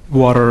conduct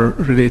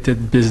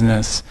water-related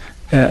business.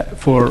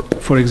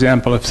 For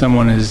example, if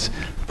someone is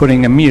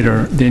putting a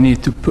meter, they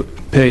need to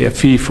pay a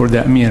fee for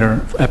that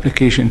meter,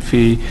 application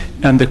fee,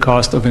 and the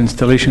cost of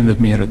installation of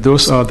the meter.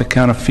 Those are the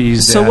kind of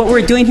fees So what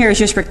we're doing here is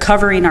just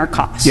recovering our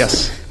costs.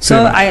 Yes.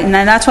 So and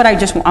that's what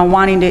I'm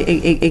wanting to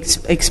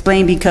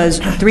explain, because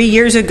 3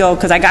 years ago,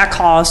 because I got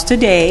calls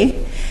today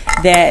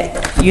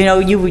that, you know,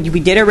 we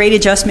did a rate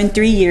adjustment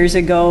 3 years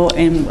ago,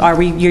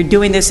 and you're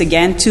doing this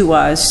again to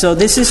us. So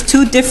this is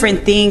two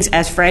different things,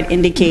 as Fred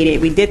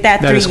indicated. We did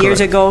that 3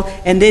 years ago,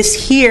 and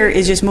this here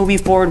is just moving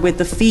forward with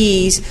the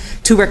fees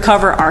to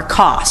recover our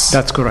costs.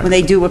 That's correct. When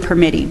they do a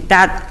permitting.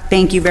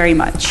 Thank you very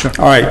much. Sure.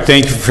 All right,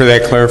 thank you for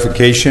that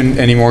clarification.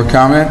 Any more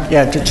comment?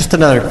 Yeah, just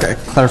another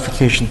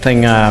clarification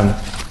thing.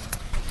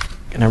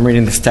 And I'm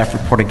reading the staff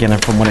report again,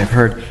 and from what I've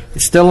heard,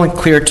 it's still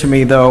unclear to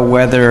me, though,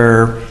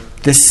 whether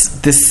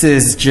this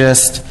is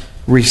just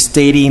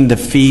restating the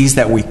fees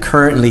that we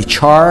currently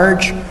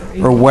charge,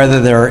 or whether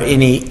there are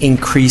any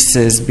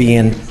increases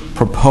being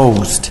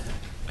proposed.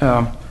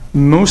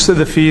 Most of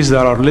the fees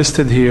that are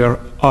listed here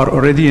are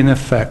already in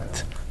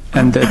effect,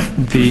 and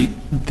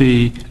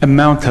the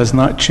amount has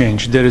not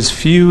changed. There is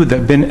few that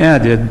have been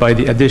added by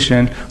the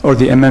addition or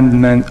the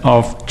amendment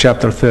of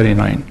Chapter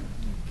 39.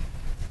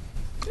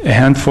 A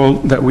handful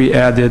that we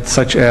added,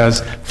 such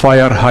as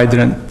fire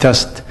hydrant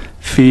test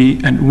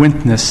fee and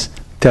witness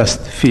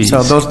test fees.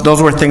 So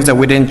those were things that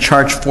we didn't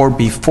charge for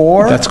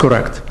before? That's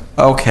correct.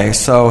 Okay,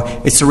 so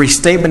it's a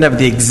restatement of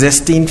the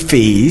existing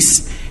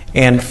fees,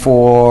 and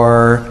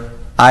for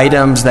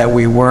items that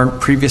we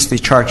weren't previously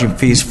charging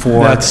fees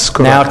for, that's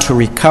correct. Now to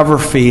recover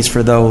fees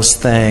for those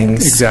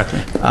things.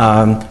 Exactly.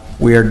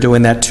 We are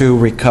doing that to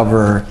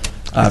recover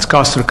it's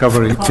cost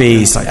recovery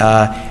fees.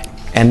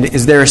 And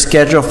is there a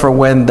schedule for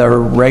when the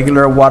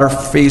regular water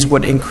fees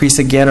would increase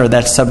again, or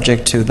that's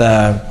subject to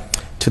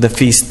the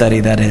fee study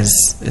that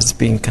is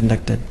being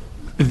conducted?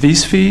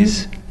 These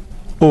fees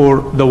or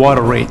the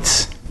water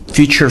rates?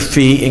 Future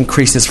fee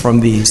increases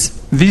from these.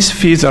 These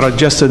fees are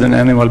adjusted on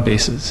an annual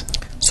basis.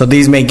 So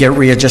these may get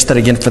readjusted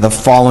again for the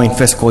following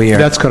fiscal year?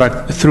 That's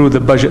correct, through the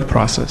budget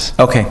process.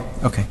 Okay.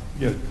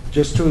 Yeah,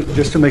 just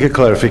to make a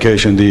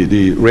clarification,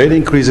 the rate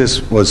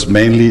increases was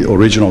mainly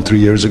original 3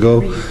 years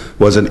ago,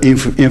 was an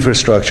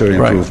infrastructure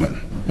improvement.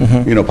 Right.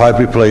 Mm-hmm. You know, pipe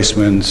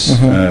replacements,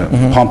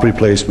 pump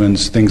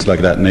replacements, things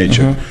like that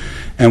nature.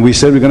 And we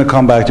said we're going to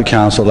come back to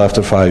council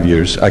after 5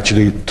 years,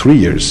 actually 3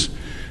 years,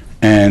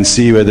 and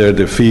see whether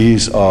the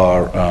fees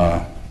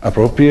are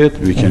appropriate.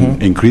 We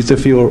can increase the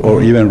fee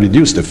or even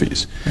reduce the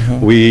fees.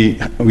 We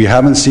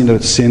haven't seen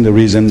the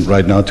reason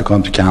right now to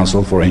come to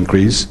council for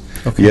increase.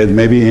 Okay. Yet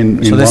maybe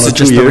in so 1 this or is 2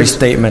 just years, a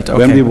restatement. Okay.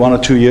 when we 1 or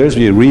 2 years,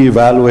 we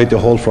reevaluate the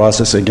whole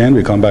process again.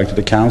 We come back to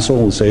the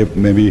council and say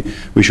maybe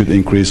we should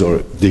increase or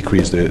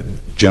decrease the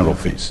general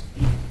fees.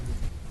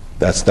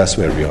 That's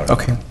where we are.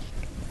 Okay.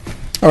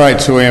 All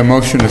right, so we have a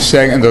motion and a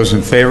second. Those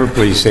in favor,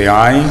 please say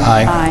aye.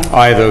 Aye.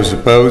 Aye. Those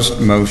opposed,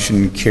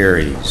 motion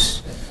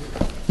carries.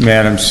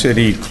 Madam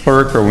City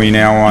Clerk, are we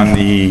now on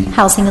the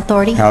Housing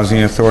Authority?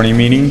 Housing Authority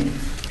meeting?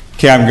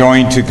 Okay, I'm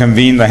going to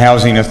convene the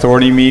Housing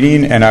Authority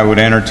meeting, and I would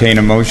entertain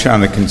a motion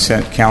on the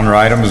consent calendar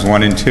items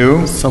 1 and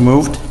 2. So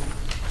moved.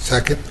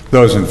 Second.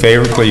 Those in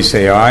favor, please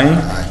say aye.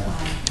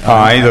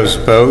 Aye. Those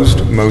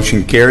opposed,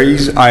 motion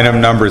carries. Item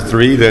number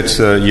 3, that's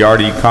a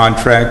Yardy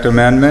contract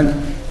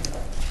amendment.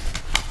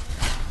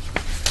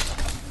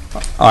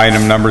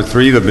 Item number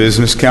 3, the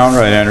business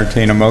calendar. I'd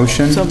entertain a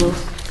motion. So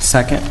moved.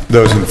 Second.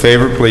 Those in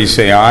favor, please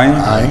say aye.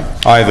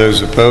 Aye. Aye.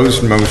 Those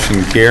opposed,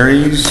 motion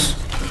carries.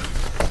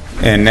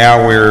 And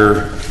now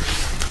we're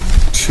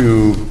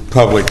to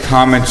public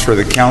comments for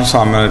the council.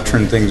 I'm going to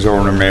turn things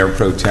over to Mayor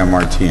Pro Tem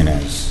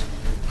Martinez.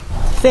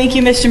 Thank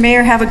you, Mr.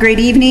 Mayor. Have a great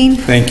evening.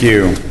 Thank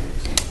you.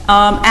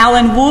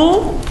 Alan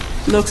Wu,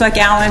 looks like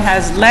Alan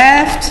has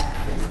left.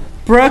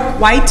 Brooke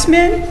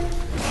Weitzman,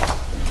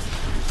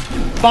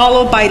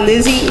 followed by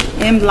Lizzie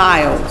M.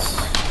 Lyles.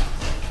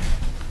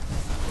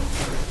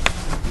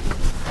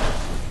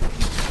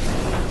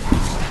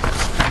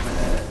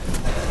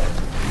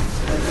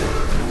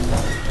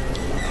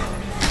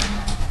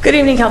 Good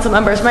evening, council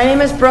members. My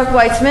name is Brooke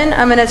Weitzman.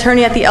 I'm an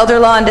attorney at the Elder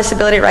Law and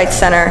Disability Rights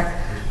Center.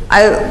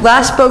 I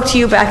last spoke to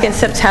you back in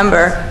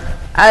September.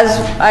 As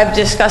I've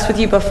discussed with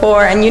you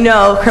before, and you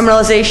know,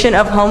 criminalization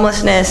of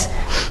homelessness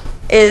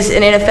is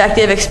an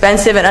ineffective,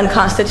 expensive, and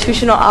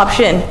unconstitutional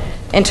option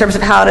in terms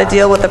of how to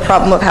deal with the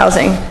problem of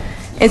housing.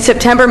 In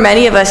September,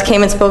 many of us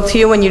came and spoke to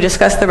you when you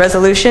discussed the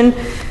resolution.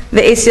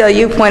 The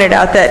ACLU pointed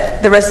out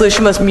that the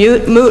resolution was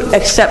moot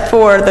except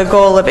for the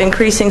goal of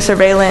increasing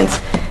surveillance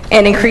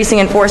and increasing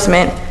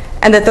enforcement,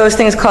 and that those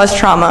things cause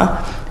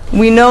trauma.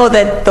 We know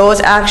that those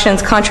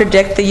actions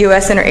contradict the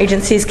U.S.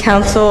 Interagency's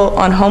Council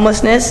on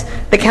Homelessness,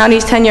 the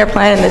county's 10-year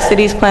plan, and the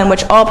city's plan,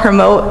 which all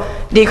promote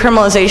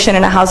decriminalization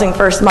and a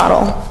housing-first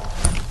model.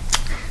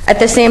 At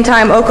the same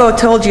time, OCO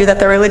told you that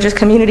the religious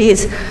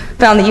communities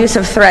found the use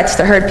of threats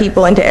to herd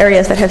people into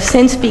areas that have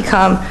since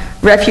become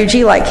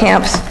refugee-like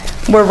camps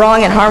were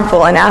wrong and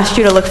harmful, and asked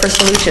you to look for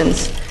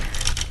solutions.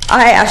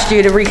 I asked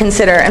you to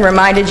reconsider and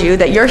reminded you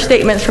that your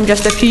statements from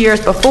just a few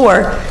years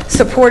before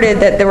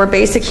supported that there were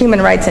basic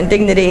human rights and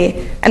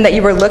dignity, and that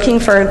you were looking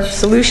for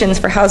solutions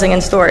for housing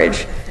and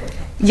storage.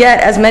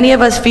 Yet, as many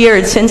of us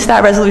feared since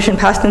that resolution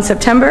passed in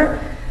September,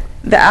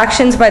 the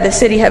actions by the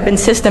city have been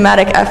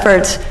systematic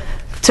efforts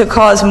to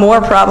cause more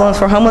problems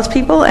for homeless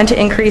people and to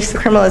increase the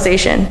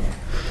criminalization.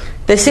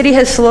 The city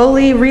has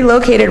slowly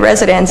relocated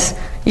residents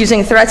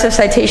using threats of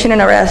citation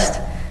and arrest.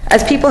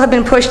 As people have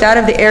been pushed out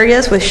of the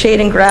areas with shade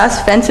and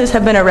grass, fences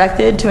have been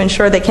erected to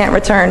ensure they can't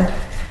return.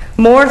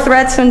 More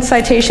threats and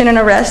citation and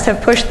arrest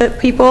have pushed the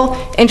people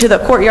into the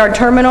courtyard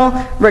terminal,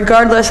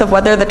 regardless of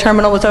whether the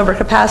terminal was over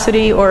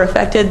capacity or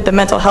affected the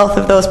mental health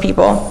of those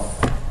people.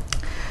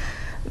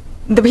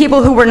 The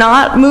people who were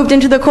not moved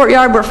into the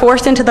courtyard were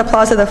forced into the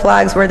Plaza de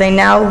Flags, where they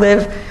now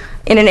live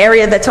in an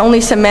area that's only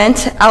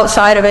cement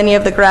outside of any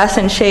of the grass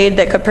and shade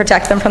that could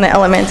protect them from the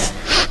elements,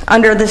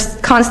 under this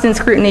constant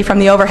scrutiny from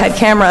the overhead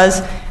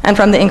cameras and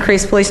from the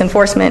increased police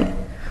enforcement.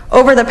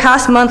 Over the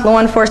past month,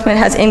 law enforcement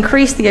has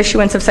increased the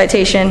issuance of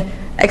citation,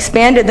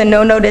 expanded the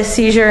no-notice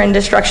seizure and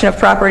destruction of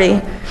property,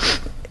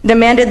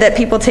 demanded that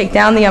people take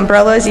down the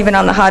umbrellas even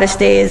on the hottest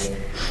days.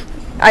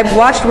 I've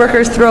watched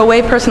workers throw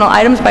away personal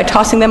items by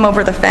tossing them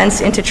over the fence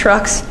into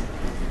trucks.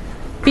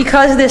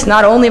 Because this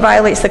not only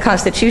violates the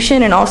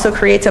Constitution and also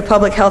creates a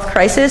public health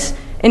crisis,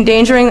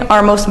 endangering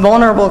our most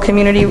vulnerable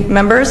community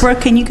members.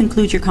 Brooke, can you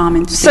conclude your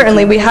comments?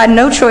 Certainly. We had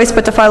no choice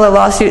but to file a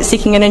lawsuit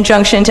seeking an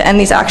injunction to end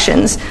these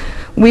actions.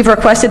 We've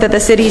requested that the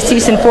city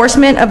cease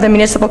enforcement of the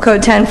Municipal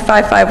Code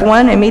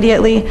 10551,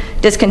 immediately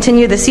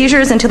discontinue the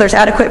seizures until there's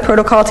adequate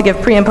protocol to give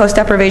pre- and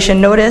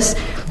post-deprivation notice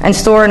and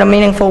store in a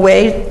meaningful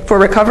way for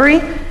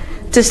recovery,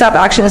 to stop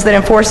actions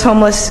that force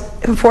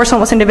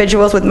homeless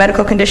individuals with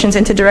medical conditions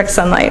into direct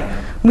sunlight.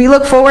 We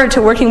look forward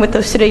to working with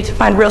the city to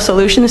find real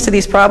solutions to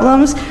these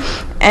problems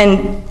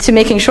and to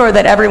making sure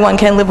that everyone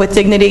can live with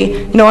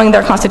dignity, knowing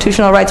their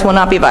constitutional rights will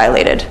not be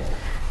violated.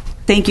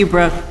 Thank you,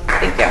 Brooke.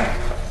 Thank you.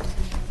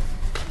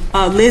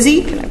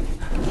 Lizzie?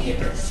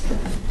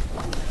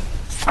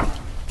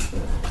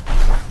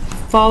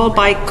 Followed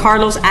by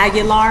Carlos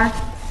Aguilar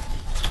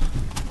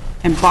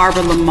and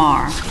Barbara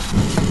Lamar.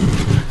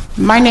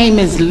 My name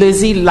is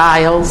Lizzie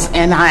Lyles,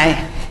 and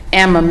I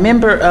am a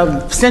member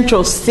of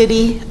Central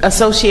City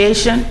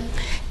Association,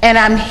 and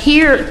I'm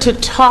here to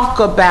talk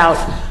about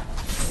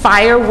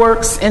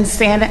fireworks in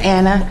Santa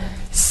Ana,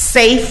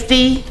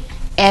 safety,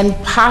 and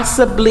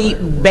possibly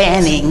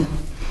banning.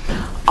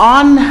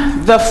 On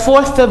the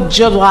 4th of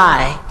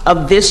July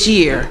of this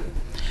year,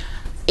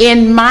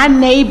 in my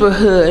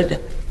neighborhood,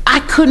 I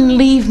couldn't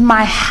leave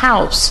my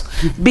house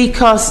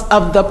because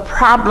of the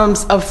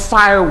problems of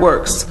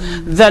fireworks,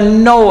 the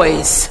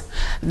noise,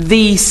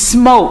 the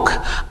smoke,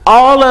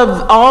 all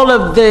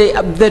of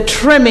the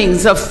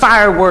trimmings of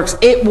fireworks.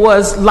 It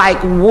was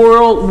like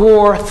World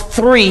War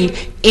III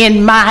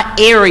in my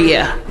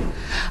area.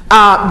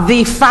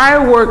 The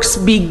fireworks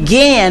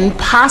began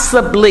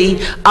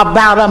possibly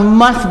about a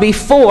month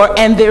before,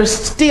 and they're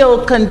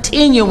still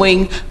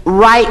continuing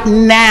right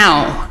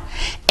now.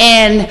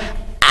 And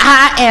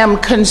I am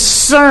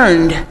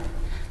concerned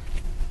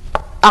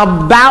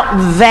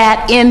about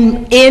that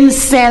in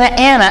Santa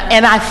Ana,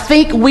 and I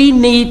think we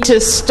need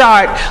to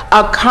start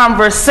a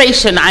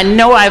conversation. I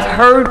know I've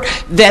heard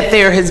that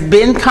there has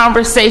been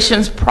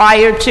conversations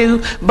prior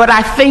to, but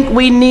I think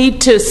we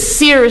need to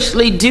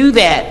seriously do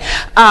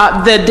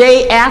that. The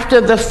day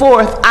after the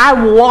 4th,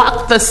 I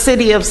walked the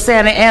city of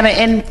Santa Ana,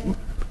 and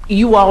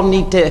you all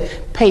need to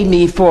pay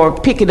me for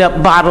picking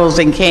up bottles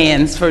and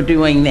cans for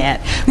doing that.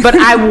 But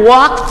I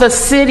walked the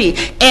city,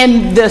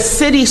 and the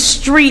city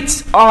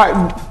streets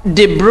are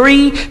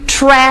debris,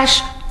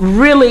 trash,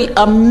 really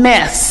a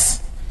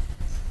mess.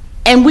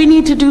 And we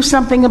need to do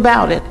something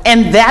about it.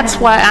 And that's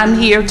why I'm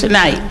here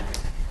tonight.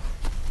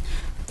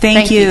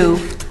 Thank you.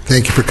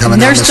 Thank you for coming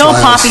They're out, Ms. still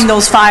Lyles. popping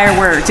those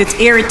fireworks. It's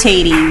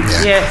irritating.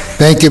 Yeah. Yes.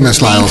 Thank you,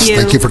 Ms. Lyles. you.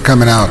 Thank you for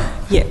coming out.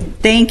 Yeah,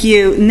 thank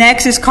you.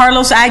 Next is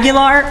Carlos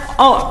Aguilar.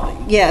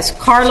 Oh, yes,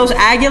 Carlos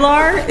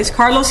Aguilar. Is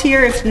Carlos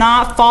here? If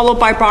not, followed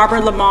by Barbara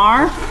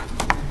Lamar.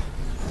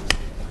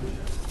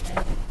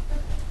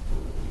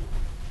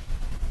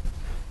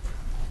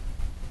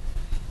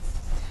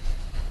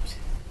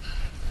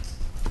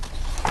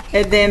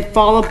 And then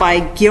followed by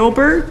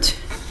Gilbert.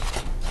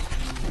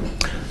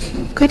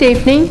 Good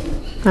evening.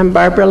 I'm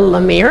Barbara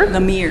Lemire.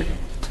 Lemire.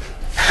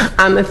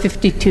 I'm a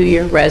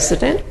 52-year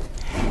resident,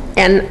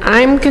 and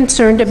I'm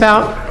concerned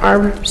about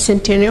our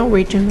Centennial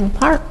Regional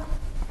Park.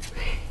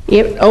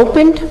 It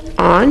opened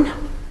on,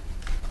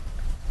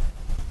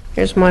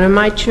 here's one of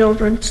my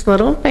children's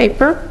little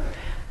paper,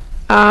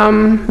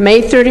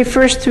 May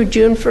 31st through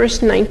June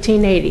 1st,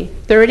 1980,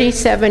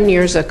 37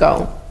 years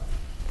ago.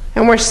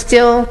 And we're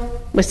still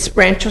with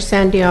Rancho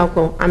San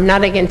Diego. I'm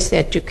not against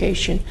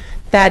education.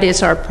 That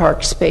is our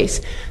park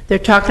space. They're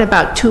talking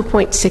about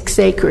 2.6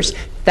 acres.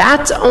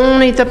 That's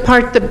only the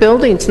part the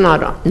building's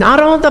not on. Not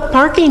all the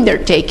parking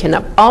they're taking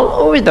up, all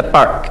over the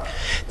park.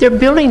 Their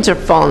buildings are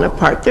falling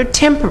apart. They're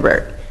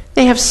temporary.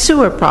 They have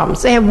sewer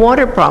problems. They have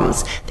water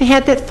problems. They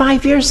had that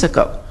 5 years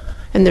ago,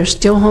 and they're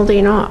still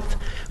holding off.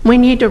 We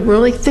need to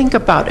really think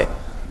about it.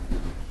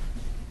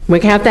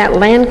 We have that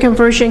land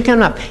conversion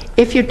coming up.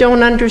 If you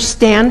don't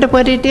understand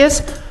what it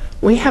is,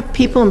 we have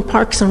people in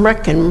Parks and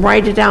Rec can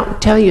write it out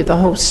and tell you the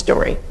whole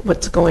story,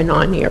 what's going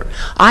on here.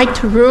 I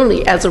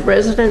truly, as a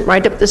resident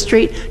right up the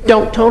street,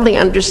 don't totally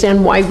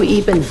understand why we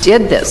even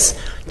did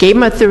this. Gave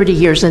them 30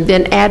 years and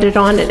then added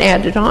on and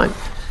added on.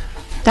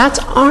 That's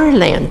our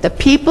land, the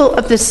people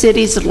of the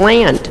city's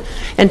land.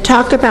 And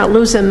talk about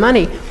losing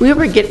money. We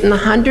were getting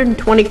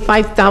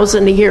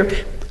 $125,000 a year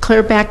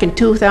clear back in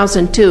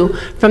 2002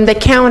 from the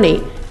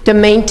county to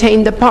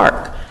maintain the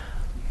park.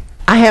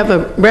 I have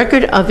a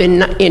record of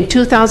in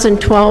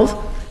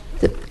 2012,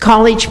 the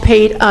college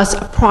paid us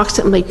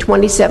approximately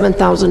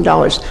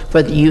 $27,000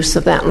 for the use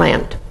of that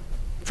land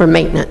for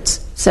maintenance,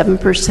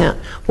 7%.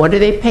 What are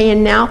they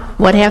paying now?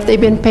 What have they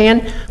been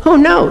paying? Who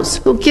knows?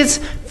 Who gives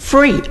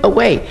free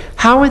away?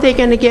 How are they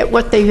going to get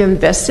what they've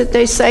invested,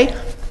 they say?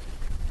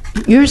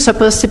 You're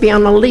supposed to be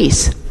on a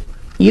lease.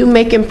 You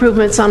make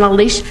improvements on a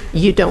lease,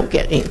 you don't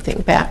get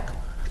anything back.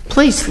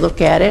 Please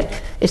look at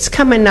it. It's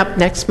coming up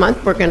next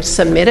month. We're going to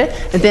submit it,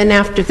 and then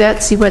after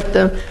that, see what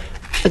the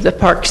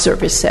Park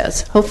Service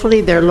says.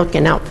 Hopefully they're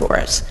looking out for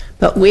us.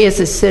 But we as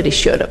a city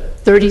should have.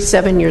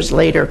 37 years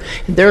later,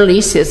 their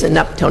lease isn't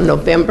up till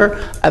November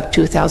of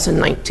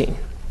 2019.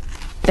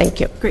 Thank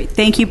you. Great.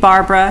 Thank you,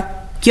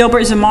 Barbara.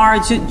 Gilbert Zamar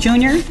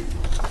Jr.,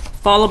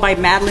 followed by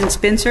Madeline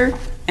Spencer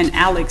and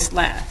Alex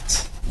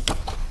Latz.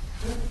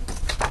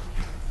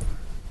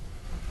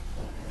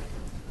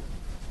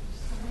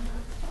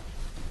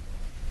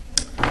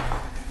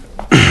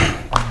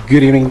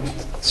 Good evening,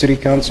 City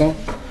Council.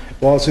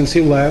 Well, since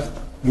he left,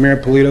 Mayor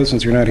Polito,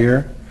 since you're not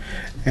here,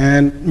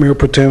 and Mayor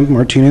Pro Tem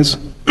Martinez,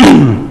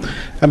 on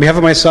behalf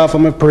of myself,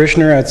 I'm a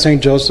parishioner at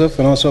St. Joseph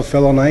and also a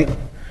fellow knight.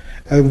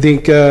 I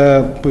think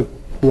we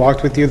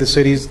walked with you the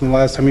cities the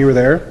last time you were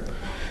there.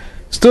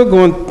 Still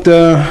want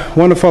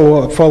to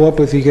follow up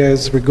with you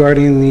guys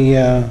regarding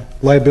the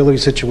liability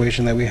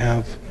situation that we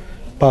have,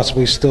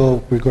 possibly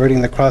still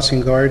regarding the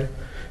crossing guard.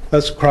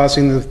 Us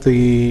crossing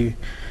the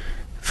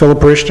fellow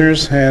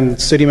parishioners and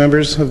city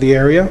members of the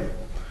area.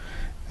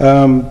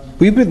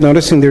 We've been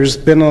noticing there's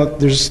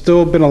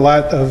still been a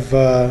lot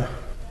of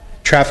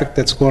traffic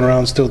that's going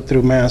around still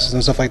through masses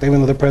and stuff like that. Even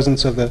though the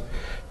presence of the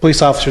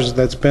police officers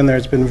that's been there,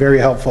 it's been very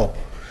helpful.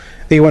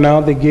 They went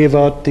out, they gave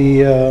out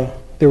they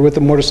were with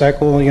the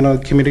motorcycle,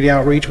 community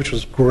outreach, which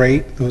was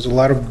great. There was a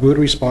lot of good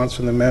response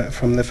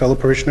from the fellow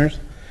parishioners,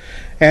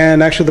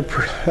 and actually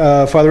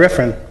Father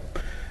Efren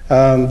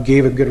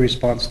gave a good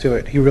response to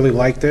it. He really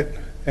liked it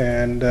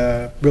and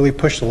really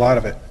pushed a lot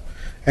of it.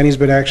 And he's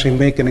been actually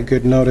making a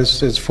good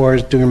notice as far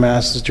as doing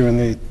masses during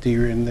the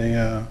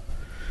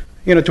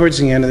towards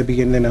the end of the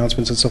beginning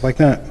announcements and stuff like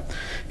that.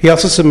 He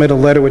also submitted a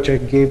letter which I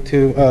gave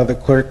to the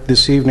clerk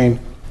this evening.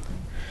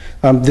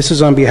 This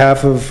is on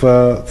behalf of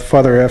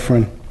Father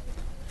Efren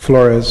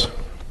Flores.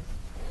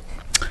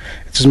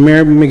 It says,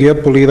 Mayor Miguel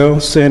Pulido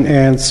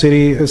and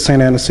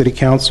St. Ana City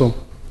Council,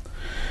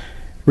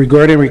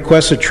 regarding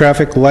requested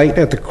traffic light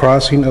at the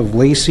crossing of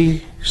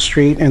Lacey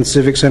Street and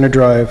Civic Center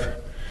Drive.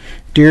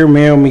 Dear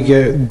Mayor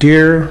Miguel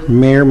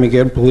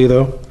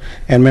Pulido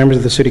and members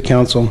of the City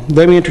Council,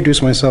 let me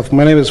introduce myself.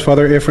 My name is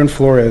Father Efren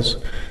Flores,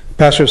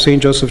 pastor of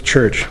St. Joseph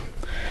Church.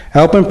 I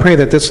hope and pray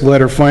that this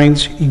letter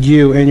finds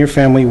you and your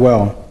family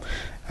well.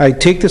 I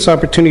take this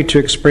opportunity to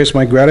express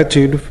my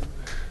gratitude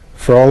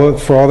for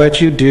all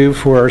that you do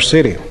for our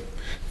city.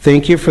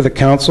 Thank you for the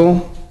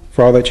council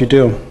for all that you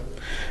do.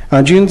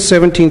 On June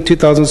 17,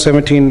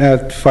 2017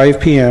 at 5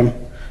 p.m.,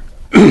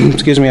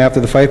 after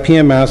the 5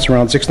 p.m. Mass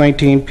around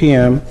 6:19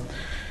 p.m.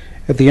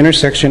 at the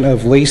intersection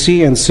of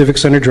Lacey and Civic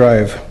Center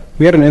Drive,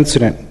 we had an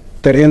incident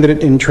that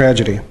ended in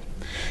tragedy.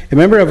 A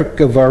member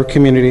of our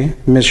community,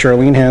 Ms.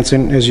 Charlene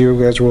Hansen, as you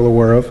guys are well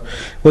aware of,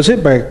 was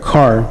hit by a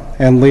car,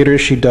 and later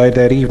she died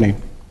that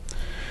evening.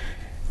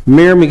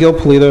 Mayor Miguel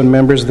Pulido and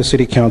members of the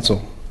City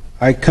Council,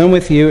 I come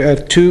with you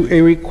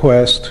to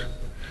request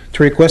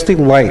a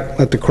light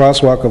at the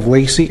crosswalk of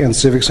Lacey and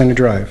Civic Center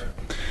Drive.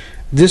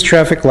 This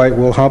traffic light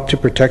will help to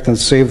protect and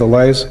save the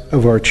lives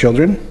of our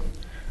children,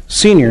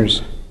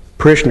 seniors,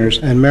 parishioners,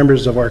 and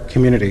members of our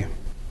community.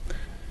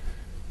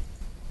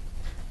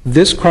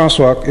 This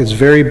crosswalk is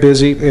very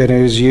busy and it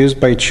is used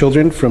by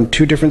children from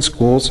 2 different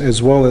schools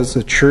as well as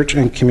the church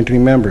and community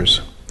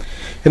members.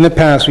 In the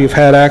past, we've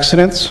had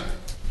accidents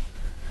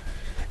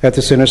at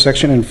this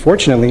intersection and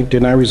fortunately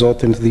did not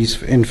result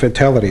in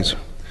fatalities.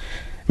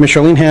 Ms.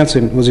 Charlene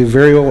Hansen was a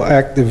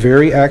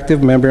very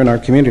active member in our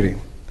community.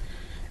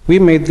 We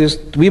made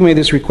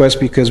this request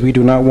because we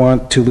do not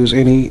want to lose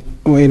any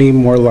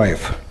more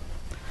life.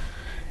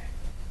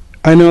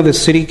 I know the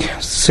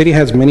city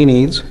has many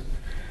needs.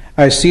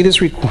 I see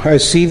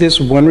this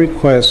one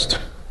request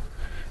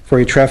for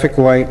a traffic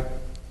light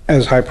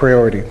as high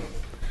priority.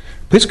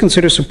 Please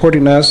consider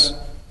supporting us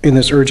in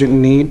this urgent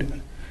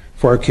need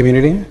for our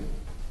community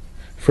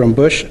from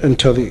Bush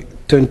until the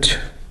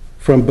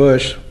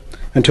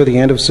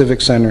end of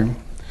Civic Center.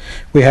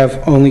 We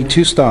have only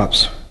 2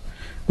 stops,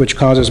 which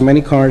causes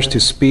many cars to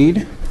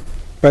speed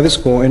by the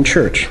school and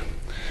church.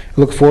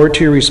 I look forward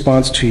to your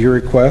response to your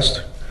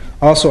request.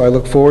 Also, I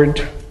look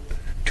forward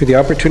to the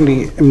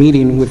opportunity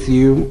meeting with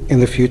you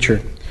in the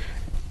future.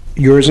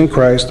 Yours in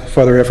Christ,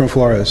 Father Efren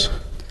Flores.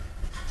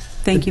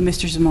 Thank you,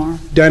 Mr. Zamora.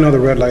 I know the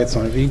red light's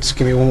on. If you just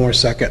give me one more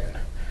second.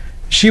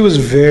 She was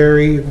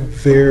very,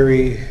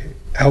 very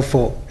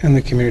helpful in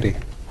the community.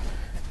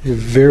 A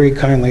very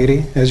kind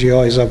lady, as you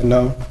always have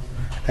known.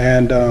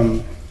 And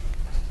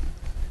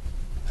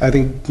I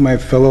think my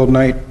fellow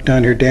knight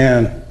down here,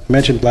 Dan,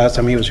 mentioned last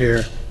time he was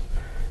here,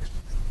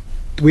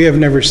 we have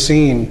never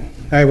seen,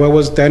 Dan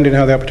didn't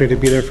have the opportunity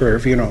to be there for a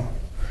funeral,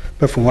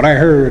 but from what I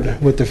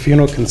heard, what the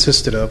funeral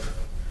consisted of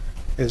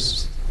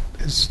is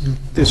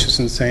just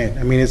insane.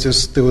 I mean, it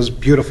was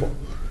beautiful.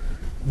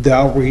 The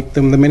outreach,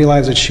 the many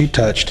lives that she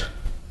touched,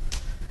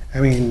 I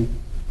mean,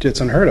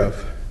 it's unheard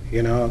of.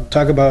 You know,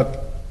 talk about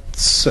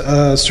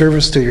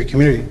service to your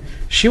community.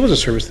 She was a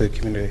service to the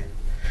community.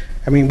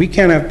 I mean, we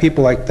can't have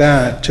people like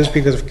that just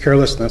because of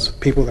carelessness,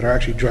 people that are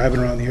actually driving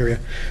around the area.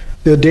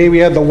 The day we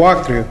had the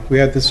walkthrough, we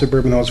had the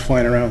Suburban that was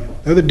flying around.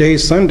 The other day,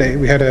 Sunday,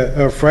 we had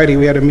Friday,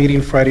 we had a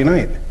meeting Friday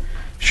night.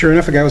 Sure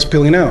enough, a guy was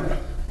peeling out.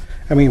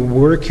 I mean,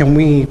 where can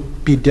we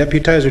be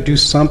deputized or do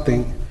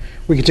something?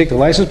 We can take the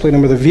license plate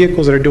number of the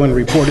vehicles that are doing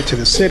reported to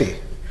the city.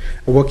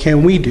 What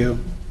can we do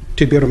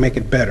to be able to make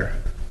it better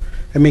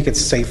and make it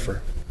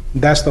safer?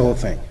 That's the whole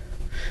thing.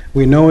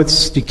 We know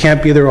you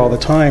can't be there all the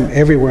time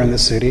everywhere in the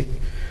city,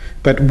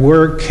 but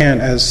where can,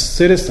 as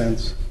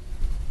citizens,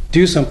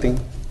 do something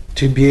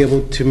to be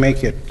able to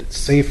make it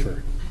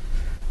safer?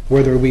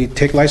 Whether we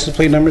take license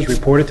plate numbers,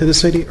 report it to the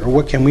city, or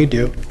what can we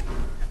do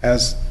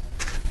as,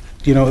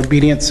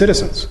 obedient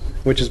citizens,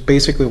 which is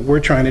basically what we're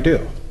trying to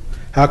do.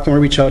 How can we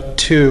reach out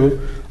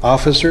to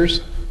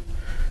officers,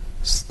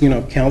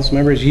 council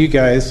members, you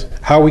guys,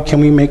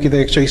 can we make it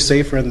actually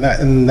safer in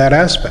that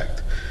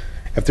aspect?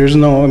 If there's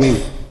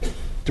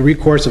the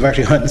recourse of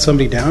actually hunting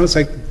somebody down, it's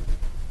like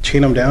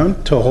chain them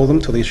down to hold them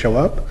till they show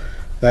up.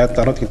 I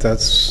don't think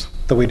that's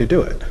the way to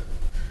do it.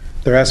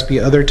 There has to be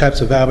other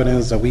types of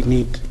avenues that we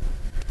need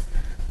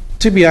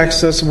to be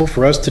accessible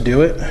for us to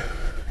do it.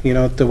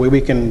 The way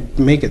we can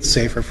make it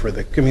safer for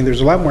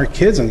there's a lot more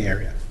kids in the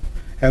area.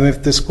 And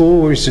if the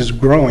school is just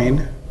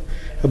growing,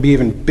 it'll be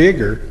even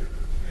bigger.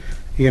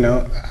 We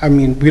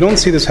don't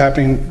see this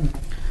happening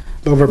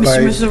over by...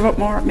 Mr.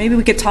 Whitmore, maybe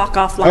we could talk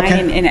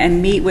offline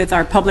and meet with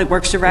our Public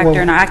Works Director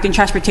and our Acting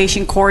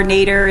Transportation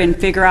Coordinator and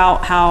figure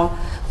out how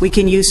we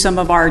can use some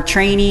of our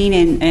training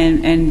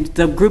and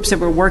the groups that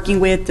we're working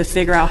with to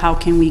figure out how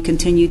can we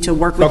continue to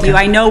work with you.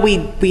 I know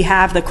we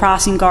have the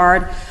crossing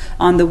guard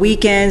on the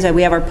weekends, and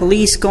we have our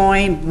police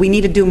going. We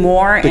need to do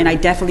more, and I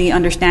definitely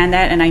understand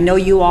that, and I know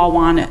you all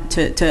want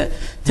to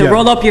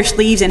roll up your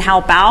sleeves and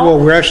help out. Well,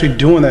 we're actually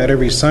doing that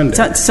every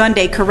Sunday.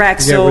 Sunday,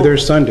 correct. Yeah, we're there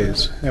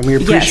Sundays, and we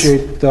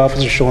appreciate the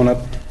officers showing up.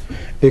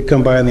 They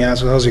come by and they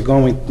ask, how's it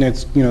going?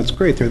 It's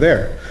great, they're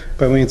there.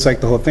 But it's like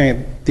the whole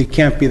thing, they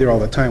can't be there all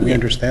the time. We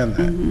understand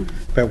that. Mm-hmm.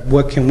 But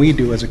what can we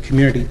do as a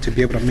community to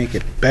be able to make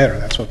it better?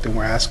 That's what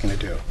we're asking to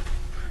do.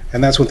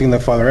 And that's one thing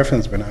that Father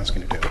Effen's been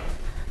asking to do.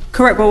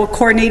 Correct. Well, we'll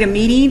coordinate a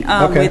meeting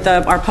with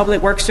our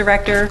Public Works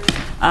Director,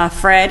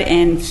 Fred,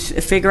 and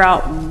figure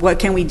out what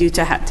can we do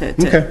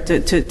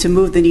to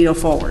move the needle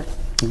forward.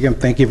 Again,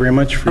 thank you very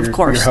much for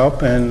your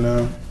help,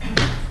 and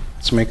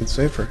let's make it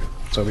safer.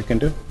 That's all we can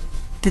do.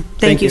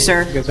 Thank you,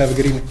 sir. You guys have a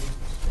good evening.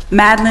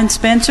 Madeline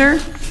Spencer.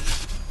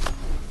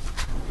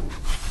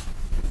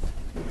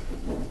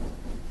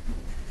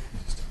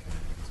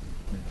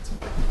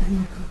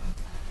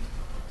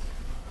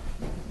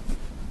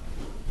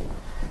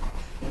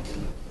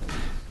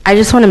 I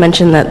just want to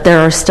mention that there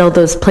are still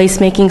those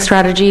placemaking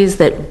strategies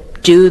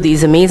that do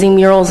these amazing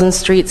murals in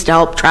streets to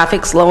help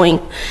traffic slowing.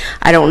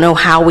 I don't know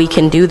how we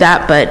can do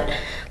that,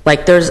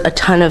 but there's a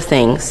ton of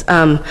things.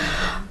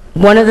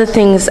 One of the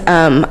things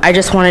I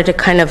just wanted to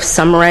kind of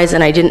summarize,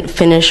 and I didn't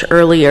finish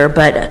earlier,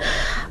 but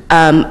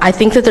I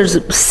think that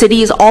there's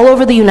cities all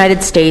over the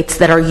United States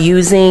that are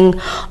using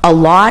a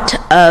lot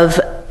of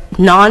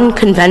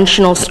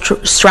non-conventional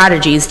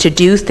strategies to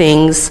do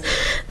things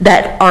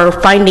that are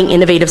finding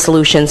innovative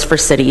solutions for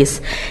cities.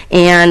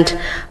 And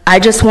I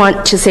just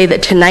want to say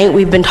that tonight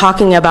we've been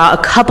talking about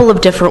a couple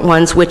of different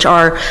ones, which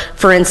are,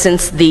 for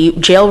instance, the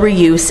jail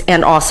reuse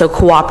and also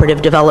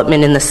cooperative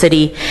development in the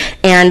city.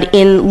 And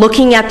in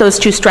looking at those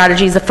two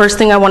strategies, the first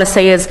thing I want to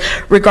say is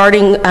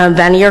regarding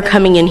Vanier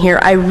coming in here,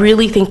 I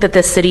really think that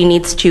this city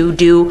needs to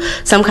do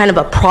some kind of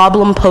a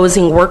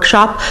problem-posing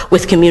workshop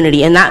with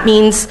community. And that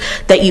means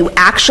that you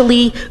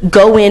actually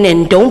go in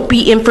and don't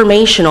be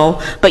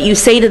informational, but you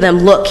say to them,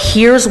 look,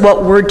 here's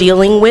what we're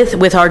dealing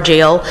with our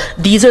jail.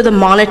 These are the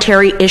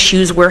monetary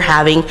issues we're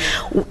having.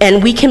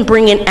 And we can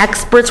bring in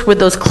experts with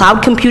those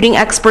cloud computing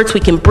experts. We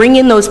can bring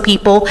in those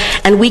people,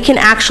 and we can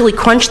actually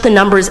crunch the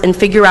numbers and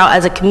figure out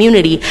as a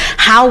community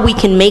how we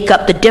can make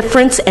up the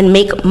difference and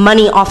make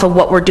money off of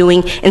what we're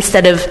doing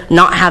instead of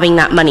not having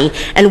that money.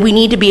 And we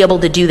need to be able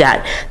to do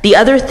that. The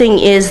other thing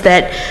is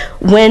that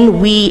when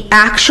we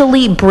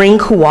actually bring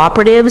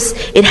cooperatives,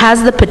 it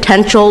has the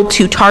potential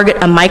to target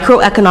a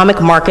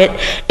microeconomic market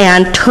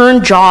and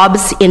turn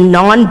jobs in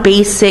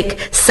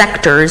non-basic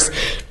sectors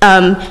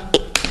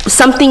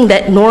something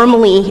that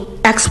normally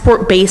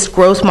export-based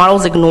growth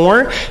models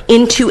ignore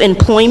into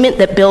employment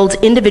that builds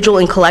individual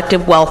and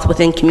collective wealth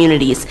within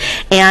communities.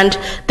 And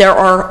there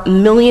are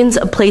millions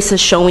of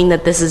places showing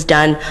that this is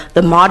done.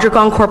 The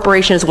Modragon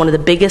Corporation is one of the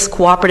biggest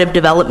cooperative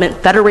development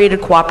federated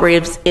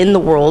cooperatives in the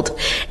world.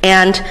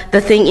 And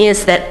the thing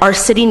is that our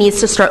city needs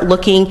to start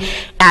looking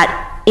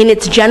at, in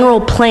its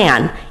general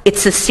plan,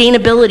 its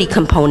sustainability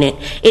component,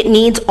 it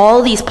needs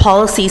all these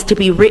policies to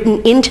be written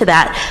into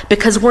that,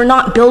 because we're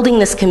not building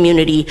this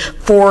community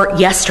for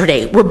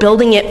yesterday. We're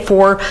building it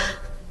for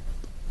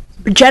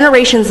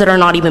generations that are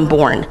not even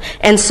born.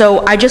 And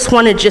so I just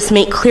want to just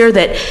make clear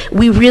that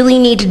we really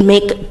need to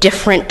make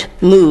different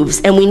moves,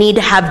 and we need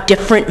to have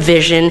different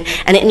vision,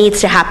 and it needs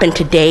to happen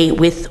today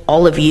with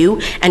all of you,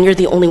 and you're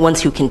the only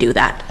ones who can do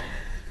that.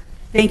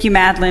 Thank you,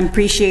 Madeline.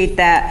 Appreciate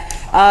that.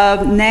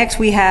 Next,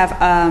 we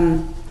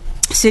have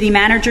city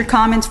manager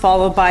comments,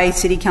 followed by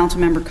city council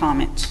member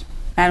comments.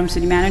 Madam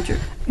City Manager.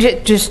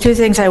 Just two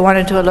things I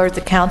wanted to alert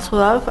the council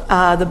of.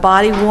 The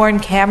body-worn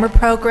camera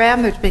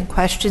program, there's been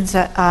questions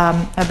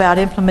about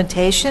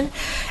implementation,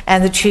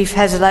 and the chief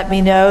has let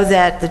me know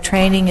that the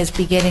training is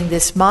beginning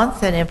this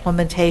month and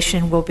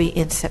implementation will be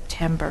in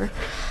September.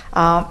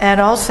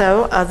 And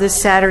also, this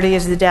Saturday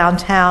is the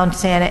downtown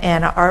Santa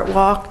Ana Art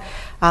Walk.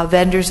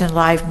 Vendors and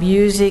live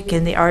music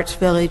in the Arts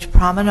Village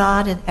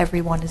Promenade, and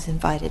everyone is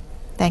invited.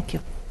 Thank you.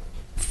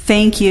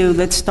 Thank you.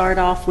 Let's start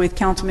off with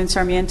Councilman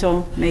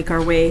Sarmiento, make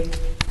our way.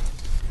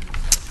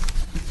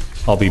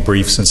 I'll be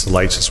brief since the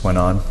lights just went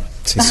on.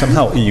 See,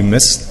 somehow you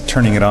missed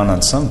turning it on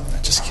some.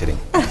 Just kidding.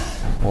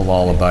 We'll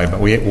all abide,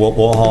 but we'll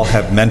all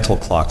have mental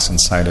clocks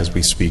inside as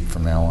we speak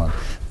from now on.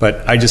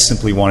 But I just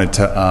simply wanted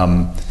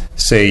to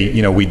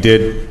say, we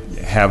did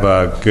have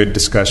a good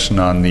discussion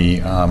on the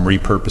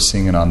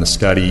repurposing and on the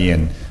study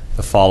and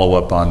the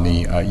follow-up on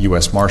the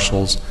U.S.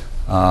 Marshals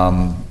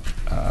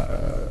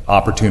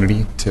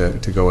opportunity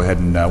to go ahead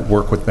and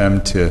work with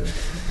them to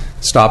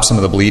stop some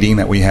of the bleeding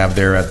that we have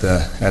there at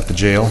the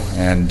jail.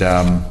 And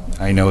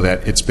I know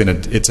that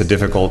it's a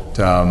difficult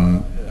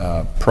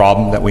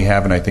problem that we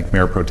have, and I think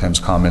Mayor Pro Tem's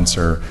comments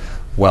are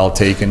well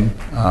taken.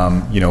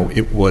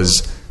 It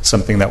was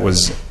something that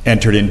was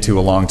entered into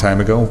a long time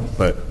ago,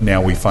 but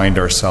now we find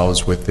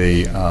ourselves with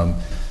a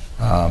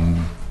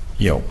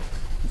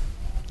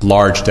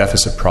large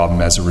deficit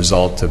problem as a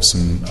result of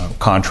some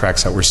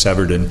contracts that were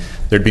severed, and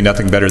there'd be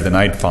nothing better than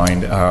I'd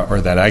find or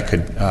that I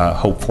could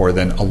hope for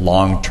than a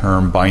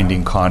long-term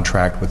binding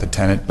contract with a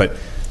tenant, but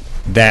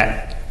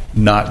that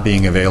not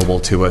being available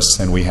to us,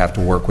 then we have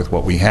to work with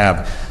what we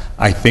have.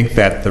 I think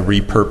that the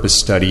repurpose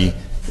study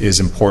is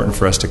important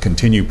for us to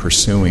continue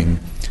pursuing,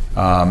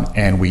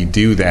 and we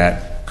do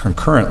that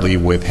concurrently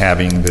with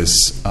having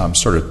this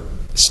sort of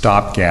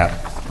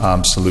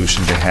stopgap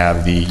solution to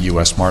have the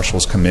U.S.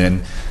 Marshals come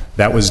in.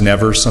 That was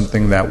never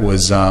something that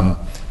was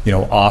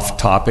off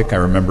topic. I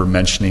remember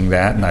mentioning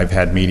that, and I've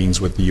had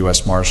meetings with the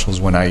U.S. Marshals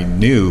when I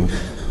knew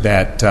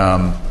that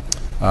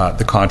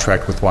the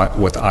contract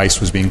with ICE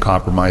was being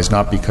compromised,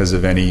 not because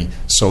of any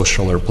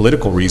social or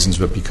political reasons,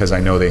 but because I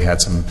know they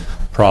had some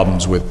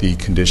problems with the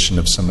condition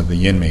of some of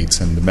the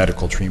inmates and the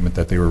medical treatment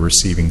that they were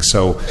receiving.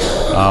 So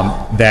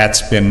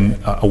that's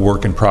been a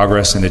work in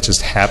progress, and it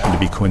just happened to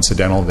be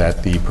coincidental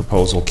that the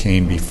proposal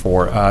came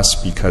before us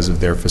because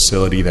of their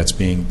facility that's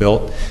being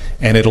built,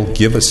 and it'll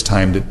give us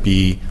time to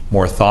be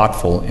more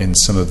thoughtful in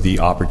some of the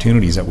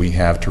opportunities that we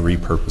have to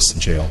repurpose the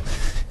jail.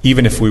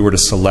 Even if we were to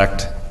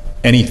select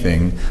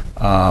anything,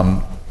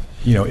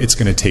 it's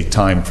going to take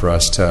time for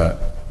us to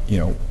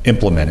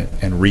implement it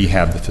and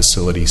rehab the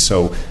facility.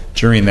 So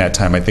during that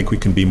time, I think we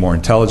can be more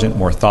intelligent,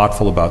 more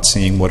thoughtful about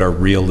seeing what are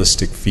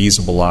realistic,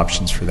 feasible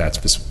options for that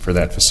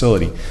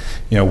facility.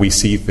 We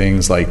see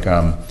things like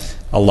a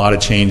lot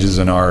of changes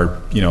in our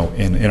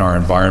in our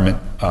environment,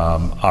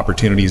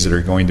 opportunities that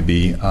are going to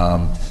be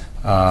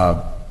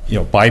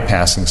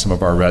bypassing some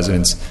of our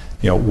residents.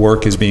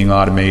 Work is being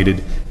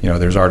automated.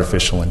 There's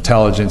artificial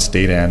intelligence,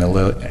 data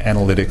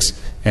analytics,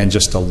 and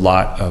just a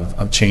lot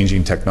of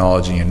changing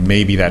technology. And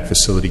maybe that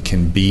facility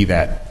can be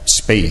that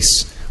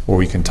space where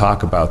we can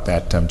talk about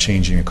that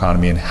changing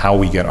economy and how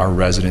we get our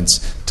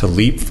residents to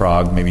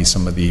leapfrog maybe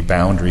some of the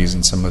boundaries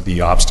and some of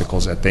the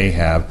obstacles that they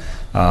have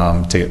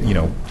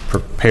to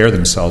prepare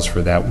themselves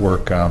for that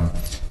work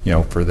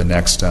for the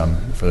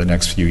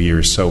next few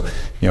years. So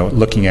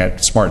looking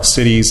at smart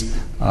cities,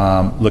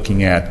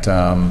 looking at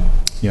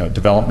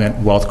development,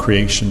 wealth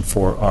creation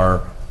for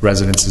our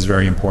residents is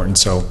very important.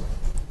 So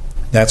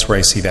that's where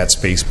I see that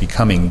space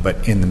becoming.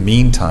 But in the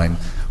meantime,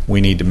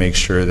 we need to make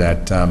sure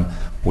that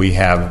we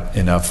have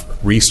enough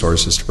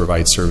resources to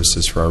provide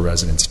services for our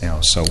residents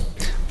now. So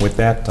with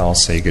that, I'll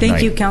say good night.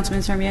 Thank you,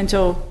 Councilman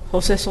Sarmiento.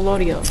 Jose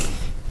Solorio.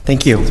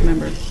 Thank you.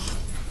 Councilmember.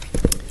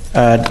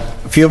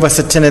 A few of us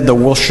attended the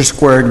Wilshire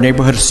Square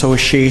Neighborhood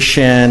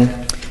Association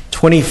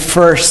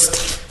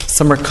 21st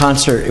summer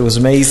concert. It was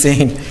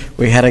amazing.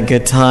 We had a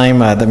good time.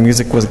 The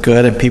music was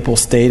good, and people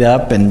stayed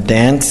up and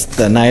danced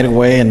the night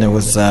away, and it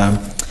was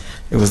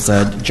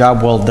a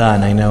job well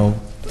done. I know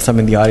some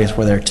in the audience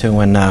were there too,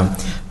 and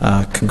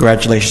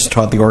congratulations to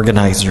all the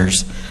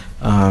organizers.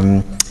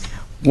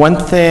 One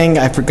thing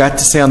I forgot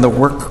to say on the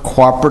work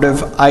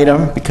cooperative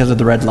item because of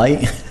the red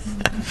light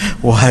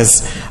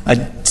was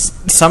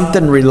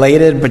something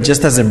related but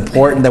just as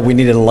important that we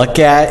need to look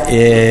at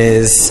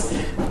is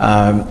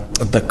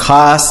the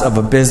costs of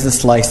a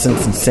business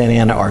license in Santa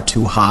Ana are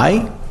too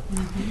high.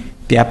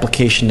 The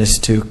application is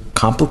too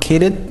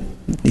complicated,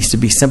 needs to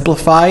be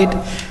simplified.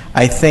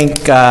 I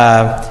think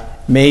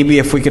maybe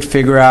if we could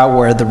figure out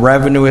where the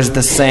revenue is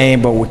the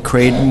same but we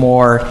create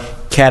more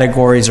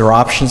categories or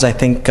options, I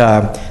think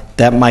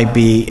that might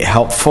be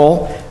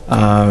helpful.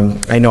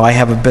 I know I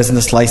have a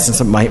business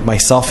license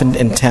myself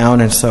in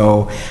town, and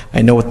so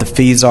I know what the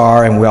fees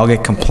are, and we all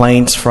get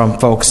complaints from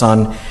folks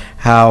on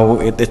how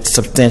it's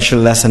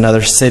substantially less in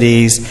other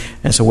cities.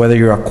 And so whether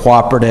you're a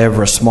cooperative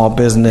or a small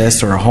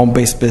business or a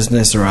home-based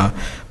business or a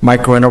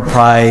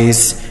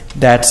micro-enterprise,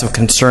 that's a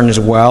concern as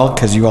well,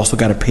 because you also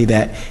got to pay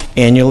that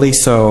annually.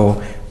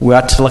 So we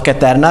ought to look at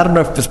that. And I don't know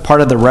if it's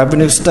part of the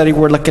revenue study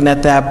we're looking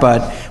at that,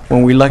 but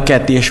when we look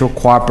at the issue of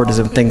cooperatives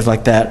and things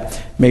like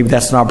that, maybe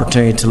that's an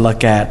opportunity to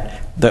look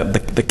at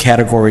the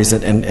categories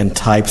and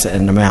types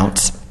and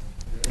amounts.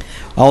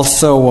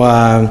 Also,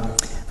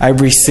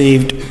 I've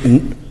received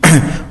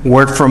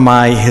word from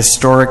my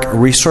Historic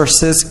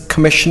Resources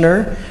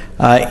Commissioner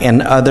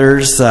and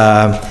others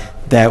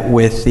that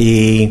with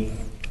the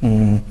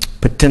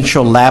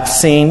potential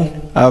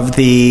lapsing of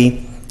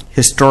the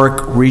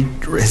historic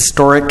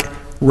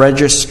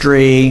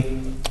registry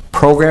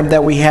program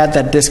that we had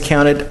that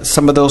discounted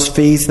some of those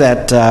fees,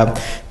 that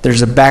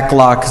there's a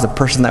backlog because the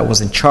person that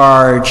was in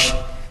charge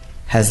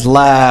has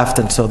left,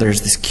 and so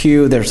there's this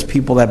queue. There's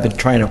people that have been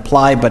trying to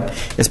apply, but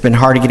it's been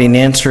hard getting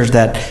answers.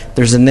 That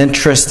there's an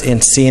interest in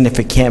seeing if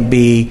it can't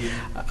be,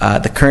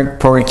 the current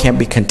program can't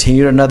be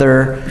continued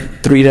another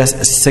 3 to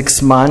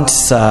 6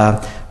 months.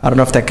 I don't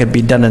know if that could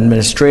be done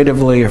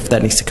administratively or if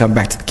that needs to come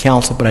back to the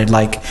council, but I'd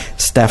like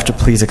staff to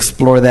please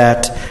explore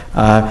that.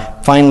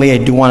 Finally, I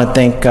do want to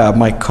thank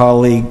my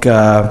colleague,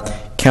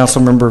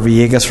 Councilmember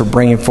Villegas, for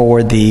bringing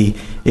forward the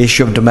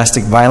issue of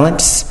domestic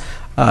violence.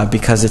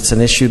 Because it's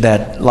an issue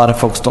that a lot of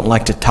folks don't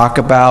like to talk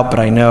about, but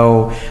I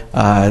know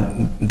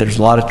there's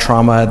a lot of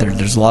trauma,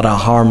 there's a lot of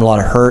harm, a lot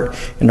of hurt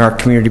in our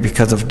community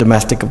because of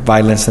domestic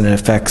violence, and it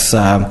affects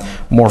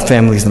more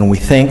families than we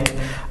think.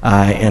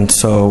 And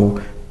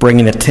so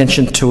bringing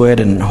attention to it,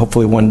 and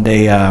hopefully one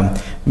day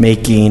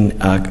making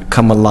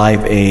come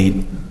alive a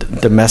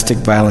domestic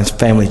violence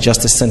family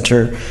justice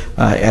center,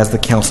 as the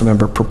council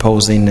member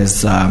proposing,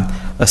 is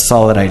a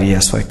solid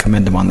idea, so I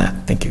commend him on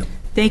that. Thank you.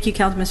 Thank you,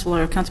 Councilman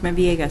Solero. Councilman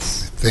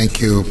Villegas.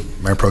 Thank you,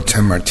 Mayor Pro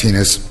Tem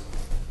Martinez.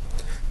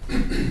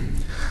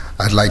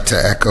 I'd like to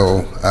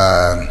echo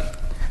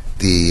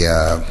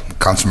the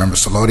Councilmember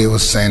Solorio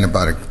was saying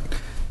about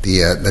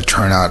the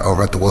turnout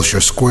over at the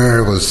Wilshire Square.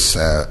 It was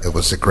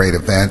a great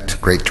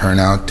event, great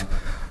turnout.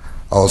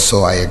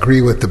 Also, I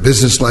agree with the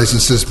business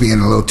licenses being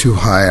a little too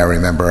high. I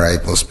remember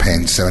I was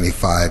paying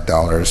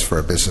 $75 for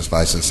a business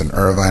license in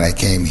Irvine. I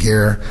came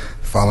here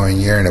the following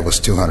year and it was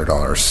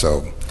 $200.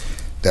 So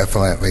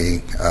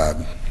definitely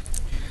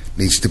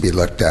needs to be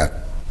looked at.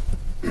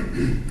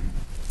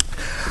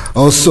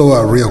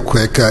 Also, real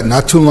quick,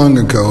 not too long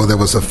ago, there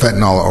was a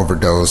fentanyl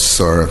overdose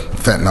or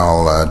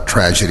fentanyl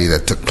tragedy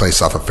that took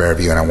place off of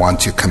Fairview, and I want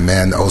to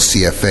commend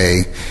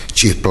OCFA,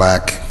 Chief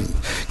Black,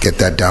 get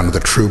that down to the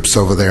troops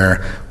over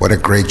there. What a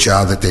great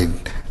job that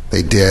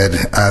they did.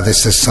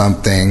 This is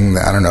something,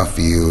 I don't know if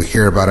you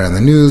hear about it in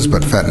the news,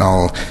 but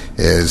fentanyl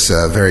is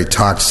very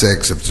toxic.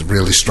 It's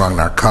really strong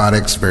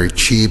narcotics, very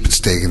cheap.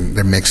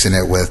 They're mixing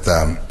it with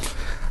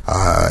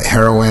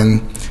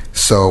heroin.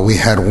 So we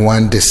had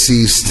one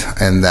deceased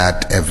in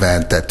that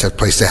event that took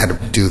place. They had to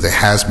do the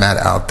hazmat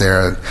out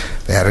there.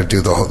 They had to do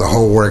the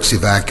whole works,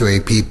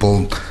 evacuate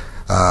people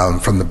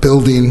from the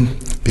building,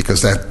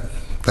 because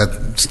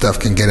that stuff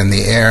can get in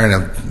the air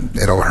and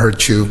it'll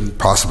hurt you,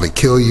 possibly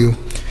kill you.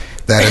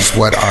 That is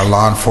what our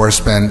law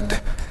enforcement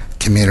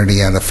community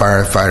and the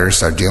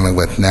firefighters are dealing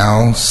with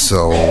now.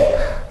 So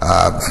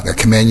I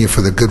commend you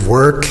for the good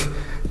work.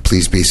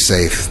 Please be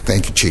safe.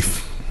 Thank you,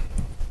 Chief.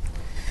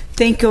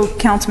 Thank you,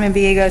 Councilman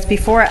Villegas.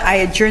 Before I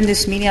adjourn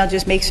this meeting, I'll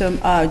just make some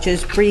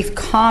just brief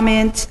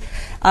comments.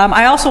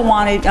 I also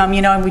wanted,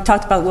 and we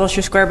talked about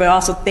Wilshire Square, but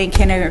also thank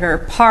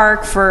Henniger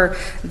Park for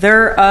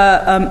their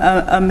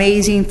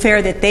amazing fair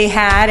that they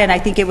had, and I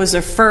think it was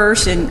their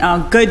first,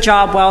 and good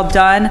job, well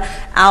done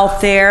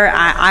out there.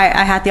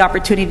 I had the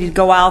opportunity to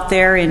go out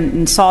there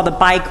and saw the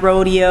bike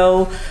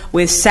rodeo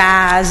with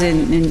Saz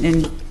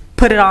and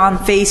put it on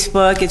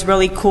Facebook. It's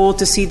really cool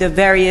to see the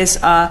various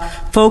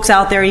folks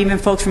out there, even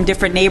folks from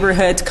different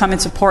neighborhoods, come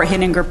and support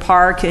Henniger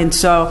Park. And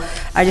so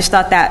I just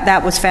thought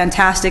that was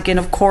fantastic. And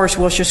of course,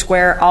 Wilshire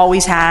Square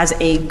always has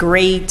a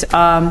great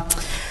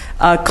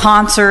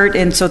concert,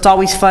 and so it's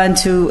always fun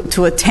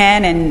to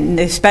attend, and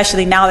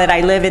especially now that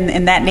I live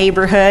in that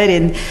neighborhood,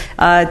 and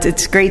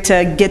it's great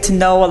to get to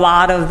know a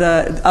lot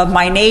of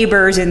my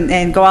neighbors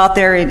and go out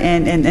there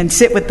and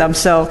sit with them.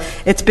 So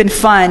it's been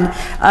fun.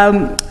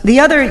 The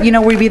other,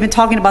 we've been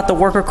talking about the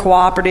worker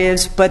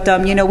cooperatives, but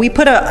we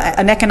put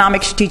an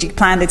economic strategic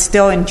plan that's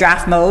still in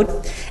draft mode,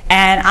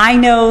 and I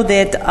know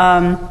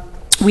that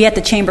we at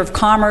the Chamber of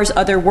Commerce,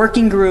 other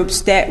working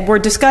groups that were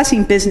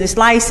discussing business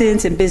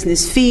license and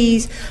business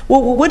fees.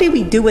 Well, what did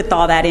we do with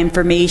all that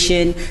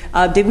information?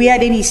 Did we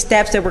had any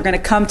steps that were going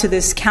to come to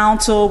this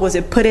council? Was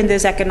it put in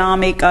this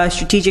economic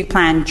strategic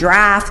plan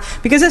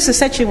draft? Because that's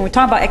essentially when we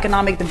talk about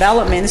economic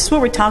development, this is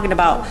what we're talking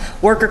about: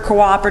 worker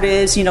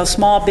cooperatives,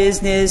 small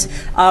business.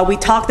 We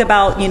talked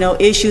about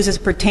issues as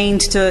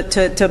pertains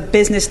to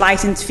business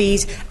license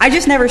fees. I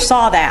just never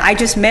saw that. I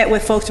just met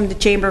with folks from the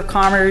Chamber of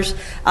Commerce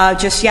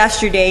just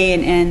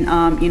yesterday and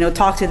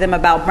talk to them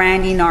about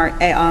branding our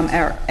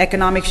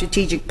economic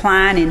strategic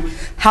plan and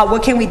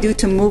what can we do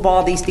to move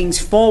all these things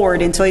forward.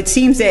 And so it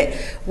seems that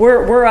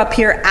we're up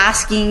here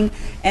asking,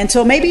 and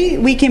so maybe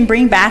we can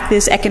bring back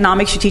this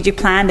economic strategic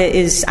plan that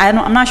is,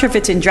 I'm not sure if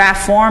it's in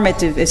draft form,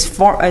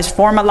 it's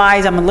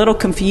formalized. I'm a little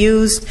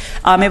confused.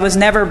 It was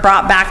never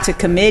brought back to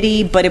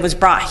committee, but it was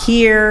brought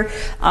here.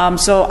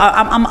 So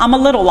I'm a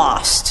little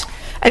lost.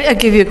 I'll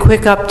give you a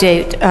quick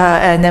update,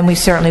 and then we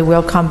certainly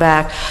will come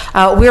back.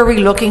 We're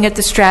relooking at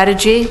the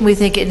strategy. We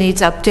think it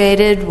needs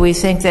updated. We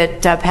think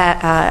that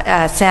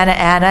Santa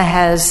Ana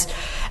has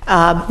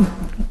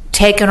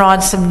taken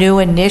on some new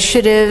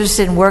initiatives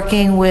in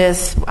working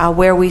with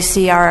where we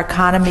see our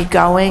economy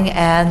going,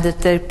 and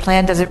that the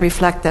plan doesn't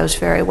reflect those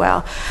very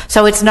well.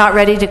 So it's not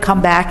ready to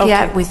come back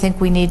yet. We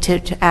think we need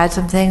to add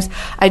some things.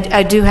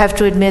 I do have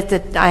to admit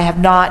that I have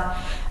not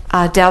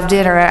delved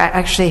in or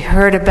actually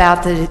heard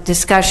about the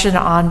discussion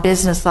on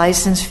business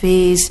license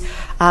fees.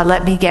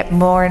 Let me get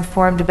more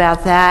informed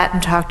about that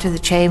and talk to the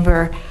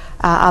chamber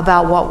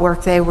about what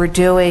work they were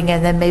doing,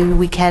 and then maybe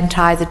we can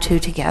tie the two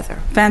together.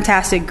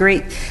 Fantastic,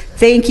 great.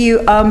 Thank you.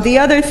 The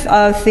other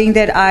thing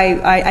that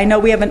I know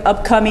we have an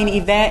upcoming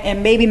event,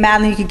 and maybe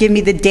Madeline, you could give me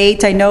the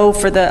date. I know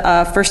for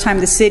the first time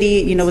the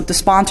city, with the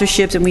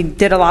sponsorships, and we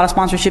did a lot of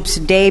sponsorships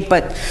today,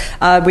 but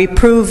we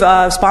approved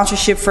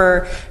sponsorship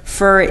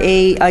for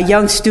a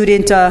young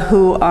student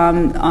who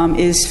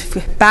is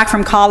back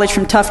from college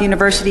from Tufts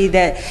University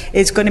that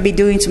is going to be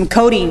doing some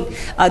coding,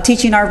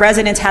 teaching our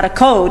residents how to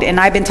code.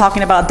 And I've been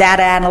talking about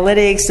data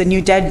analytics, the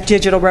new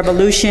digital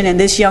revolution, and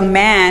this young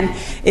man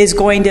is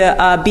going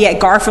to be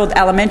at Garfield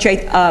Elementary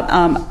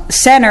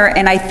Center,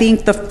 and I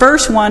think the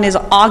first one is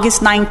August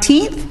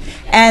 19th,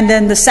 and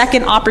then the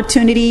second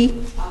opportunity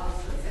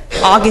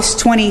August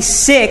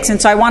 26th.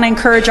 And so I want to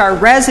encourage our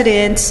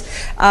residents,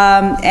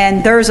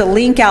 and there's a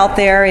link out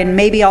there, and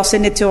maybe I'll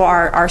send it to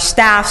our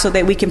staff so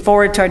that we can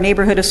forward to our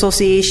neighborhood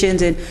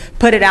associations and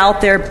put it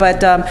out there.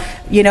 But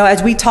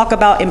as we talk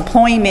about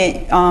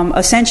employment,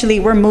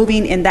 essentially we're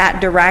moving in that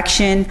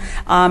direction,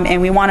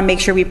 and we want to make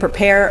sure we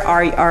prepare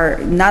our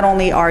not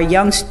only our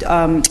young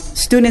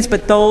students,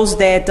 but those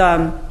that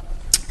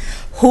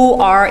who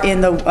are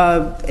in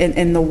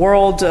the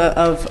world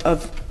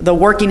of the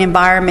working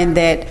environment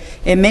that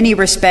in many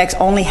respects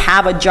only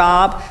have a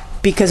job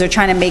because they're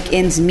trying to make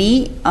ends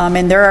meet.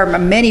 And there are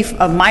many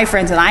of my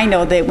friends that I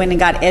know that went and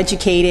got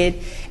educated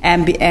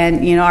and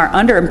are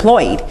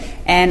underemployed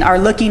and are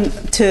looking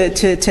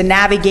to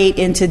navigate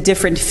into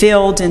different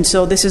fields. And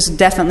so this is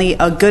definitely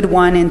a good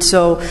one. And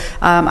so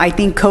I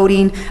think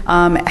coding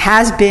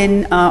has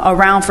been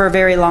around for a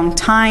very long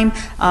time,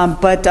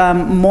 but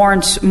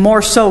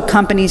more so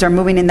companies are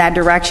moving in that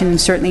direction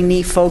and certainly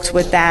need folks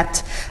with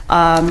that,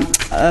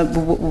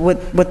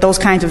 with those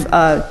kinds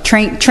of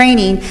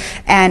training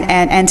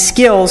and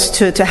skills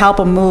to help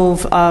them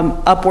move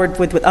upward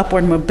with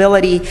upward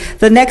mobility.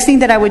 The next thing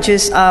that I would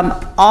just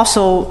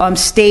also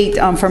state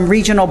from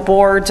regional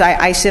boards,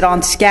 I sit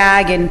on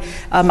SCAG, and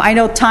I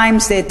know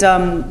times that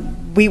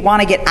we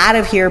want to get out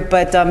of here,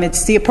 but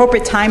it's the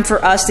appropriate time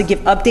for us to give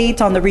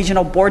updates on the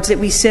regional boards that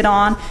we sit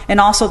on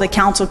and also the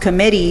council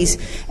committees.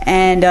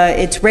 And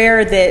it's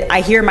rare that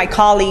I hear my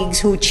colleagues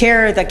who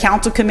chair the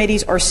council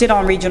committees or sit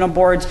on regional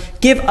boards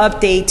give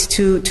updates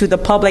to the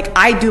public.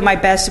 I do my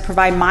best to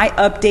provide my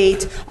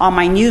update on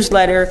my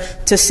newsletter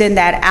to send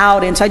that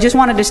out. And so I just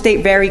wanted to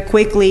state very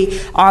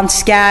quickly on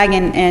SCAG,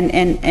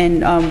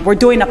 and we're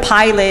doing a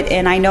pilot,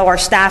 and I know our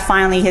staff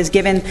finally has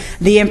given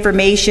the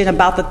information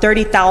about the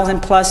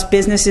 30,000 plus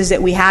businesses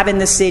that we have in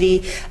the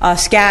city.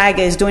 SCAG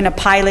is doing a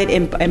pilot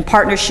in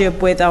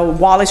partnership with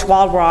Wallace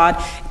Walrod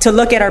to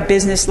look at our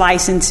business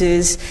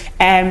licenses,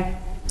 and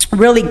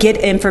really get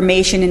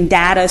information and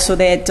data so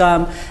that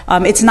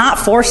it's not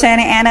for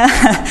Santa Ana,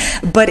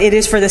 but it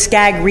is for the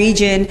SCAG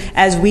region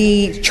as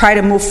we try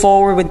to move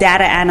forward with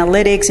data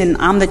analytics. And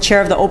I'm the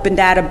chair of the Open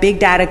Data Big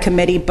Data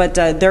Committee, but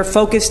they're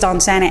focused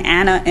on Santa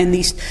Ana and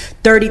these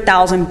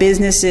 30,000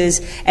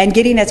 businesses and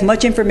getting as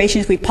much information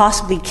as we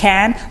possibly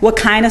can. What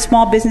kind of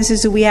small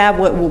businesses do we have?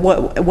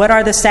 What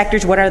are the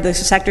sectors? What are the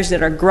sectors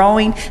that are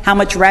growing? How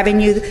much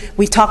revenue?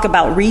 We talk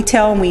about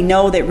retail, and we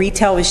know that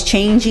retail is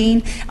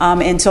changing,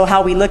 and so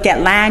how we look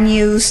at land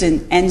use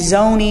and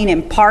zoning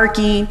and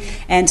parking.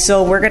 And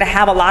so we're going to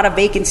have a lot of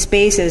vacant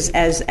space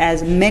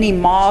as many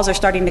malls are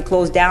starting to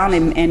close down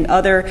and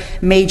other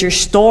major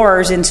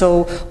stores. And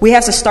so we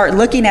have to start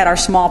looking at our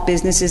small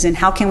businesses and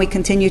how can we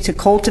continue to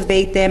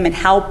cultivate them and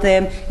help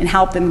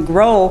them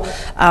grow.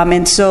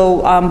 And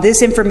so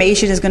this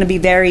information is going to be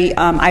very,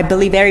 I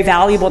believe, very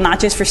valuable, not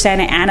just for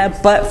Santa Ana,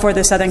 but for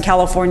the Southern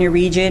California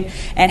region,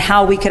 and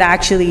how we could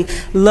actually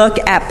look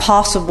at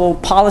possible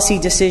policy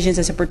decisions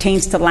as it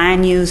pertains to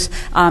land use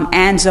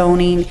and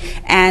zoning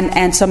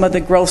and some of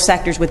the growth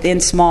sectors within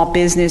small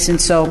business.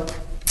 And so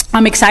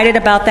I'm excited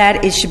about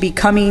that. It should be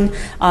coming.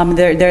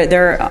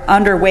 They're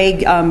underway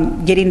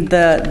getting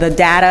the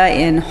data,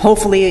 and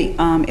hopefully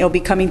it'll be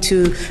coming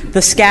to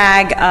the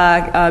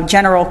SCAG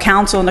General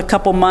Counsel in a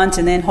couple months,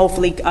 and then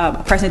hopefully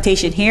a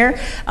presentation here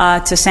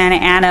to Santa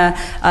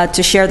Ana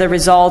to share the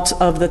results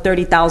of the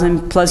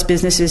 30,000 plus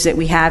businesses that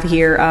we have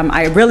here.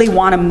 I really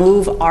want to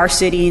move our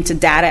city into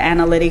data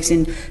analytics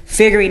and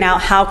figuring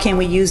out how can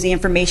we use the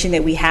information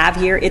that we have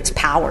here. It's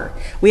power.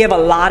 We have a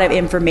lot of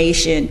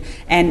information,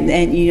 and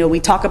we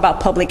talk about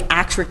public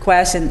acts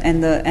requests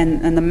and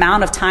the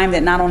amount of time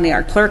that not only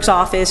our clerk's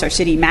office, our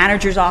city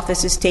manager's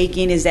office is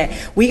taking, is that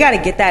we got to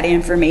get that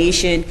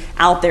information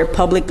out there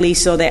publicly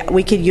so that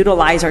we can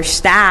utilize our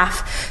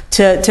staff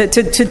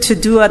to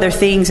do other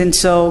things. And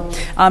so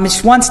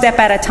it's one step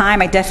at a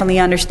time. I definitely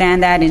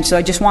understand that, and so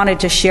I just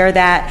wanted to share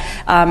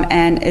that.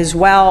 And as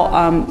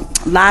well,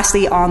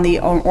 lastly, on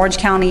the Orange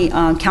County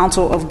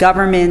Council of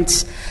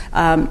Governments,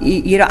 I'm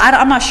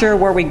not sure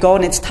where we go,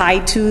 and it's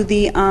tied to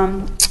the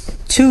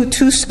to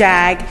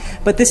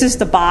SCAG, but this is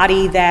the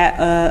body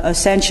that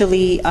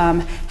essentially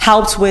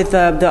helps with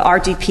the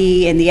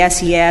RTP and the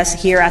SES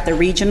here at the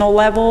regional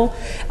level,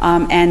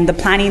 and the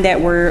planning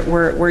that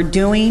we're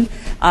doing.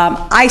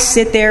 I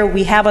sit there.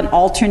 We have an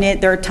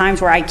alternate. There are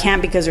times where I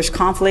can't because there's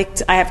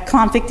conflict. I have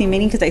conflicting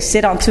meetings because I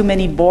sit on too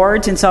many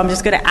boards, and so I'm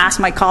just going to ask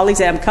my colleagues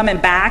that I'm coming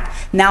back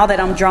now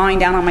that I'm drawing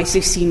down on my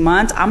 16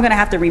 months. I'm going to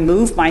have to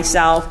remove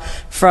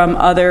myself from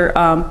other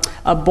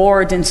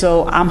boards, and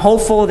so I'm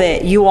hopeful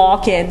that you all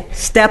can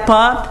step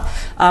up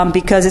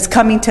because it's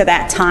coming to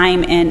that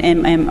time,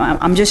 and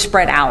I'm just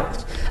spread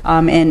out.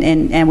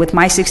 And with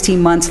my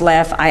 16 months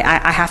left,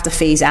 I have to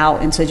phase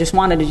out, and so I just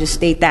wanted to just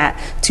state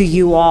that to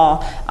you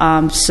all.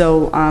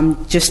 So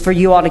just for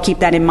you all to keep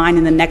that in mind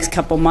in the next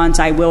couple months,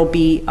 I will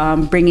be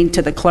bringing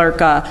to the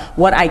clerk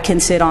what I can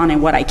sit on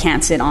and what I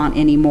can't sit on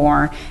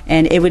anymore.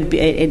 And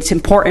it's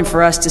important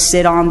for us to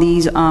sit on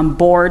these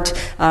boards,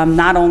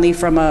 not only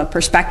from a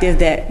perspective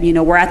that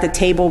we're at the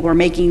table, we're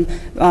making.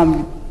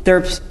 There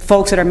are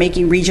folks that are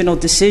making regional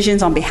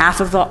decisions on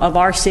behalf of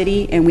our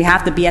city, and we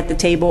have to be at the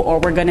table or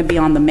we're going to be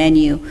on the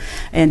menu.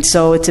 And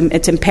so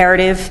it's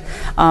imperative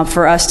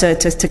for us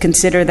to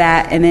consider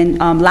that. And then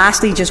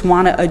lastly, just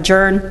want to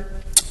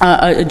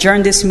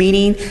adjourn this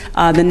meeting.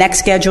 The next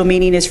scheduled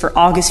meeting is for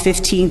August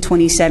 15,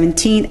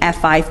 2017 at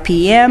 5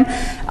 p.m.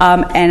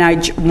 And I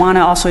want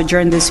to also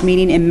adjourn this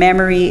meeting in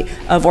memory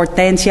of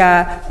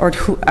Hortensia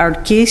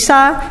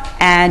Urquiza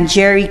and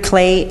Jerry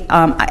Clay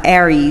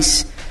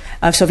Aries.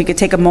 So if you could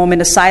take a moment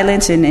of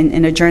silence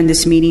and adjourn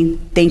this meeting.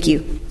 Thank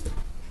you.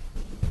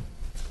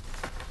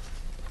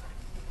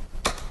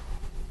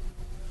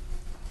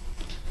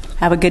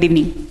 Have a good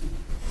evening.